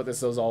that's what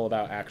this is all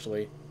about,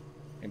 actually.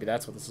 Maybe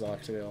that's what this is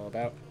actually all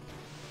about.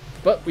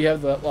 But we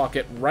have the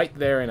locket right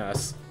there in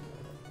us.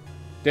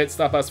 Didn't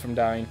stop us from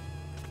dying.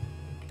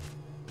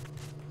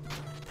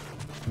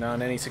 Not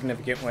in any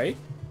significant way.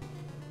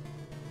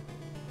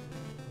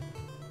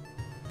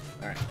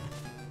 Alright.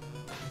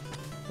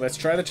 Let's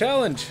try the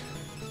challenge.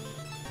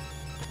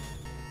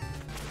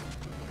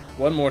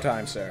 One more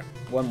time, sir.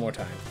 One more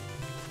time.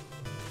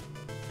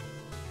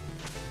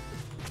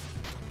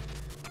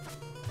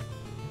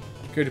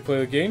 Good to play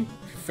the game?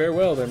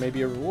 Farewell, there may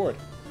be a reward.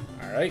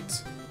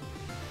 Alright.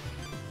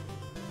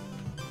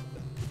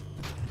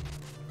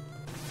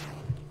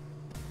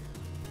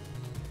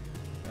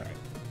 Alright.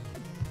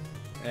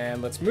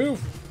 And let's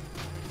move.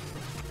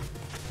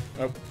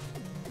 Oh.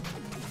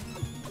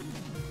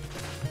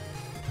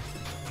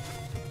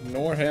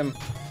 Ignore him.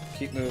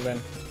 Keep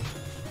moving.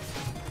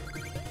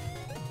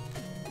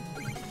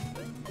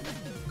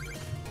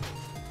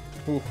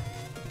 Ooh.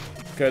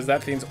 Because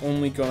that thing's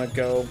only gonna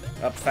go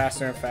up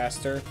faster and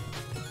faster.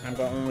 I'm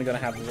only gonna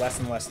have less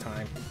and less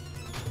time.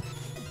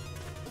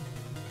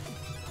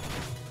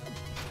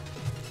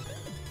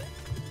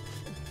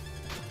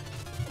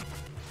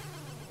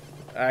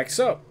 Like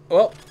so.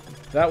 Well,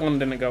 that one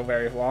didn't go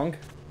very long.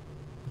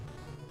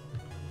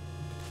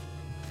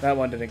 That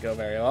one didn't go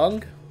very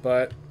long,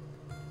 but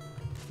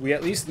we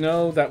at least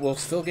know that we'll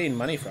still gain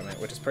money from it,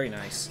 which is pretty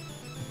nice.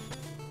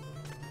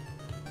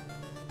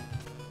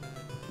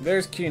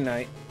 There's Key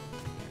Knight.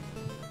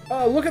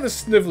 Oh, look at the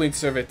sniveling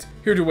servant,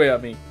 here to wait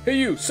on me. Hey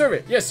you,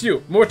 servant, yes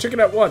you, more chicken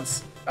at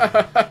once.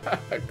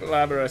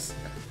 Glamorous.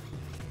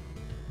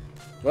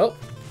 Well.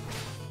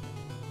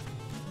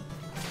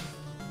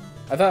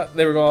 I thought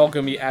they were all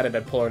going to be added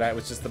at Polar Night,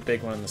 was just the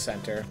big one in the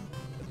center.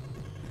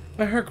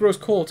 My heart grows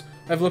cold.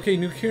 I've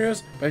located new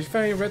heroes by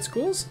finding red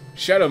schools.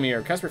 Shadow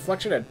Mirror. Cast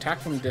Reflection and attack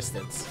from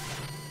distance.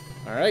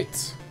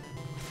 Alright.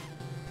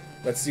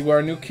 Let's see where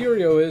our new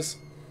curio is.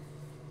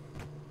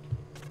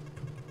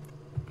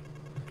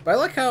 But I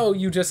like how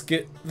you just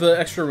get the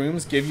extra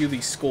rooms give you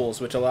these schools,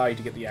 which allow you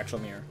to get the actual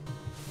mirror.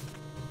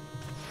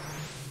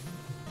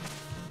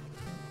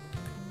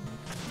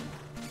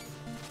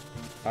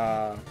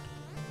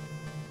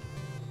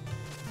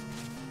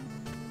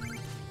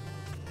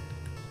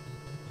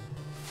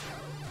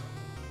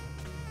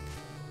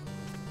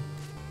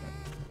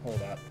 Hold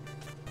up.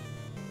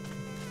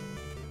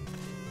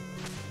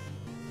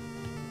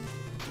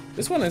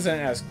 This one isn't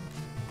as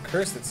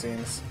cursed, it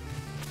seems.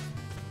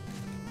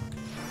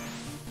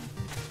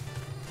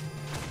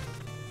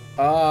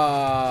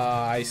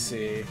 Ah, I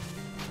see.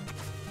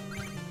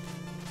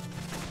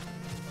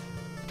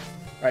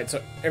 Alright,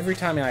 so every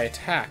time I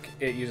attack,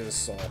 it uses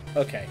soul.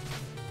 Okay.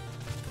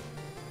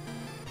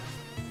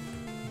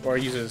 Or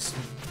it uses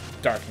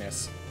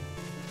darkness.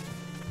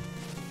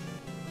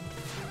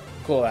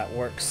 Cool, that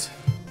works.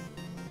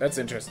 That's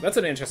interesting. That's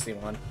an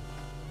interesting one.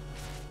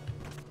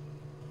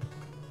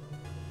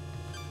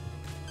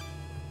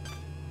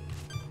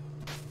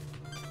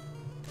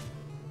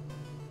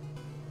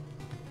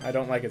 I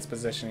don't like its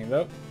positioning,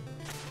 though.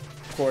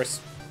 Of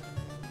course.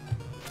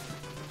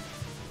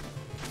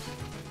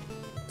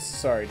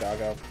 Sorry,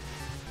 doggo.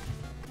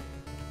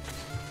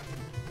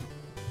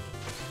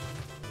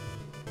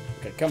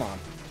 Okay, come on.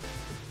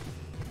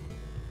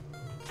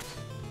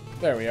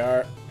 There we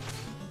are.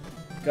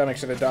 Gotta make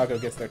sure the doggo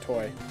gets their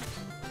toy.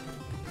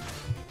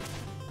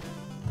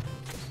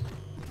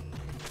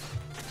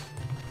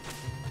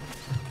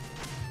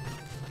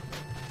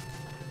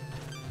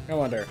 I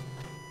wonder.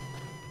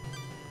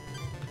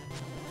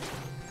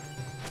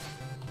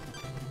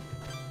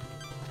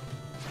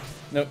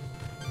 Nope.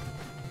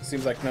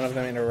 Seems like none of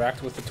them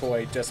interact with the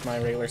toy, just my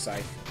regular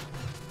scythe.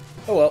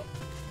 Oh well.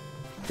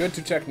 Good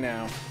to check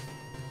now.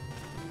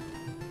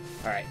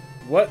 Alright,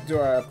 what do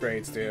our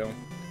upgrades do?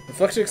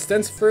 Reflection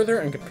extends further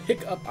and can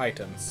pick up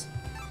items.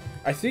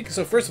 I think,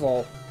 so first of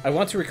all, I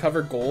want to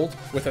recover gold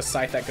with a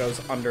scythe that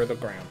goes under the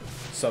ground.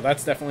 So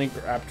that's definitely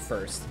grabbed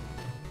first.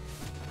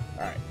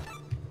 Alright.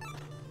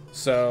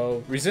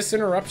 So, resists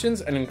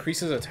interruptions and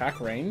increases attack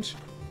range,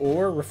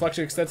 or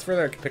reflection extends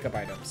further and can pick up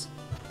items.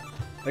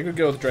 I think we'd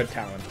go with Dread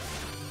Talon.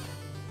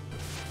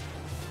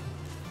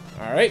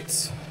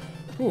 Alright.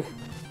 Whew.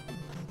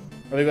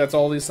 I think that's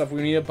all the stuff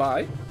we need to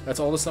buy. That's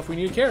all the stuff we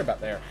need to care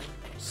about there.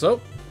 So,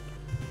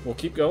 we'll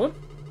keep going.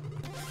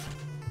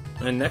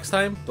 And next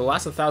time, the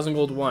last 1,000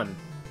 gold one,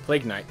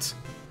 Plague Knight.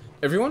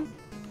 Everyone,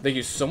 thank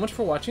you so much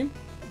for watching.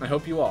 I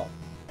hope you all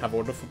have a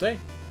wonderful day.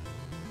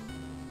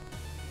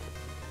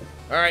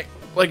 Alright,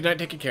 Plague Knight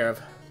taken care of.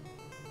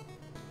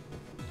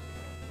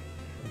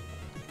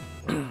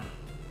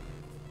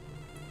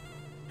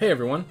 Hey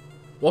everyone,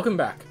 welcome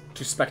back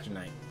to Specter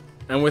Knight.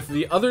 And with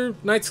the other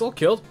knights all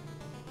killed,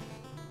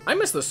 I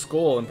missed the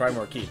skull in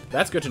Primordial Keep.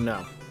 That's good to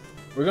know.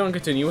 We're going to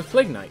continue with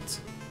Plague Knight.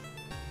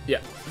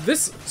 Yeah,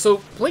 so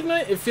Plague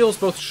Knight, it feels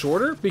both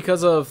shorter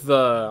because of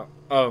the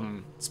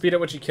speed at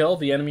which you kill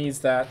the enemies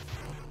that,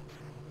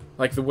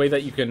 like the way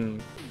that you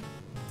can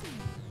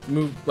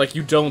move, like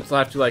you don't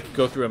have to like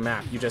go through a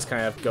map, you just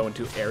kind of go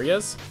into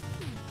areas.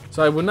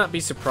 So I would not be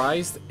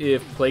surprised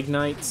if Plague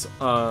Knight,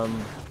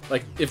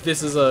 like if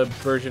this is a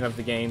version of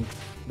the game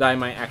that I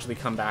might actually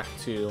come back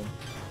to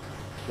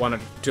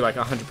like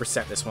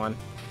 100% this one.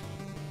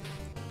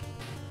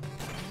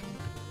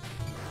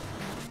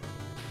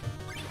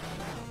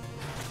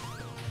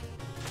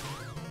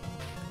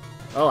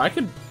 Oh, I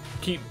could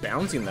keep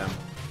bouncing them.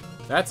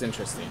 That's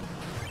interesting.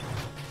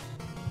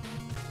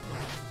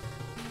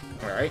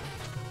 Alright.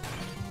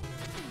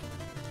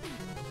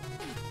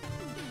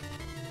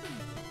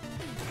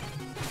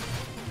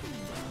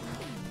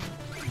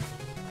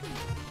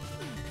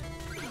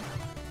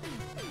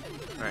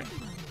 Alright.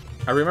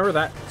 I remember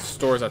that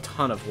stores a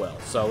ton of will,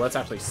 so let's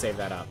actually save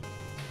that up.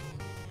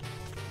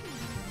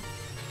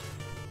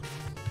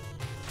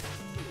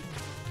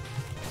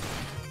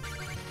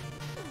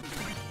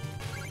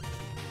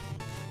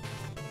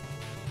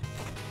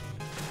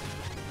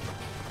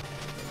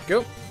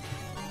 Go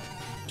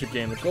to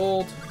gain the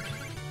gold.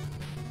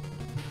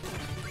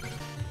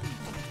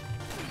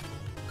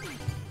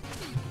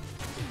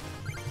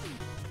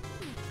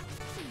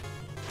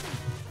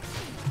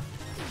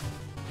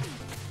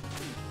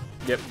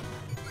 Yep.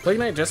 Plague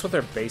Knight just with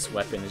their base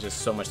weapon is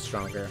just so much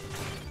stronger.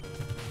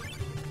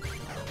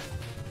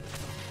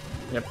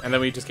 Yep, and then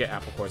we just get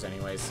apple cores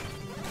anyways.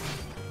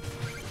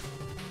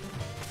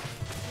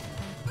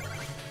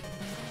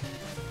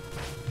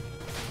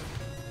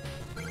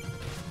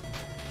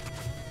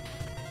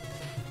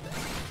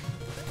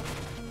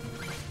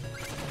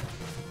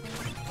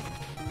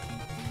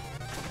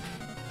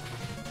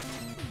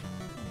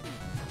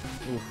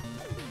 Oof.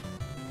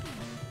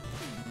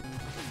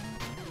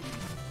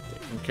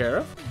 Taken care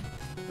of.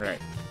 Right.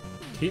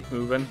 Keep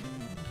moving.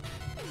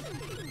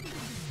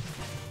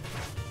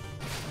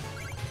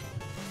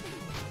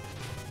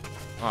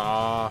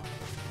 Ah.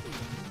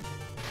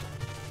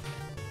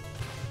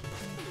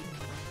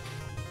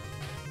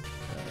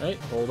 Alright,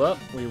 hold up.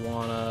 We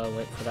wanna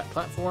wait for that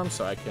platform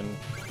so I can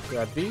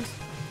grab these.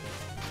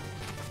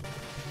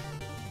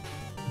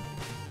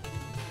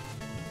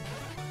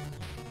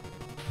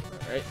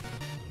 Alright.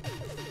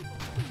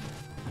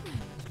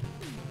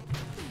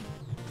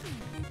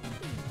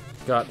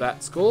 Got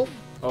that skull.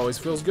 Always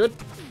feels good.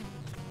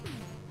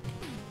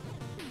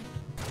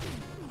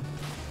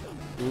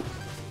 Ooh.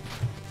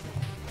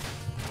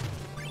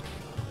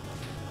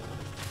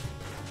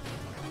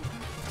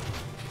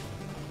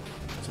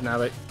 So now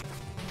that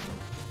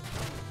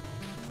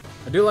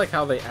I do like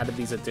how they added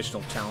these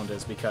additional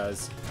challenges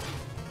because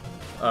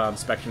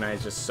Specter Knight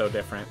is just so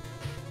different.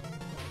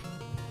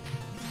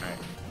 Alright.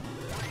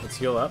 Let's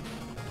heal up.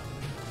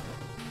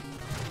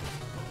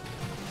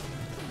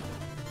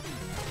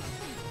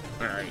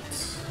 Alright.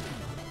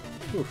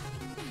 Oof.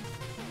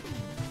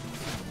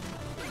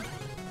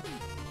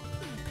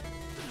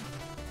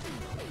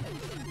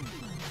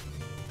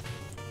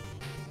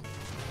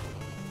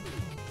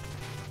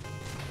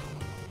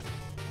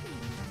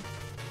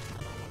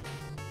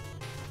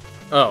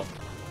 Oh,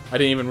 I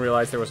didn't even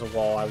realize there was a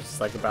wall. I was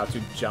just, like, about to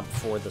jump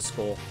for the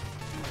skull.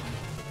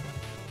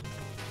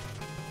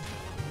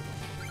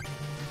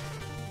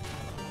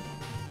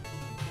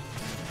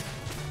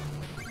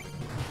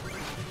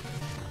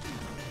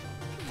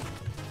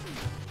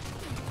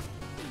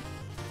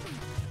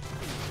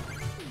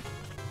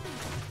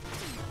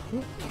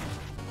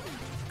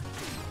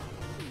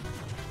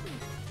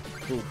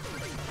 Ooh.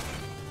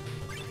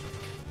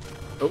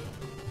 Oh,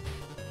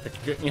 I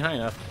could get me high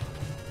enough.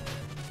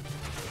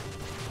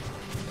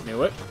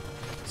 Knew it.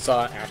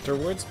 Saw it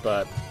afterwards,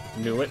 but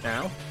knew it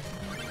now.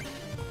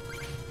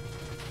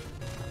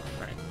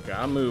 Alright,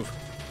 gotta move.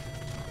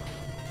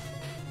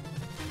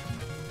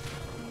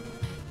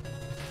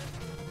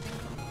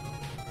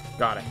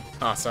 Got it.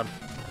 Awesome.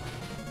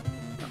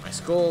 Got my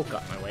skull,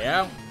 got my way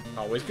out.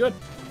 Always good.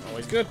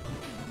 Always good.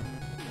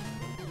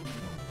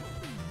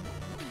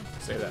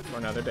 Save that for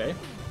another day.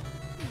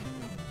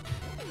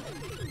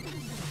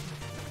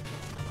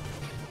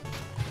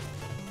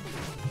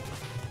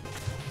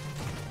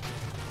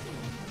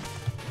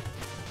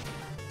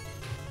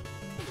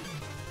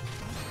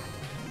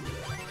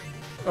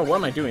 Oh, what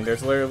am I doing?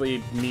 There's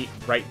literally meat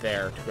right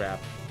there to grab.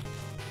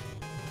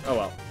 Oh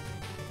well.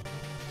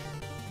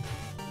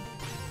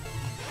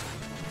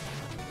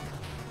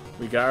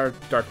 We got our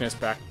darkness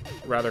back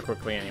rather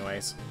quickly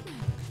anyways.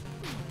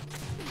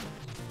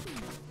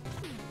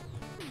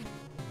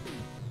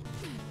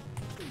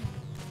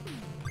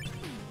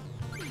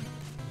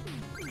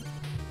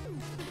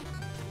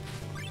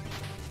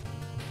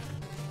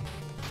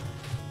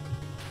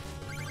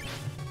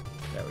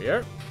 There we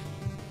are.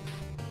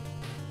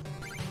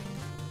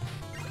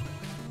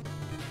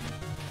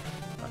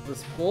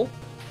 This pull.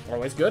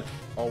 Always good.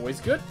 Always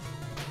good.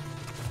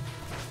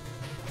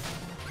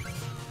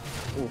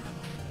 Oof.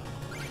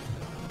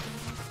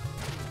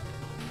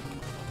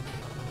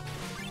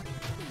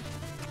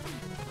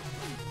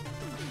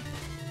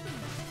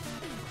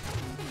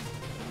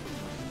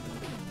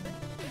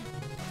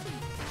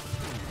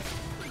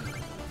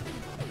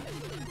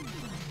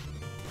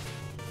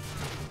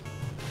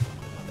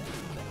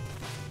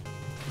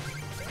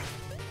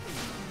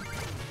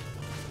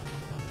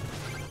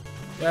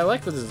 Yeah, I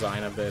like the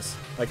design of this.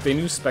 Like, they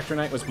knew Specter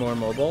Knight was more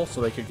mobile, so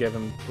they could give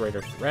him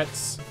greater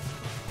threats.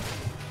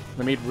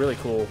 They made really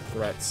cool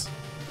threats.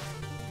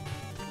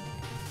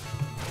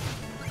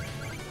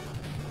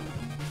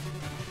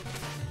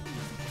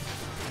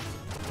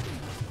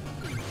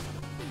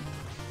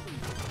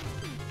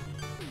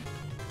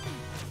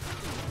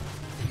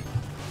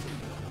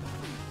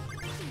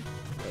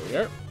 There we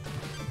are.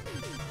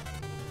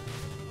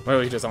 Well,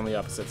 he's just on the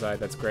opposite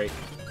side. That's great.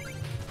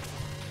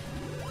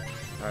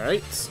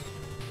 Alright.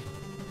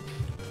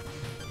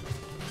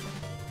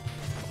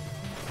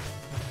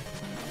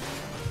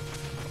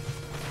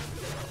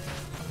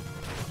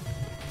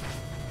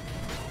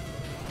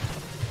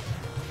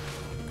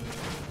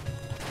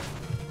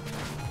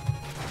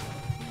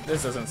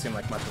 This doesn't seem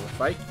like much of a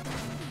fight.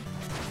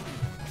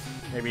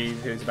 Maybe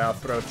he's about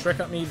to throw a trick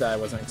at me that I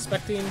wasn't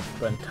expecting,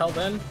 but until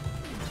then...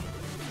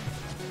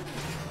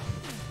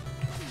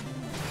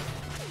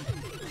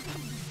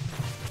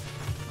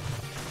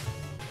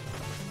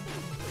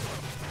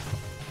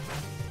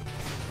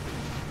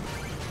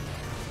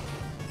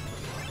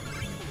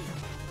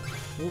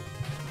 Ooh.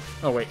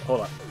 Oh wait, hold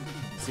up.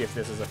 See if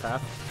this is a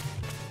path.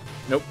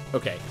 Nope,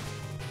 okay.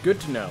 Good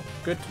to know,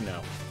 good to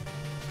know.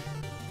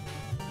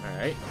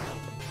 Alright.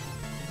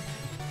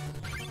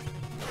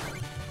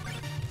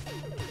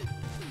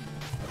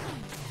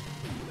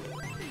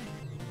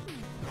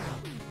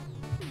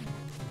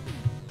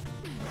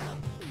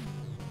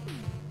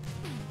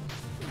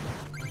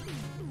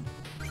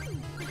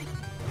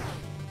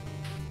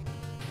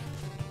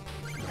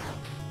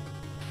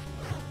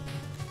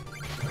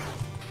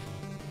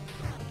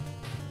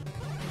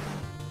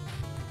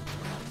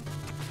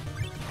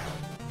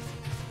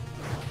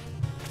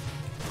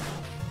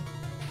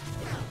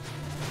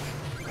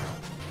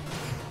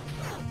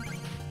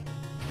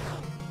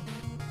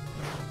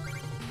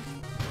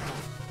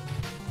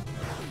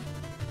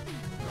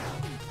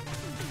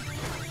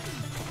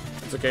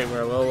 It's okay,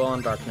 we're a little low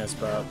on darkness,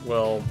 but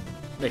we'll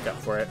make up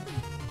for it.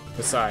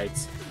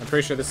 Besides, I'm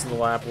pretty sure this is the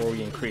lap where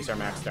we increase our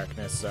max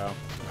darkness, so...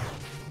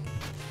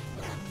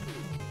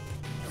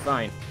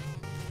 Fine.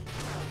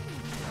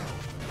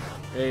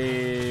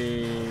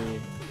 Hey...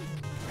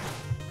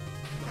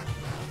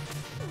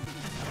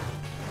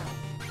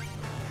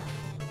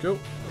 Go.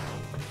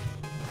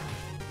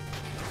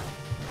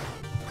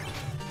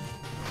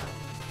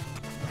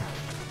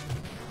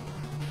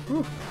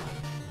 Whew.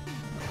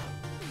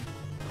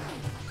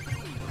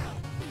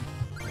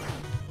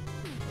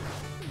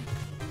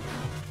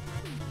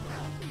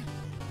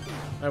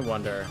 I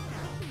wonder.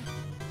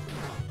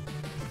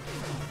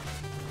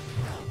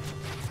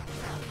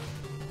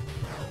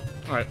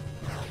 Alright.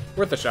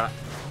 Worth a shot.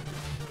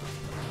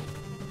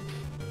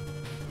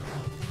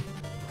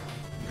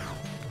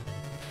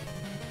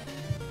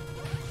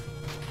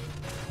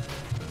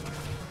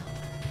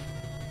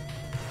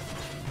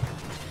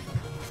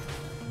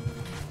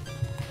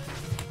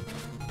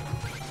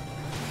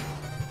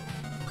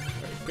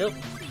 There we go.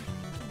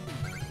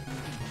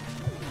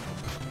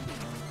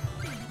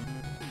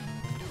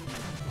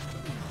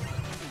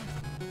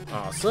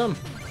 Awesome.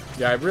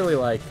 Yeah, I really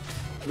like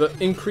the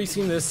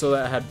increasing this so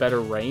that it had better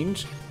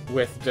range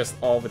with just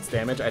all of its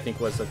damage. I think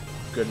was a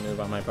good move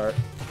on my part.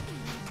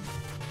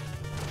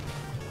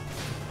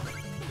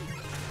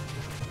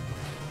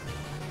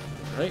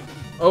 Right?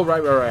 Oh,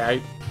 right.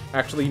 I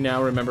actually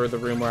now remember the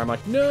room where I'm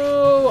like,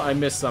 no, I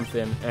missed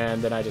something,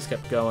 and then I just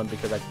kept going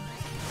because I...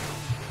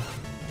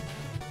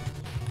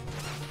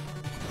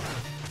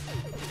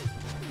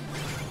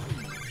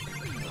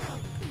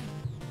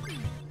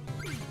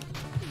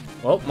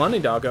 Well, money,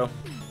 doggo.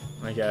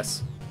 I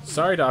guess.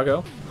 Sorry,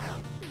 doggo.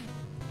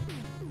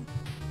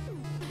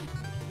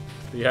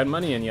 But you had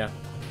money in ya.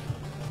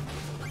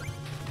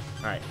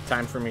 Alright,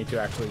 time for me to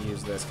actually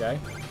use this guy.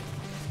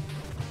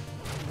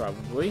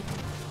 Probably.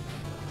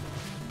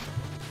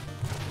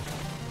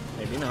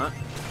 Maybe not.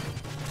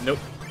 Nope,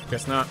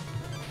 guess not.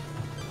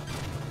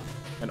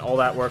 And all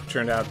that work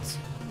turned out...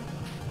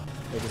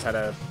 They just had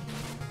a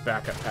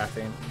backup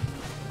pathing.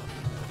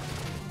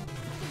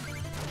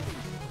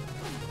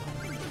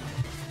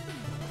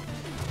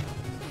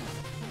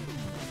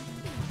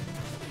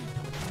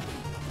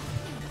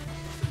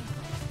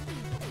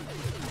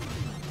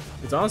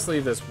 It's honestly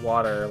this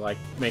water, like,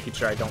 making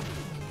sure I don't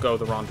go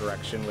the wrong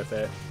direction with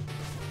it.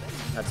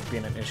 That's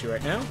being an issue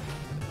right now.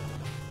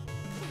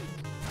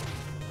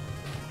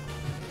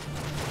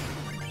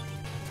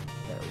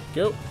 There we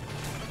go.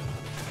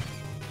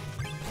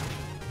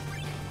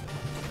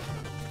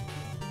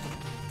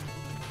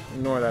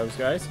 Ignore those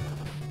guys.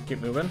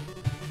 Keep moving.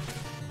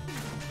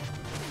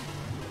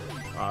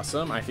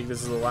 Awesome. I think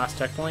this is the last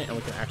checkpoint, and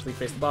we can actually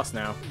face the boss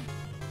now.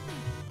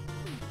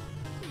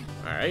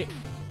 Alright.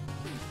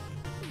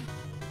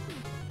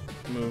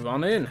 Move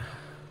on in.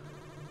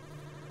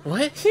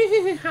 What?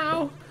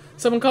 How?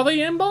 Someone call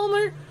the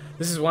embalmer?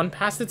 This is one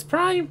past its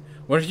prime.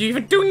 What are you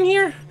even doing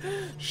here?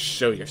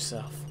 Show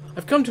yourself.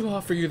 I've come to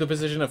offer you the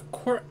position of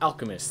court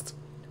alchemist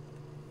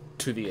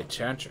to the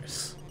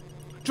enchantress.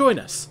 Join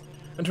us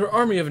and her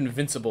army of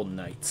invincible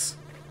knights.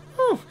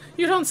 Oh,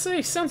 you don't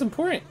say. Sounds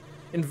important.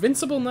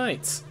 Invincible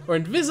knights or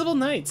invisible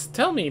knights.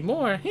 Tell me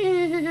more.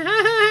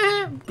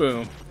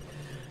 Boom.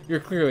 You're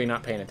clearly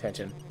not paying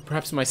attention.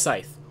 Perhaps my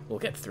scythe will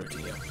get through to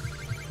you.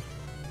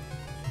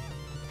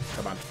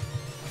 Come on.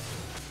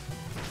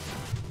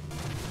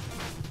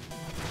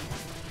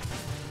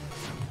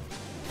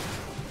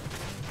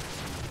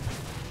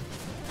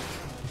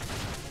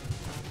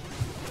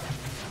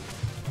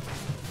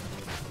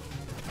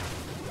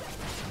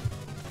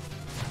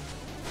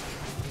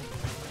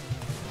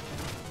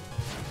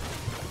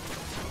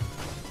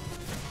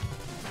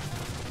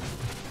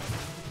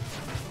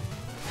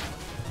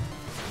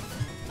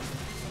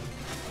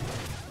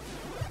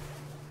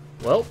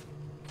 Well,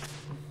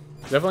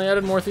 definitely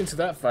added more things to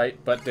that fight,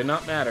 but did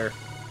not matter.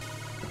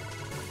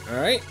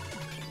 Alright.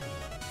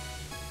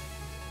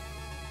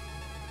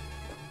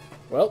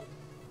 Well.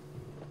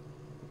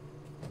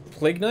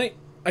 Plague Knight?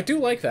 I do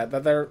like that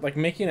they're like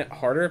making it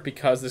harder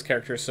because this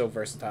character is so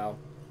versatile.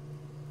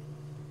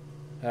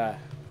 I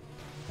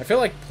feel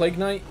like Plague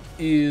Knight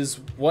is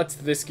what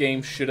this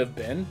game should have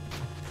been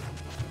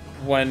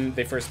when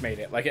they first made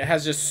it. Like, it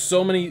has just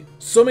so many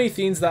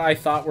things that I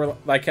thought were,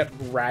 I kept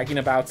ragging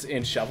about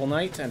in Shovel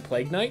Knight and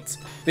Plague Knight.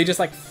 They just,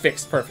 like,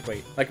 fixed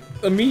perfectly. Like,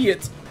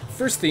 immediate,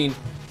 first thing,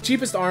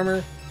 cheapest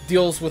armor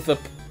deals with the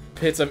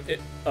pits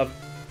of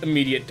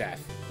immediate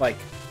death. Like,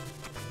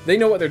 they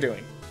know what they're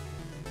doing.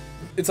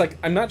 It's like,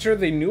 I'm not sure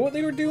they knew what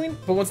they were doing,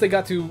 but once they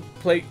got to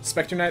play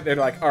Specter Knight, they're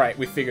like, alright,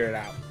 we figured it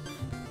out.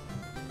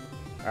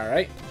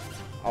 Alright.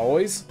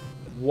 Always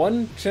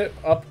one chip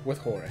up with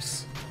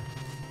Horus.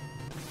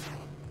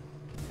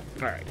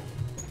 Alright.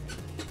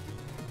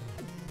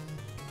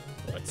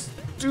 Let's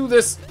do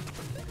this.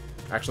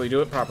 Actually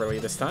do it properly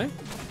this time.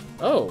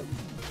 Oh.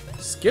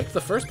 Skip the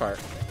first part.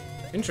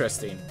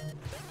 Interesting.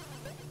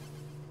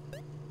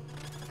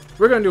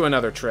 We're gonna do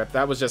another trip.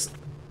 That was just...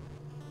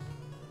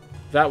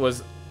 That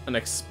was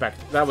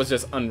unexpected. That was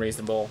just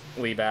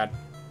unreasonably bad.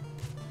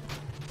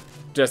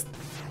 Just,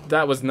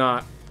 that was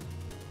not...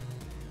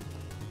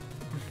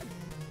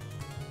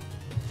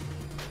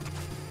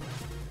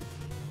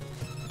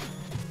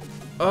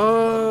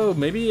 Oh,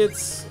 maybe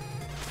it's...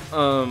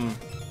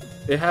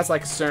 It has,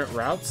 like, certain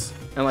routes,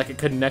 and, like, it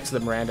connects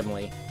them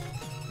randomly.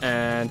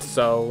 And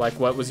so, like,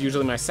 what was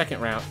usually my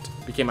second route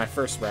became my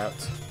first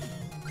route.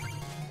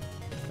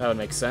 That would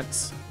make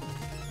sense.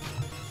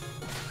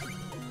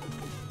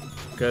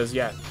 Because,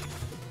 yeah.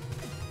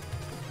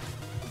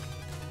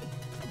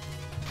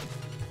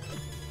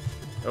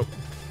 Oh.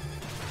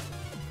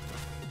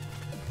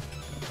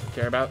 Don't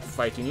care about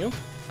fighting you.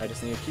 I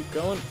just need to keep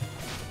going.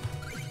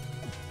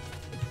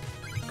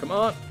 Come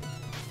on.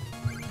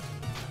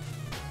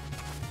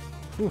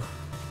 Whew.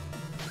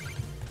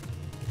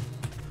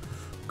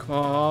 Come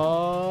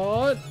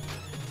on.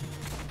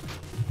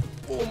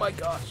 Oh my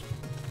gosh.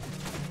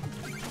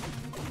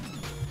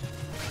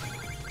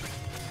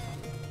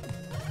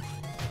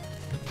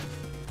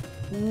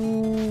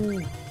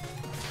 Ooh.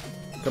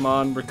 Come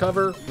on,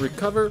 recover,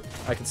 recover.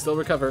 I can still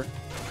recover.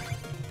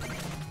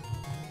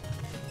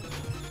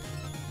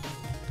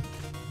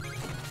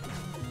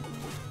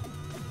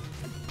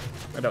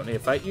 I don't need to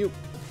fight you.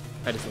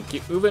 I just need to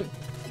keep moving.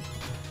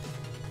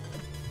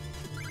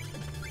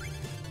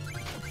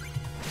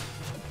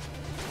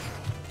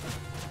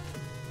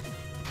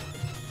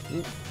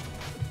 Ooh.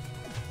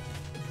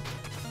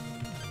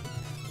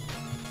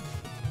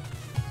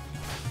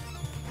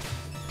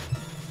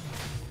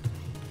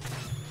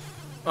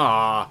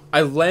 Ah,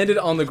 I landed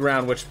on the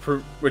ground, which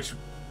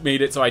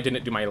made it so I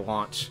didn't do my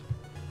launch.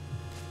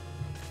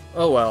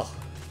 Oh well.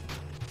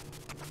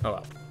 Oh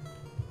well.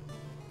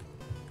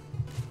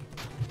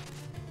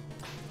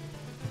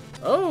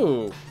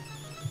 Oh!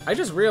 I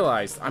just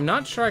realized, I'm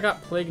not sure I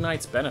got Plague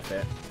Knight's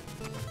benefit.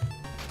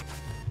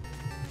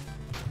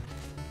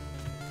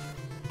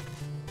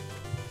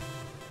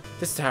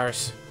 This tower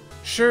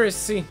sure has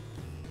seen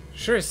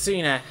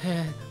a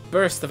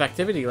burst of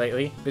activity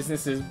lately.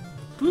 Business is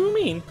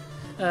booming.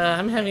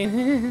 I'm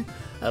having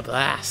a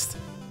blast.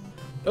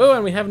 Oh,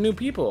 and we have new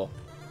people.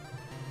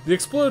 The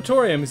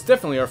Exploratorium is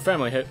definitely our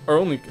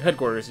only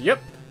headquarters.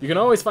 Yep, you can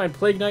always find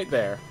Plague Knight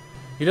there.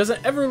 He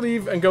doesn't ever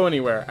leave and go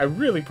anywhere. I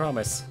really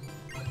promise.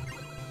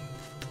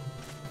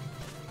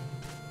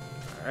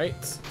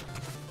 Alright.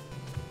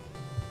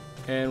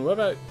 And what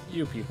about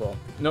you people?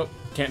 Nope,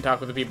 can't talk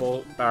with the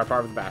people that are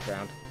part of the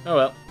background. Oh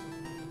well.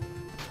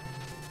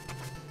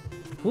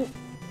 Ooh.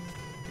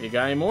 You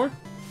got any more?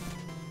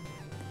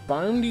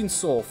 Binding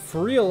Soul.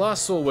 Free a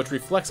lost soul which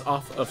reflects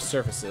off of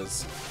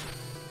surfaces.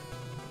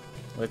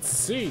 Let's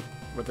see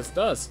what this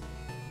does.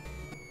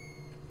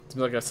 It's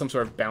like some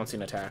sort of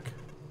bouncing attack.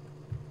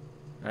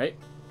 Right?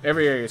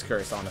 Every area is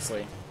cursed,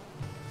 honestly.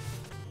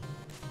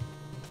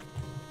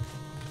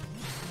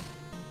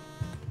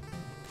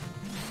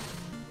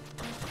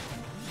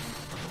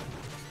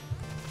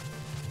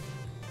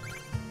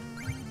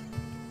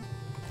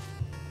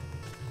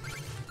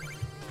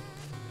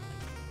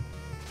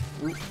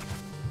 Ooh.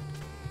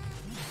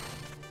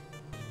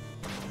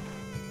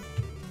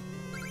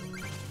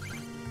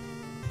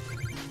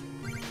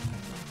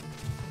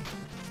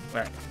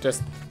 Alright,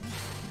 just...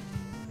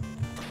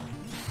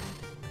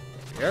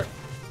 Here.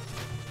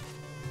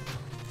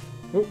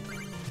 Ooh.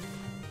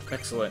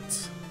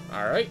 Excellent.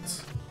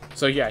 Alright.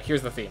 So yeah,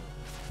 here's the theme.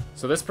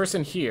 So this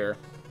person here...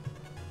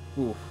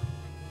 Ooh.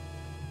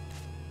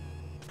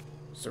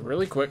 So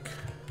really quick...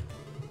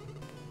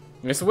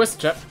 Miss a wisp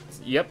check.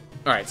 Yep.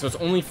 Alright, so it's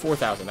only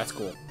 4,000. That's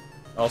cool.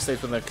 All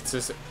stays within a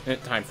consistent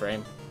time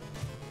frame.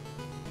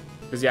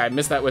 Because yeah, I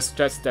missed that wisp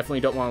check. Definitely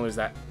don't want to lose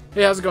that.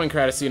 Hey, how's it going,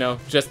 Kratos? You know,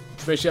 just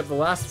finishing up the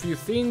last few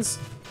things.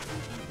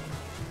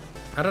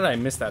 How did I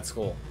miss that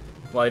skull?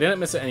 Well, I didn't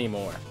miss it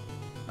anymore.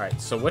 Alright,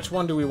 so which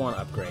one do we want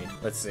to upgrade?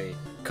 Let's see.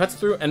 Cuts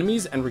through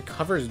enemies and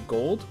recovers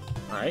gold.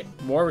 Alright,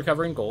 more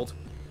recovering gold.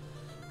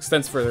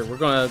 Extends further. We're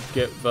going to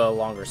get the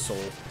longer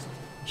soul.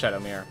 Shadow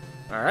Mirror.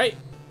 Alright.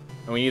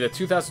 And we need a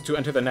 2,000 to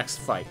enter the next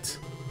fight.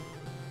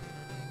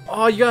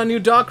 Oh, you got a new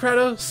dog,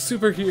 Kratos?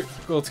 Super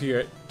cool to hear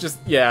it. Just,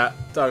 yeah,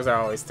 dogs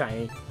are always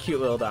tiny.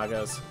 Cute little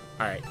doggos.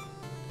 Alright.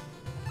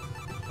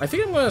 I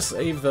think I'm going to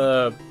save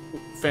the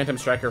Phantom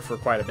Striker for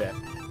quite a bit.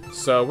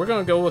 So we're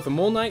going to go with the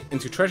Mole Knight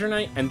into Treasure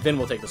Knight, and then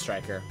we'll take the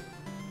Striker.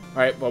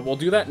 Alright, well, we'll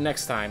do that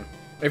next time.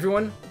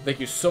 Everyone, thank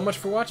you so much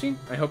for watching.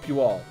 I hope you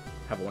all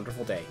have a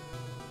wonderful day.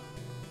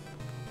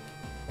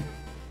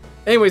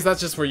 Anyways, that's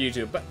just for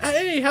YouTube. But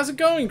hey, how's it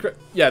going?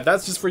 Yeah,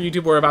 that's just for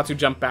YouTube. We're about to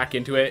jump back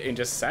into it in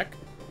just a sec.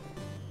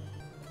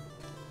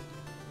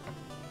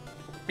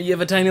 You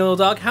have a tiny little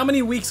dog? How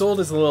many weeks old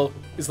is the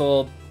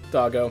little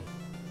doggo?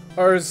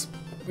 Ours,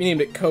 we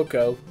named it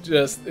Coco.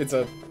 Just it's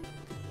a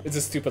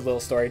stupid little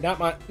story.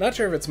 Not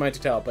sure if it's mine to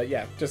tell, but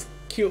yeah, just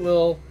cute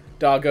little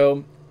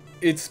doggo.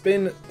 It's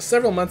been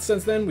several months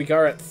since then. We got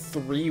her at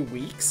 3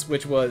 weeks,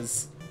 which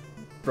was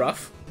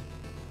rough.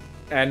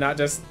 And not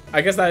just,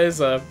 I guess that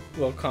is a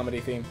little comedy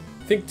theme.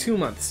 I think 2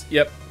 months.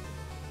 Yep.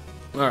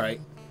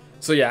 Alright.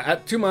 So yeah,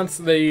 at 2 months,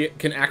 they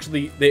can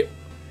actually,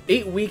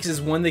 8 weeks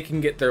is when they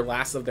can get their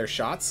last of their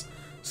shots.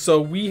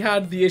 So we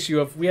had the issue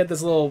of, we had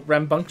this little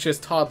rambunctious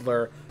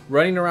toddler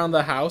running around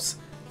the house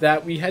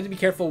that we had to be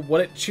careful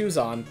what it chews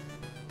on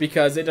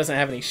because it doesn't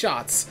have any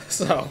shots.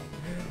 So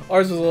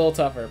ours was a little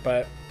tougher,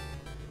 but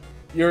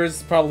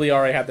yours probably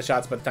already had the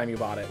shots by the time you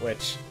bought it,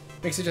 which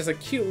makes it just a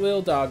cute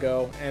little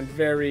doggo and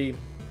very...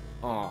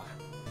 Aw.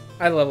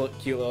 I love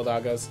cute little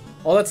doggos.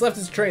 All that's left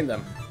is to train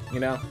them, you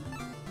know?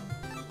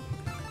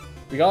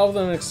 We got all of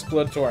them in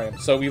Exploratorium,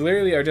 so we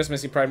literally are just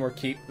missing Pridemore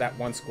Keep, that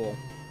one school.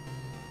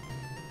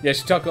 Yeah,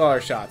 she took all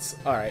our shots.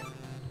 Alright.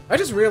 I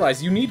just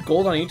realized you need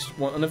gold on each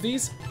one of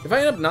these. If I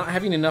end up not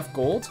having enough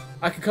gold,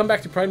 I could come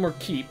back to Pridemore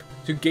Keep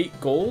to gate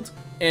gold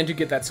and to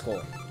get that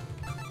skull.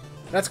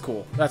 That's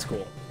cool. That's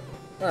cool.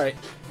 Alright.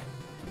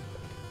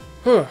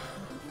 Whew.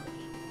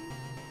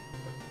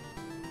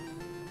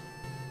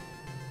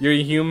 You're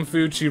human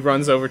food, she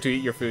runs over to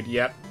eat your food.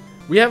 Yep.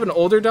 We have an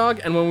older dog,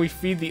 and when we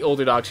feed the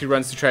older dog, she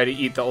runs to try to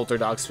eat the older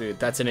dog's food.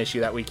 That's an issue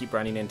that we keep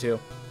running into.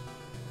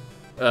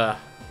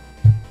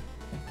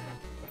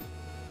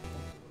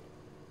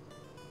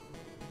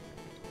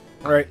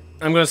 Alright,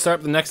 I'm gonna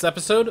start the next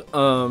episode.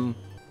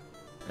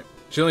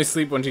 She only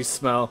sleeps when she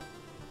smell.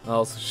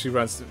 Else she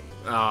runs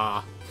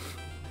to...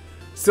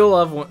 Still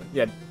love one...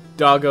 Yeah,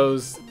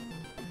 doggos.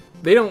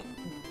 They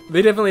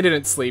definitely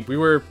didn't sleep.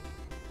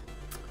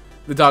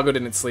 The doggo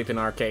didn't sleep in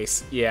our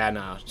case. Yeah,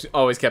 no. She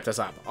always kept us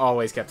up.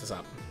 Always kept us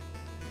up.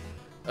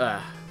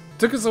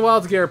 Took us a while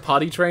to get her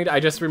potty trained. I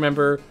just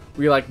remember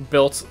we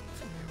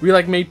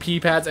made pee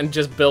pads and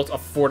just built a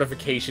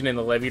fortification in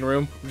the living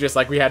room. Just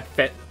like we had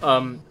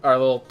our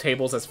little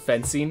tables as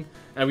fencing,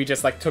 and we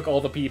just like took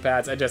all the pee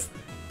pads and just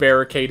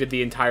barricaded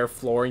the entire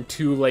flooring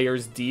 2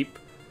 layers deep.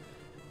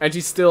 And she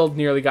still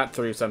nearly got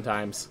through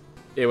sometimes.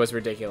 It was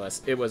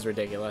ridiculous. It was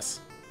ridiculous.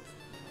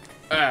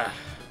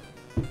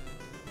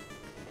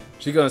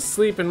 She's gonna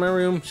sleep in my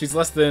room. She's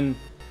less than...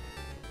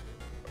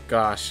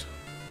 Gosh.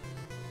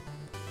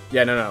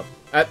 Yeah, no.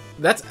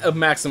 That's a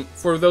maximum...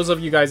 For those of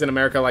you guys in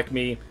America like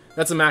me,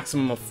 that's a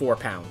maximum of 4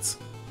 pounds.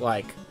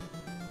 Like,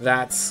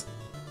 that's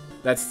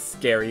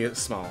scary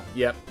small.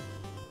 Yep.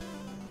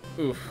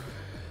 Oof.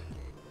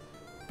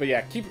 But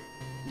yeah,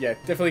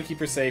 definitely keep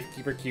her safe,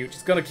 keep her cute.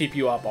 She's gonna keep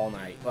you up all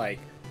night. Like,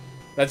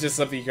 that's just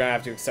something you're gonna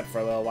have to accept for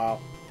a little while.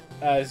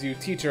 As you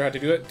teach her how to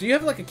do it. Do you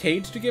have, like, a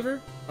cage to give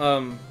her?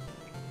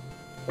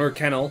 Or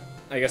kennel,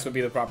 I guess would be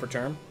the proper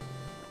term.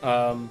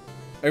 I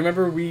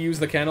remember we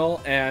used the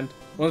kennel, and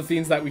one of the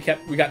things that we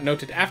got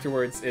noted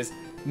afterwards is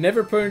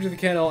never put her into the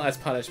kennel as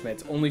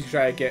punishment, only to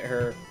try to get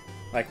her,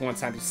 like, one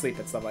time to sleep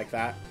and stuff like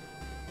that.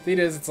 The thing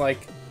is, it's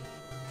like,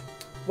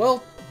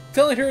 well,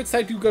 telling her it's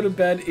time to go to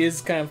bed is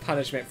kind of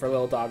punishment for a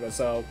little doggo,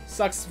 so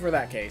sucks for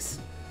that case.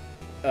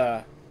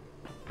 My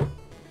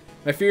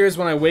fear is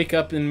when I wake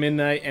up in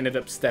midnight, ended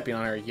up stepping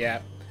on her.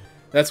 Yeah,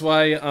 that's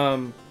why,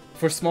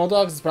 for small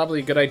dogs, it's probably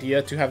a good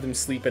idea to have them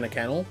sleep in a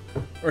kennel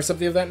or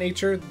something of that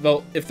nature.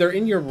 Though, if they're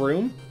in your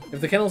room,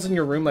 if the kennel's in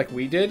your room like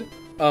we did,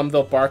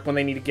 they'll bark when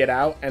they need to get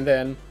out, and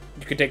then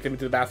you could take them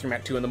to the bathroom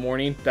at 2 in the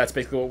morning. That's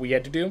basically what we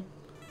had to do.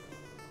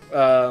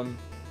 Yeah.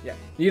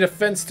 You need a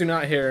fence to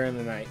not hear her in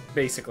the night,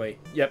 basically.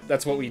 Yep,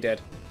 that's what we did.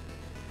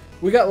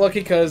 We got lucky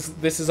because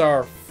this is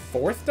our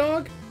 4th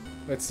dog?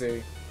 Let's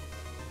see.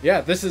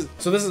 Yeah, this is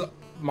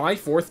my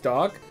 4th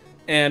dog,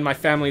 and my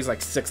family's, like,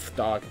 6th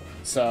dog.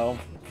 So...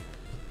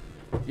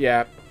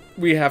 yeah,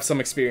 we have some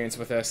experience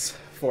with this,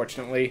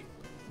 fortunately.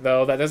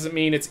 Though, that doesn't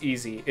mean it's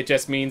easy. It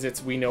just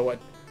means we know what...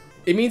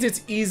 It means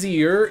it's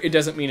easier, it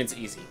doesn't mean it's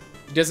easy.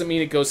 It doesn't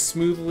mean it goes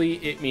smoothly,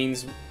 it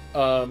means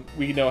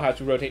we know how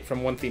to rotate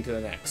from one thing to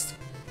the next.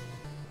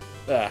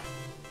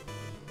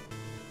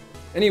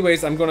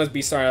 Anyways, I'm going to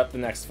be starting up the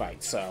next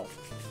fight, so...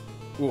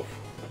 Oof.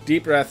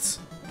 Deep breaths.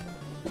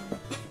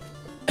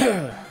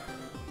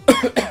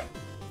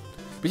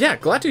 But yeah,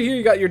 glad to hear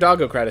you got your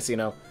doggo credits, you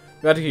know.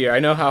 Glad to hear. I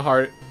know how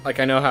hard... Like,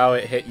 I know how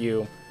it hit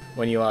you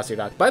when you lost your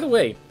dog. By the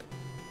way,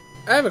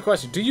 I have a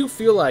question. Do you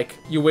feel like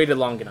you waited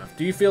long enough?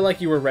 Do you feel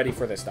like you were ready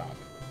for this dog?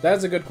 That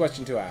is a good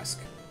question to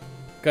ask.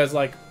 Because,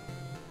 like,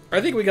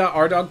 I think we got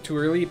our dog too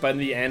early, but in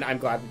the end, I'm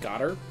glad we got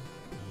her.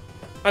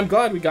 I'm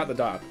glad we got the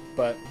dog,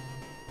 but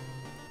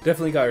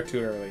definitely got her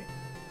too early.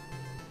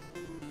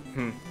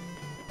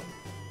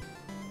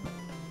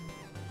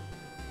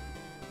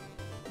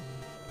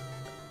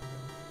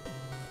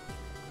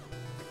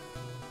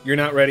 You're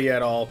not ready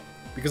at all.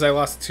 Because I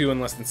lost 2 in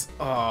less than...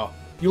 Oh,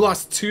 you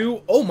lost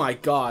 2? Oh my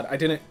god, I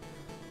didn't...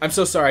 I'm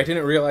so sorry, I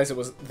didn't realize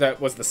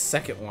that was the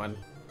second one.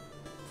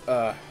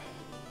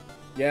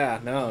 Yeah,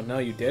 no,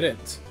 you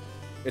didn't.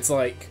 It's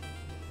like...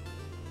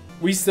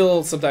 We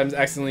still sometimes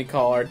accidentally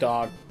call our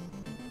dog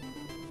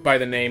by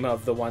the name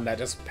of the one that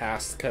just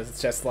passed, because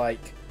it's just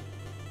like...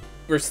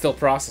 We're still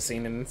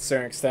processing in a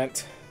certain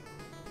extent.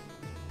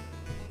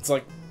 It's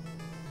like...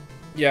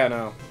 Yeah,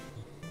 no.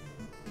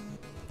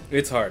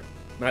 It's hard.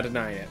 Not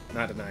denying it.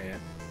 Not denying it.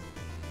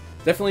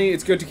 Definitely,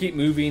 it's good to keep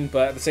moving,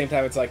 but at the same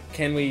time, it's like,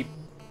 can we...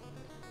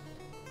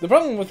 The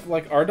problem with,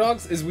 like, our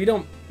dogs is we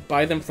don't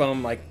buy them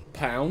from, like,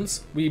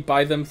 pounds. We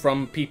buy them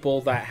from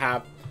people that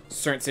have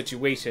certain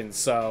situations,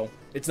 so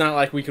it's not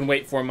like we can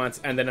wait 4 months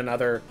and then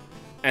another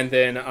and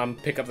then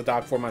pick up the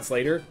dog 4 months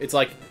later. It's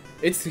like,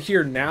 it's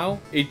here now.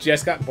 It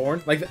just got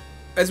born. Like,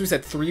 as we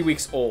said, 3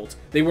 weeks old.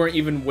 They weren't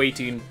even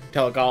waiting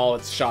till it got all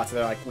its shots.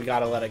 They're like, we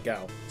gotta let it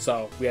go.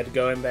 So we had to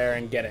go in there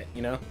and get it,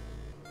 you know?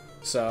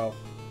 So,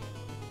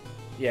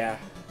 yeah.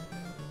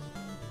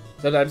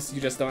 Sometimes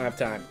you just don't have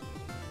time.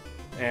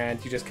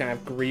 And you just kind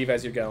of grieve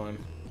as you're going.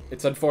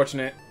 It's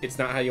unfortunate. It's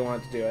not how you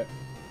want to do it.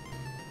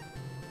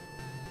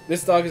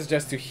 This dog is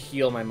just to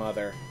heal my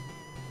mother.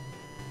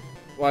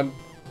 Well,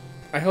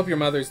 I hope your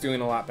mother's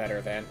doing a lot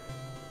better then.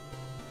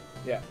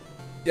 Yeah.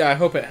 Yeah, I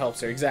hope it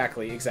helps her.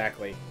 Exactly,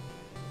 exactly.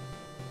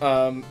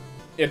 Yeah,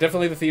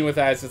 definitely the theme with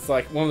that is it's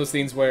like one of those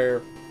things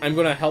where I'm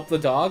going to help the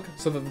dog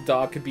so that the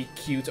dog could be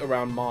cute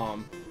around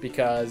mom.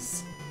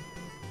 Because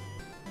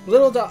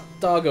little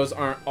doggos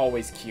aren't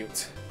always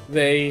cute.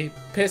 They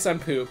piss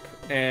and poop,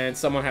 and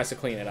someone has to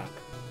clean it up.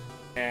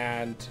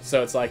 And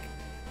so it's like,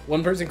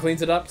 one person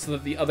cleans it up so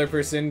that the other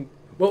person...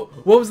 Well,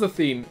 what was the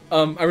theme?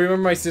 I remember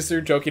my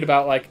sister joking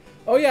about, like,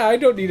 oh yeah, I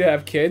don't need to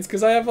have kids,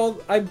 because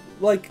a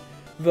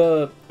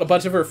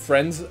bunch of her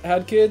friends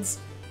had kids,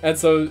 and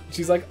so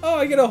she's like, oh,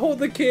 I get to hold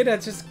the kid,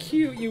 that's just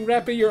cute, you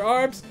wrap it in your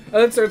arms, and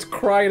then starts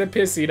crying and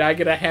pissing, and I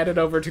get to hand it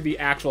over to the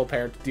actual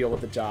parent to deal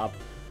with the job.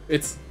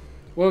 It's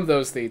one of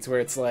those things where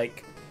it's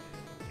like,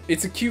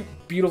 it's a cute,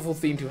 beautiful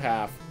thing to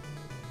have,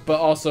 but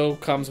also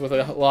comes with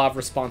a lot of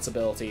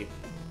responsibility.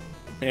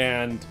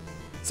 And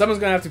someone's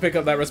gonna have to pick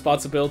up that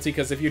responsibility,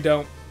 because if you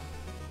don't,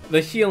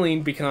 the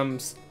healing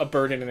becomes a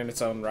burden in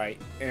its own right.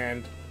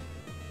 And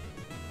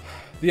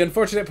the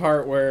unfortunate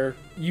part where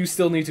you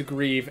still need to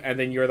grieve, and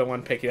then you're the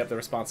one picking up the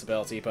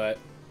responsibility, but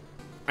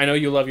I know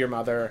you love your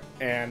mother,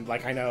 and,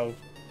 like, I know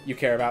you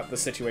care about the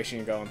situation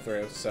you're going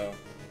through, so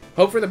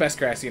hope for the best,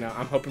 Grass, you know,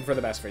 I'm hoping for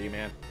the best for you,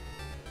 man.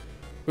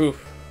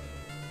 Oof.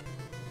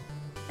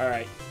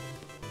 Alright.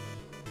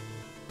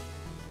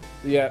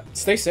 Yeah,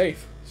 stay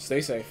safe.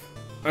 Stay safe.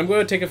 I'm going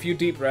to take a few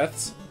deep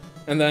breaths,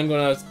 and then I'm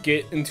going to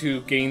get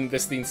into getting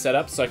this thing set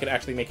up so I can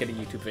actually make it a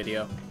YouTube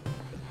video.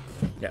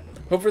 Yeah.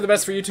 Hope for the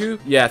best for you too.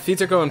 Yeah,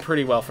 things are going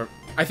pretty well for...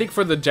 I think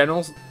for the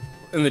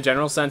in the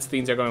general sense,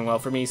 things are going well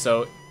for me,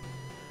 so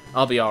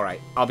I'll be alright.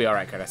 I'll be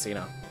alright,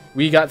 Cardassino.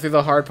 We got through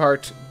the hard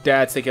part.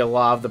 Dad's taking a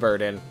lot of the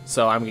burden,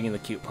 so I'm getting the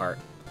cute part.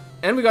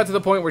 And we got to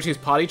the point where she's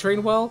potty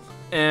trained well,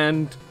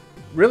 and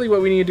really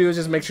what we need to do is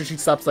just make sure she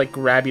stops, like,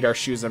 grabbing our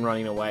shoes and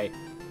running away.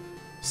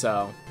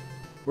 So,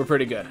 we're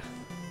pretty good.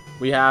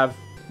 We have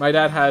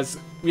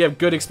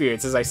good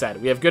experience, as I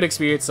said. We have good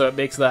experience, so it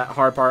makes that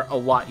hard part a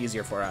lot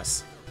easier for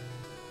us.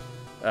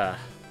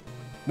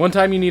 One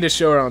time you need to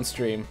show her on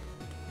stream.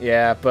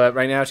 Yeah, but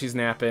right now she's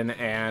napping,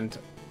 and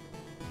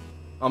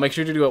I'll make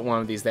sure to do it one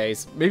of these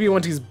days. Maybe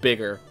when she's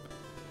bigger.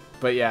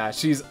 But yeah,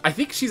 I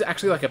think she's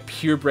actually like a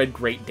purebred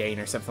Great Dane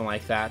or something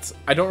like that.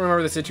 I don't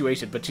remember the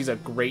situation, but she's a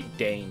Great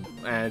Dane.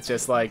 And it's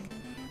just like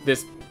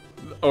this,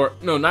 or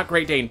no, not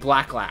Great Dane,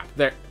 Black Lap.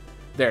 There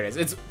it is.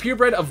 It's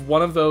purebred of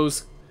one of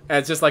those, and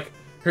it's just like,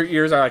 her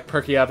ears are like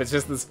perky up. It's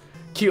just this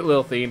cute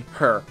little thing.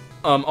 Her.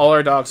 All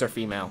our dogs are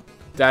female.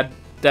 Dad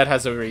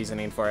has a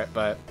reasoning for it,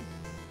 but,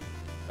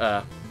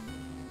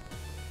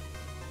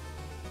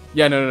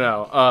 yeah,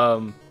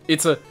 no.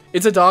 It's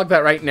a dog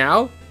that right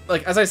now,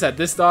 like, as I said,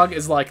 this dog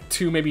is like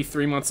 2, maybe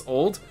 3 months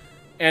old,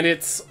 and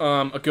it's,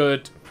 a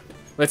good,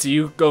 let's see,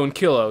 you go in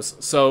kilos,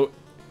 so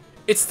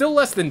it's still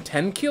less than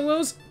 10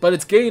 kilos, but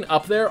it's getting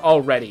up there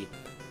already.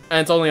 And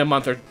it's only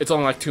it's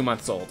only like 2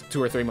 months old,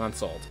 2 or 3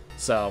 months old.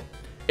 So,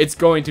 it's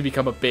going to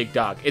become a big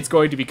dog. It's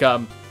going to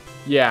become,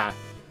 yeah,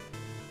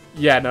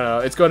 no,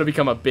 it's going to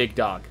become a big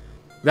dog.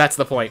 That's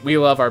the point. We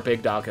love our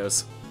big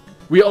doggos.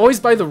 We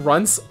always buy the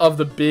runts of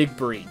the big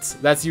breeds.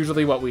 That's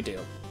usually what we do.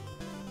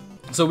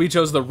 So we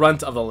chose the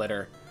runt of the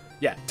litter.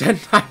 Yeah, 10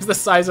 times the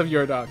size of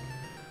your dog.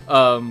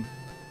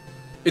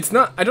 It's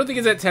not, I don't think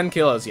it's at 10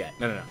 kilos yet.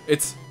 No.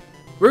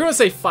 We're going to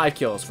say 5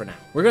 kilos for now.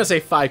 We're going to say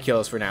 5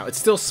 kilos for now. It's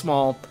still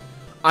small.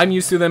 I'm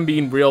used to them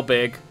being real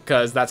big,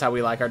 because that's how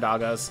we like our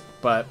doggos.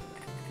 But,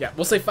 yeah,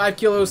 we'll say 5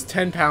 kilos,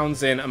 10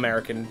 pounds in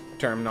American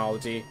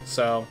terminology,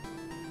 so.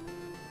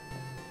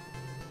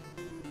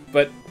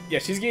 But, yeah,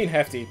 she's getting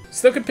hefty.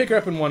 Still could pick her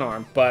up in one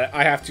arm, but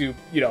I have to,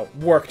 you know,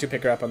 work to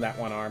pick her up on that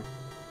one arm.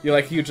 You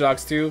like huge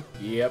dogs too?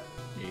 Yep.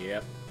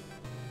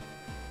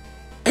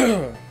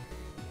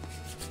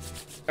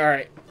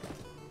 Alright.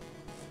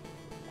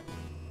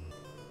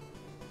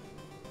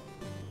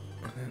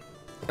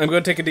 I'm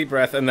going to take a deep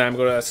breath, and then I'm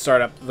going to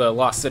start up the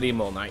Lost City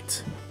Mole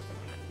Knight.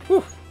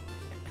 Whew.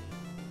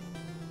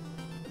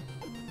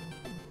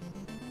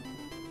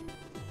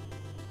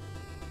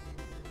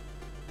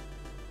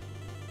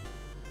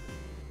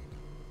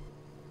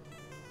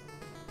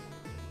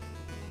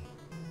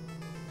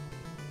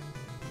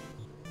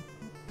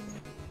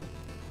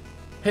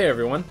 Hey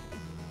everyone,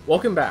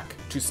 welcome back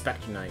to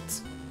Specter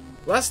Nights.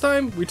 Last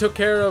time we took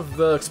care of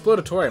the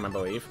Explodatorium, I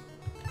believe.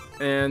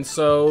 And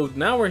so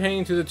now we're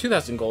heading to the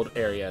 2000 gold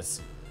areas.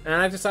 And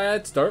I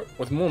decided to start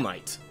with Mole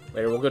Knight.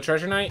 Later we'll go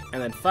Treasure Knight,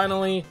 and then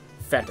finally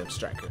Phantom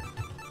Striker.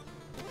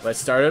 Let's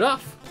start it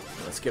off.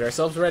 Let's get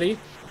ourselves ready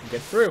and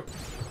get through.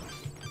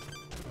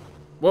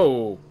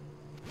 Whoa.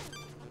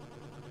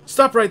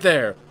 Stop right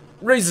there!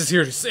 Raze is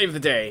here to save the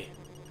day!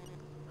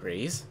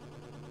 Raze?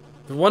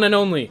 The one and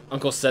only.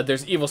 Uncle said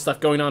there's evil stuff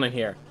going on in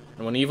here.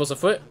 And when evil's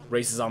afoot,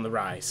 Raze is on the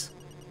rise.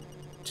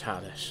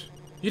 Childish.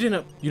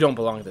 You don't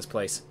belong at this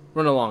place.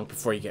 Run along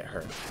before you get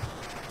hurt.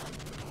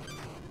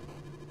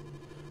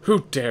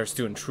 Who dares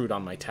to intrude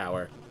on my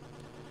tower?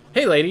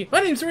 Hey lady, my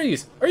name's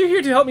Raze. Are you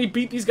here to help me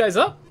beat these guys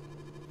up?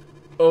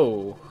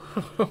 Oh.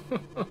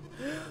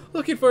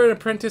 Looking for an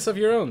apprentice of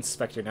your own,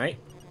 Specter Knight.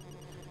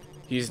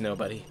 He's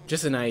nobody.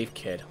 Just a naive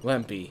kid. Let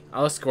him be.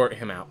 I'll escort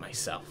him out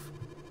myself.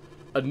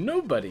 A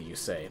nobody, you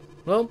say?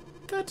 Well,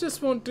 that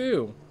just won't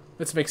do.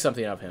 Let's make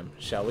something of him,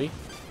 shall we?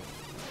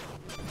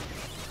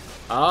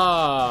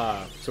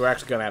 Ah, so we're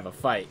actually gonna have a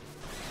fight.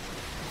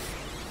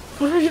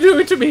 What are you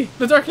doing to me?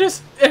 The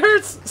darkness, it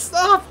hurts!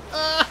 Stop!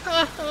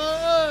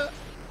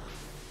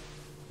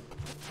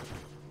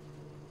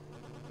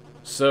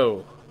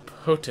 So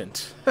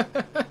potent.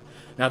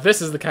 Now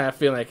this is the kind of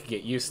feeling I could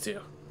get used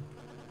to.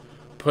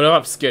 Put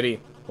up, Skitty.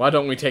 Why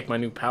don't we take my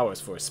new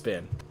powers for a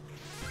spin?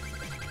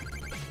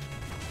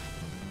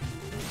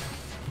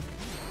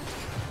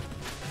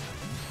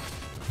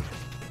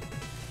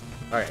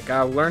 Alright,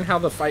 gotta learn how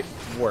the fight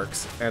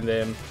works, and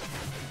then...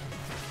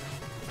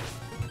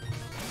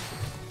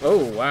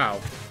 Oh, wow.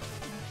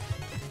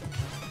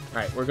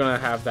 Alright, we're gonna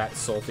have that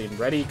soul theme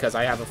ready, because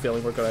I have a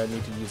feeling we're gonna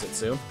need to use it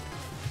soon.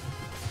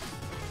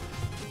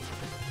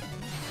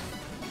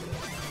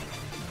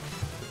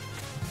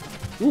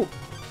 Ooh!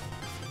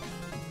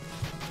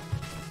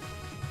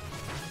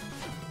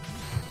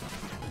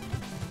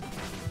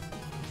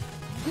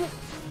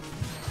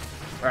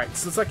 Alright,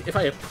 so it's like if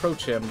I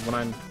approach him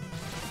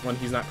when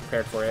he's not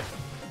prepared for it.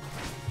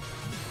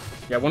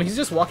 Yeah, when he's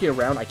just walking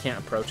around, I can't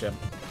approach him.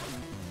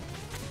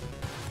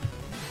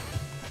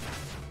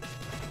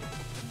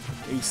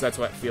 At least that's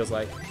what it feels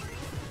like.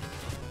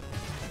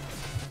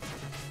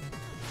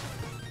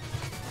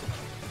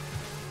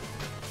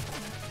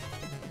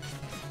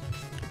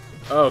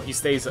 Oh, he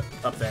stays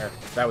up there.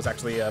 That was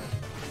actually a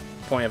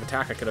point of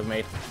attack I could have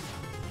made.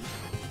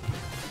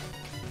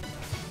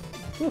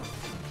 Whew.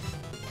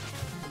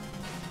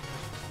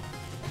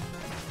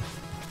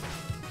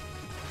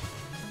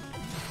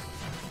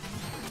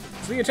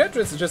 So the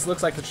Enchantress just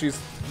looks like that she's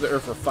there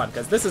for fun,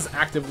 because this is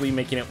actively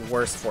making it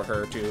worse for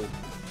her to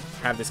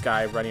have this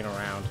guy running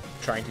around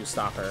trying to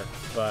stop her,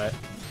 but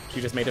she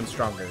just made him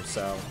stronger,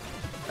 so...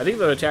 I think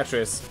the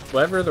Enchantress,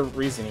 whatever the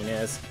reasoning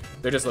is,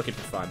 they're just looking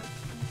for fun.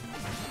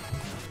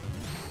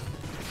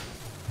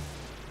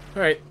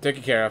 Alright,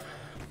 taken care of.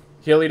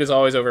 Heal Lead is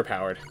always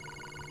overpowered.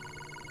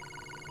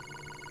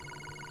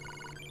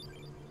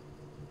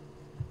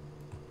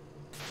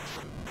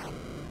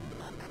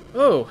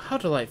 Oh, how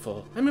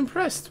delightful. I'm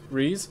impressed,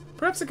 Reese.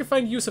 Perhaps I could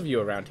find use of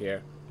you around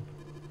here.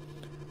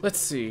 Let's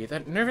see.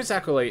 That nervous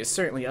acolyte is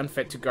certainly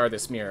unfit to guard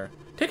this mirror.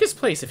 Take his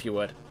place, if you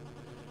would.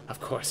 Of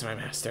course, my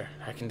master.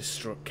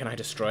 Can I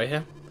destroy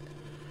him?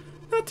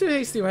 Not too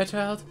hasty, my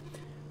child.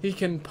 He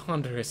can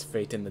ponder his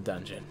fate in the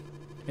dungeon.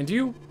 And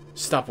you?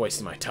 Stop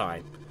wasting my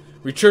time.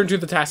 Return to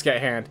the task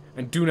at hand,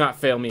 and do not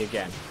fail me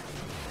again.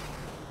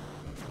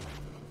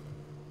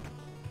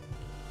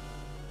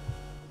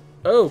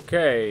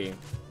 Okay.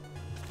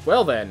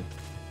 Well then.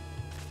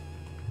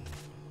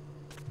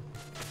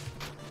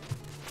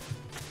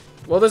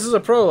 Well, this is a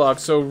prologue,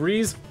 so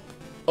Reese...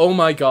 Oh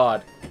my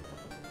god.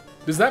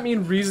 Does that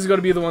mean Reese is going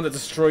to be the one that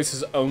destroys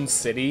his own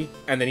city,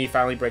 and then he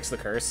finally breaks the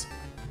curse?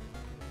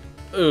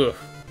 Ugh.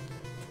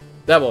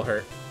 That will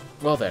hurt.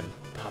 Well then,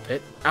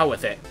 Puppet, out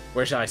with it.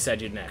 Where shall I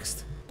send you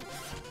next?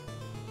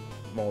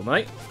 Mole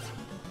Knight?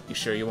 You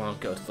sure you want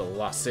to go to the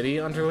Lost City,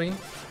 Underling?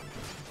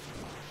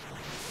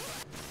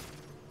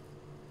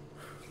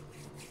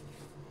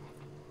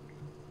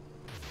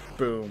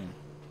 Boom.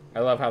 I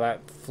love how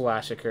that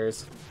flash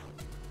occurs.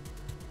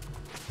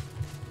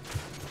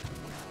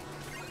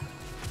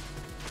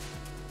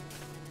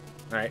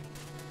 Alright.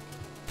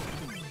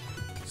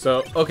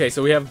 So, okay,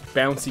 so we have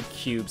bouncy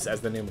cubes as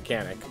the new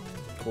mechanic.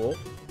 Cool.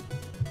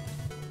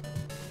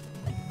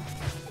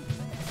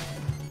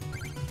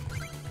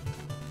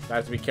 I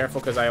have to be careful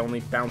because I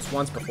only bounce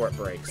once before it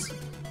breaks.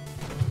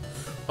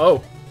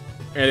 Oh!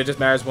 And it just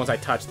matters once I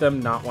touch them,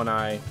 not when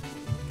I...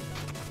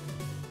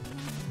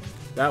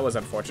 That was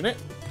unfortunate.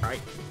 Alright.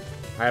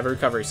 I have a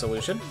recovery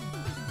solution.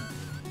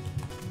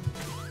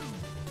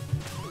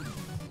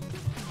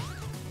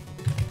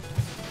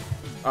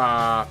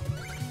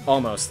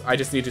 Almost. I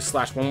just need to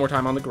slash one more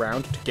time on the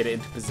ground to get it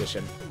into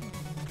position.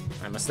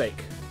 My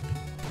mistake.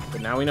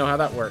 But now we know how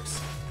that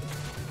works.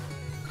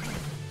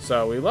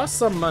 So, we lost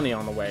some money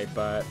on the way,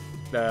 but,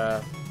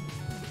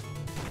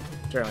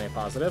 certainly a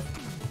positive.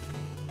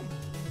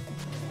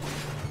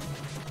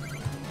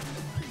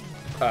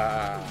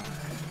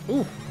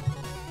 Ooh.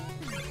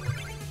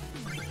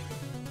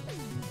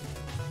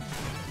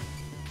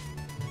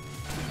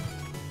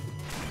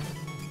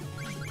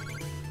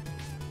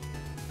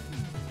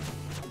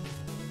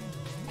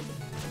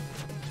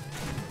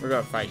 We're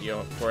gonna fight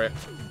you for it.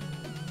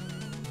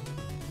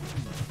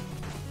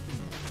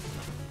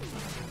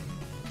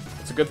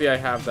 It's a good thing I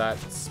have that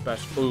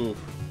special... Ooh.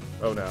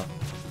 Oh no.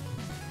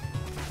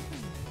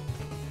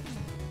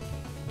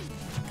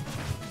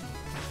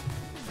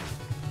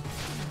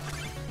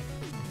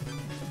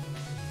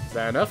 Is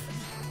that enough?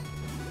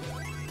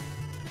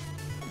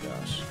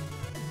 Gosh.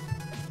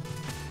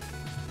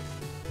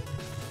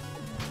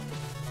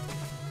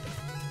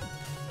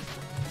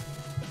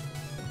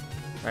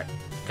 Alright.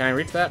 Can I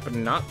reach that, but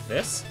not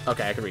this?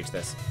 Okay, I can reach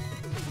this.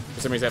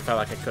 For some reason, I felt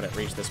like I couldn't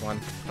reach this one.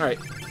 Alright.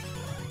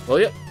 Well,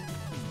 yep.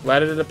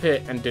 Landed in a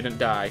pit and didn't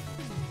die.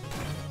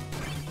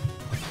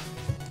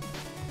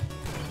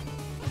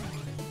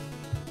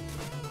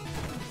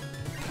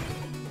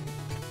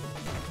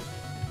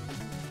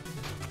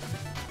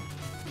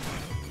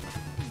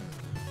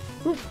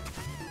 Whew.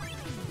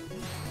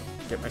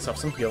 Get myself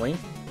some healing.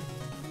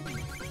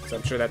 So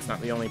I'm sure that's not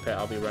the only pit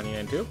I'll be running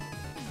into.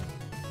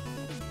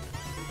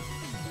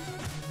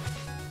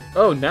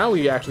 Oh, now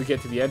we actually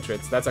get to the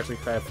entrance. That's actually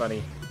kind of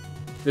funny.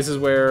 This is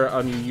where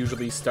you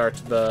usually start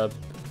the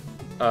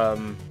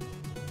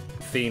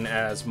theme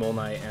as Mole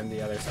Knight and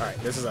the others. Alright,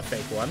 this is a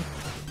fake one.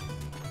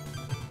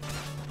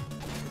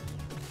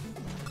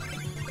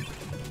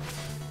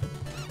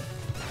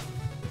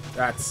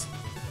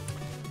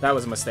 That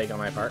was a mistake on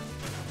my part,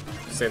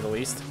 to say the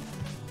least.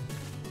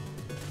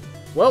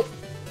 Well,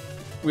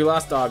 we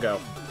lost Doggo.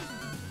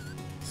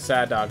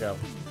 Sad Doggo.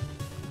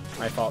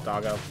 My fault,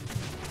 Doggo.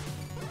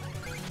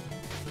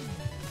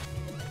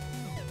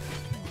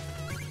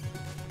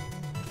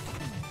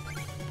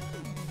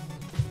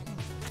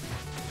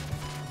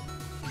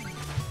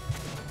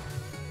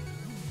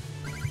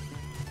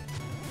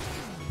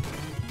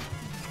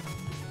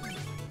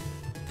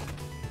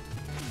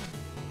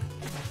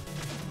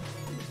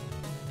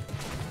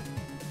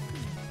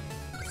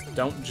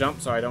 Don't jump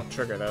so I don't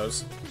trigger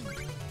those.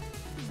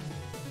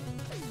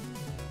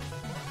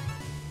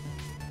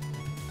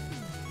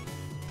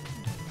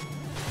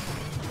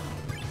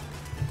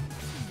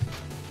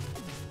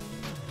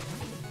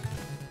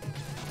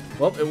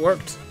 Well, it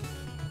worked.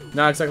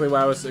 Not exactly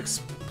what I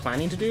was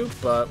planning to do,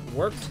 but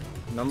worked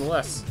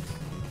nonetheless.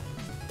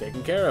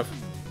 Taken care of.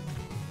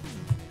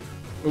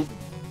 Oop.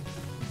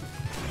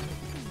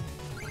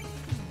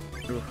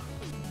 Ooh.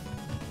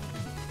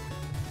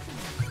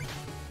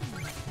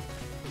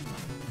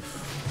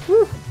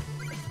 Whew.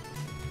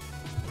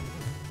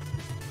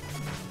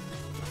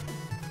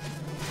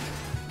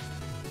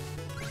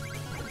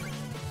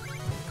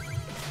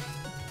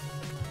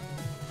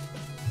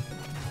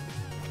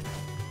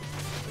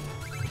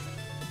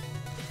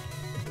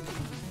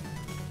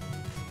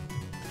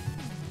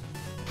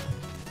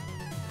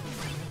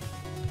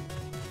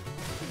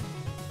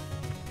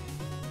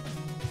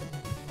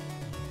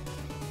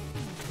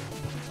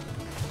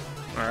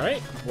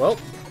 Alright, well,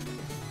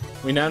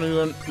 we now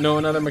know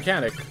another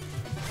mechanic.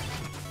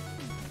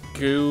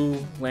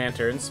 Goo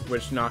lanterns,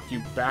 which knock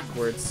you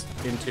backwards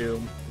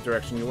into the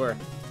direction you were.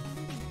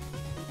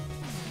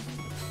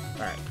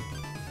 Alright.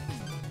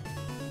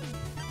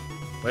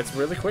 Let's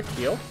really quick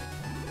heal.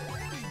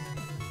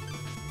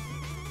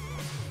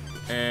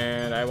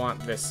 And I want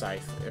this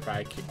scythe, if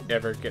I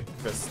ever get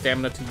the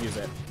stamina to use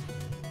it.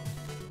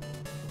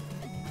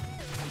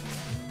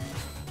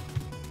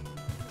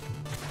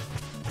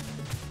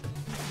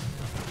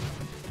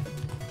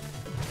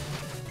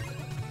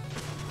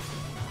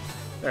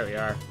 There we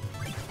are.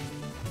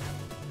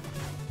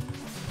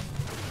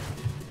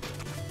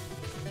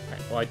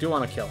 Alright, well, I do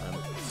want to kill him,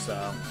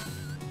 so...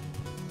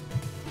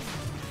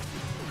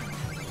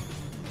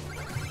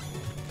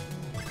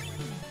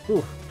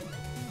 Whew.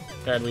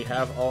 And we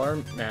have all our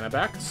mana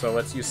back, so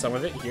let's use some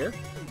of it here.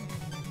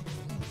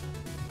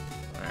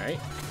 Alright.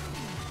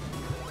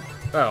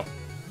 Oh.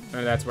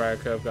 And that's where I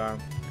could have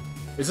gone.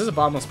 Is this a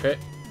bottomless pit?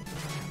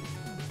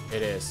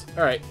 It is.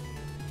 Alright.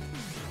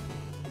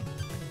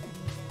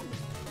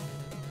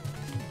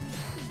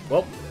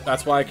 Well,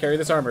 that's why I carry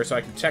this armor, so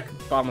I can check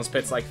bottomless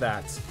pits like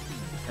that.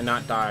 And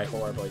not die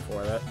horribly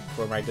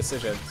for my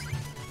decisions.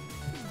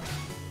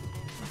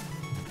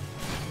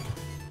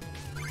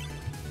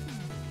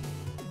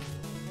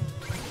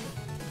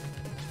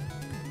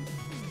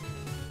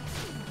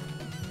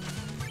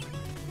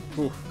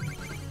 Whew.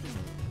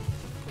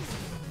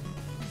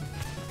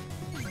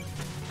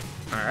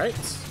 Alright,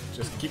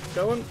 just keep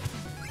going.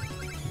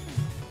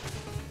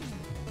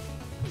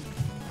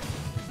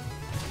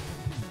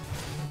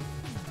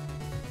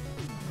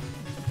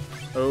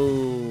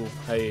 Oh,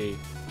 hey,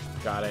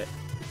 got it.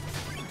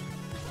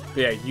 But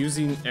yeah,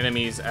 using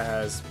enemies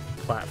as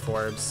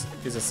platforms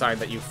is a sign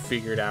that you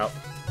figured out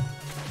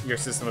your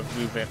system of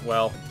movement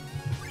well.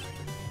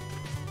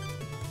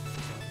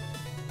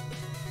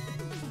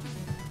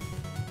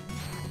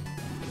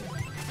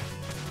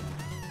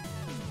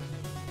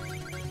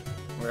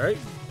 Alright.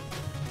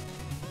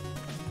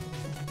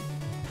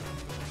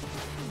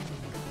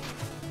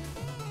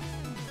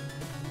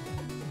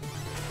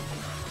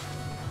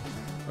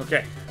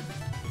 Okay.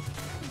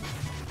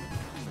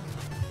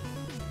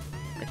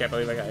 I can't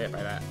believe I got hit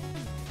by that.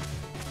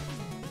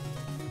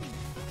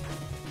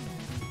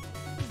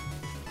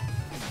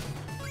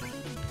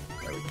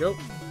 There we go.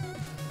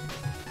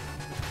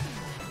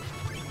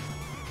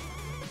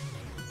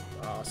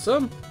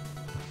 Awesome.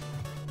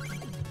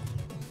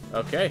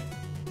 Okay.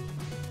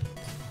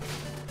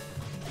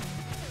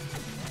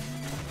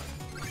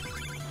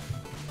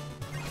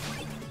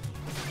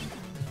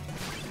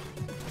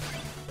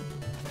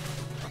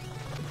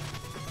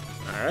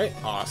 Alright,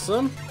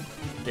 awesome.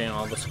 Getting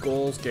all the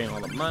skulls, getting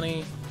all the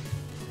money.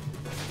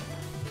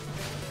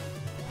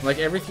 Like,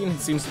 everything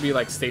seems to be,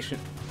 like, stationed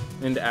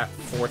at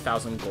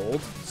 4,000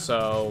 gold,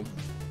 so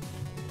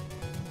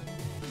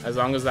as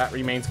long as that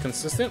remains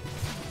consistent,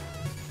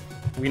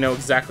 we know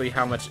exactly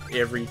how much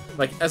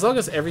as long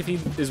as everything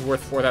is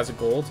worth 4,000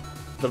 gold,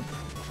 the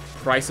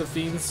price of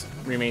things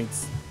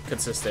remains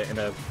consistent in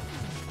a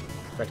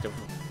effective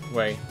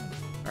way.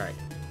 Alright.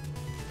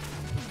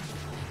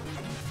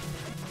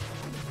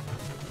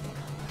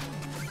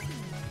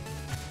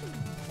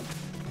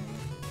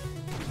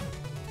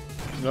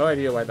 No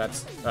idea why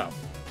that's... Oh.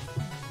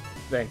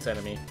 Thanks,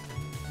 enemy.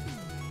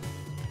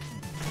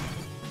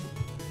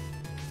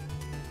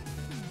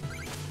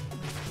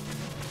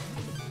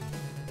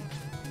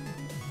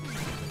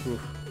 Oof.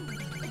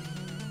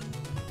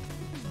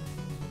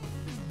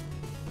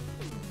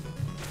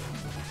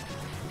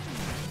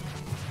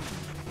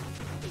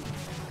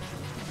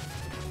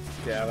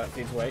 Yeah, that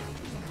needs weight.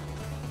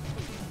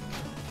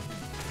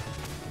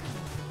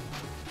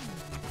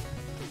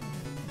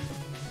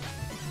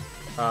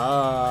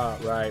 Ah,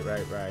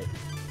 right.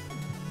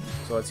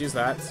 So let's use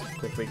that.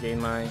 Quickly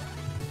gain my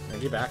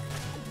energy back.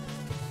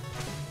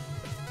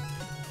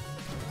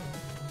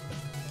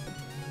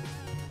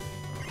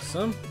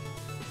 Awesome.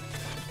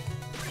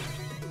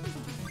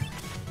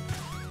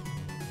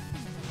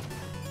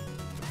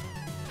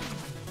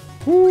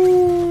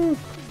 Woo!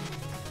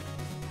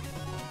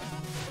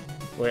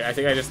 Wait, I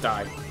think I just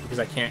died because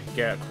I can't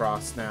get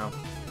across now.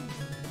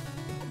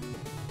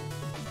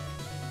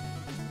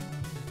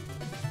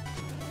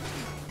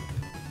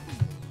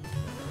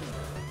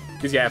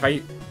 Because, yeah, if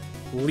I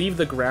leave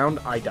the ground,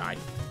 I die.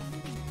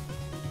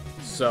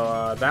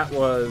 So, that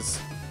was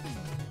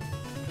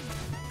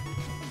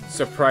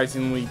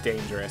surprisingly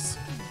dangerous.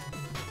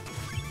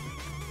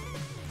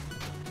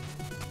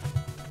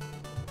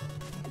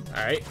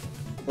 Alright.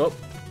 Well.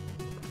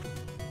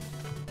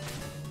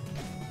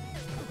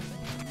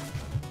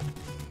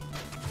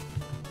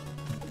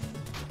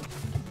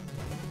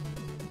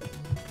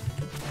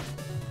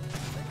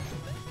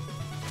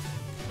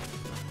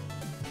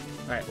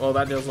 Alright, well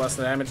that deals less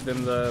damage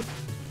than the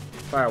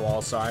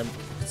firewall, so I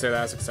consider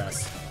that a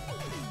success.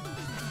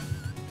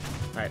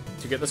 Alright,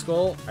 to get the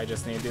skull, I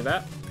just need to do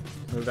that.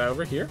 Move that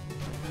over here.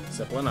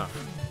 Simple enough.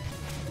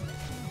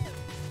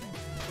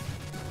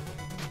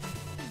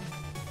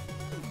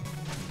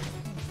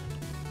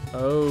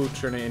 Oh,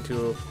 turn it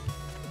into a...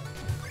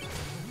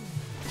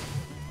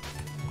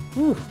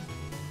 Whew.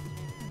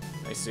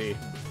 I see.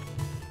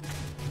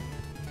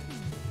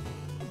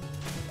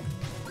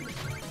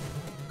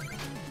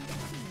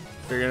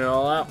 Figuring it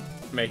all out,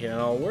 making it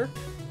all work.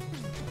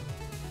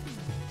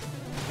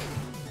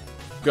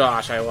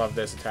 Gosh, I love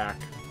this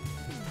attack.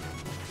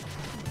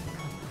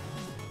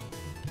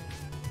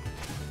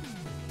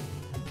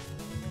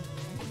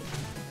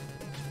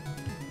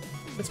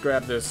 Let's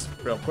grab this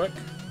real quick.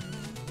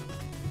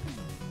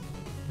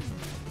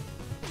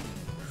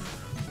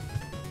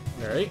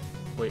 Alright,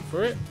 wait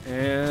for it,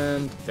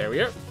 and there we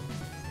are.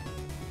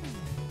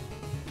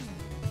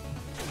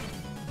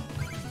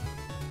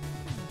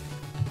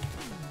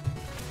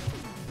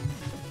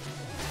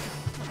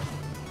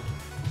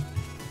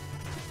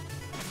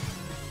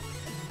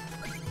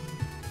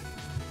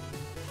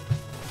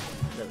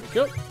 There we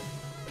go.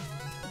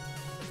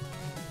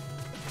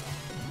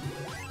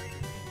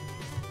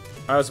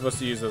 I was supposed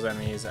to use those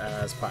enemies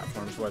as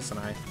platforms,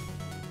 wasn't I?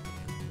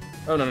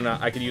 Oh, no.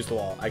 I could use the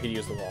wall.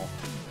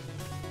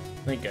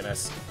 Thank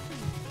goodness.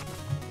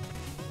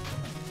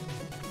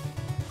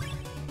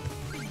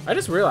 I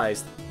just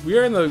realized we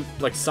are in the,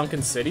 like,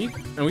 sunken city,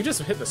 and we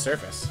just hit the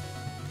surface.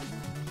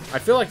 I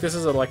feel like this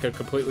is like a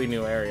completely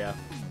new area.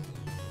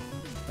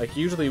 Like,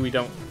 usually we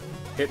don't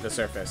hit the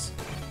surface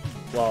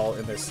while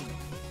in this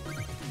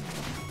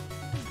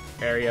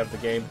area of the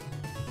game.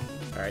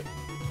 Alright.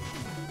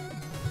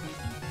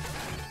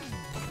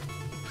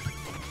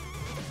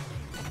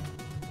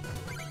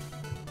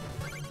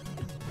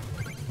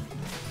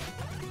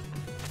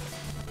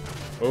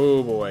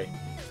 Oh boy.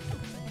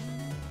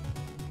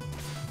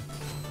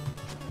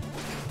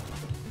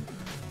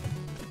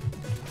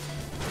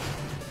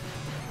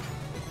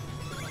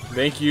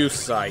 Thank you,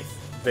 Scythe.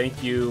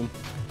 Thank you,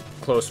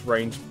 close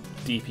range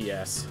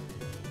DPS.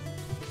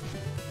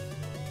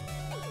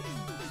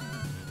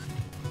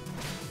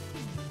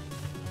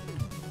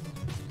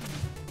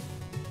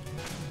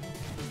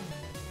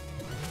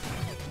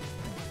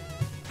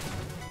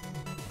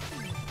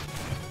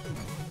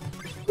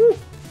 Woo.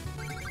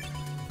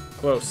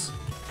 Close.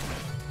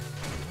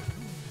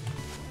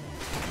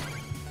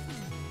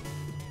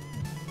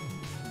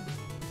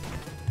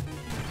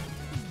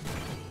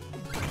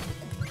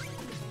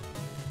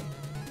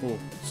 Ooh,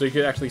 so you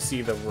could actually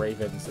see the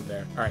ravens in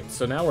there. Alright,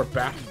 so now we're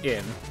back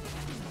in.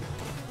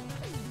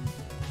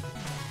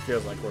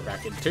 Feels like we're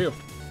back in too.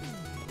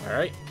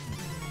 Alright.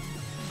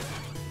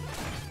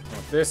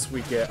 With this,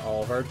 we get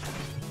all of our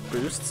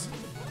boosts.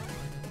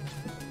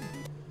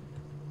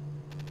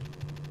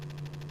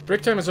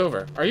 Break time is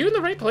over. Are you in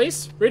the right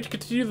place? Ready to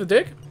continue the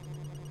dig?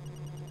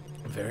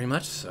 Very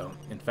much so.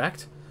 In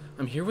fact,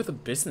 I'm here with a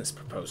business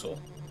proposal.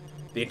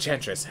 The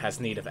Enchantress has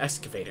need of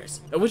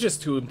excavators, and wishes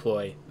to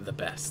employ the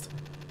best.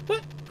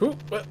 What? Who?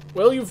 What?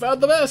 Well, you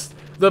found the best!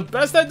 The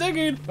best at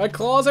digging! My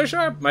claws are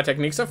sharp, my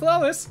techniques are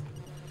flawless!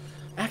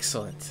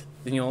 Excellent.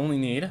 Then you'll only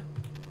need...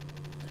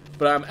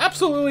 But I'm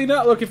absolutely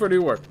not looking for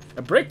new work.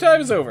 And break time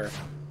is over.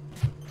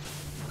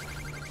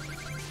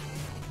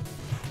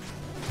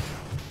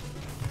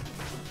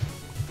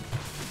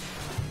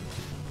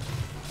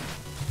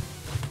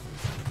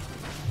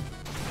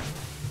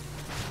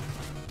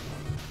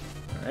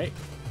 Alright.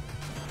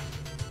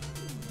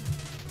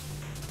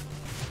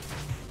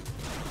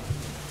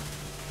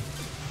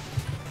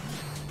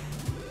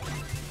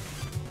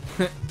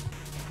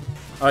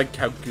 I like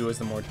how goo is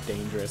the more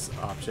dangerous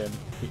option.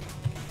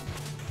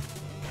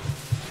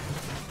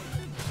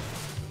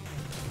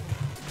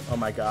 Oh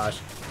my gosh.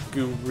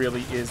 Goo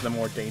really is the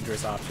more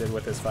dangerous option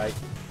with this fight.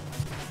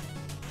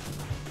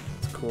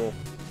 It's cool.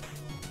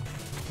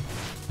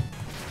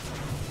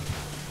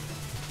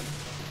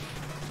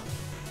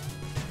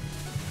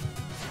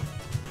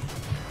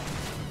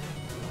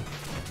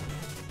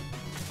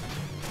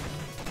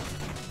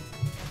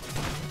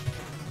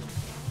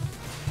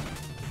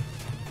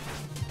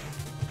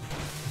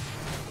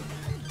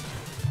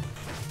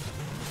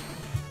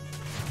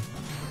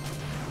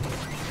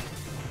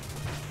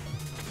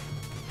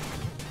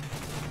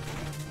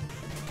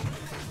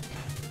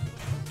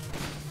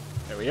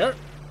 There we are.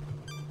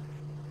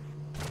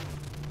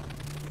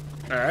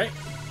 Alright.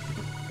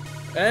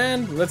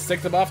 And let's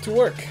take them off to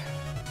work.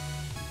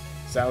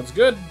 Sounds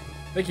good.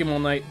 Thank you, Mole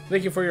Knight.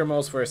 Thank you for your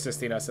moles for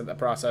assisting us in the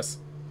process.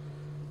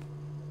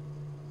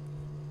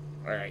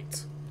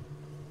 Alright.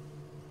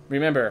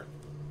 Remember,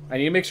 I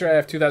need to make sure I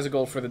have 2,000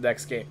 gold for the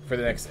next game, for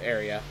the next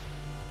area.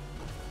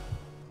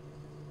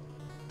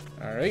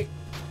 Alright.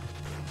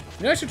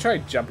 Maybe I should try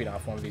jumping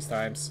off one of these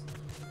times.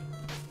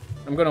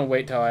 I'm gonna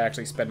wait till I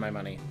actually spend my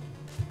money.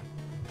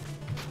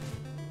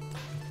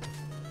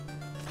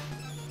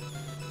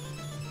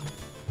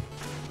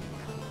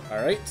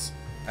 Alright,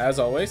 as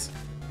always,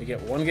 we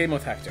get one game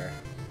with Hector.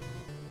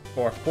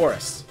 Or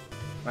Horace.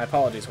 My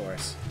apologies,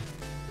 Horace,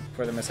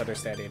 for the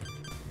misunderstanding.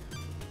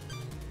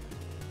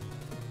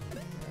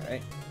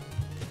 Alright.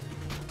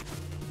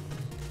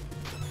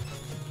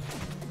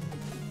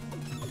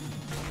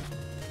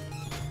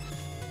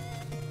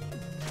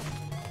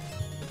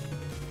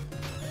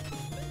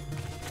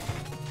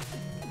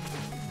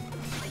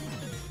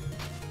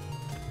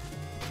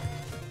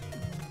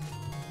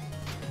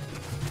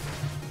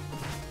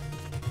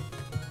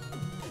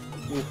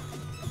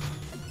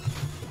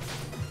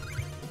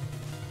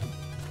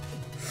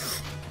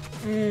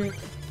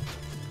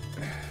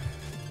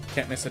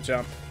 Can't miss a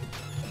jump.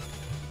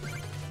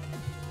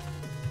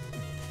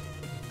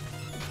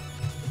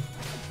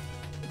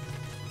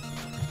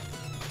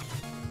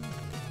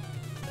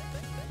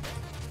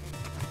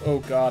 Oh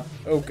god.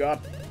 Oh god.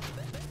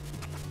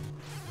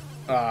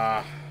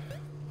 Ah.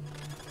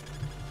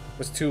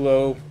 Was too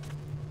low.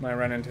 Might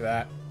run into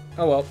that.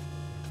 Oh well.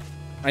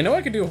 I know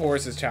I could do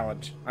Horace's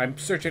challenge. I'm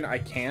certain I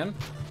can.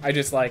 I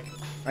just like,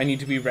 I need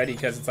to be ready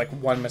because it's like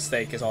one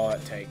mistake is all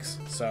it takes.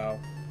 So.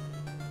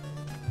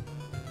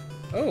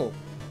 Oh.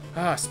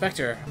 Ah,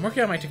 Specter. I'm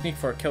working on my technique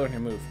for a killer new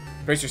move.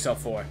 Brace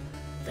yourself for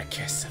the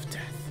kiss of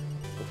death.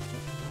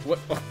 What?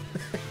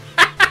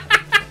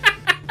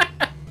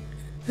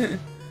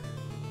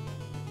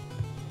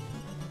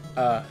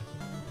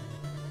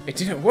 It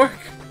didn't work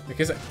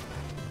because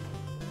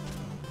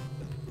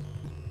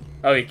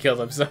oh, he killed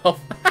himself.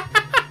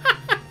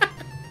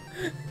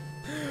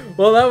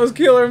 Well, that was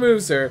killer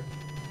move, sir.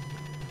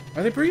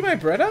 Are they bringing my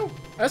bread out?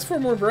 Ask for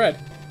more bread.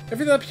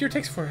 Everything up here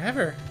takes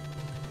forever.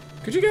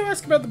 Could you go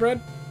ask about the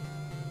bread?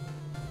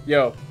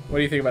 Yo, what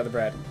do you think about the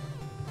bread?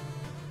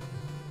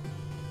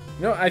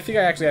 No, I think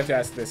I actually have to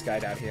ask this guy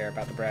down here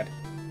about the bread.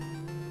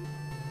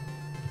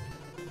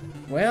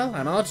 Well,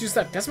 I'm all juiced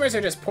up. Customers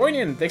are just pouring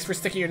in. Thanks for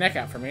sticking your neck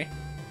out for me.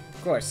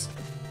 Of course.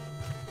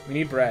 We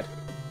need bread.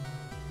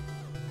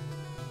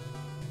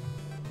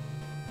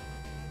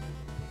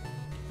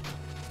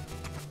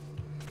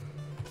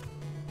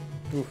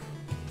 Oof.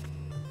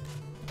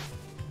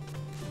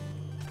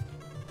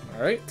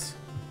 Alright.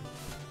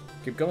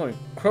 Keep going.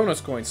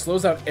 Chronos coin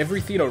slows down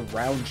everything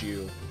around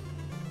you.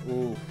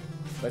 Ooh.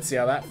 Let's see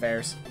how that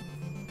fares.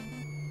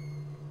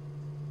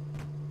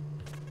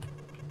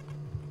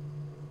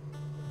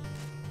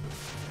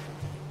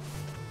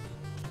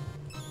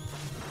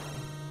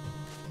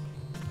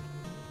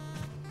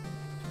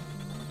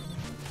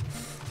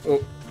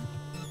 Oh.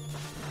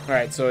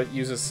 Alright, so it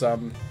uses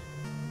some...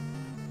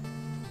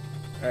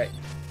 Alright.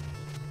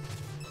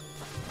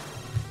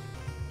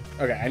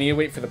 Okay, I need to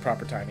wait for the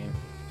proper timing.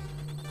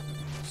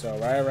 So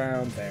right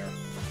around there.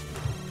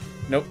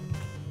 Nope.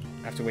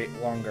 I have to wait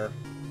longer.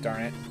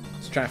 Darn it.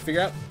 Just trying to figure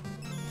out.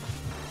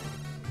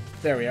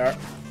 There we are.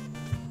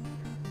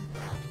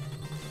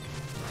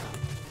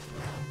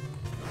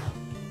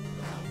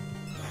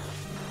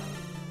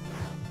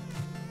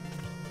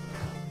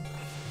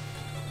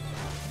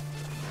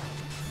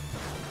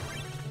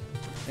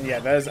 And yeah,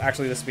 that is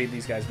actually the speed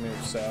these guys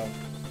move, so...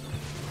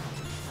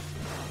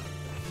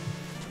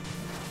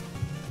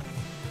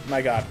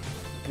 My god.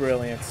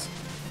 Brilliance.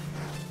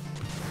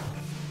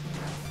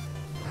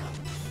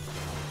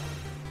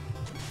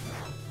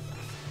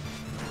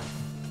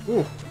 Ooh.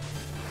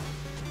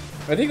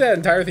 I think that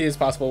entire thing is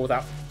possible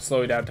without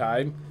slowing down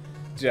time.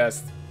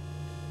 Just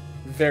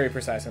very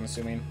precise, I'm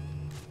assuming.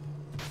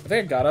 I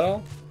think I got it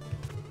all.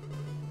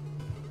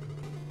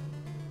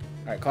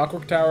 Alright,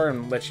 Clockwork Tower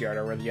and Lich Yard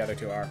are where the other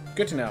two are.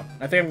 Good to know.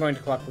 I think I'm going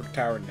to Clockwork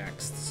Tower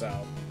next, so...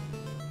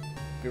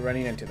 be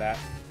running into that.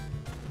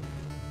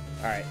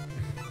 Alright.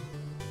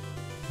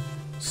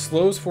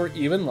 Slows for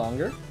even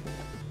longer.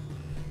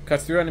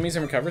 Cuts through enemies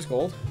and recovers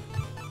gold.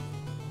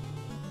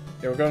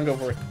 Yeah, we're going to go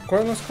for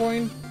Cornless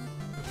Coin.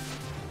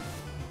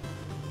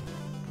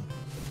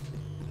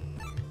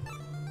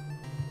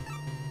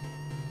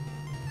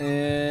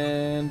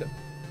 And...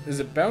 is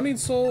it Bounding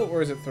Soul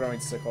or is it Throwing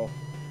Sickle?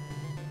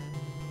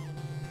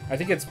 I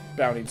think it's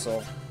Bounding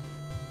Soul.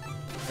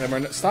 And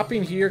we're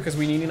stopping here because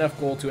we need enough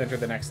gold to enter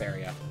the next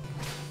area.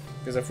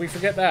 Because if we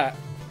forget that,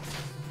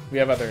 we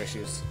have other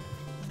issues.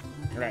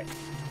 Alright.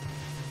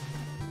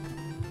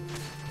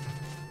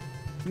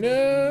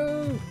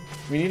 No!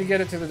 We need to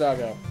get it to the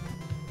doggo.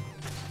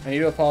 I need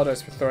to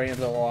apologize for throwing it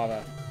into the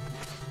lava.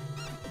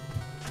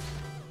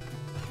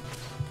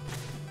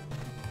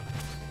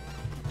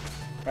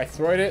 I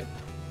throwed it.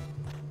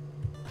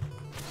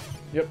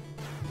 Yep.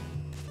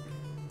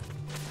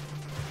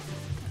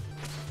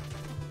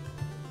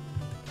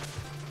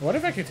 What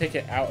if I could take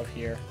it out of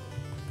here?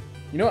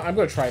 You know what? I'm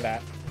going to try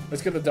that.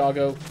 Let's get the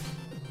doggo.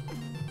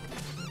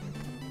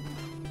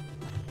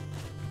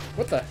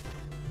 What the?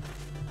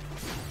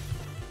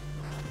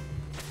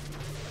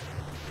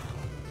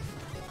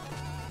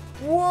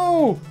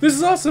 Whoa! This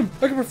is awesome!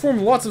 I can perform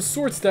lots of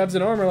sword stabs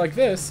in armor like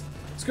this.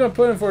 It's going to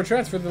put in for a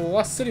transfer to the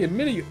Lost City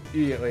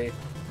immediately.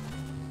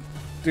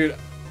 Dude,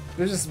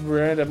 there's just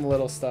random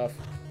little stuff.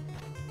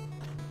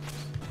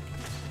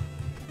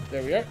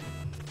 There we are.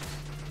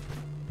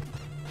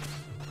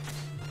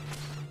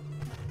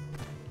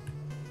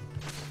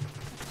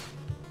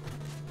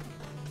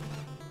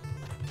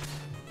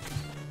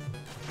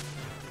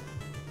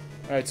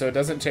 Alright, so it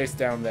doesn't chase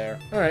down there.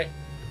 Alright.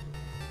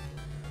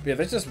 Yeah,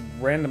 there's just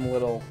random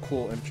little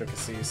cool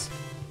intricacies.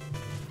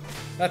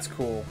 That's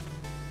cool.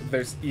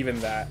 There's even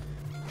that.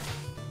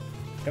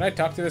 Can I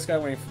talk to this guy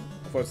when he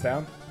floats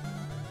down?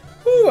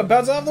 Ooh, I'm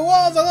bouncing off the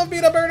walls! I love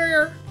being a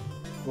birder!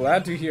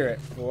 Glad to hear it.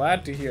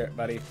 Glad to hear it,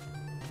 buddy.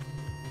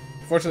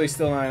 Fortunately,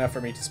 still not enough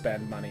for me to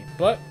spend money,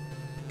 but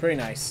pretty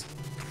nice.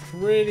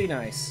 Pretty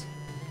nice.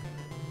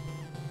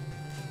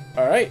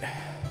 Alright.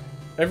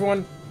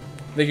 Everyone,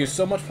 thank you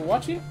so much for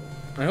watching.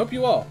 I hope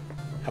you all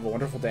have a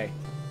wonderful day.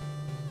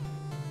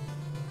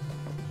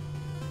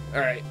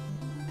 Alright.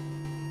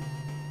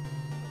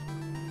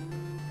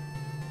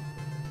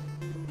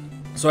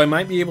 So I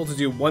might be able to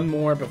do one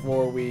more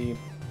before we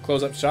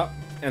close up shop,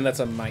 and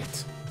that's a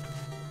might.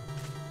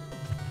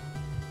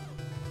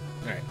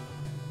 Alright.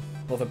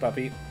 Both a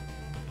puppy.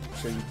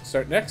 Should we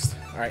start next?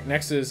 Alright,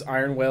 next is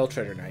Iron Whale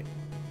Treasure Night.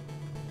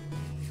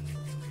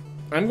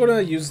 I'm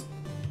gonna use...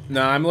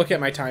 No, I'm looking at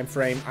my time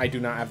frame. I do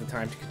not have the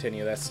time to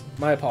continue this.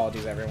 My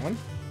apologies, everyone.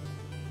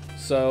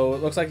 So,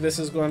 it looks like this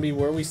is going to be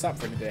where we stop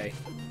for today.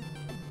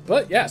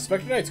 But, yeah,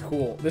 Specter Knight's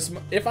cool. This,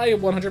 if I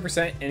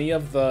 100% any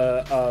of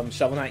the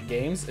Shovel Knight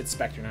games, it's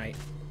Specter Knight.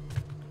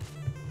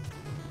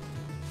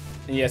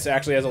 And yes, it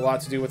actually has a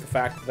lot to do with the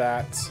fact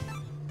that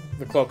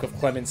the Cloak of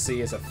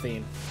Clemency is a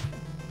theme.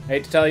 I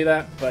hate to tell you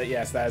that, but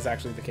yes, that is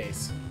actually the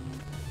case.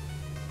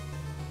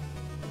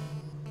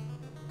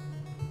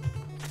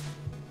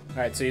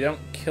 Alright, so you don't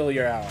kill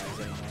your allies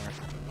anymore.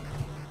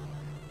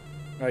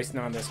 At least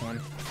not on this one.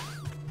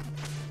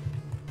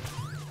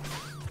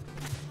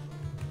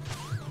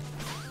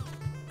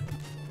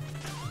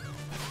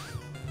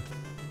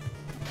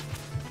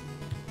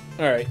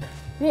 Alright.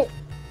 Well.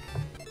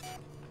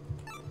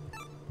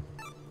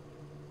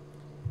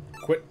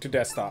 Quit to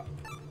desktop.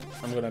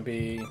 I'm gonna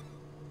be...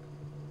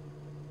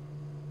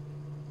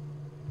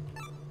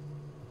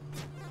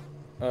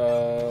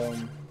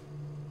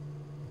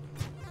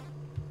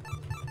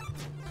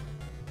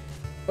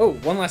 Oh,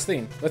 one last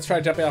thing. Let's try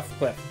jumping off the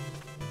cliff.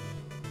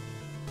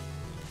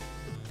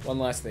 One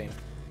last thing.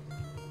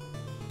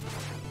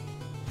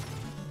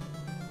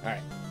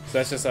 Alright, so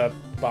that's just a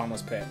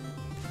bottomless pit.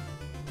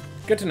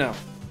 Good to know.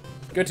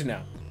 Good to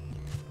know.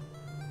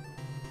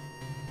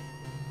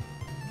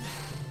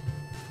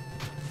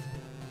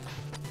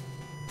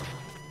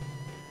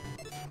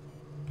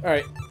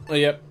 Alright, well,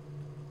 yep.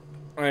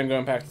 I am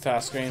going back to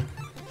task screen.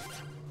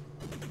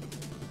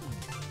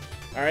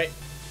 Alright.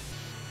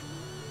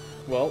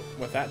 Well,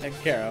 with that taken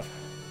care of,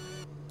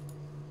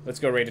 let's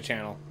go raid a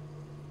channel.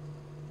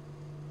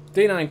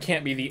 Day9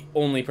 can't be the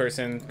only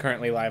person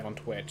currently live on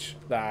Twitch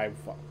that I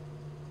follow.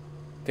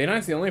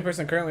 Day9's the only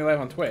person currently live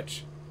on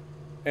Twitch.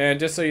 And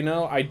just so you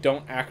know, I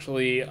don't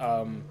actually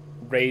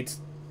raid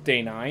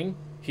Day9.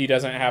 He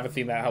doesn't have a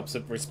theme that helps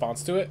with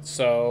response to it.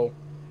 So,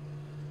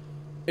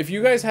 if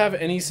you guys have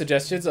any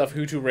suggestions of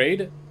who to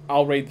raid,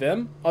 I'll raid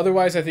them.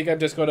 Otherwise, I think I'm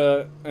just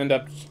gonna end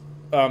up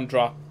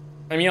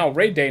I'll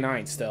raid day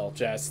 9 still.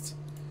 Just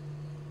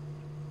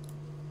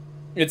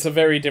it's a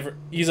very different.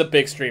 He's a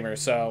big streamer,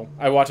 so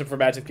I watch him for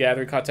Magic the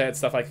Gathering content and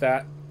stuff like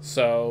that.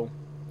 So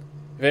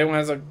if anyone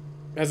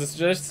has a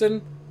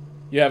suggestion,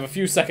 you have a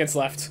few seconds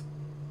left.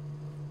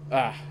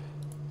 All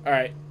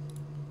right.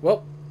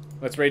 Well,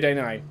 let's raid day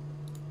 9.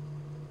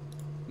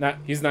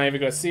 He's not even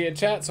going to see it in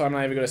chat, so I'm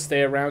not even going to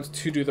stay around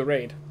to do the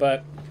raid.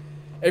 But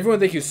everyone,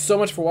 thank you so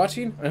much for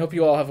watching. I hope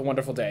you all have a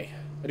wonderful day.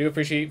 I do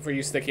appreciate for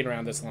you sticking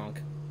around this long.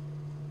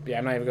 But yeah,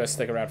 I'm not even going to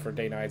stick around for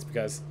day 9s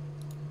because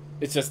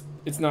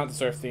it's not the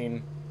surf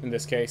theme in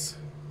this case.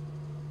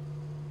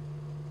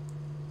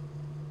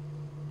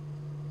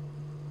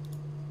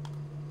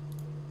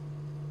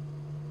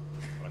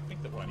 But I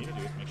think that what I need to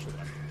do is make sure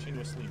that I'm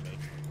continuously making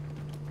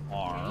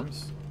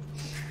arms.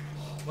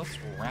 Let's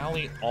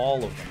rally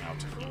all of them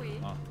out.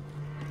 Huh.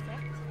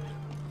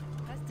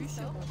 I think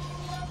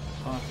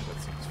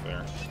that seems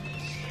fair.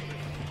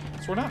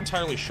 So we're not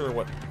entirely sure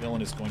what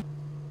villain is going